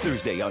Sparks.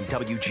 Thursday on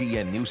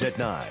WGN News at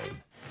 9.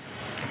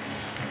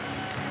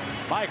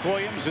 Mike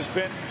Williams has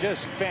been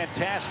just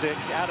fantastic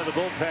out of the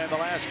bullpen the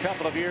last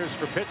couple of years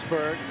for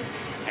Pittsburgh.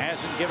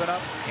 Hasn't given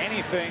up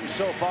anything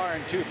so far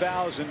in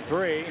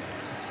 2003.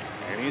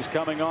 And he's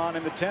coming on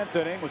in the 10th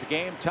inning with the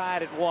game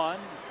tied at 1.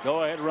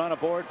 Go ahead run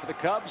aboard for the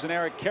Cubs, and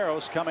Eric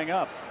Karros coming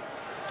up.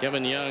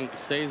 Kevin Young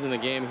stays in the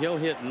game. He'll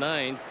hit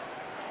 9th.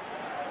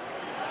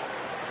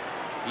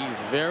 He's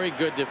very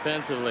good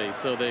defensively,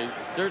 so they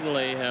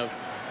certainly have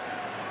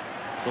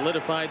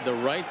solidified the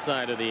right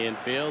side of the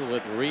infield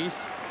with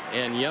Reese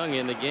and Young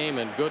in the game,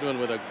 and Goodwin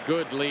with a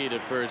good lead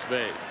at first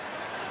base.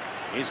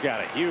 He's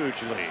got a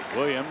huge lead.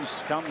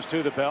 Williams comes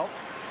to the belt.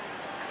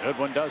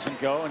 Goodwin doesn't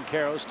go, and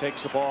Karros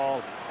takes the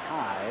ball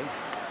high.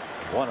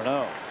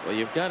 1-0. Well,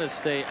 you've got to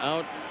stay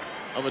out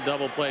of a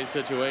double play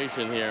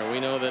situation here. We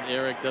know that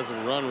Eric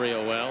doesn't run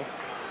real well.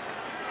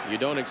 You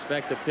don't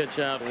expect to pitch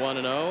out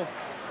 1-0,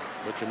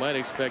 but you might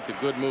expect a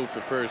good move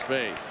to first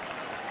base.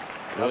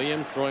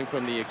 Williams, throwing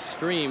from the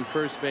extreme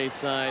first base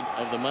side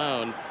of the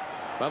mound,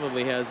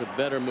 probably has a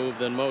better move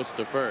than most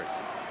to first.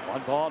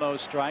 1 ball, no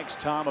strikes.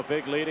 Tom a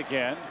big lead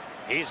again.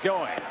 He's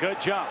going. Good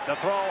jump. The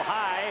throw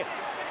high,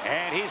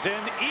 and he's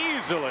in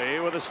easily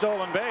with a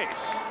stolen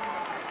base.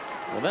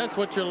 Well, that's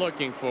what you're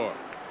looking for.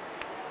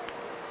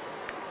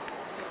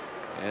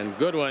 And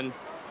Goodwin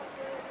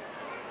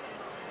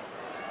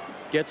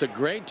gets a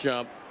great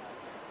jump.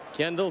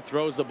 Kendall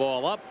throws the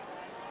ball up.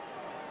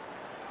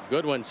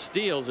 Goodwin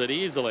steals it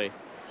easily.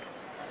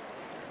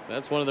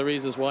 That's one of the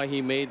reasons why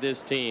he made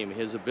this team.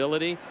 His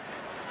ability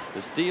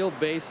to steal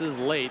bases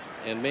late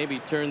and maybe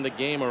turn the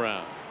game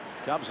around.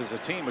 Cubs as a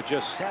team with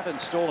just 7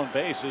 stolen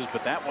bases,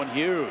 but that one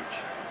huge.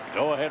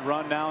 Go ahead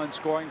run now in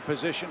scoring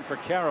position for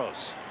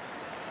Karros.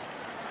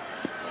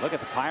 Look at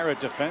the Pirate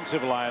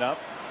defensive lineup.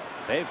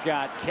 They've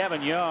got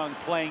Kevin Young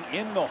playing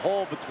in the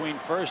hole between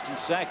first and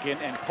second,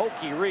 and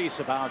Pokey Reese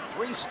about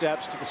 3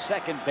 steps to the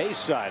second base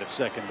side of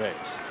second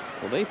base.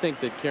 Well, they think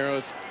that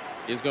Karros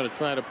is going to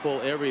try to pull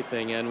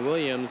everything, and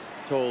Williams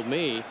told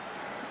me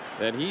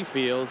that he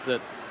feels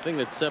that the thing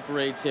that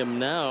separates him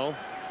now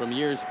from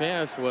years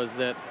past was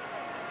that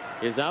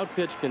his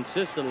outpitch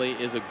consistently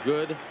is a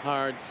good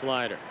hard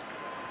slider.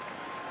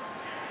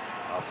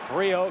 A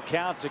 3-0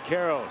 count to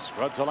Karros.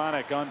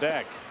 Grudzielanek on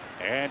deck,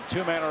 and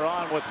 2 men are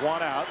on with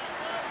 1 out.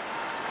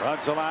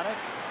 Grudzielanek,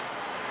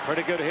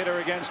 pretty good hitter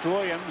against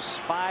Williams.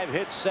 5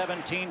 hits,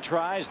 17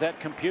 tries. That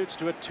computes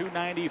to a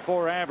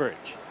 .294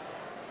 average.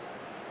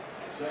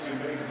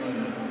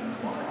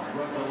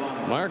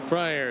 Mark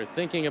Pryor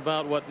thinking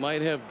about what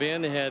might have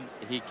been had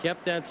he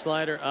kept that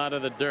slider out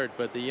of the dirt,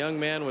 but the young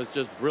man was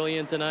just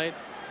brilliant tonight.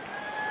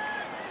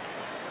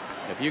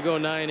 If you go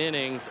 9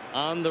 innings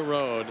on the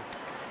road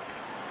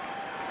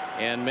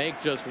and make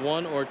just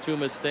 1 or 2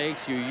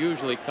 mistakes, you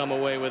usually come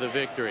away with a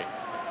victory.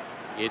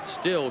 It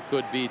still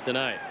could be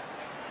tonight.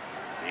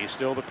 He's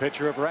still the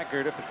pitcher of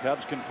record if the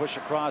Cubs can push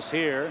across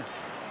here.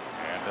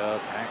 And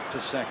back to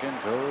second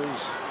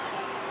goes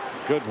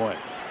Goodwin.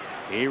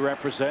 He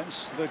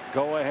represents the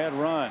go-ahead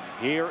run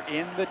here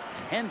in the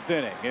 10th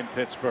inning in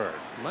Pittsburgh.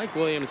 Mike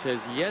Williams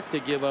has yet to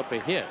give up a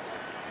hit.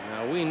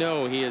 Now we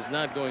know he is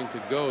not going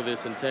to go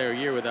this entire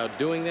year without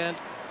doing that.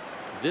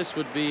 This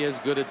would be as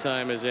good a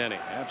time as any.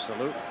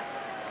 Absolutely.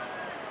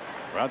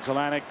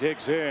 Grudzielanek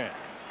digs in.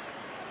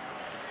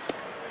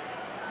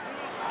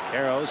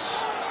 Karros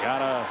has got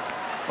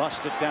to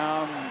bust it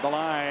down the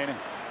line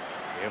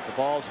if the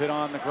ball's hit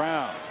on the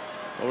ground.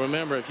 Well,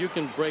 remember, if you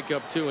can break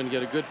up 2 and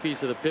get a good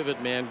piece of the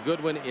pivot man,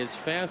 Goodwin is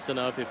fast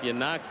enough if you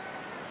knock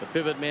the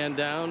pivot man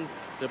down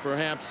to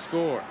perhaps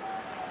score.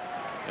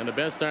 And the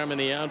best arm in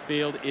the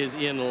outfield is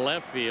in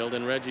left field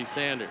in Reggie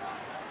Sanders.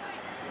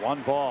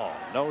 1 ball,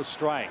 no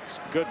strikes.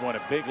 Goodwin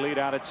a big lead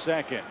out at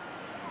second.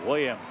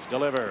 Williams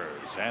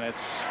delivers, and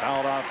it's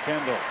fouled off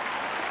Kendall.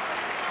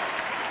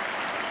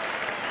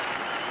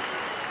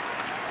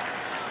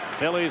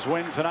 Phillies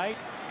win tonight.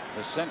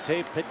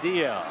 Vicente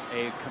Padilla,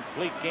 a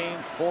complete game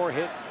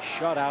 4-hit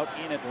shutout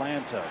in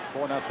Atlanta.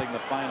 4-0 the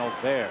final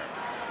there.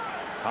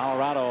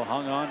 Colorado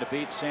hung on to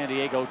beat San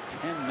Diego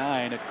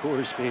 10-9 at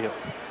Coors Field.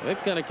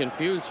 They've kind of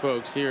confused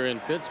folks here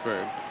in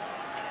Pittsburgh.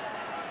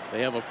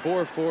 They have a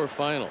 4-4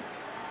 final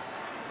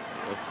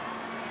with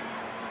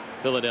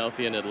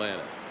Philadelphia and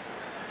Atlanta.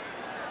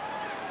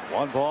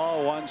 1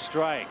 ball, 1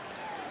 strike.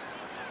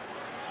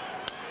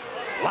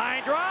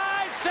 Line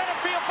drive, center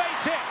field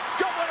base hit.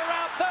 Goodwin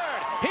around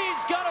third.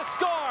 He's gonna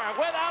score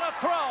without a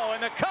throw,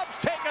 and the Cubs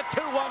take a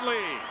 2-1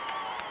 lead.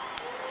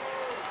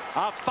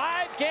 A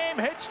 5-game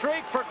hit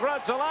streak for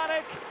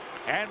Grudzielanek,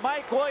 and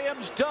Mike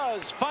Williams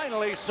does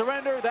finally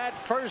surrender that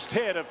first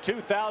hit of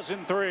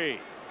 2003.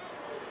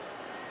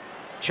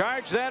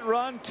 Charge that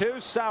run to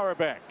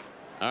Sauerbeck.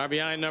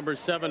 RBI number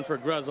 7 for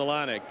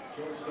Grudzielanek,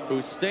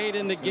 who stayed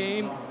in the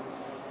game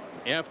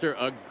after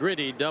a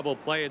gritty double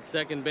play at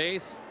second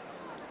base.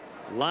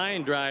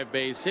 Line drive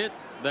base hit.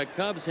 The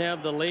Cubs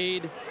have the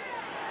lead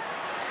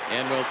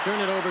and will turn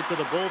it over to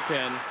the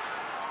bullpen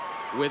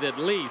with at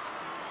least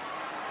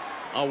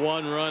a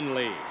 1-run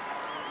lead.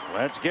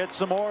 Let's get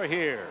some more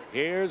here.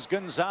 Here's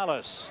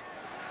Gonzalez.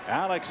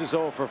 Alex is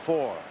 0 for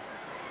 4.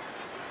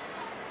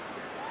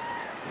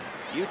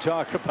 You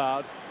talk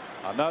about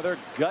another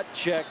gut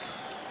check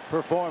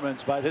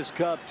performance by this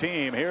Cub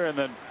team here in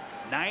the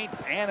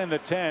 9th and in the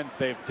 10th.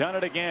 They've done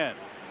it again.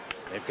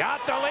 They've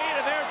got the lead,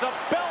 and there's a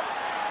belt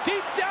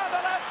deep down the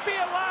left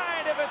field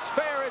line. If it's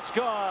fair, it's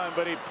gone,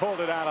 but he pulled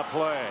it out of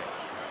play.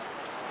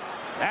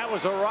 That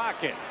was a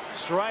rocket.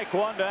 Strike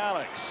 1 to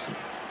Alex.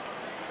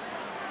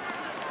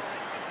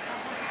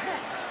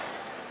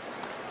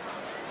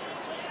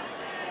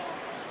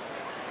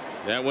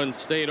 That one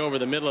stayed over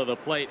the middle of the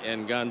plate,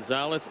 and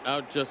Gonzalez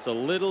out just a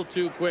little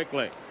too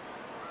quickly.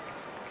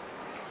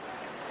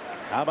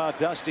 How about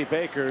Dusty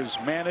Baker's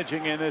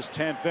managing in this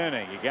 10th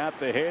inning? He got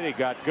the hit. He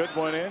got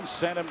Goodwin in,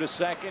 sent him to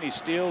second. He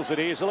steals it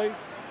easily.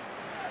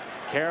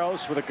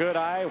 Karros with a good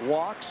eye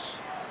walks,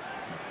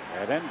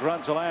 and then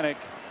Grudzielanek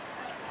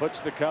puts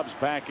the Cubs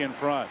back in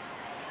front.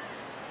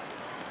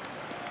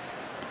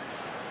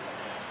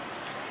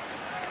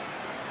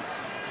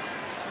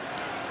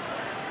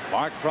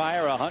 Mark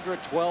Pryor,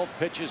 112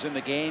 pitches in the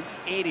game,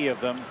 80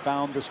 of them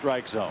found the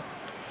strike zone.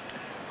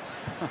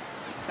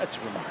 That's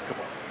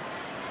remarkable.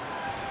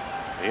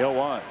 The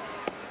 0-1.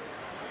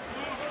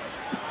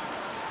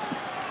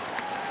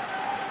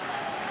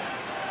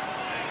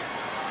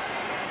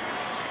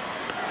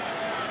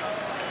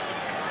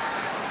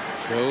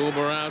 Joe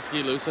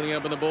Borowski loosening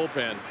up in the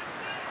bullpen.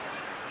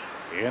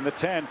 In the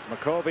 10th,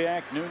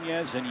 Makoviak,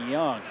 Nunez, and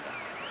Young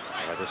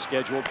are the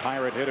scheduled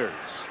Pirate hitters.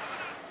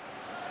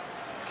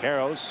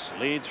 Karros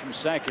leads from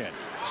second.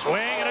 Swing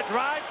and a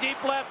drive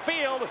deep left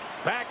field.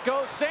 Back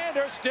goes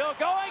Sanders, still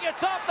going.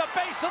 It's off the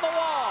base of the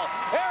wall.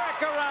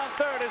 Eric around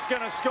third is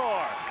going to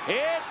score.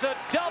 It's a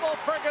double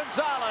for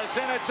Gonzalez,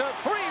 and it's a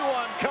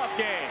 3-1 Cub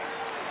game.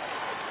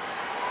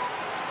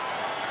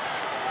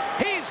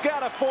 He's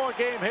got a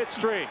 4-game hit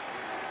streak.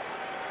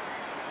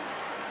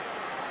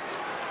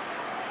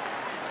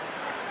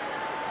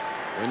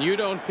 When you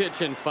don't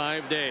pitch in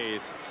 5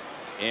 days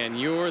and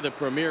you're the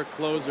premier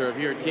closer of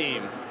your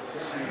team,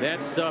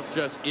 that stuff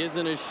just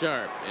isn't as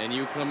sharp, and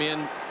you come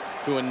in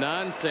to a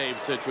non-save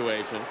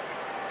situation,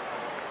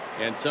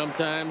 and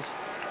sometimes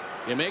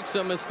you make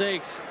some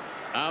mistakes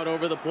out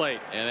over the plate,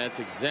 and that's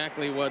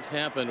exactly what's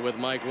happened with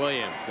Mike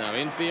Williams. Now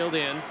infield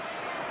in.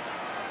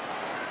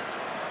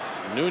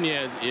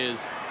 Nunez is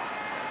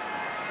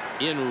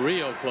in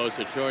real close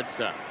at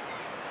shortstop.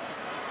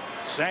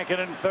 Second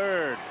and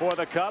third for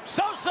the Cubs.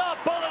 Sosa,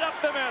 bullet up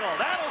the middle.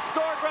 That'll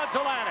score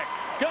Grudzielanek.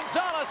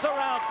 Gonzalez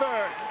around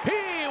third.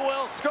 He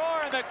will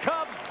score, and the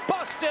Cubs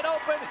bust it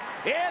open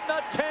in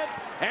the 10th.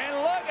 And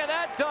look at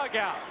that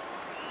dugout.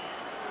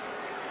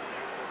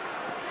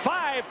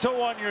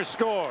 5-1 your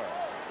score.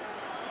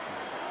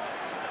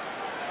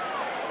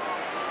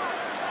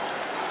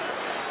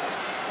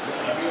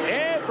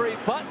 Every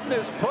button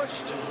is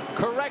pushed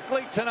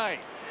correctly tonight.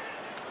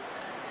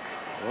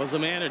 Well, as a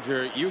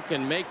manager, you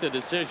can make the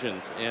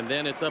decisions, and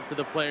then it's up to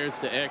the players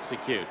to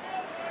execute.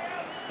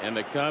 And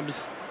the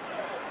Cubs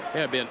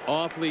have been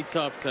awfully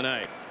tough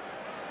tonight.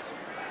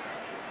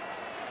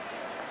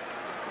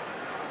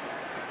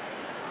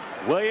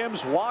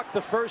 Williams walked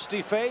the first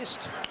he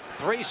faced.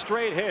 3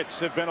 straight hits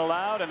have been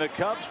allowed, and the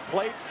Cubs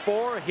plate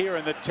 4 here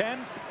in the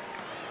 10th.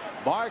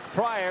 Mark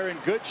Prior in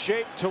good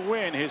shape to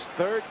win his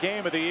 3rd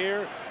game of the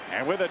year,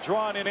 and with a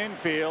drawn-in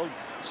infield,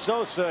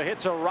 Sosa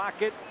hits a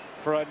rocket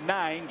for a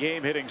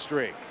 9-game hitting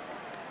streak.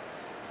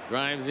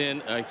 Drives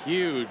in a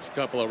huge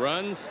couple of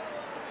runs.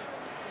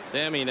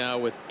 Sammy now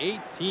with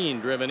 18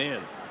 driven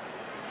in.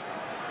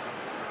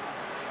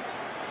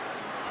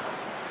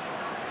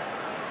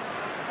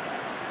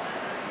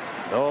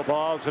 No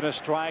balls and a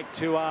strike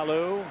to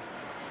Alou.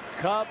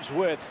 Cubs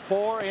with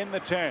 4 in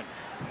the 10th.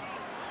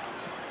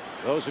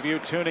 Those of you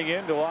tuning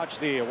in to watch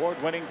the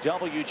award-winning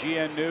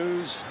WGN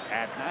News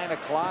at 9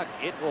 o'clock,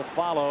 it will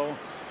follow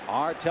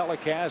our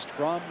telecast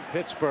from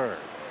Pittsburgh.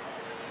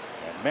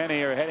 And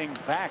many are heading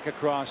back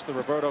across the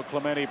Roberto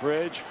Clemente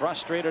Bridge,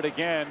 frustrated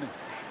again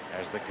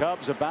as the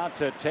Cubs about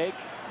to take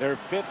their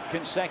 5th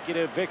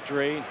consecutive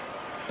victory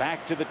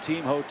back to the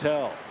team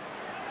hotel.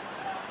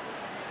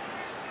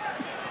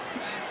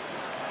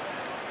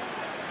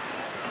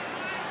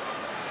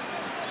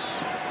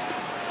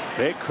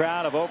 Big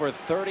crowd of over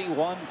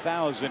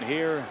 31,000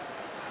 here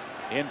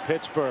in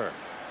Pittsburgh.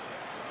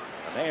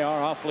 And they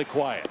are awfully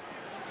quiet.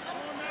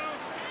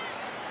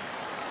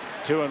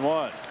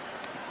 2-1.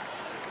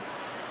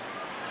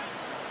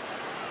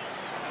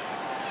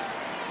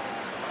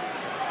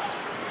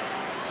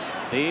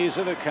 These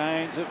are the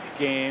kinds of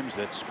games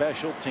that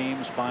special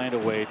teams find a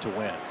way to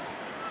win.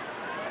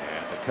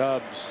 And the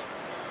Cubs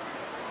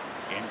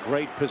in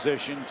great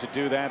position to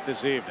do that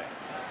this evening.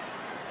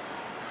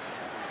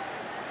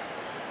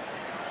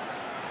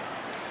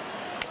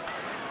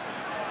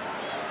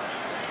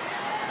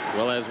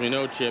 Well, as we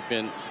know, Chip,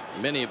 in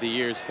many of the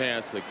years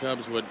past, the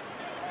Cubs would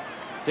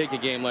take a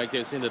game like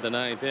this into the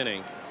 9th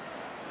inning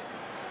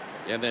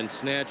and then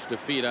snatch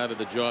defeat out of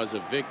the jaws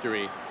of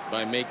victory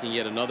by making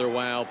yet another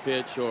wild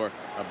pitch or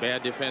a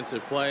bad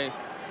defensive play.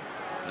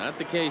 Not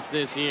the case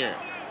this year.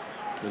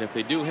 And if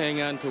they do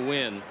hang on to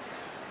win,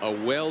 a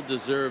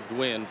well-deserved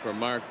win for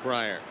Mark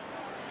Prior,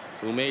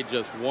 who made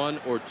just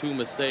 1 or 2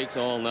 mistakes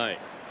all night.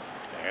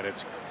 And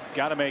it's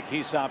got to make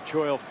Hee-Sop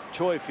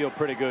Choi feel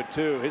pretty good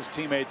too. His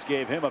teammates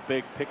gave him a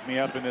big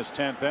pick-me-up in this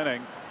 10th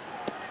inning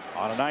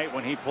on a night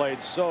when he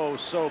played so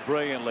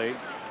brilliantly.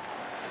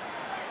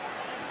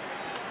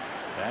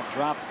 That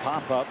dropped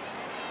pop-up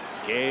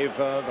gave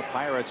the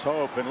Pirates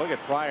hope, and look at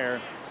Prior.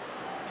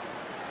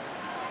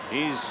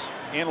 He's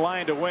in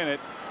line to win it,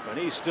 but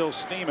he's still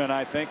steaming,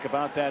 I think,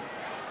 about that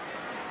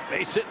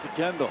base hit to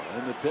Kendall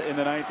in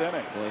the 9th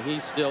inning. Well,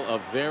 he's still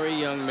a very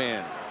young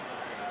man,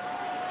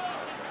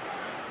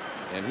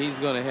 and he's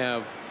going to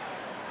have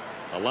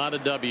a lot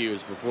of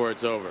W's before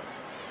it's over.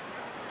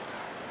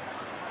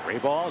 3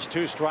 balls,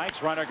 2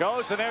 strikes. Runner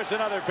goes, and there's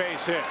another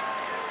base hit.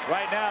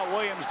 Right now,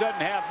 Williams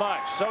doesn't have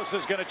much.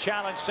 Sosa's going to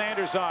challenge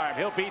Sanders' arm.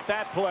 He'll beat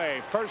that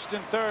play. 1st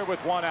and 3rd with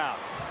 1 out.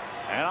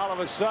 And all of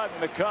a sudden,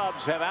 the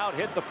Cubs have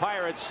out-hit the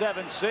Pirates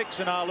 7-6,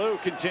 and Alou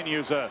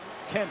continues a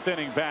 10th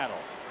inning battle.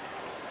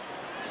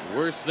 The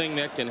worst thing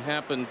that can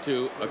happen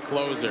to a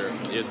closer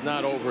is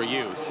not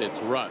overuse, it's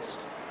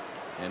rust.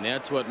 And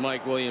that's what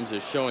Mike Williams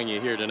is showing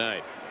you here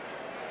tonight.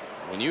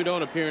 When you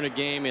don't appear in a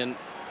game in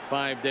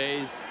 5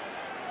 days,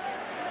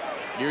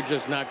 you're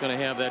just not going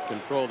to have that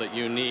control that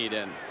you need.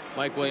 And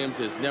Mike Williams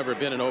has never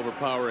been an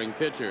overpowering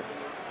pitcher.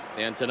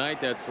 And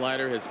tonight that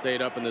slider has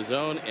stayed up in the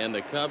zone, and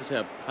the Cubs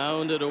have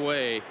pounded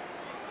away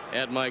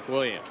at Mike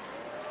Williams.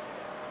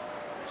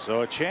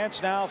 So a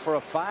chance now for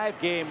a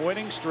 5-game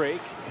winning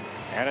streak,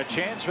 and a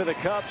chance for the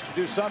Cubs to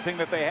do something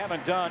that they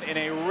haven't done in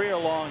a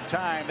real long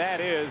time. That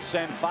is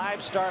send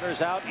 5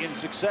 starters out in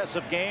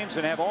successive games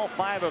and have all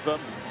 5 of them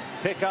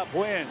pick up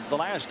wins. The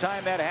last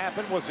time that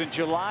happened was in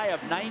July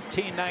of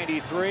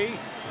 1993.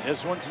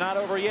 This one's not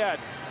over yet,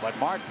 but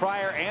Mark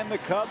Pryor and the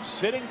Cubs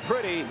sitting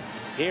pretty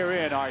here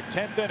in our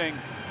 10th inning,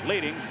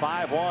 leading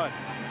 5-1.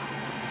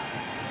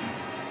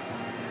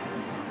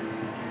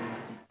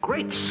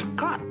 Great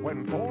Scott!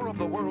 When 4 of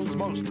the world's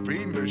most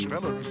fiendish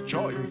villains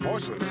join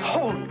forces.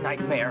 Holy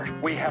nightmare!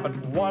 We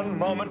haven't one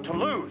moment to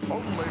lose.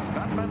 Only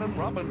Batman and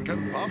Robin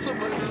can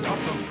possibly stop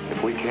them.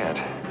 If we can't,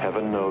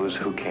 heaven knows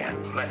who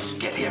can. Let's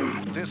get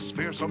him. This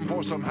fearsome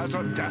foursome has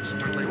a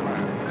dastardly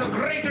plan. The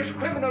greatest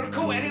criminal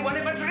coup anyone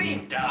ever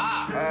dreamed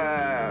of.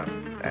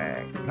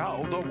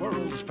 Now the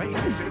world's fate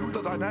is in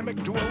the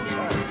dynamic duo's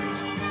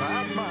hands.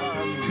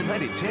 Batman.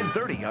 Tonight at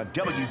 10:30 on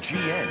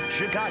WGN,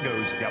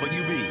 Chicago's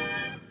WB.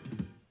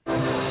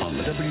 On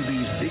the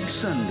WB's Big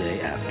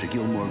Sunday after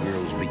Gilmore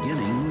Girls'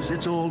 beginnings,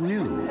 it's all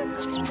new.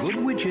 Good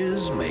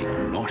witches make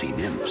naughty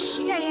nymphs.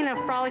 Yeah, you know,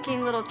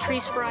 frolicking little tree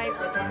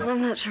sprites.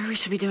 I'm not sure we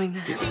should be doing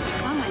this.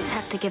 I might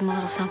have to give him a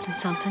little something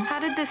something. How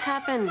did this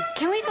happen?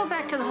 Can we go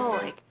back to the whole,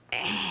 like,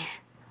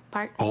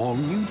 part? All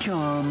new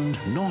charmed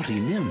naughty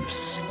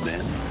nymphs,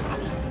 then.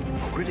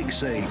 Critics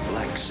say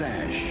Black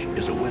Sash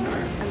is a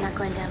winner. I'm not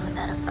going down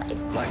without a fight.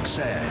 Black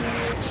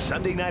Sash.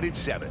 Sunday night at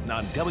 7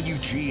 on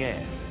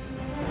WGN.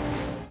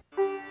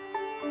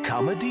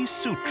 Comedy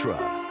Sutra,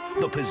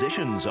 the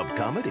positions of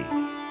comedy.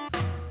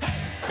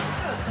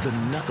 The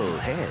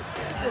knucklehead.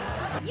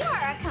 You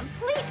are a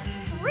complete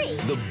freak.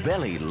 The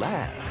belly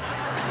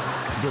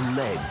laugh. The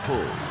leg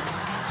pull.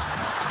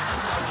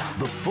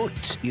 The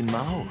foot in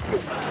mouth.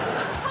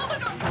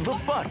 The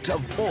butt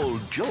of all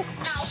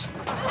jokes.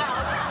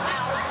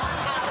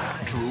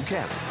 Drew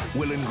Camp,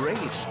 Will and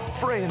Grace,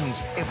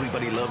 Friends,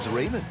 Everybody Loves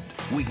Raymond.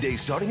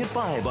 Weekdays starting at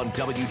 5 on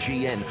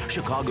WGN,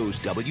 Chicago's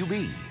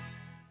WB.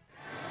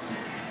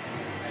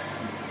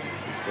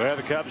 Well,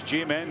 the Cubs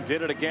G-men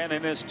did it again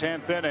in this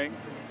 10th inning.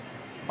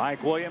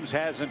 Mike Williams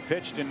hasn't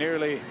pitched in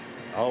nearly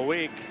a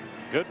week.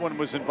 Goodwin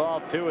was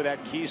involved too with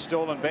that key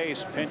stolen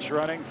base, pinch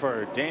running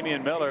for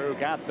Damian Miller, who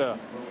got the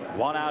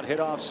 1-out hit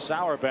off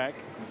Sauerbeck.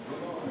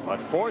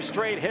 But 4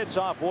 straight hits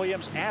off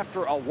Williams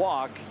after a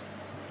walk.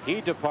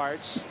 He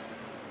departs,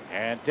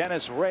 and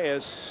Dennis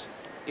Reyes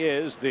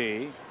is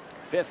the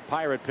 5th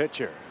Pirate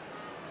pitcher.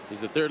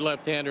 He's the 3rd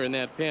left-hander in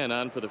that pen,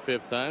 on for the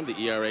 5th time. The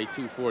ERA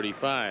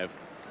 2.45.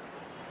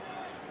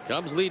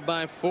 Cubs lead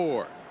by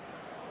 4.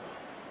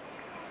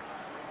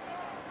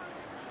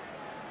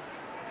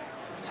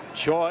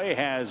 Choi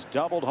has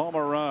doubled home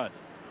a run.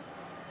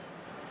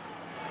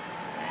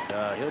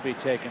 And he'll be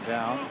taken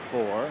down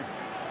for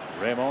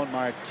Ramon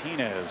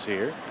Martinez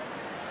here.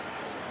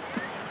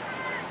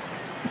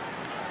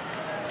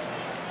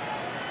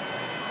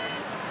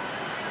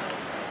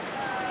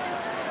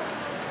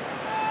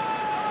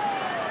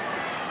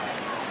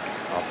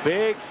 A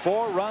big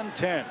 4-run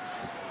 10th.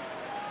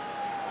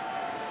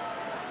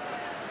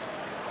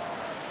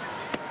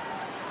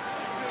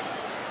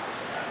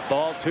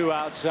 Ball 2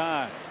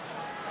 outside.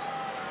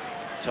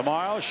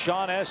 Tomorrow,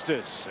 Sean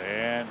Estes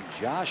and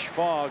Josh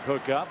Fogg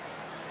hook up.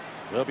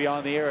 We'll be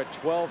on the air at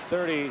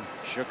 12:30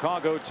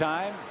 Chicago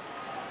time,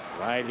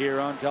 right here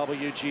on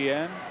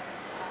WGN,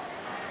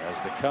 as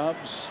the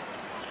Cubs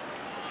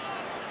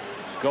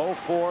go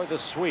for the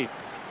sweep.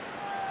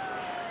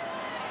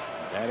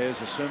 That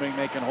is assuming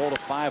they can hold a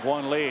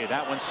 5-1 lead.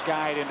 That one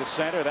skied into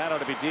center. That ought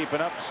to be deep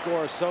enough to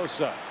score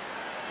Sosa.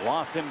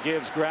 Lofton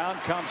gives ground,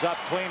 comes up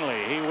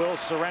cleanly. He will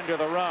surrender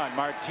the run.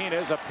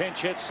 Martinez, a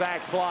pinch hit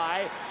sac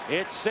fly.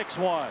 It's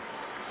 6-1.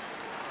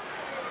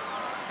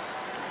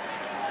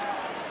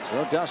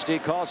 So Dusty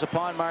calls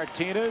upon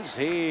Martinez.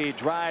 He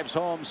drives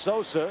home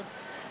Sosa.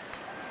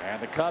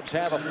 And the Cubs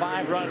have a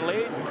 5-run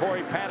lead.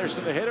 Corey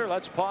Patterson, the hitter.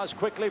 Let's pause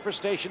quickly for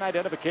station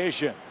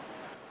identification.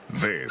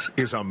 This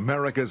is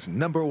America's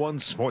 #1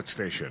 sports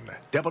station,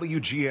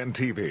 WGN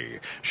TV,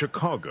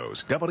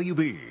 Chicago's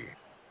WB.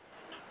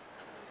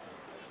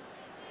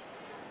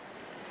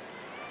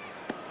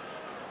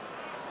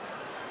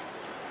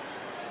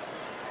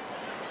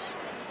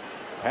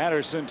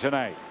 Patterson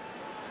tonight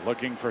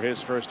looking for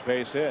his first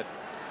base hit.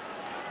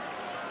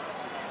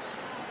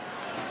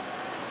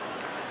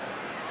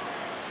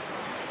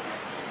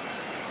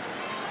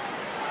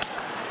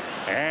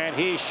 And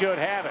he should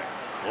have it.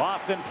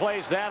 Lofton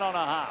plays that on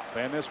a hop,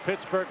 and this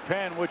Pittsburgh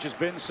pen, which has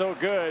been so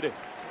good,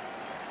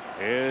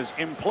 is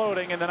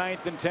imploding in the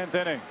 9th and 10th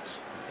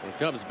innings. The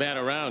Cubs bat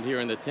around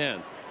here in the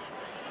 10th.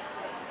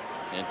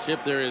 And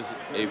Chip, there is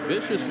a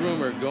vicious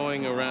rumor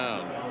going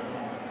around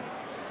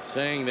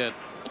saying that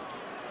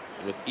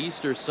with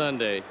Easter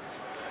Sunday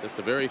just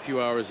a very few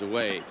hours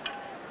away,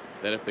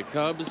 that if the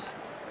Cubs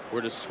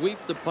were to sweep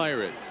the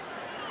Pirates,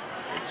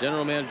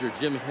 General Manager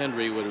Jim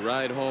Hendry would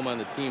ride home on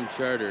the team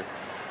charter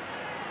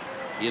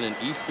in an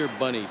Easter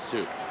bunny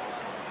suit.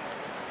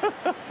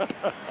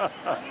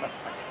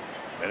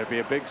 Better be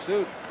a big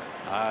suit.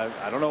 I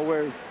don't know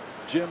where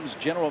Jim's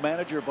general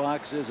manager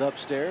box is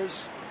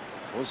upstairs.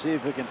 We'll see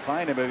if we can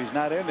find him. If he's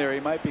not in there, he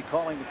might be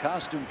calling the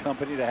costume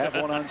company to have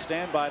one on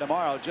standby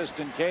tomorrow, just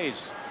in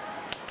case.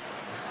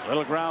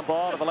 Little ground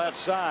ball to the left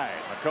side.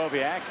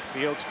 Makoviak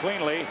fields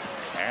cleanly,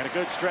 and a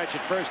good stretch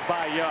at first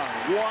by Young.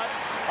 What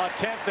a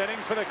 10th inning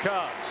for the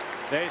Cubs.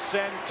 They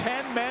send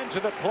 10 men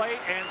to the plate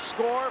and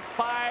score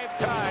 5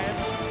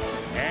 times,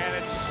 and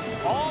it's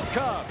all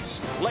Cubs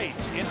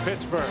late in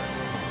Pittsburgh.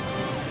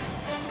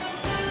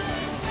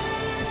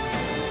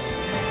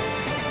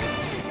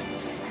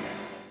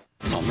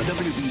 On the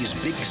WB's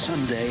Big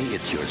Sunday,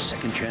 it's your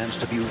second chance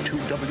to view 2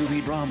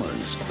 WB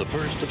dramas. The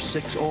first of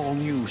 6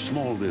 all-new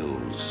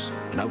Smallvilles.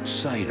 An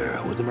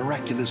outsider with a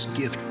miraculous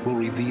gift will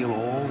reveal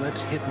all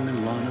that's hidden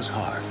in Lana's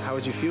heart. How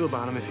would you feel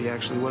about him if he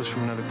actually was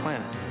from another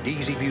planet?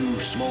 Easy View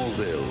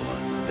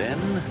Smallville.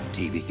 Then,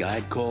 TV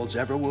Guide calls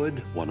Everwood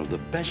one of the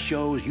best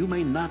shows you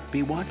may not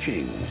be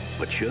watching,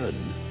 but should.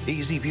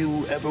 Easy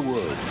View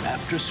Everwood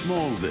after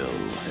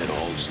Smallville. It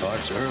all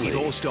starts early. It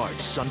all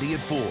starts Sunday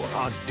at 4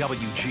 on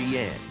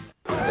WGN.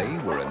 They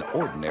were an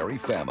ordinary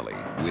family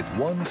with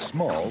one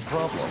small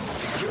problem.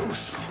 You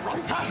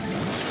shrunk us!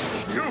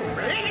 You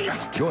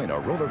idiot! Join a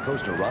roller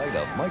coaster ride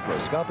of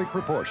microscopic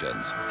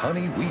proportions.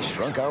 Honey, we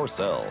shrunk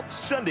ourselves.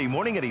 Sunday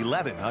morning at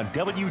 11 on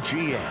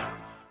WGN.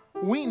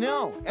 We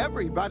know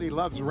everybody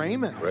loves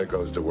Raymond. Ray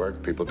goes to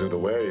work, people do the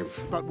wave.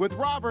 But with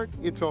Robert,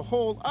 it's a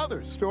whole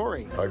other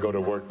story. I go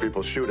to work,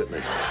 people shoot at me.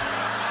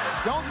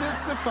 Don't miss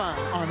the fun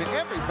on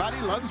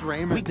Everybody Loves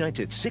Raymond. Weeknights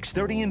at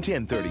 6:30 and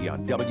 10:30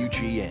 on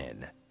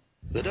WGN.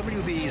 The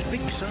WB's Big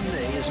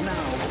Sunday is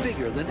now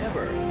bigger than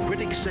ever.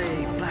 Critics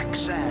say Black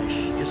Sash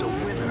is a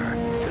winner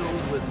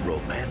filled with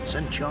romance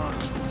and charm.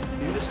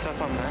 You just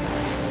stuff on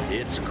that.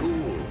 It's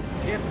cool,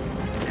 hip,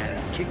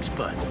 and kicks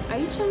butt. Are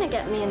you trying to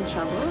get me in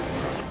trouble?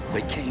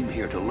 They came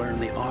here to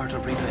learn the art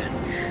of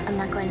revenge. I'm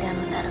not going down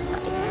without a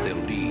fight. They'll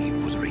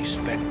leave with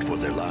respect for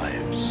their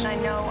lives. I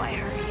know I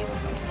hurt you.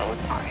 I'm so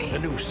sorry. The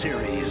new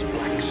series,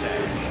 Black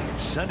Sash.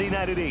 Sunday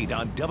night at 8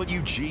 on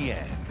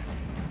WGN.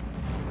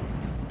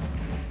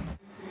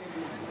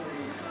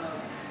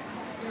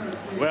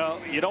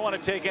 Well, you don't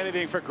want to take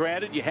anything for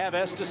granted. You have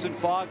Estes and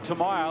Fogg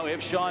tomorrow.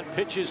 If Sean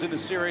pitches in the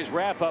series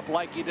wrap-up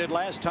like he did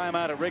last time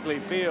out at Wrigley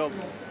Field,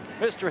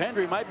 Mr.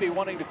 Hendry might be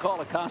wanting to call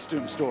a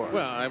costume store.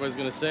 Well, I was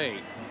going to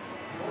say,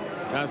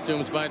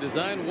 costumes by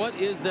design. What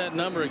is that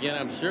number again?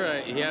 I'm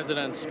sure he has it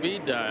on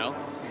speed dial.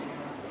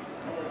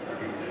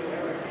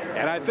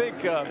 And I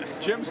think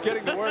Jim's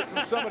getting the word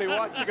from somebody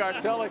watching our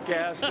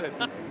telecast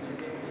that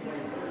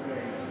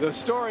the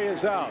story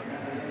is out.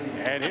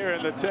 And here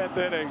in the 10th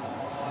inning,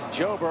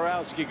 Joe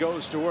Borowski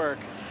goes to work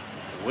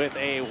with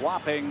a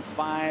whopping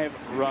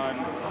 5-run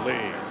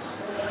lead.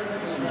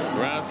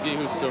 Borowski,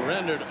 who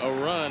surrendered a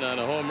run on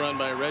a home run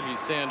by Reggie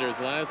Sanders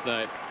last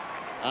night,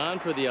 on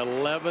for the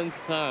 11th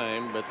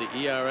time, but the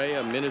ERA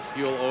a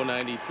minuscule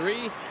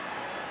 0.93.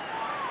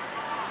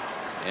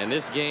 And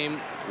this game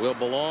will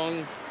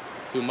belong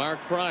to Mark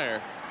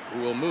Pryor,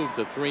 who will move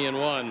to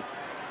 3-1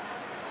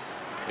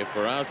 if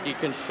Borowski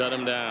can shut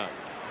him down.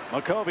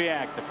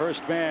 Makoviak, the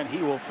first man he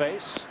will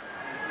face.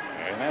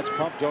 And that's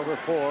pumped over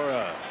for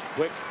a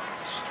quick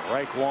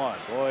strike one.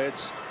 Boy,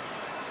 it's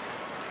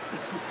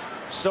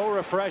so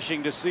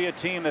refreshing to see a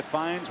team that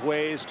finds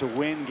ways to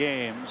win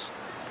games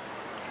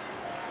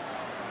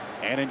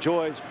and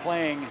enjoys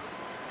playing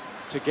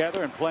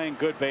together and playing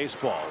good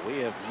baseball. We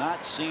have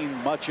not seen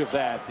much of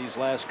that these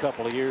last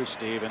couple of years,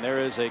 Steve, and there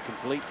is a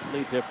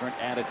completely different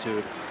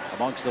attitude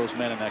amongst those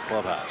men in that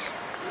clubhouse.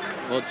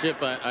 Well,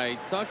 Chip, I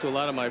talked to a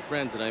lot of my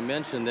friends, and I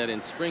mentioned that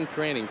in spring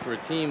training for a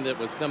team that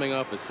was coming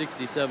off a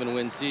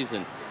 67-win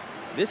season,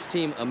 this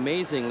team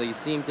amazingly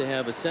seemed to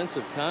have a sense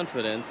of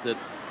confidence that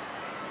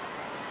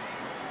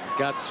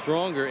got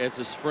stronger as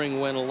the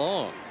spring went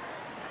along.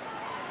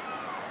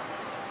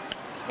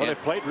 Well, they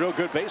played real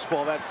good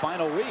baseball that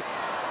final week.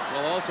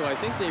 Well, also, I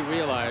think they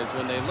realized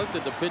when they looked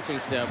at the pitching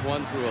staff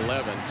 1 through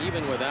 11,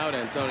 even without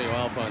Antonio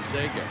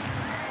Alfonseca,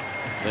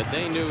 that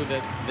they knew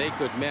that they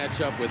could match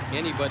up with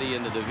anybody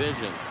in the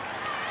division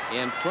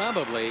and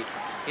probably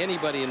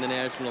anybody in the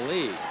National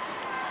League,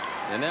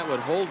 and that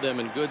would hold them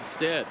in good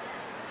stead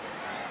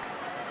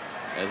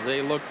as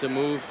they look to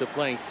move to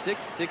playing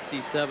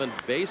 .667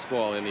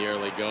 baseball in the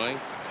early going.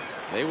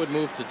 They would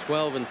move to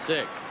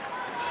 12-6,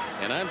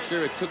 and I'm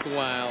sure it took a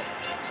while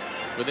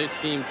for this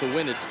team to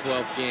win its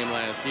 12th game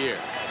last year.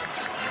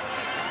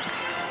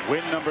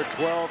 Win number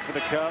 12 for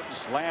the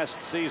Cubs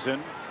last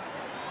season.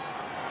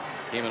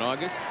 Came in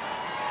August.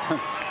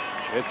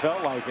 It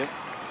felt like it.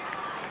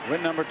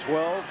 Win number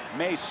 12,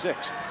 May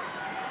 6th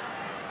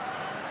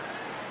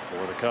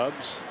for the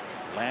Cubs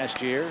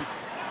last year.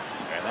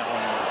 And that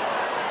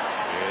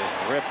one is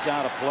ripped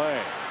out of play.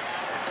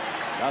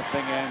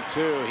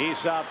 0-2.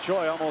 Hee-Sop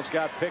Choi almost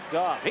got picked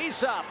off.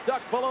 Hee-Sop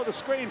ducked below the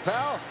screen,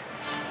 pal.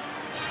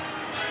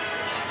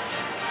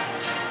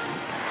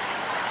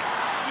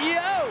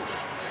 Yo!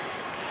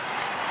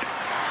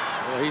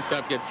 Well,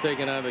 Hee-Sop gets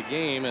taken out of the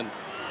game, and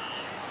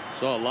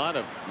saw a lot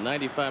of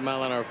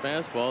 95-mile-an-hour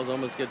fastballs.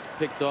 Almost gets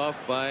picked off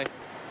by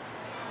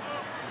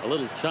a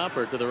little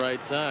chopper to the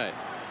right side.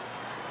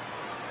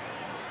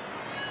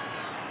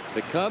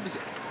 The Cubs,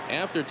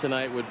 after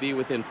tonight, would be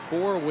within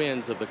 4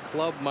 wins of the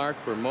club mark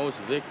for most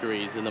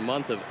victories in the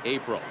month of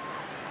April.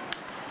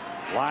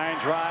 Line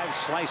drive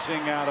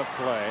slicing out of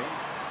play.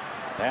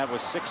 That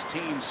was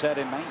 16 set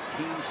in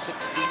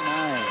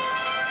 1969.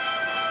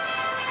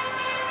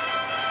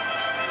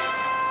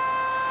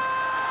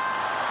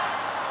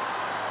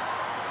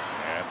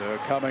 And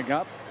coming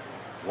up,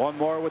 one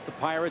more with the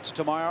Pirates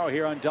tomorrow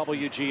here on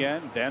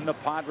WGN. Then the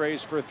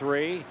Padres for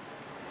 3.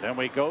 Then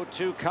we go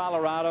to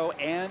Colorado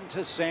and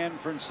to San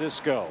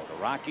Francisco. The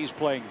Rockies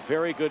playing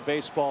very good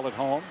baseball at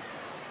home.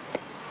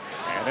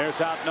 And there's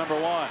out number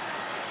 1.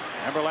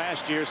 Remember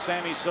last year,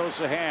 Sammy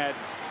Sosa had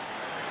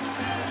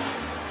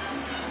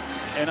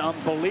an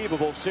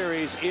unbelievable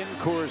series in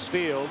Coors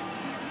Field.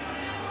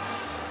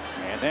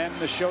 And then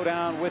the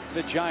showdown with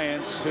the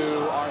Giants, who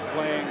are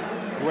playing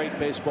great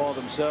baseball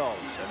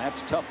themselves. And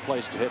that's a tough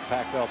place to hit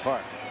Pac-Bell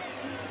Park.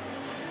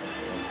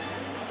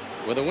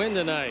 With a win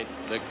tonight,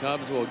 the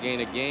Cubs will gain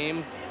a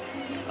game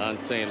on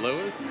St.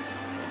 Louis,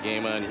 a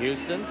game on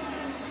Houston,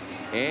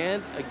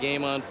 and a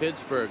game on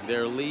Pittsburgh.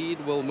 Their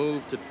lead will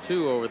move to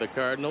 2 over the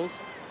Cardinals,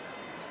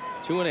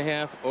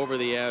 2.5 over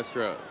the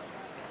Astros.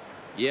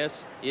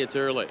 Yes, it's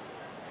early,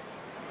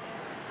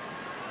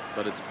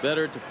 but it's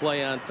better to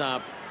play on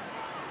top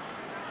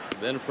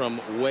than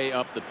from way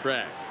up the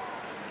track.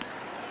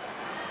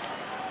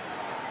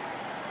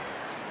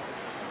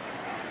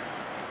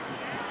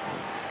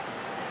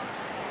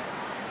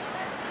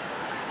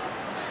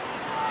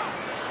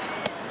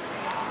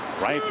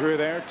 Right through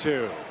there,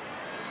 too.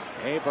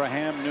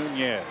 Abraham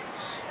Nunez,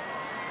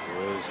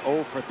 who is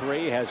 0 for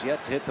 3, has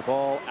yet to hit the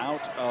ball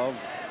out of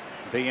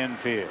the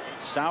infield.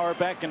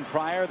 Sauerbeck and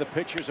Pryor, the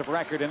pitchers of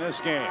record in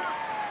this game.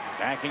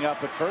 Backing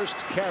up at first,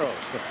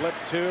 Karros, the flip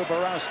to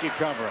Borowski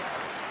covering.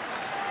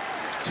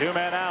 2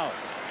 men out.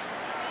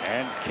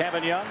 And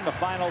Kevin Young, the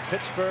final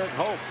Pittsburgh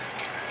hope.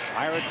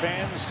 Pirate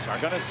fans are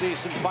going to see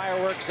some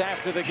fireworks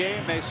after the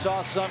game. They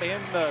saw some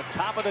in the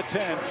top of the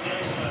 10th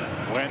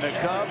when the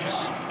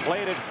Cubs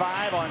played at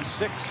 5 on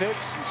 6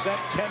 hits and sent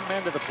 10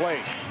 men to the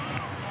plate.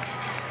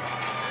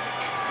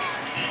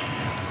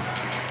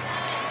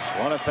 I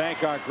want to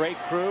thank our great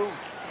crew,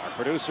 our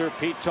producer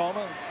Pete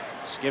Toma,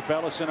 Skip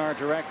Ellison, our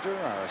director,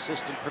 our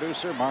assistant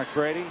producer Mark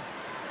Brady,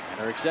 and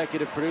our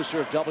executive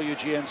producer of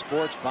WGN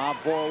Sports, Bob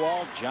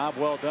Vorwald. Job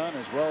well done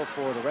as well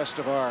for the rest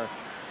of our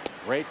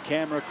great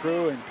camera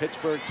crew in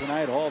Pittsburgh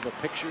tonight. All the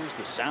pictures,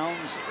 the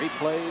sounds, the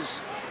replays,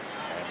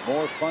 and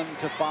more fun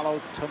to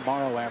follow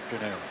tomorrow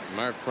afternoon.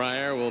 Mark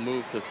Pryor will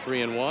move to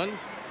 3-1,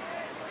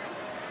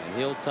 and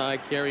he'll tie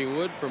Kerry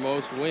Wood for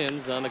most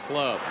wins on the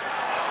club.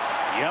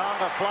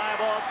 Young, a fly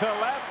ball to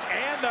left,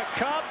 and the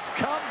Cubs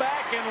come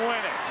back and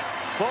win it.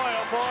 Boy,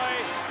 oh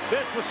boy,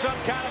 this was some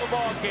kind of a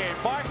ball game.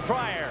 Mark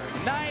Pryor,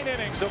 9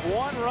 innings of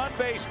 1-run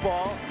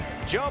baseball.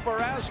 Joe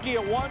Borowski,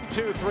 a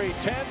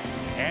 1-2-3-10.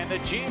 And the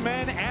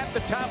G-men at the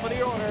top of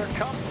the order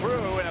come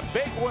through in a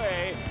big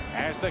way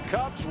as the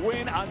Cubs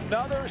win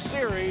another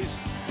series.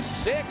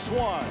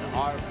 6-1,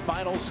 our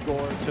final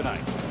score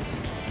tonight.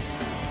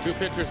 2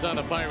 pitchers on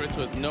the Pirates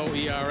with no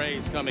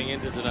ERAs coming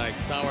into tonight,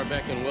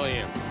 Sauerbeck and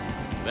Williams.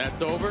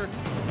 That's over,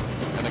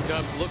 and the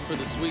Cubs look for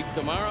the sweep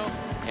tomorrow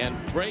and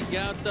break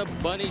out the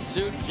bunny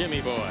suit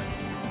Jimmy Boy.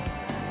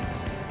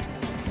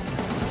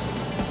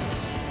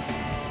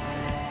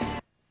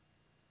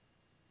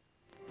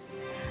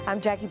 I'm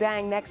Jackie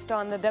Bang. Next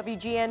on the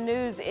WGN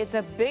News, it's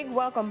a big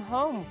welcome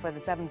home for the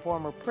 7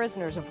 former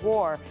prisoners of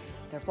war.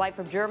 Their flight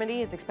from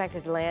Germany is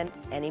expected to land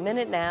any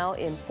minute now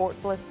in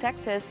Fort Bliss,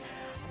 Texas.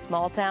 A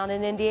small town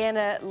in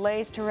Indiana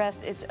lays to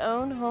rest its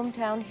own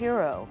hometown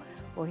hero.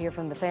 We'll hear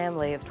from the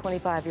family of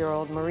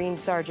 25-year-old Marine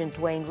Sergeant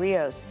Dwayne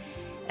Rios.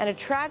 And a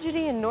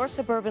tragedy in North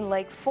suburban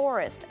Lake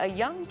Forest. A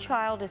young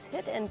child is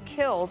hit and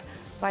killed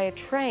by a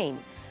train.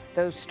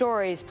 Those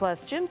stories,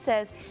 plus Jim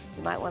says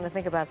you might want to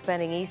think about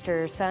spending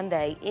Easter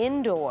Sunday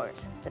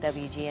indoors. The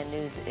WGN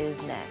News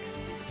is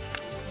next.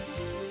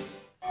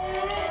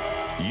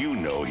 You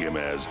know him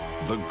as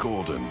the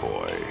Golden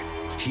Boy.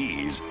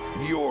 He's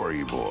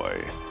Yori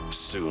Boy.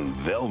 Soon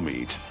they'll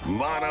meet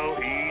mano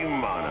a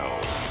mano.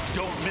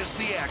 Don't miss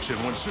the action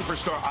when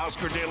superstar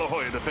Oscar De La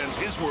Hoya defends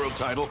his world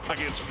title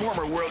against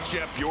former world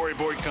champ Yori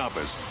Boy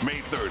Campos. May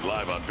 3rd,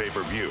 live on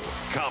pay-per-view.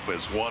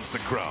 Campos wants the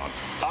crown.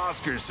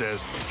 Oscar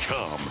says,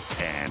 come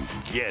and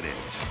get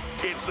it.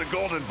 It's the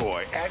Golden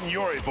Boy and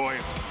Yori Boy,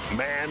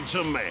 man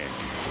to man.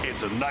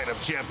 It's a night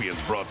of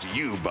champions brought to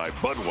you by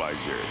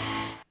Budweiser.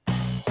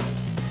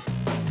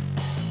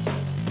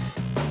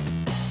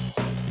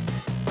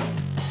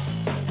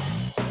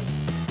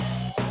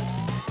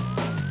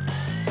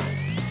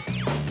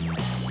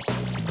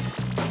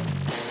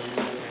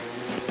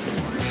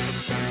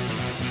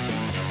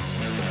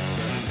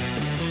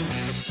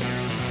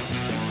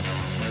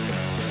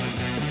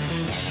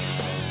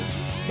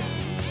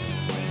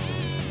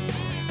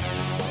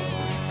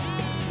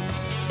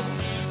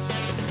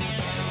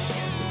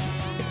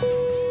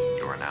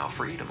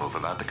 Free to move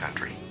about the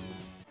country.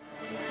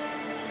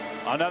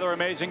 Another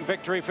amazing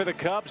victory for the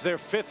Cubs. Their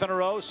 5th in a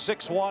row.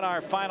 6-1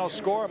 our final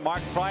score.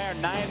 Mark Pryor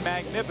 9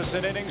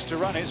 magnificent innings to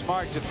run his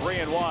mark to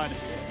 3-1.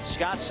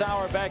 Scott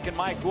Sauerbeck and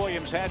Mike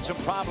Williams had some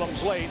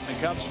problems late. The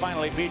Cubs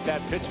finally beat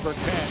that Pittsburgh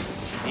pen.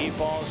 He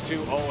falls to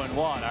 0-1.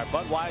 Our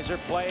Budweiser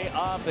play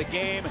of the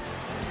game.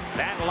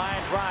 That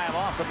line drive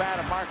off the bat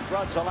of Mark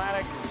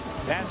Grudzielanek.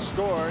 That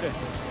scored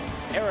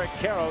Eric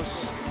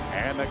Karros,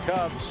 and the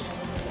Cubs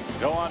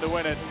go on to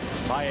win it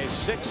by a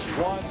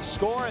 6-1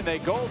 score, and they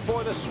go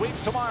for the sweep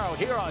tomorrow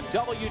here on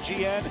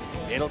WGN.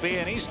 It'll be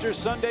an Easter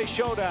Sunday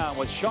showdown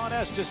with Sean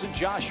Estes and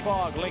Josh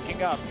Fogg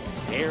linking up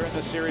here in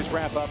the series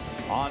wrap-up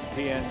on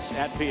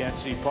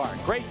PNC Park.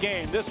 Great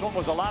game. This one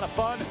was a lot of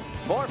fun.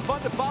 More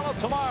fun to follow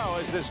tomorrow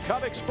as this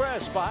Cub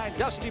Express behind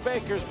Dusty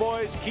Baker's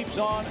boys keeps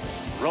on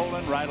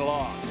rolling right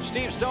along.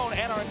 Steve Stone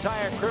and our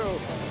entire crew,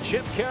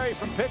 Chip Carey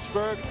from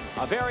Pittsburgh,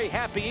 a very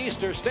happy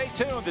Easter. Stay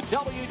tuned. The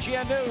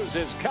WGN News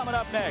is coming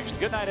up next.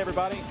 Good night,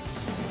 everybody.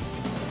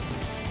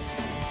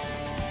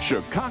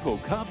 Chicago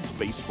Cubs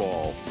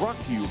baseball brought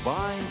to you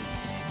by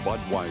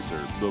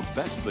Budweiser. The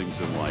best things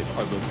in life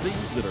are the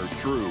things that are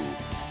true.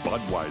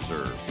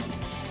 Budweiser.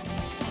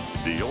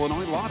 The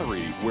Illinois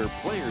Lottery, where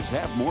players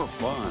have more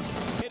fun.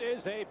 It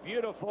is a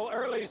beautiful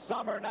early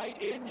summer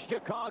night in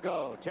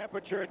Chicago.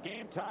 Temperature at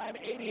game time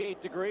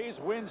 88 degrees.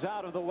 Winds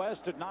out of the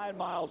west at 9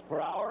 miles per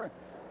hour.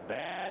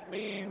 That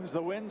means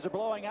the winds are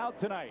blowing out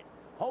tonight.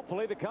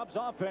 Hopefully the Cubs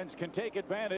offense can take advantage.